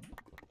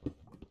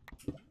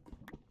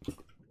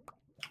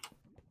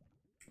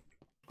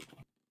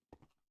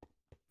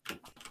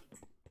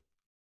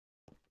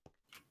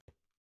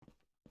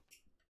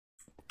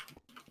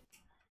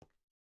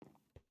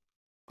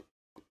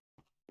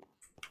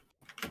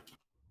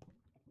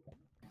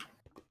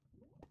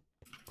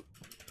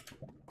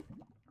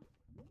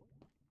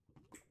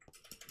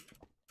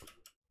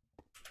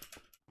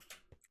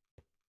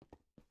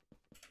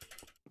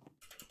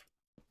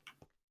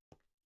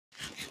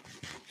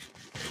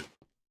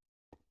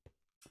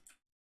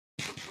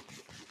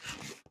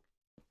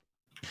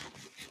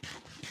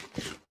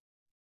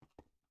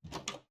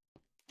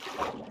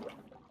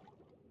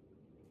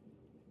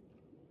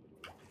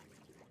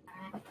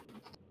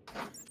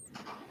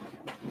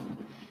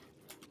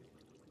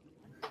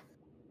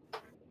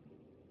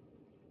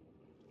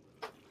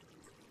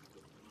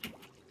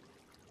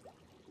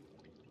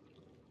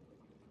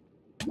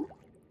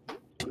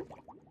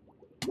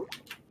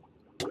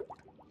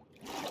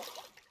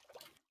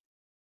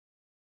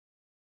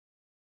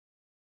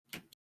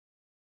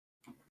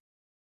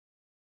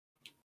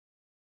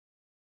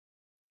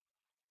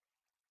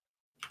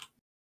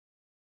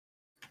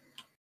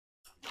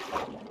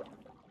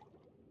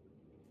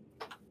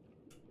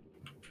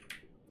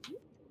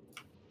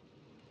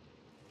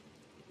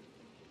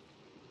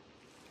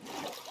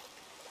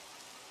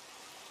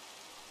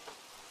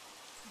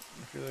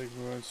 I feel like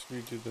once we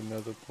do the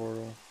nether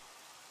portal,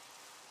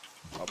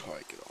 I'll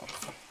probably get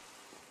off.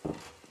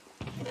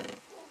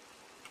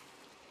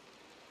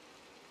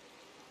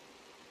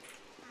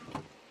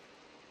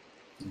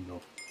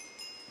 No.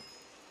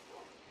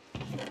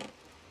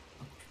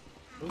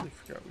 Totally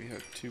forgot we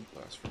had 2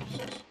 blast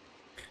furnaces.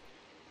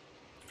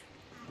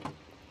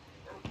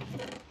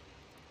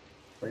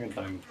 Bring a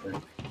diamond pick.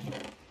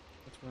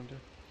 What's what I'm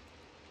doing?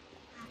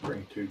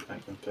 Bring 2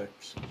 diamond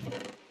picks.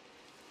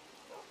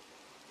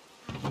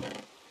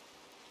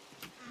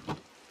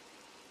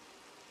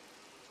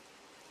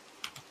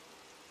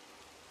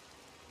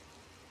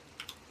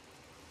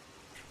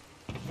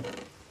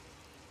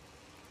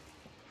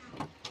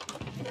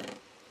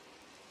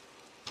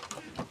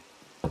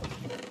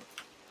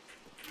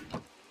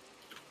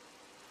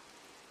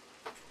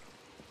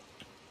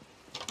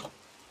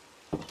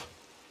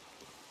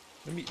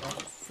 Let me out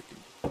freaking.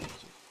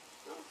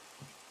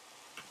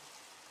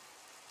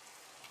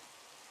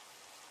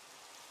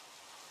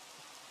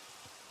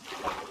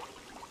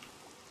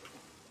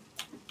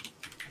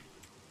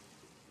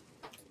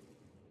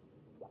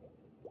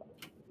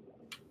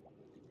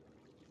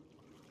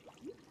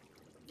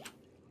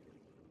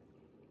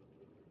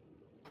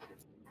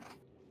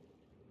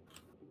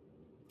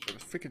 The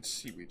freaking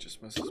seaweed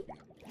just messes me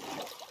up.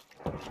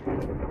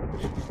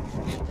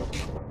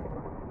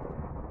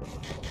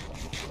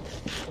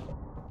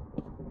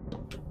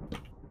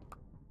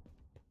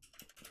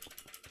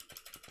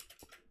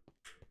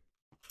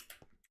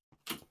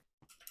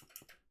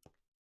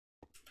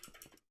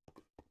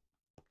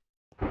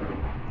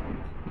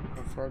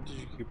 How far did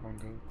you keep on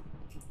going?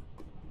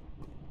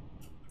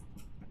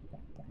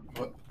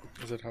 What?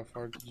 I said, how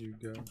far did you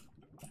go?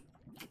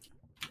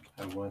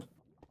 I went.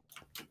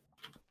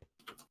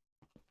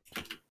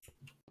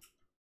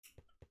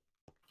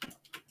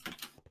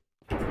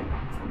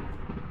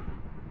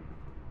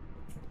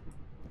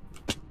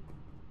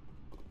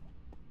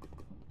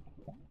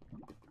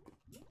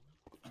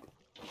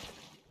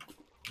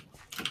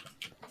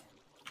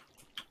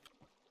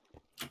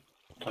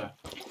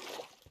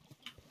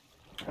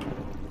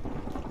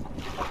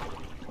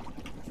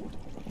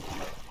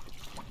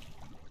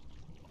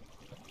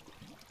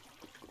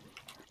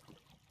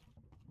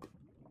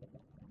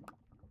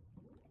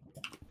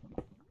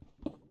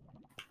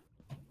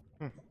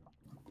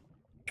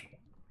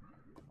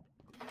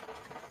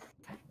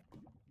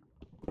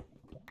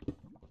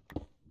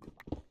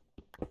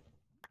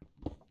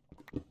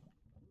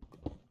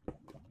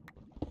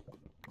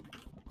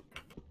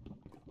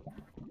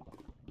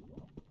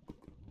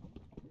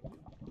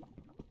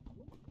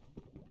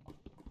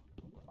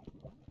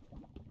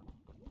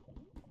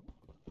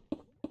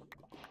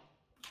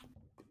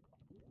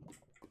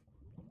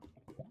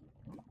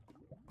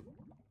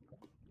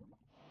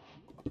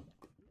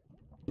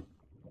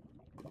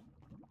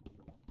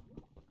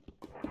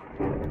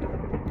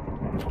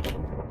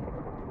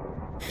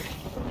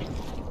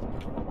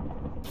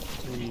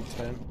 You need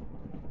 10?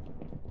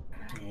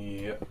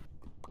 Yep.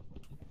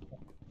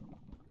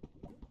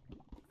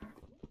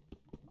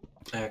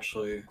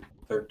 Actually,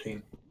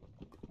 13.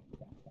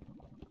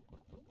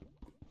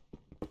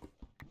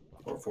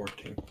 Or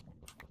 14.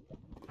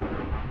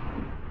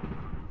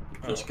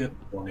 Just get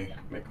 20,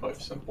 make life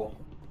simple.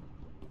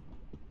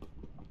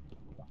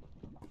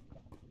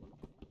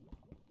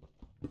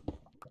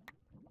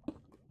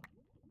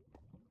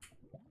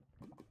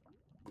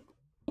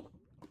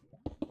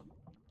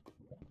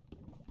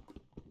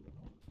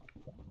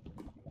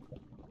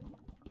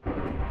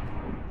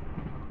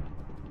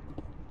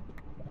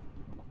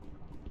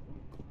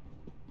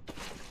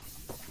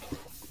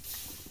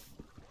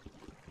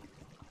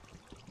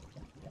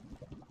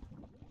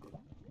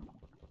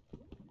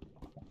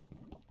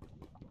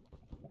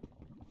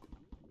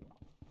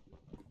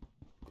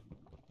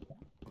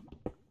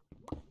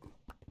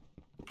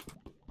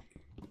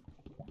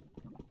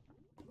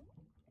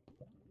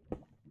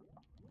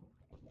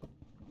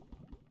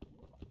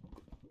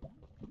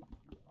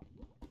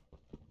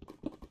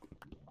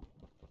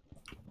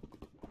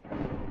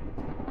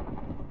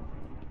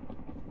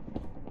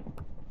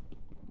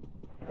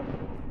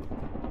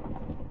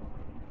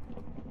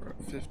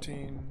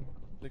 15,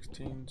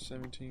 16,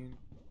 17.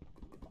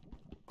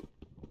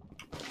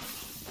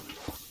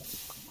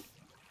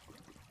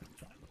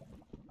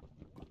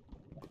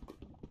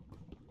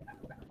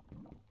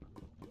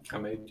 How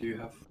many do you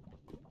have?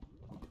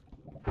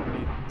 I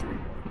need 3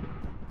 more.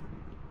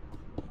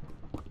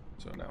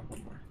 So now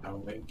 1 more. How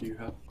many do you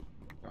have?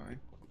 9.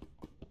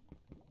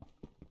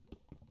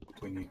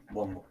 We need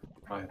 1 more.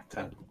 I have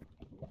 10.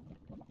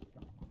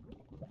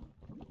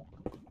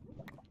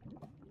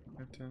 I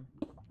have 10.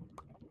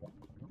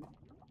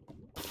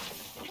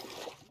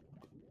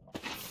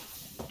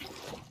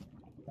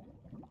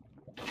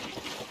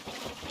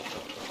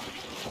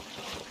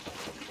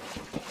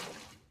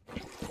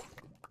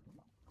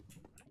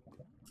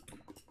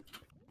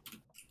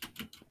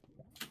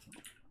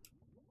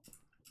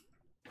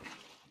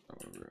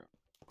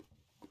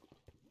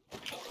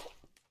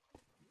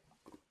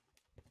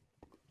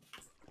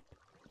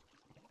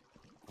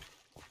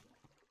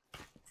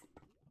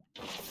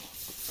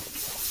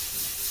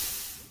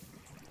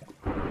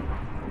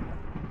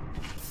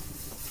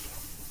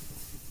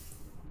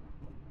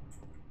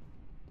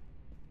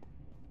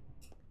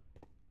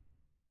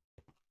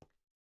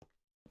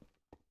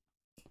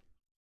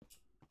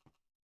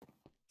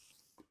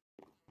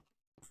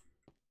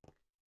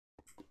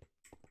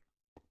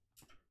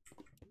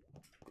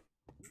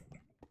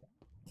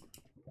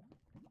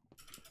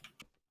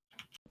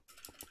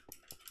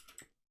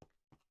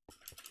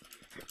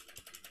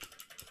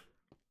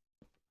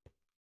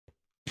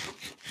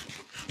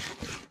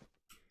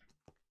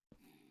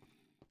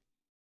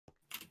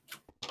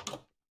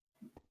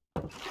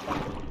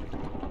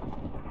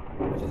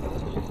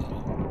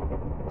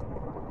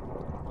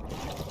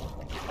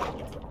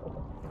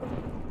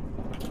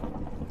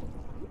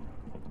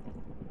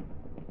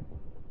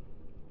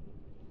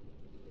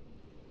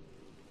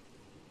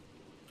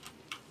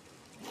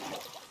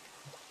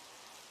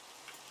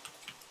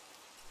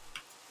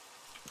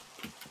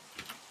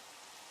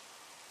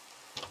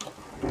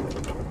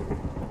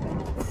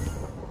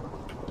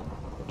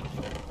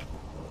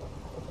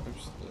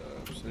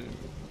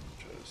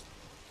 Just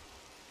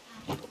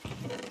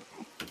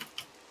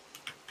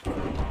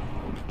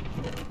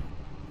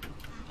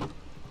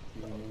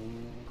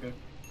Okay.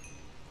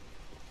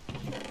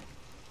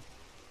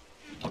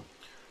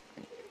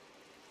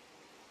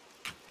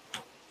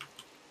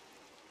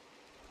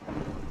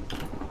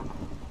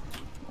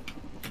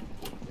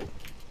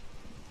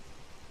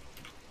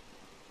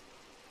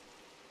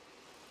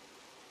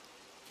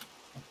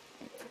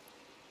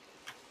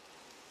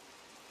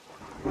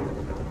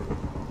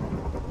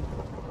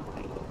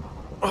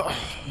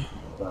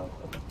 Wow.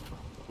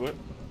 what?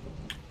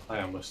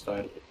 I almost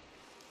died.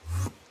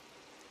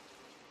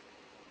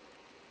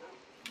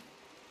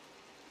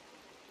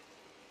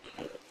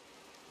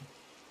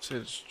 So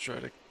let's try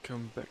to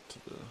come back to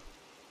the.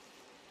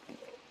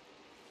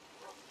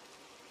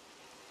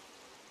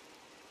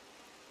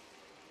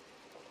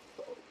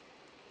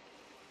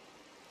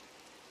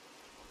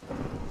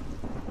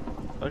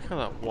 I like how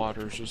that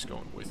water's just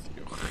going with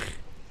you.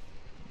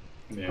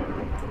 Yeah, for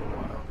a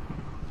while.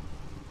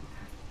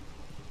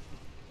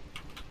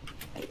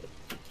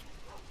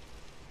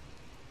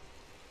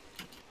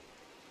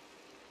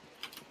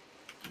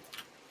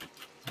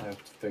 I have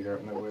to figure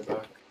out my way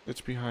back. It's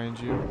behind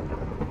you.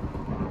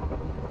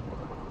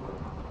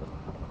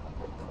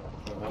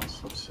 Well,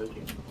 that's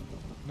obsidian.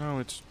 No,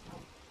 it's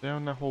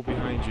down that hole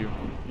behind you.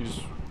 You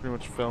just pretty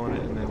much fell in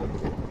it and then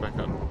back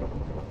up.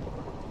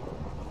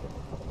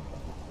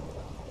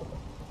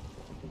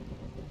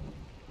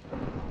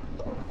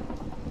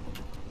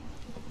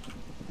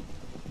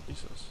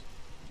 Jesus.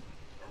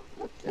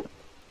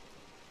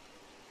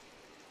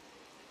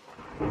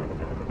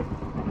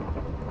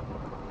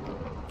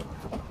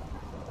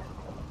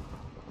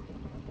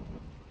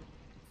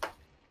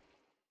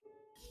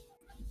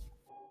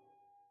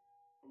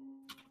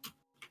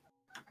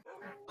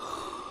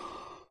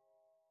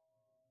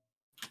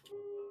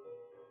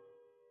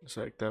 It's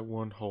like that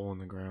one hole in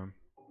the ground.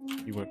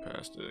 You went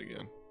past it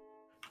again.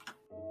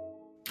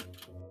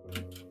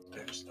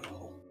 There's no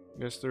hole.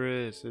 Yes, there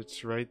is.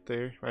 It's right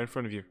there, right in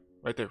front of you.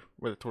 Right there,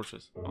 where the torch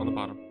is. On the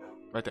bottom.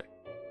 Right there.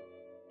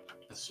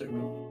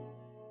 Assume.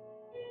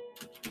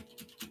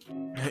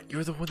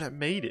 You're the one that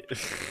made it.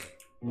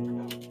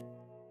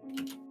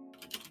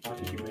 How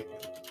did you make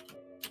it?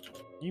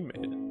 You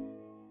made it.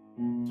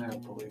 I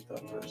don't believe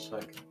that for a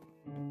second.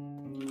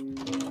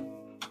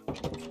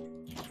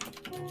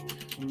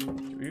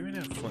 Do we even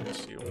have flint and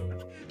steel?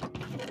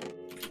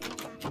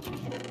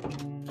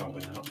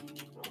 Probably not.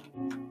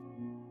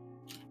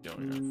 Yeah,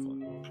 we have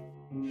flint.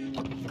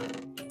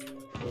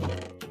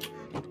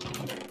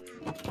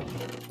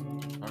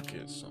 I'll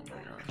get some, I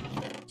got.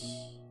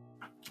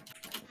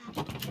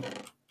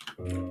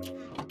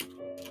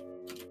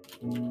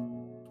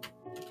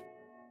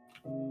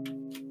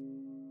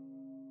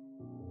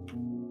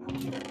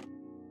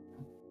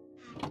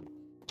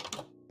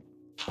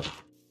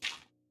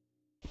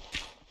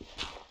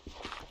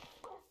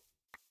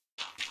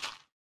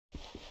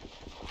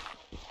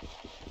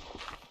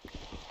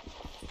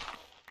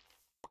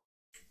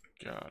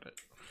 Got it.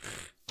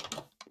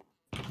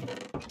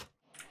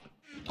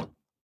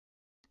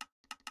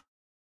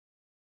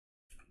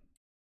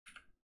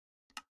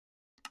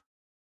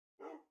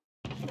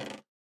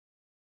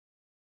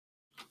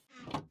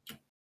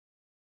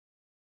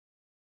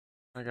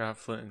 I got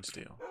flint and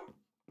steel.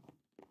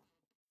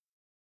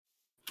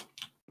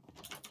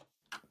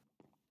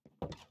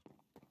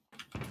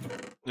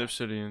 The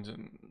obsidians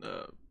and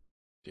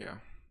yeah,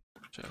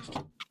 chest.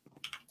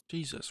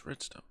 Jesus,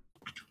 redstone.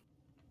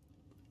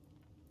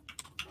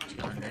 What's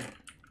going on here?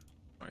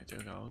 22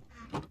 gold.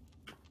 Okay.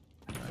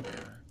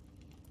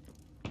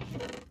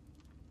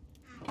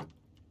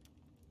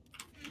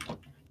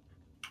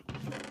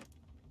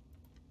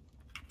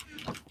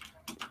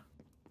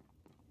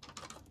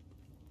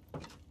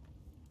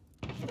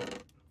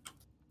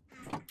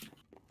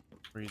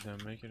 Breathe them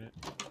making it.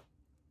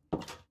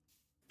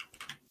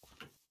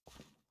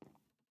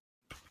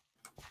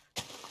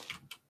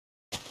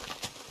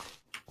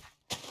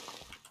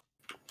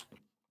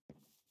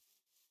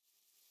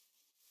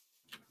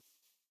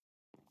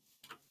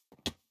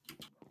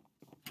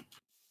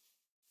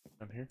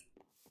 Down here?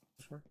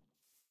 This way?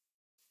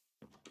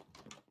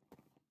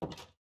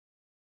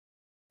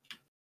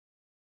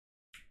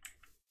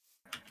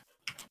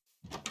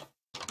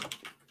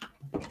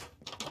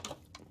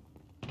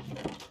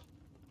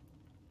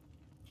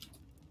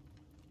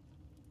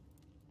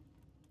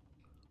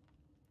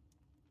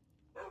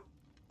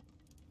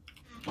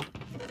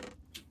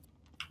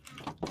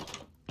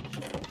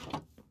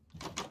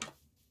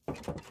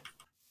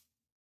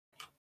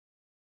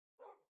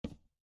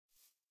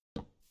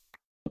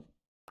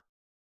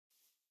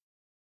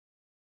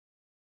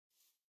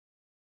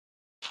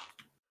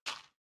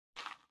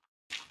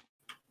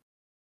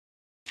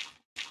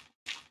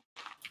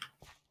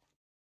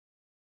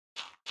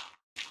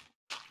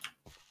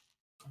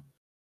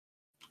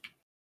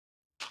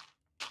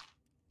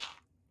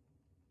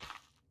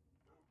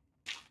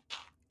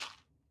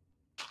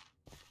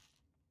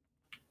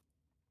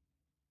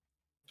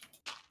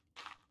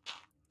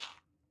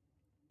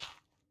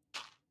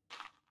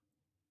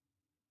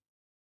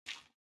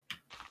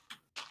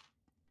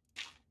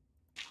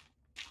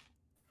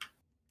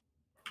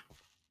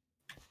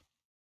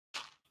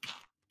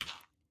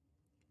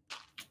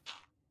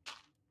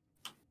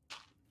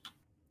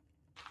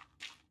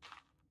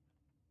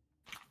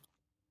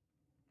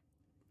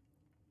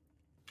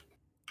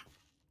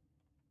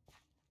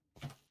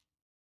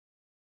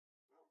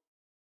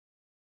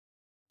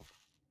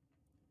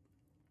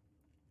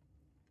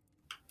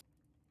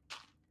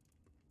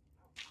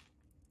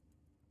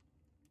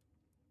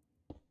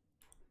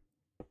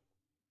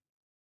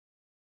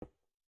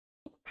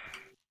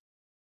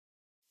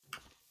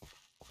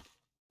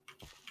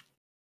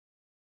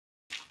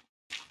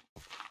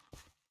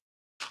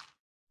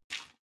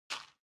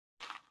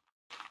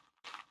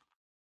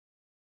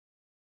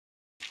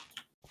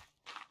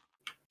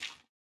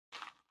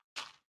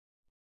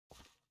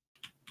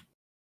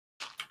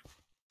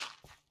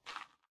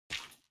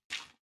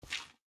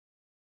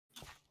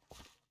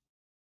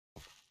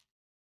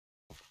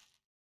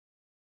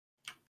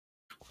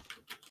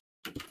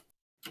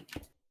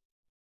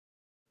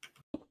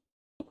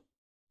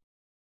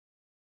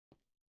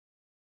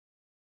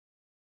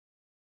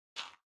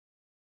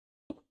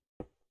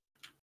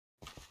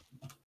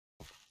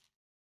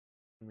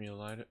 Let me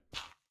light it.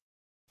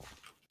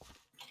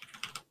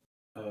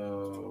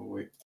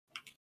 Wait.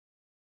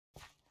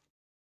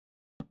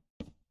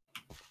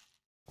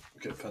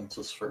 Get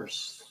fences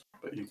first,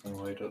 but you can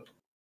light it.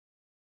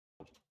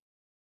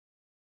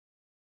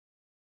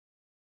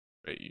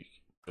 Wait, you.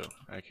 So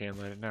I can't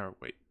light it now. Or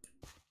wait.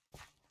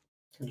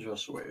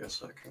 Just wait a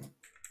second.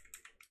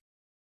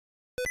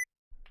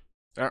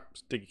 Ah,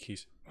 sticky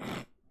keys.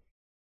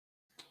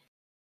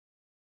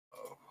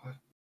 Oh, what?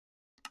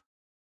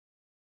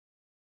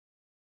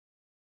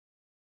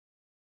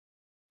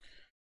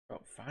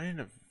 Bro,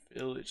 finding a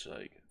village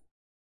like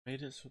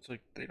made it so it's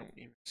like they don't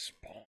even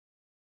spawn.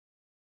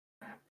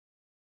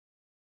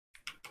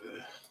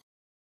 Ugh.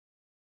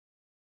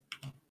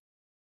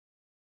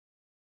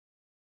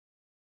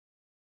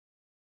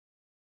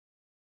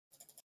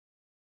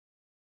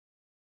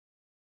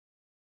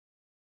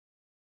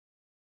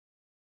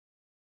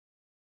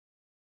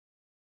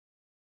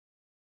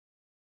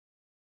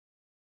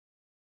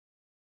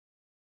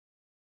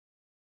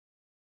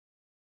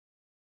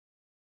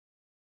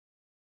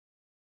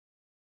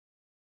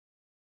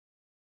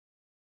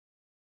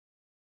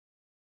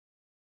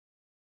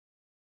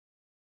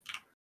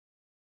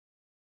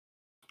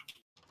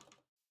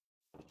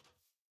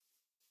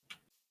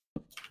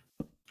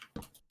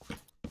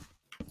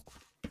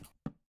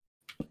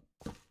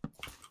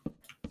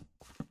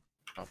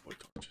 Oh boy,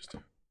 torches too.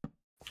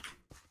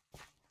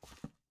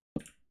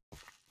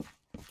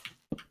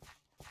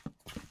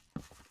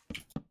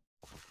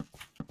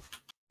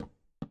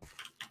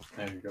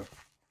 There you go.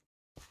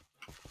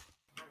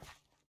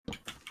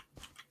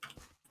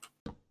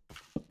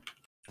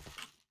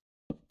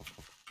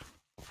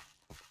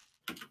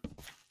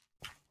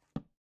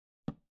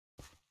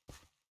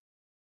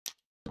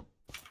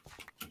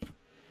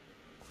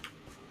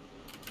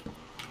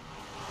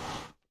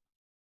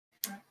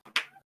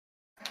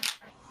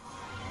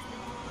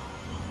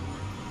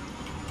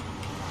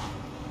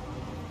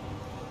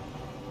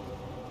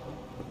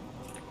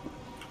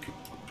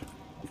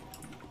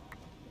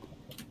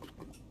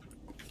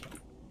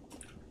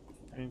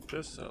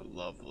 Just a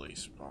lovely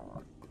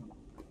spawn.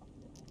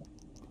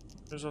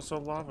 There's also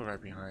lava right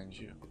behind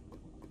you.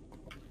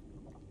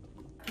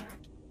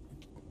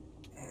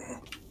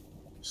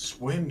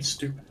 Swim,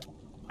 stupid.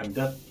 I'm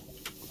dead.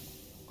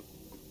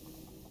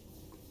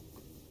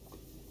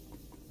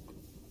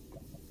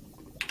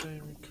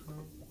 There we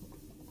go.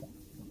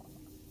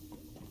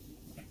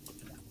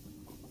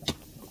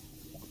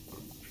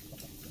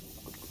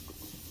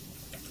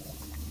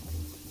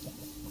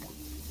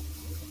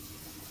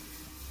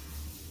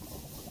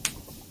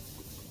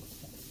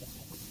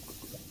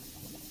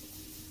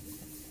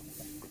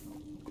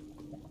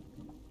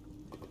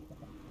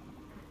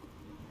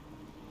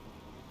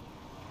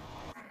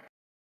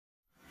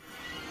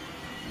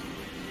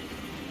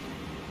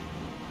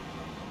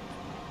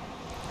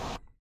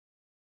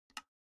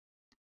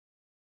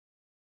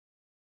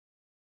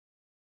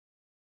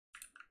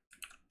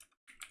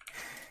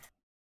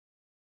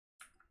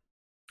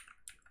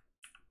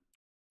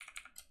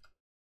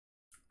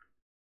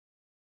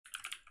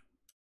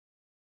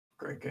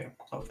 Great game.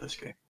 Love this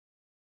game.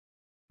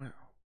 Wow.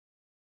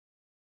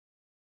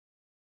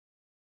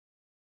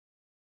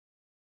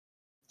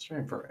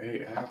 Streamed for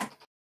 8 hours.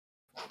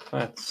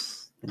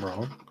 That's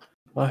wrong.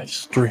 I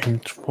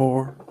streamed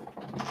for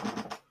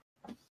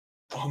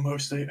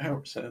almost 8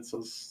 hours and it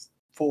says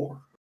 4.